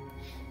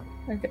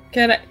 Okay.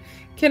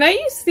 Can I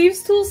use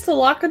thieves' tools to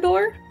lock a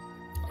door?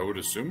 I would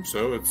assume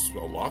so. It's a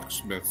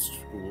locksmith's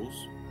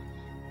tools.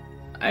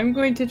 I'm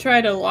going to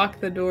try to lock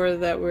the door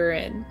that we're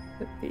in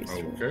with these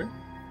tools. Okay.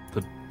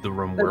 The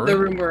room The we're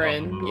room we're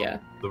in, yeah.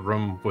 The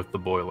room with the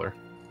boiler.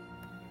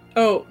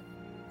 Oh,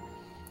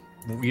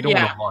 We don't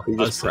Yeah. want to He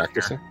lock was us in here.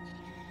 practicing.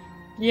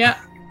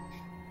 yeah.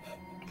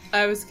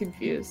 I was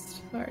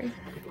confused. Sorry.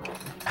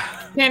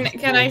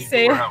 Can I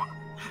say We're out.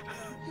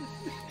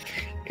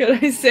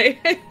 could I say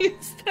I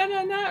used that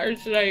on that, or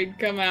should I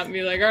come out and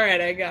be like, all right,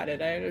 I got it,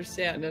 I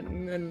understand it,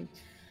 and then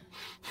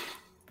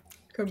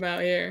come out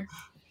here?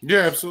 Yeah,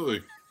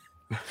 absolutely.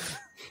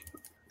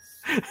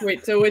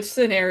 Wait, so which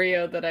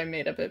scenario that I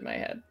made up in my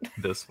head?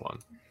 This one.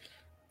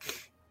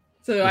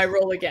 So I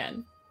roll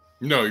again.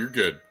 No, you're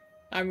good.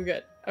 I'm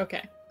good.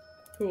 Okay.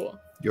 Cool.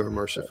 You're a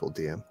merciful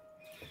DM.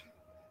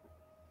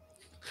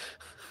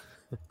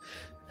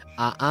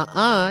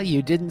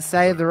 You didn't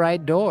say the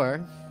right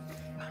door.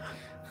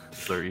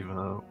 Is there even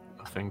a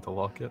thing to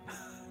lock it?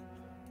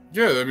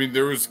 Yeah, I mean,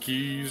 there was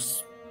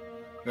keys,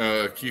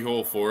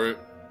 keyhole for it.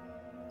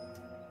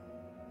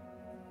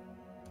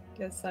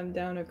 Guess I'm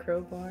down a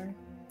crowbar.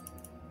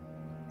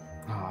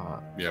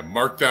 Yeah,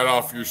 mark that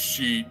off your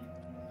sheet.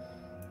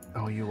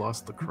 Oh, you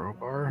lost the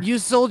crowbar? You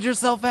sold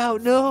yourself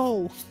out.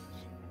 No.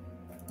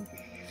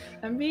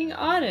 I'm being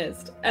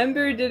honest.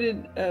 Ember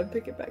didn't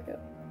pick it back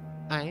up.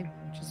 I'm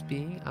just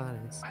being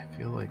honest. I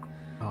feel like,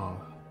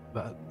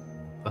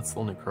 that's the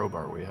only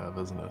crowbar we have,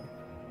 isn't it?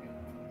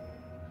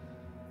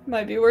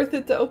 Might be worth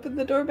it to open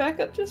the door back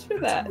up just for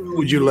that.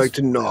 Would you like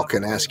to knock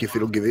and ask if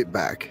it'll give it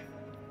back?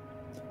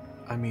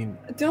 I mean,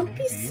 Don't be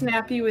maybe.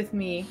 snappy with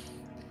me.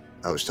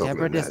 I was talking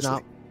Deborah to does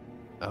Nasli.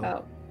 not. Oh.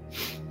 Oh.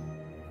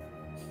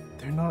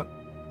 They're not.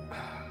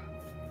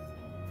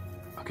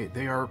 Okay,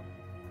 they are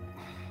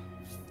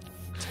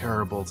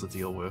terrible to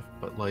deal with,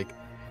 but like,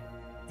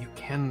 you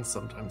can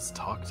sometimes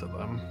talk to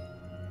them.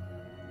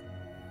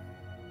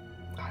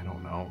 I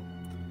don't know.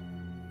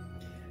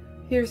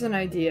 Here's an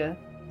idea.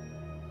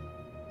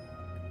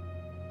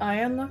 I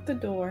unlock the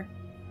door,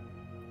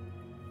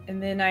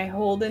 and then I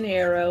hold an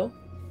arrow,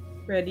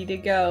 ready to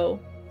go.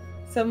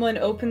 Someone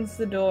opens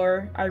the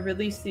door, I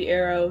release the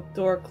arrow,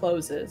 door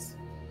closes.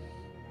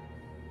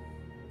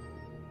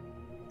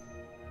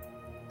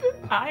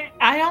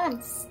 I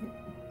don't.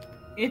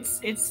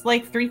 It's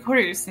like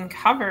 3/4 in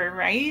cover,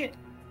 right?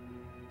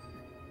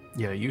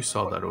 Yeah, you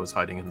saw that it was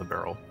hiding in the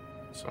barrel.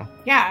 So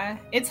Yeah,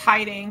 it's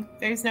hiding.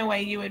 There's no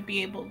way you would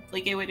be able.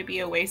 Like, it would be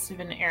a waste of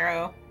an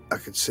arrow. I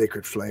could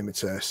sacred flame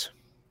its ass.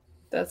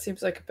 That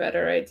seems like a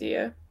better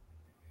idea.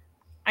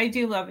 I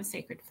do love a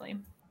sacred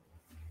flame.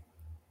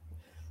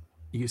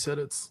 you said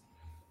it's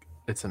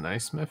a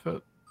nice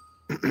method.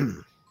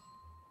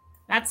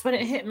 That's what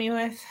it hit me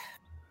with.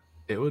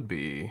 It would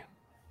be.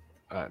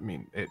 I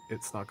mean,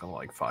 it's not gonna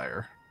like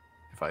fire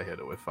if I hit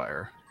it with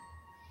fire.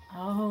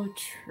 Oh,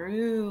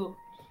 true.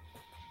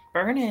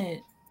 Burn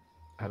it.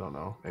 I don't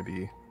know.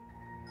 Maybe.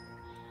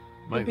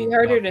 It'd be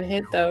harder to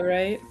hit, though,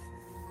 right?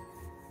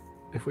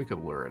 If we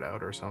could lure it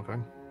out or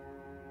something.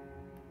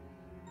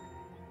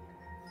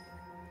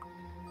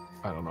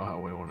 I don't know how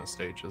we want to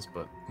stage this,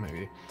 but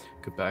maybe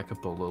could back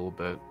up a little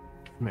bit,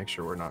 make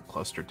sure we're not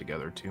clustered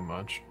together too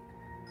much.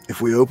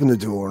 If we open the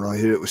door and I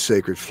hit it with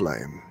sacred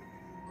flame,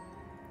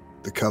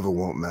 the cover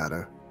won't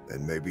matter,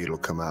 and maybe it'll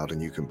come out and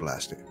you can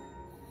blast it.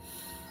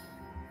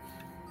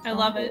 I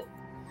love it.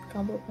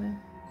 Combo plan.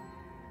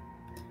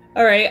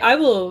 All right, I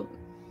will,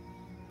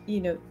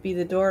 be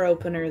the door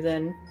opener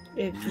then.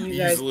 If you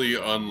guys easily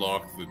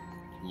unlock the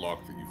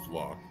lock that you've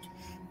locked.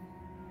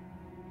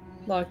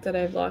 lock that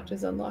I've locked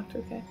is unlocked.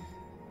 Okay.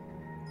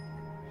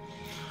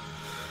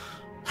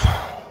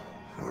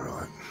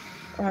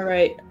 All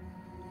right.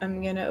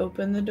 I'm gonna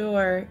open the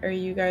door. Are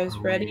you guys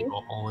Are ready? we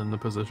all in the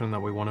position that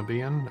we want to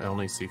be in? I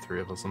only see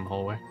 3 of us in the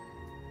hallway.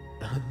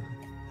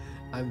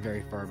 I'm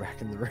very far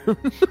back in the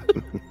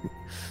room.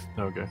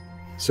 Okay.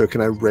 So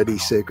can I ready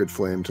sacred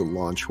flame to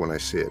launch when I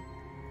see it?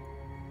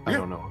 I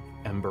don't know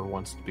if Ember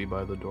wants to be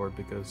by the door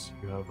because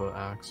you have an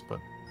axe, but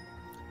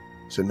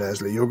So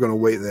Nazli, you're going to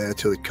wait there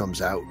till it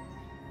comes out.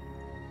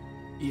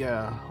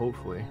 yeah,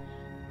 hopefully.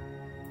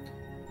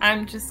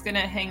 I'm just gonna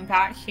hang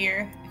back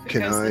here if it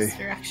Can goes this I-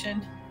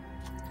 direction.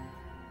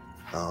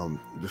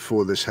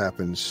 Before this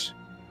happens,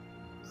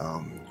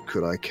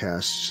 could I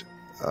cast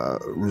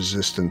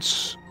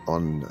resistance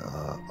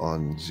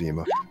on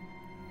Zima?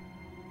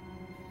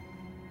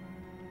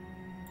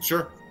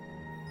 Sure.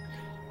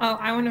 Oh,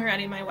 I want to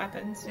ready my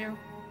weapons too.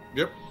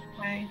 Yep.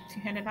 My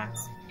two-handed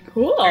axe.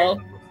 Cool.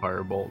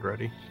 Firebolt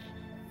ready.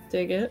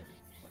 Dig it.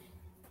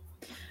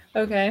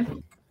 Okay.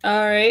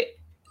 All right.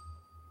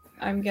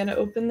 I'm gonna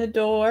open the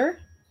door.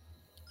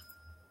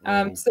 So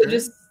Okay.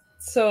 just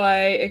so I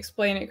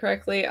explain it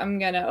correctly, I'm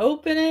gonna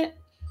open it,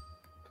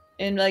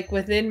 and like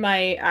within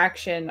my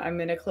action, I'm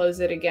gonna close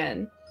it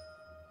again.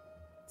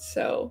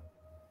 So,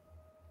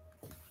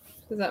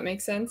 does that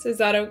make sense?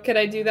 Could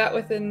I do that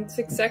within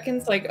 6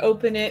 seconds? Like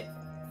open it,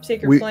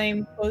 sacred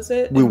flame, close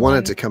it. We and want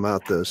it then- to come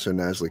out though, so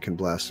Nazli can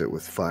blast it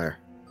with fire.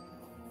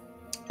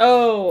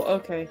 Oh,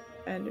 okay.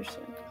 I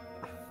understand.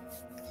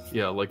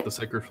 Yeah, like the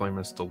sacred flame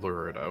is to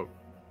lure it out.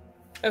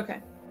 Okay.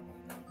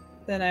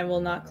 Then I will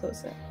not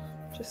close it.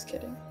 Just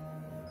kidding.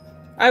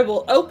 I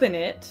will open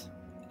it,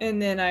 and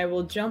then I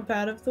will jump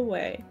out of the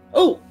way.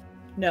 Oh!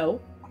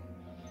 No.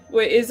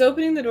 Wait, is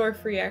opening the door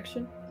free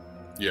action?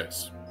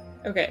 Yes.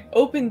 Okay,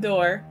 open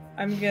door.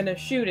 I'm gonna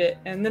shoot it,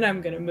 and then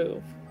I'm gonna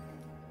move.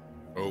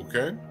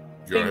 Okay. Go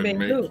Bang, ahead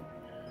bang, and move.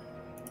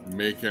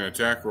 make an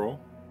attack roll.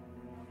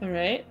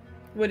 Alright.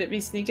 Would it be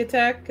sneak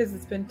attack, because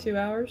it's been 2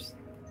 hours?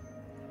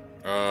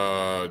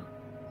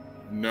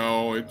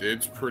 No,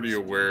 it's pretty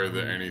aware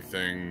that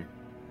anything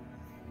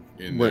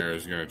in What- there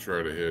is going to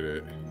try to hit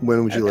it.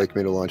 When would you Okay. like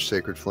me to launch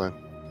sacred flame?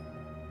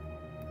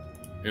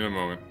 In a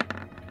moment.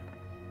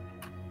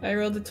 I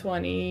rolled a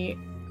 20,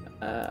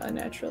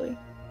 naturally.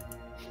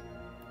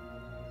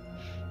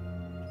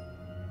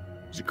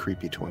 It's a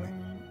creepy 20.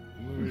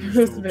 It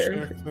was very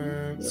Check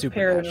that. Super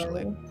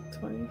paranormal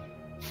 20.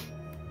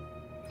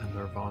 And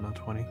Nirvana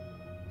 20.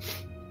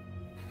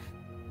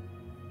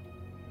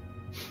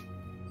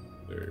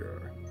 There you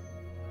are.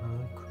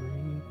 A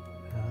creep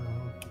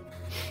out.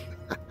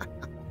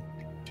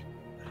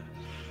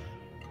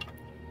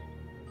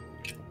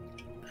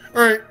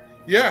 All right.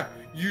 Yeah,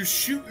 you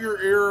shoot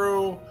your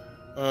arrow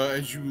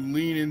as you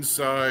lean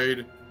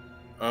inside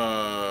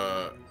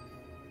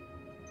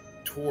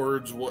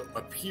towards what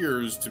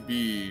appears to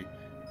be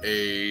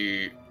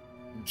a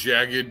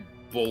jagged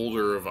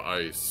boulder of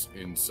ice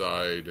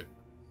inside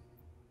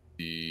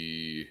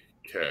the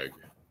keg.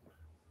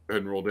 Go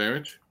ahead and roll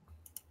damage.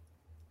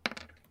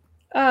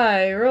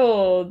 I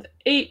rolled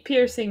 8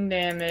 piercing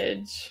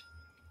damage.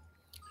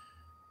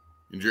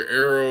 And your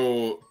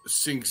arrow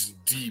sinks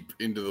deep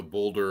into the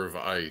boulder of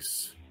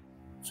ice.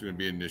 It's going to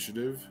be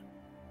initiative.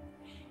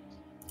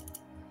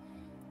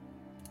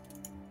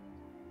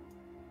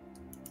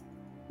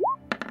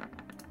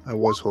 I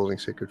was holding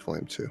sacred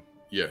flame too.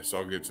 Yes,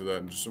 I'll get to that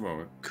in just a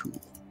moment.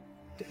 Cool.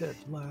 Dead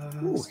last.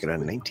 Ooh, look at that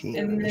 19.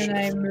 And then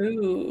I initiative.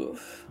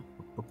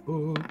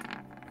 move.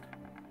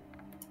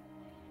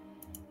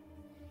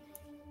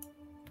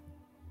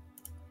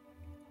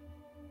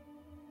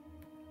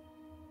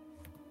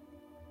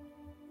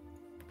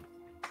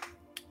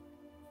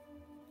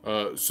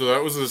 So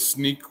that was a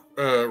sneak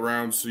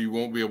round, so you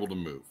won't be able to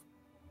move.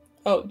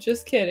 Oh,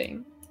 just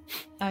kidding.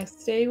 I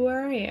stay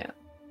where I am.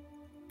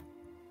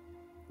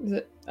 Is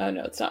it? Oh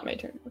no, it's not my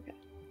turn. Okay.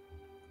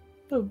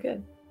 Oh,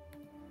 good.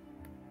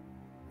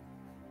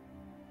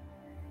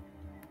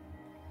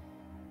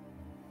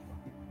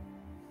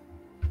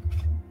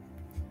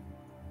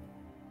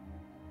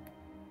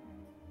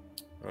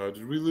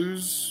 Did we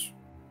lose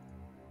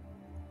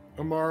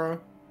Amara?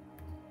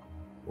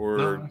 Or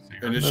No, I see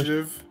her.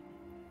 initiative?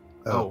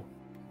 Oh,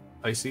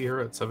 I see her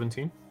at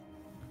 17.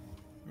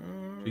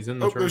 She's in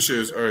the Oh, turn. there she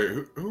is. All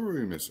right, who are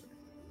we missing?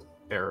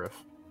 Aerith.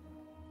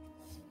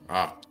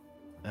 Ah,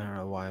 I don't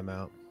know why I'm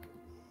out.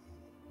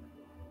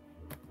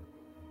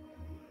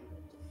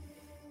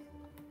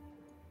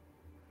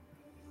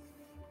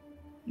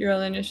 You're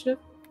on initiative?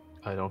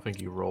 I don't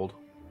think you rolled.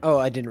 Oh,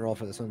 I didn't roll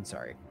for this one.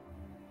 Sorry.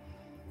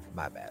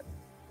 My bad.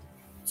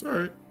 it's all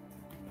right.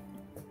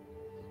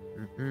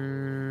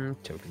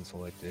 Token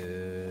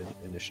selected.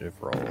 Initiative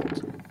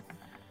rolled.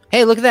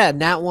 Hey, look at that.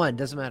 Nat 1.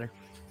 Doesn't matter.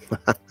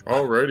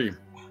 Alrighty.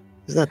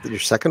 Isn't that your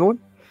second one?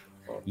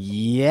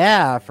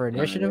 Yeah, for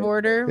initiative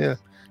order. Yeah.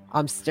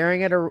 I'm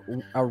staring at a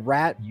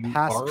rat You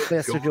pass are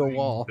faster to a going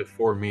wall.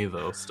 before me,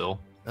 though, still.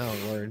 Oh,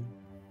 Lord.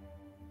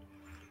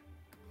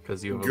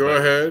 Because you have Go a better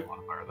ahead.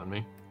 modifier than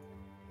me.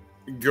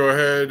 Go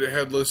ahead,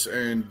 Headless,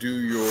 and do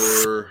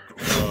your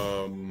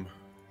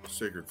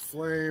Sacred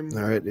Flame.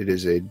 All right, it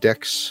is a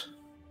Dex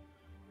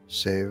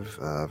save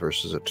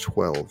versus a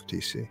 12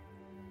 DC.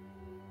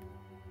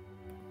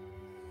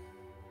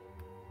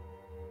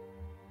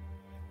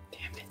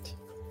 Damn it.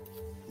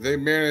 They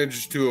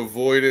managed to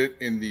avoid it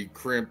in the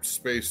cramped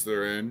space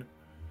they're in.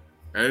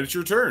 And it's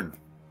your turn.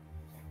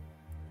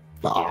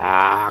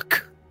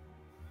 Fuck.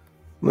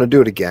 I'm gonna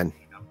do it again.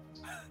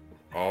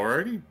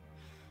 Alrighty.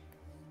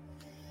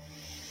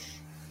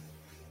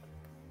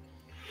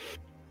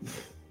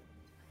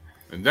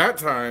 And that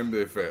time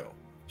they fail.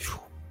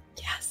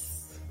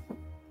 Yes.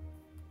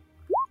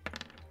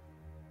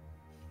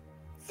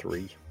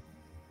 3.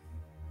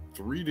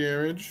 3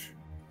 damage.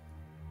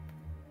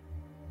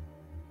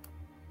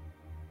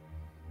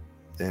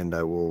 And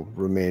I will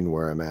remain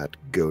where I'm at,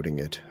 goading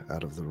it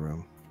out of the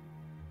room.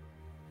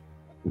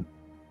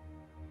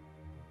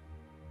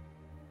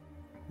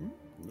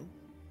 Nope.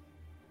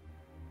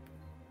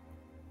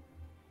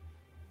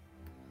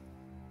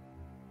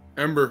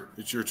 Ember,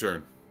 it's your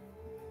turn.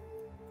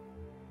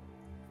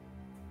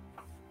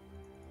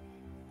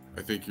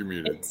 I think you're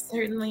muted. It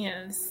certainly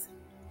is.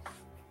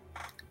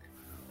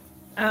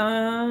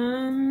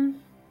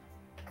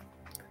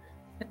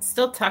 It's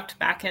still tucked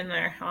back in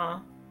there, huh?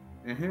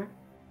 Mm-hmm.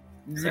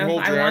 You So can if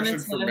hold I your wanted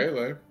action for to-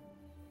 melee.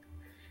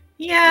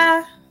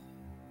 Yeah.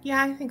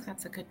 Yeah, I think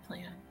that's a good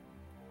plan.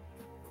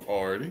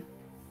 Alrighty.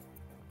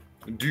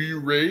 Do you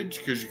rage?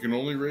 Because you can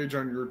only rage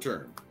on your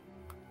turn.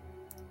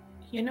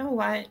 You know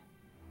what?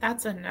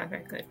 That's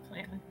another good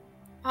plan.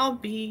 I'll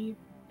be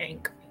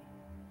angry.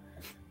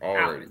 Alrighty.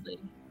 Outwardly.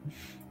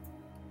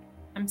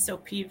 I'm so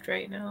peeved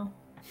right now.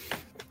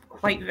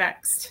 Quite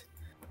vexed.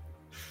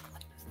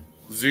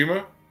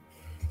 Zima,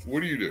 what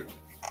do you do?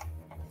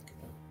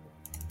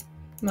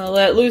 I'm gonna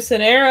let loose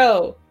an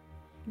arrow.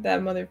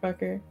 That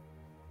motherfucker.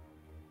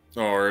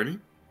 Alrighty.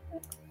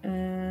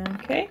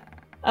 Okay.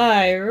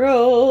 I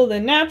roll the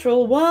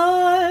natural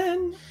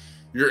 1.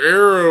 Your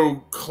arrow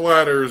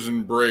clatters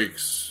and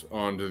breaks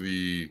onto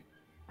the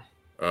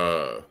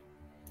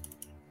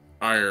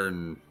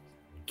iron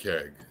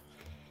keg.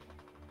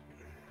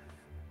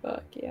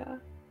 Fuck yeah.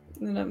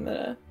 And I'm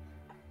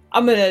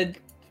gonna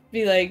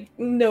be like,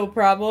 no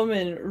problem,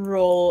 and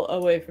roll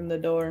away from the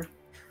door.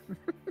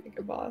 Like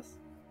a boss.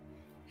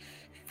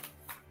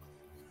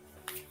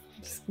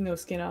 Just no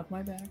skin off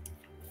my back.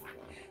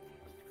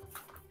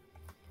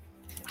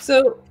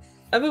 So,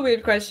 I have a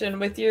weird question.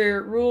 With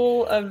your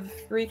rule of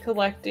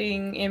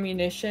recollecting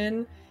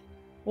ammunition,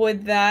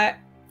 would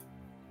that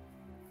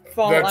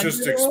fall That under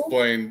just the rule?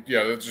 explained.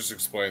 Yeah, that just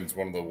explains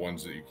one of the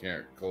ones that you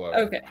can't collect.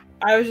 Okay.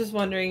 I was just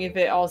wondering if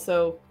it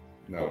also...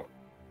 No,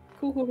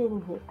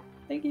 Cool.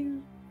 Thank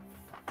you.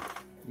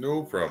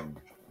 no problem.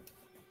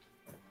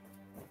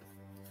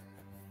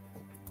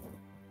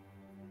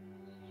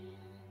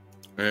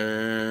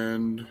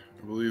 And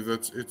I believe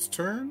that's its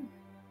turn.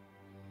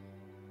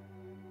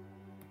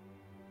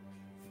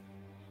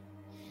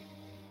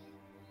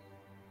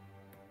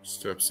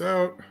 Steps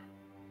out.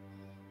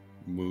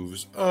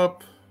 Moves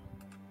up.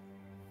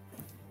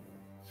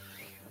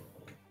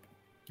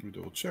 Let me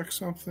double check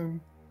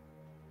something.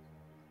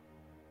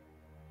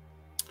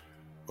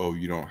 Oh,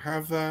 you don't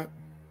have that?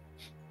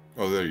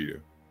 Oh, there you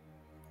do.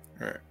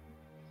 All right.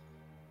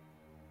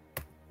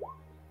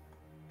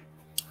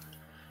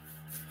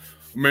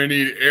 I'm going to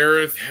need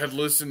Aerith,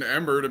 Headless, and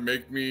Ember to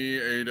make me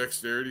a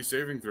dexterity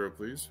saving throw,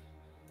 please.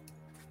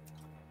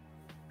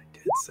 I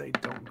did say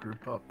don't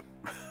group up.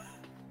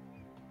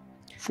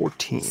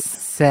 14.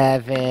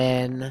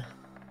 7.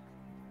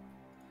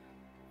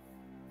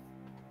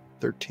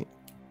 13.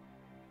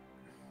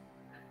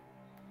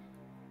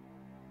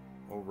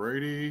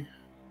 Alrighty.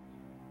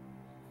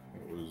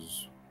 That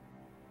was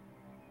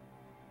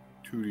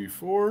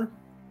 2d4.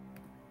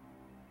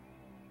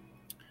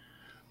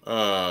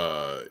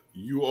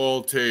 You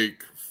all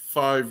take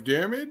 5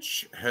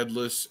 damage.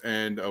 Headless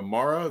and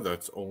Amara,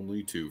 that's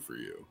only 2 for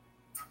you.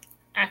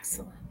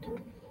 Excellent.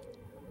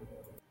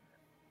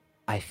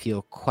 I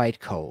feel quite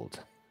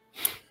cold.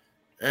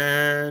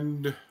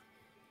 And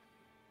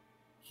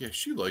yeah,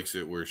 she likes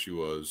it where she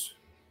was.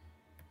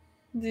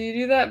 Do you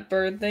do that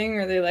bird thing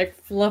where they like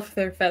fluff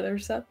their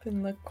feathers up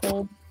in the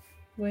cold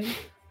wind?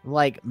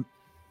 Like,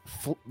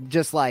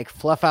 just like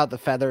fluff out the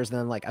feathers, and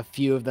then like a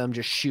few of them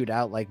just shoot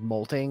out like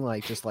molting,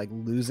 like just like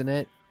losing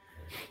it.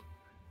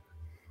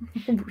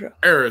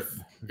 Aerith,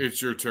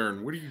 it's your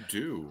turn. What do you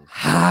do?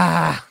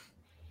 I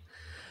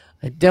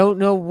don't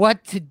know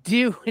what to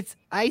do. It's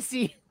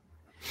icy.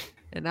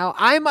 And now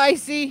I'm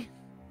icy.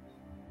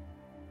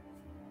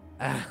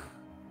 I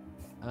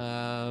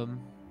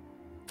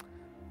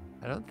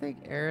don't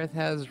think Aerith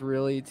has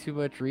really too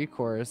much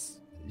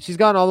recourse. She's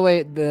gone all the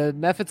way. The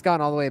Mephit's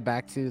gone all the way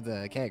back to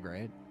the keg,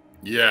 right?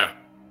 Yeah.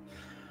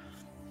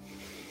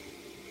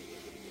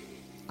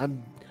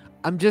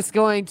 I'm just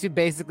going to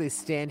basically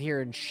stand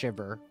here and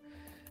shiver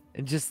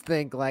and just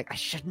think like I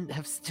shouldn't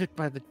have stood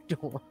by the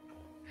door.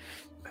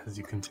 As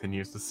he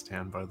continues to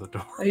stand by the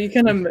door. Are you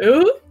gonna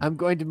move? I'm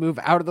going to move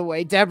out of the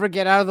way. Deborah,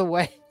 get out of the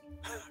way.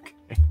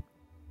 Okay.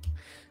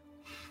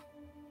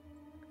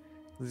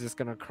 He's just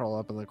gonna curl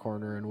up in the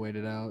corner and wait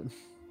it out.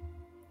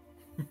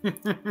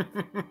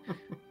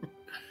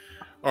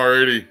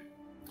 Alrighty.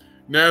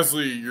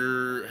 Nasli,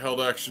 your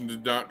held action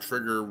did not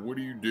trigger. What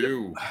do you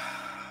do?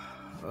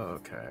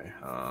 Okay.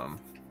 1,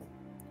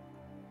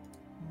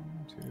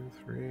 2,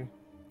 3.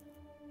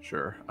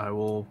 Sure. I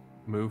will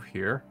move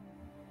here.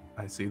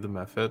 I see the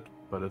Mephit,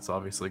 but it's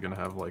obviously going to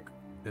have like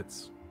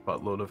its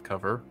buttload of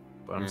cover.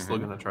 But I'm still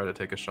going to try to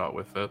take a shot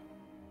with it.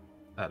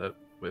 At it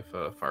with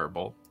a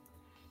firebolt.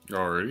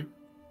 Alrighty.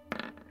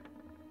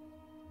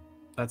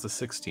 That's a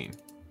 16.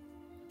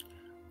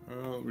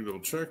 Let me double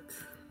check.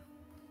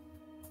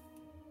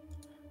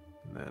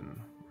 And then,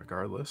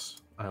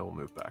 regardless, I will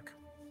move back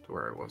to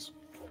where I was.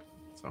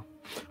 So.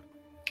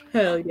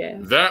 Hell yeah.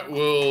 That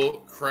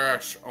will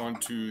crash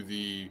onto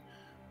the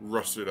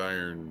rusted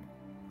iron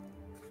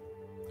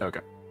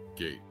Okay.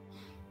 gate.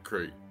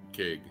 Crate.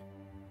 Keg.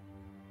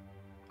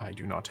 I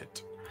do not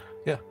hit.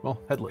 Yeah, well,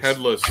 headless.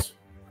 Headless.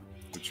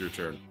 It's your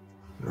turn.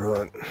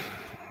 Right.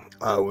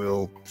 I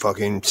will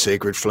fucking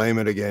Sacred Flame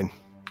it again.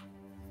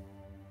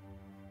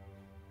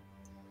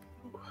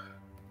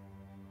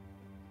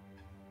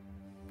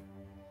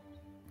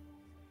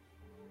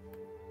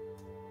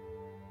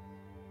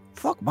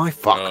 Fuck my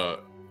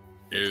fuck.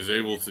 It is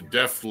able to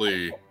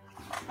deftly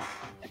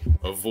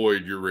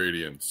avoid your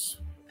radiance.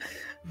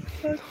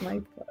 Fuck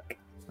my fuck.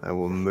 I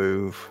will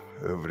move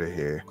over to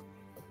here.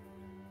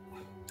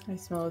 I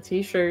smell a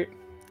t-shirt.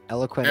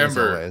 Eloquent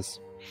Ember. as always.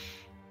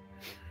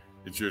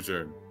 It's your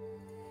turn.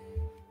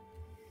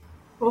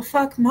 Well,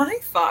 fuck my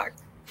fuck.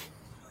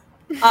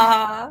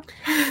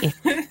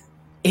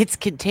 It's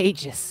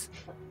contagious.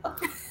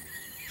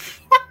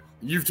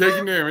 You've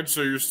taken damage,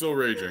 so you're still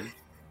raging.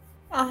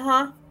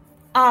 I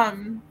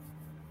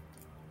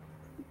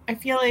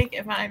feel like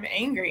if I'm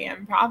angry,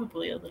 I'm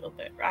probably a little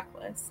bit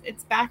reckless.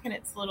 It's back in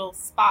its little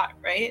spot,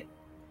 right?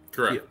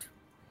 Correct.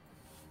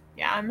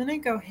 Yeah, I'm gonna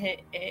go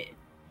hit it.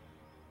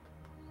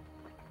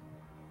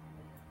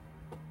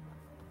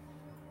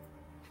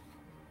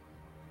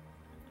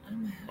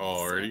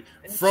 Alrighty.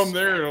 From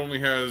there, it only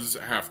has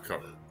half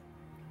cover.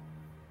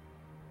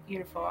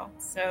 Beautiful.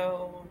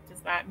 So does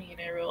that mean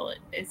I roll at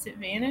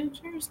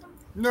disadvantage or something?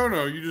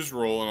 No, you just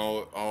roll,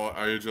 and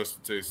I adjust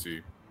its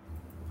AC.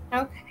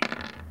 Okay.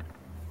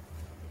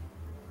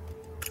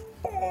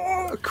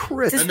 Oh,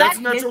 Chris. Does And that's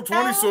that natural hit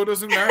 20, though? so it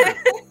doesn't matter.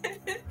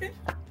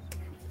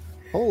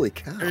 Holy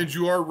cow. And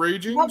you are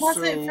raging, What was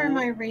so... it for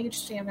my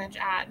rage damage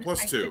add?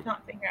 Plus I 2. could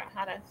not figure out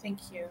how to thank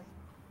you.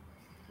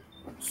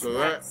 So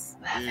that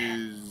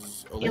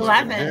is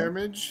 11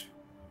 damage.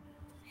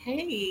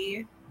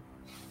 Hey,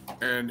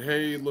 And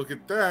hey, look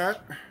at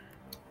that.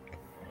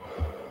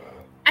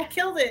 I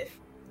killed it.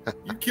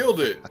 You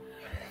killed it.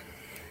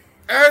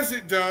 As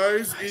it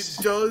dies, it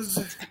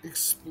does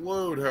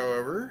explode,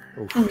 however.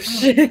 Oh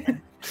shit.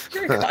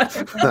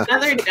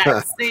 Another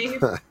dex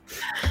save.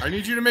 I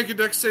need you to make a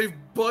dex save,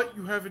 but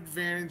you have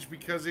advantage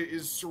because it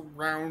is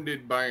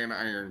surrounded by an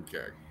iron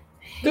keg.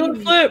 Do a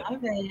flip. Love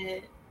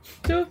it.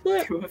 Do a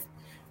flip.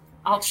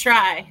 I'll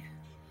try.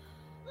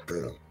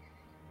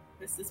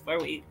 This is where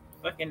we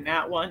fucking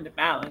nat one to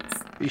balance.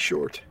 Be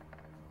short.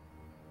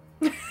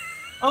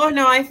 Oh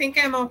no, I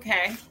think I'm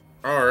okay.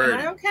 All Am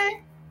I right.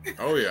 okay?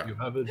 Oh, yeah. You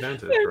have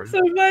advantage, I'm right? so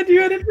glad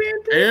you had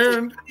advantage.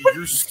 And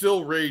you're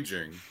still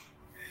raging.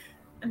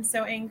 I'm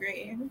so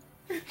angry.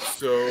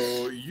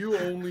 So you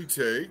only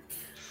take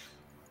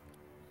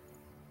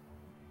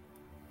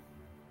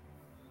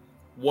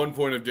 1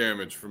 point of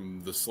damage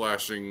from the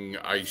slashing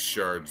ice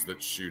shards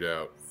that shoot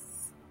out.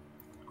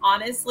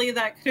 Honestly,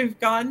 that could have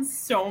gone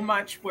so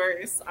much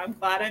worse. I'm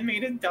glad I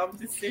made a dumb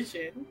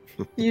decision.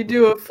 You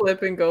do a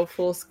flip and go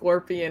full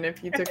scorpion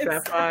if you took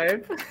that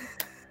 5.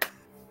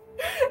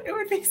 It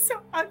would be so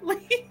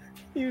ugly.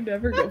 You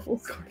never go full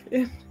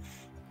scorpion.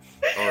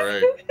 All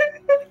right.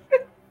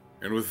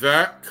 And with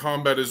that,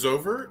 combat is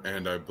over,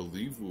 and I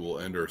believe we will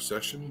end our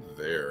session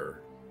there.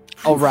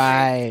 All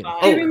right.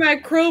 Give me my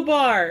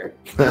crowbar.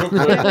 Real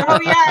quick, Oh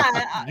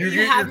yeah, You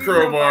get have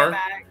your crowbar.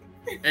 back.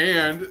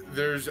 and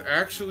there's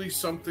actually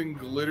something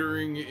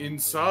glittering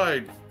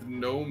inside the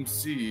gnome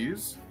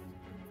sees.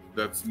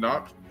 That's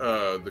not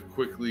the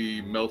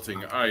quickly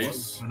melting I was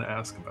ice. going to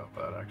ask about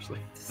that, actually.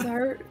 Does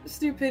our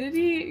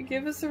stupidity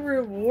give us a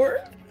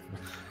reward?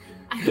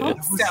 I hope There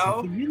was so.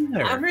 something in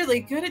there. I'm really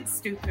good at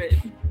stupid.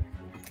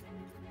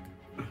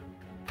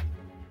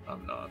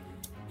 I'm not.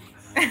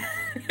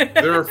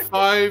 There are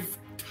 5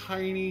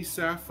 tiny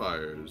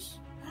sapphires.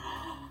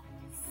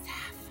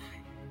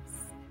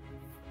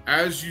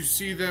 As you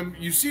see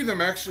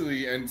them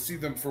actually and see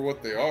them for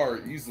what they are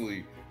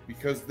easily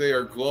because they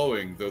are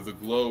glowing, though the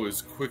glow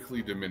is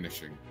quickly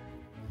diminishing.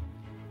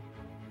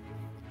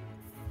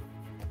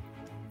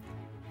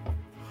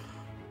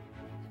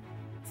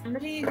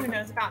 Somebody who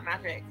knows about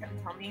magic can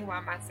tell me why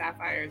my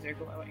sapphires are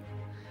glowing.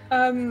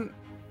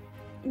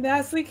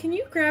 Nasli, can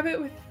you grab it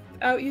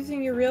without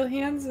using your real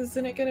hands?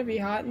 Isn't it going to be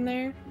hot in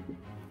there?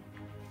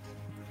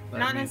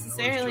 Not means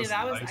necessarily, just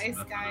that was Ice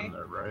nothing Guy. in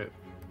there, right?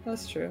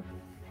 That's true.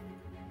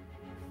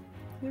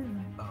 Never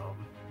mind.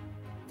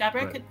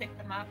 Deborah Right. could pick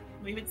them up.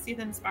 We would see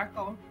them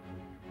sparkle.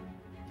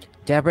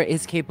 Deborah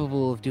is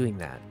capable of doing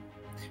that.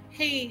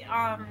 Hey,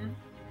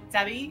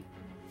 Debbie.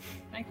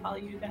 Can I call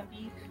you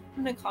Debbie?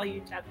 I'm gonna call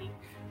you Debbie.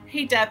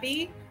 Hey,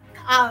 Debbie.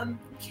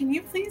 Can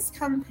you please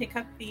come pick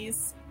up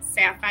these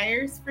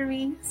sapphires for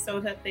me so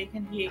that they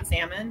can be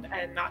examined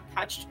and not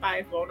touched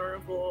by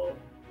vulnerable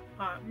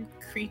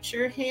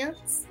creature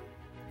hands?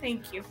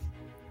 Thank you.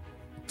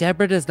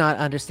 Deborah does not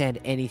understand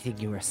anything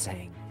you are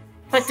saying.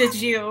 But did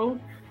you?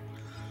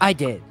 I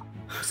did.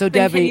 So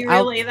Then Debbie, can you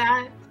relay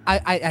that?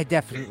 I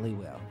definitely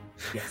will.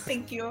 Yes.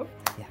 Thank you.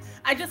 Yes.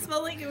 I just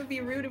felt like it would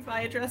be rude if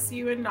I address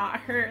you and not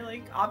her.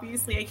 Like,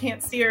 obviously I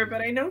can't see her,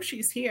 but I know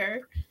she's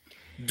here.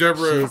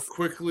 Deborah She's-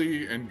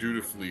 quickly and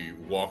dutifully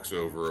walks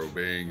over,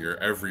 obeying your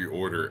every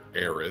order,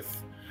 Aerith,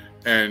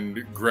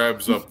 and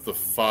grabs up the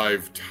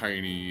 5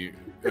 tiny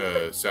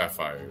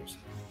sapphires.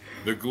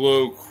 The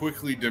glow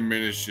quickly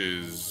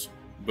diminishes,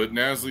 but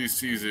Nasli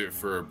sees it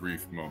for a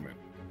brief moment.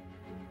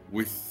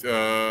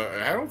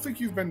 I don't think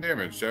you've been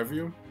damaged, have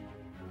you?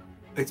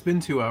 It's been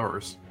 2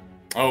 hours.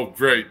 Oh,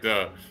 great.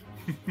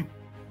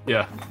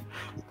 Yeah.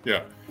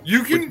 Yeah.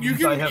 You can Which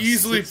means I have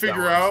easily 6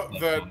 figure hours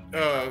out left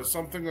that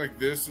something like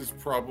this is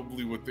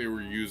probably what they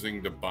were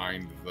using to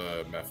bind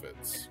the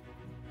methods.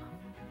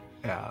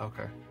 Yeah,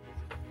 okay.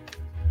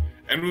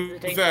 And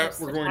with that,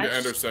 we're going to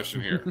end our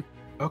session here.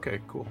 Okay,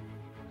 cool.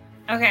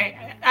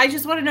 Okay, I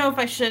just want to know if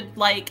I should,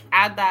 like,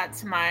 add that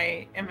to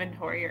my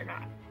inventory or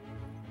not.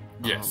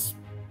 Yes.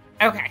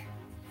 Okay.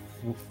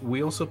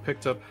 We also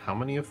picked up how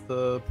many of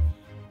the...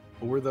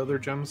 What were the other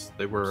gems?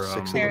 They were... 6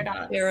 of them.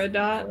 Paradots.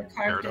 Peridot. Were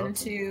carved Peridot.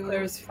 into...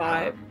 There's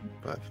 5.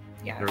 5.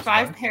 Yeah, There's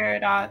 5 5?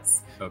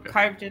 paradots Okay.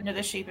 carved into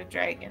the shape of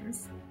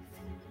dragons.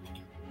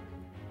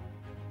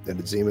 And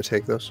did Zima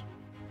take those?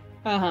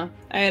 I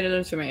added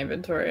them to my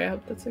inventory. I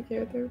hope that's okay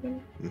with everybody.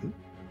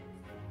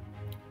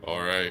 All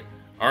right.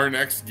 Our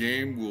next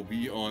game will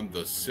be on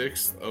the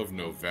 6th of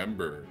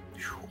November.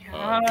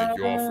 Thank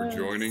you all for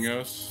joining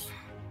us.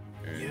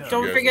 And Yeah. if you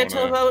Don't guys forget to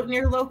wanna- vote in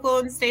your local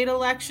and state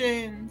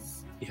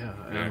elections. Yeah,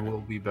 Yeah. and we'll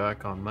be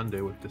back on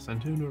Monday with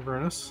Descent into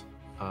Avernus.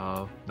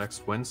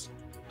 Next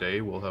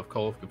Wednesday, we'll have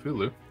Call of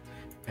Cthulhu.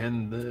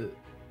 And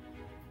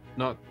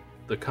not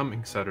the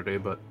coming Saturday,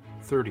 but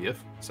 30th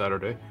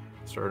Saturday,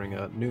 starting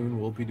at noon,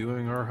 we'll be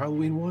doing our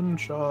Halloween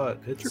one-shot.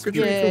 It's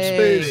Trick-or-treat from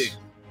Yay. space.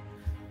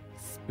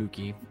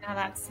 Spooky. Now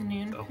that's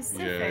noon Oh,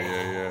 Pacific.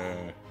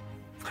 Yeah.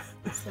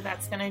 So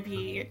that's going to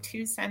be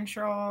 2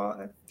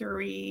 Central,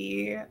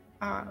 3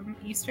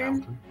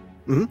 Eastern.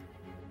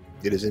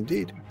 It is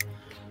indeed.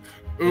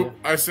 Oop,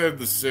 I said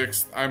the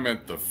 6th. I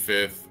meant the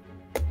 5th.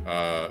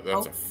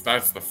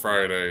 That's the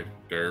Friday,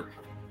 derp.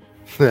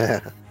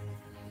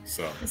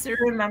 So, Is there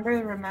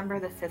remember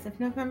the 5th of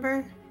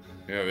November?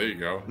 yeah, there you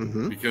go.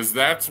 hmm Because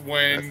that's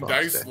when That's Fox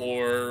Dice Day.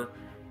 Lore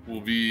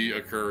will be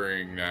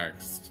occurring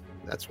next.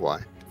 That's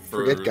why.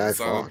 For Forget Guy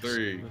Silent Fawkes.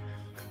 3.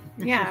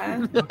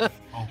 Yeah.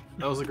 Oh,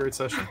 that was a great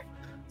session.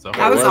 So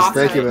That was awesome.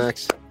 Thank you,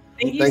 Max.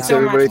 Thank you Thanks, so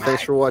everybody. much.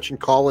 Thanks for watching.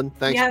 Colin,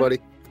 thanks, Yeah. buddy.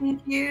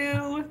 Thank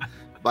you.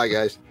 Bye,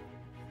 guys.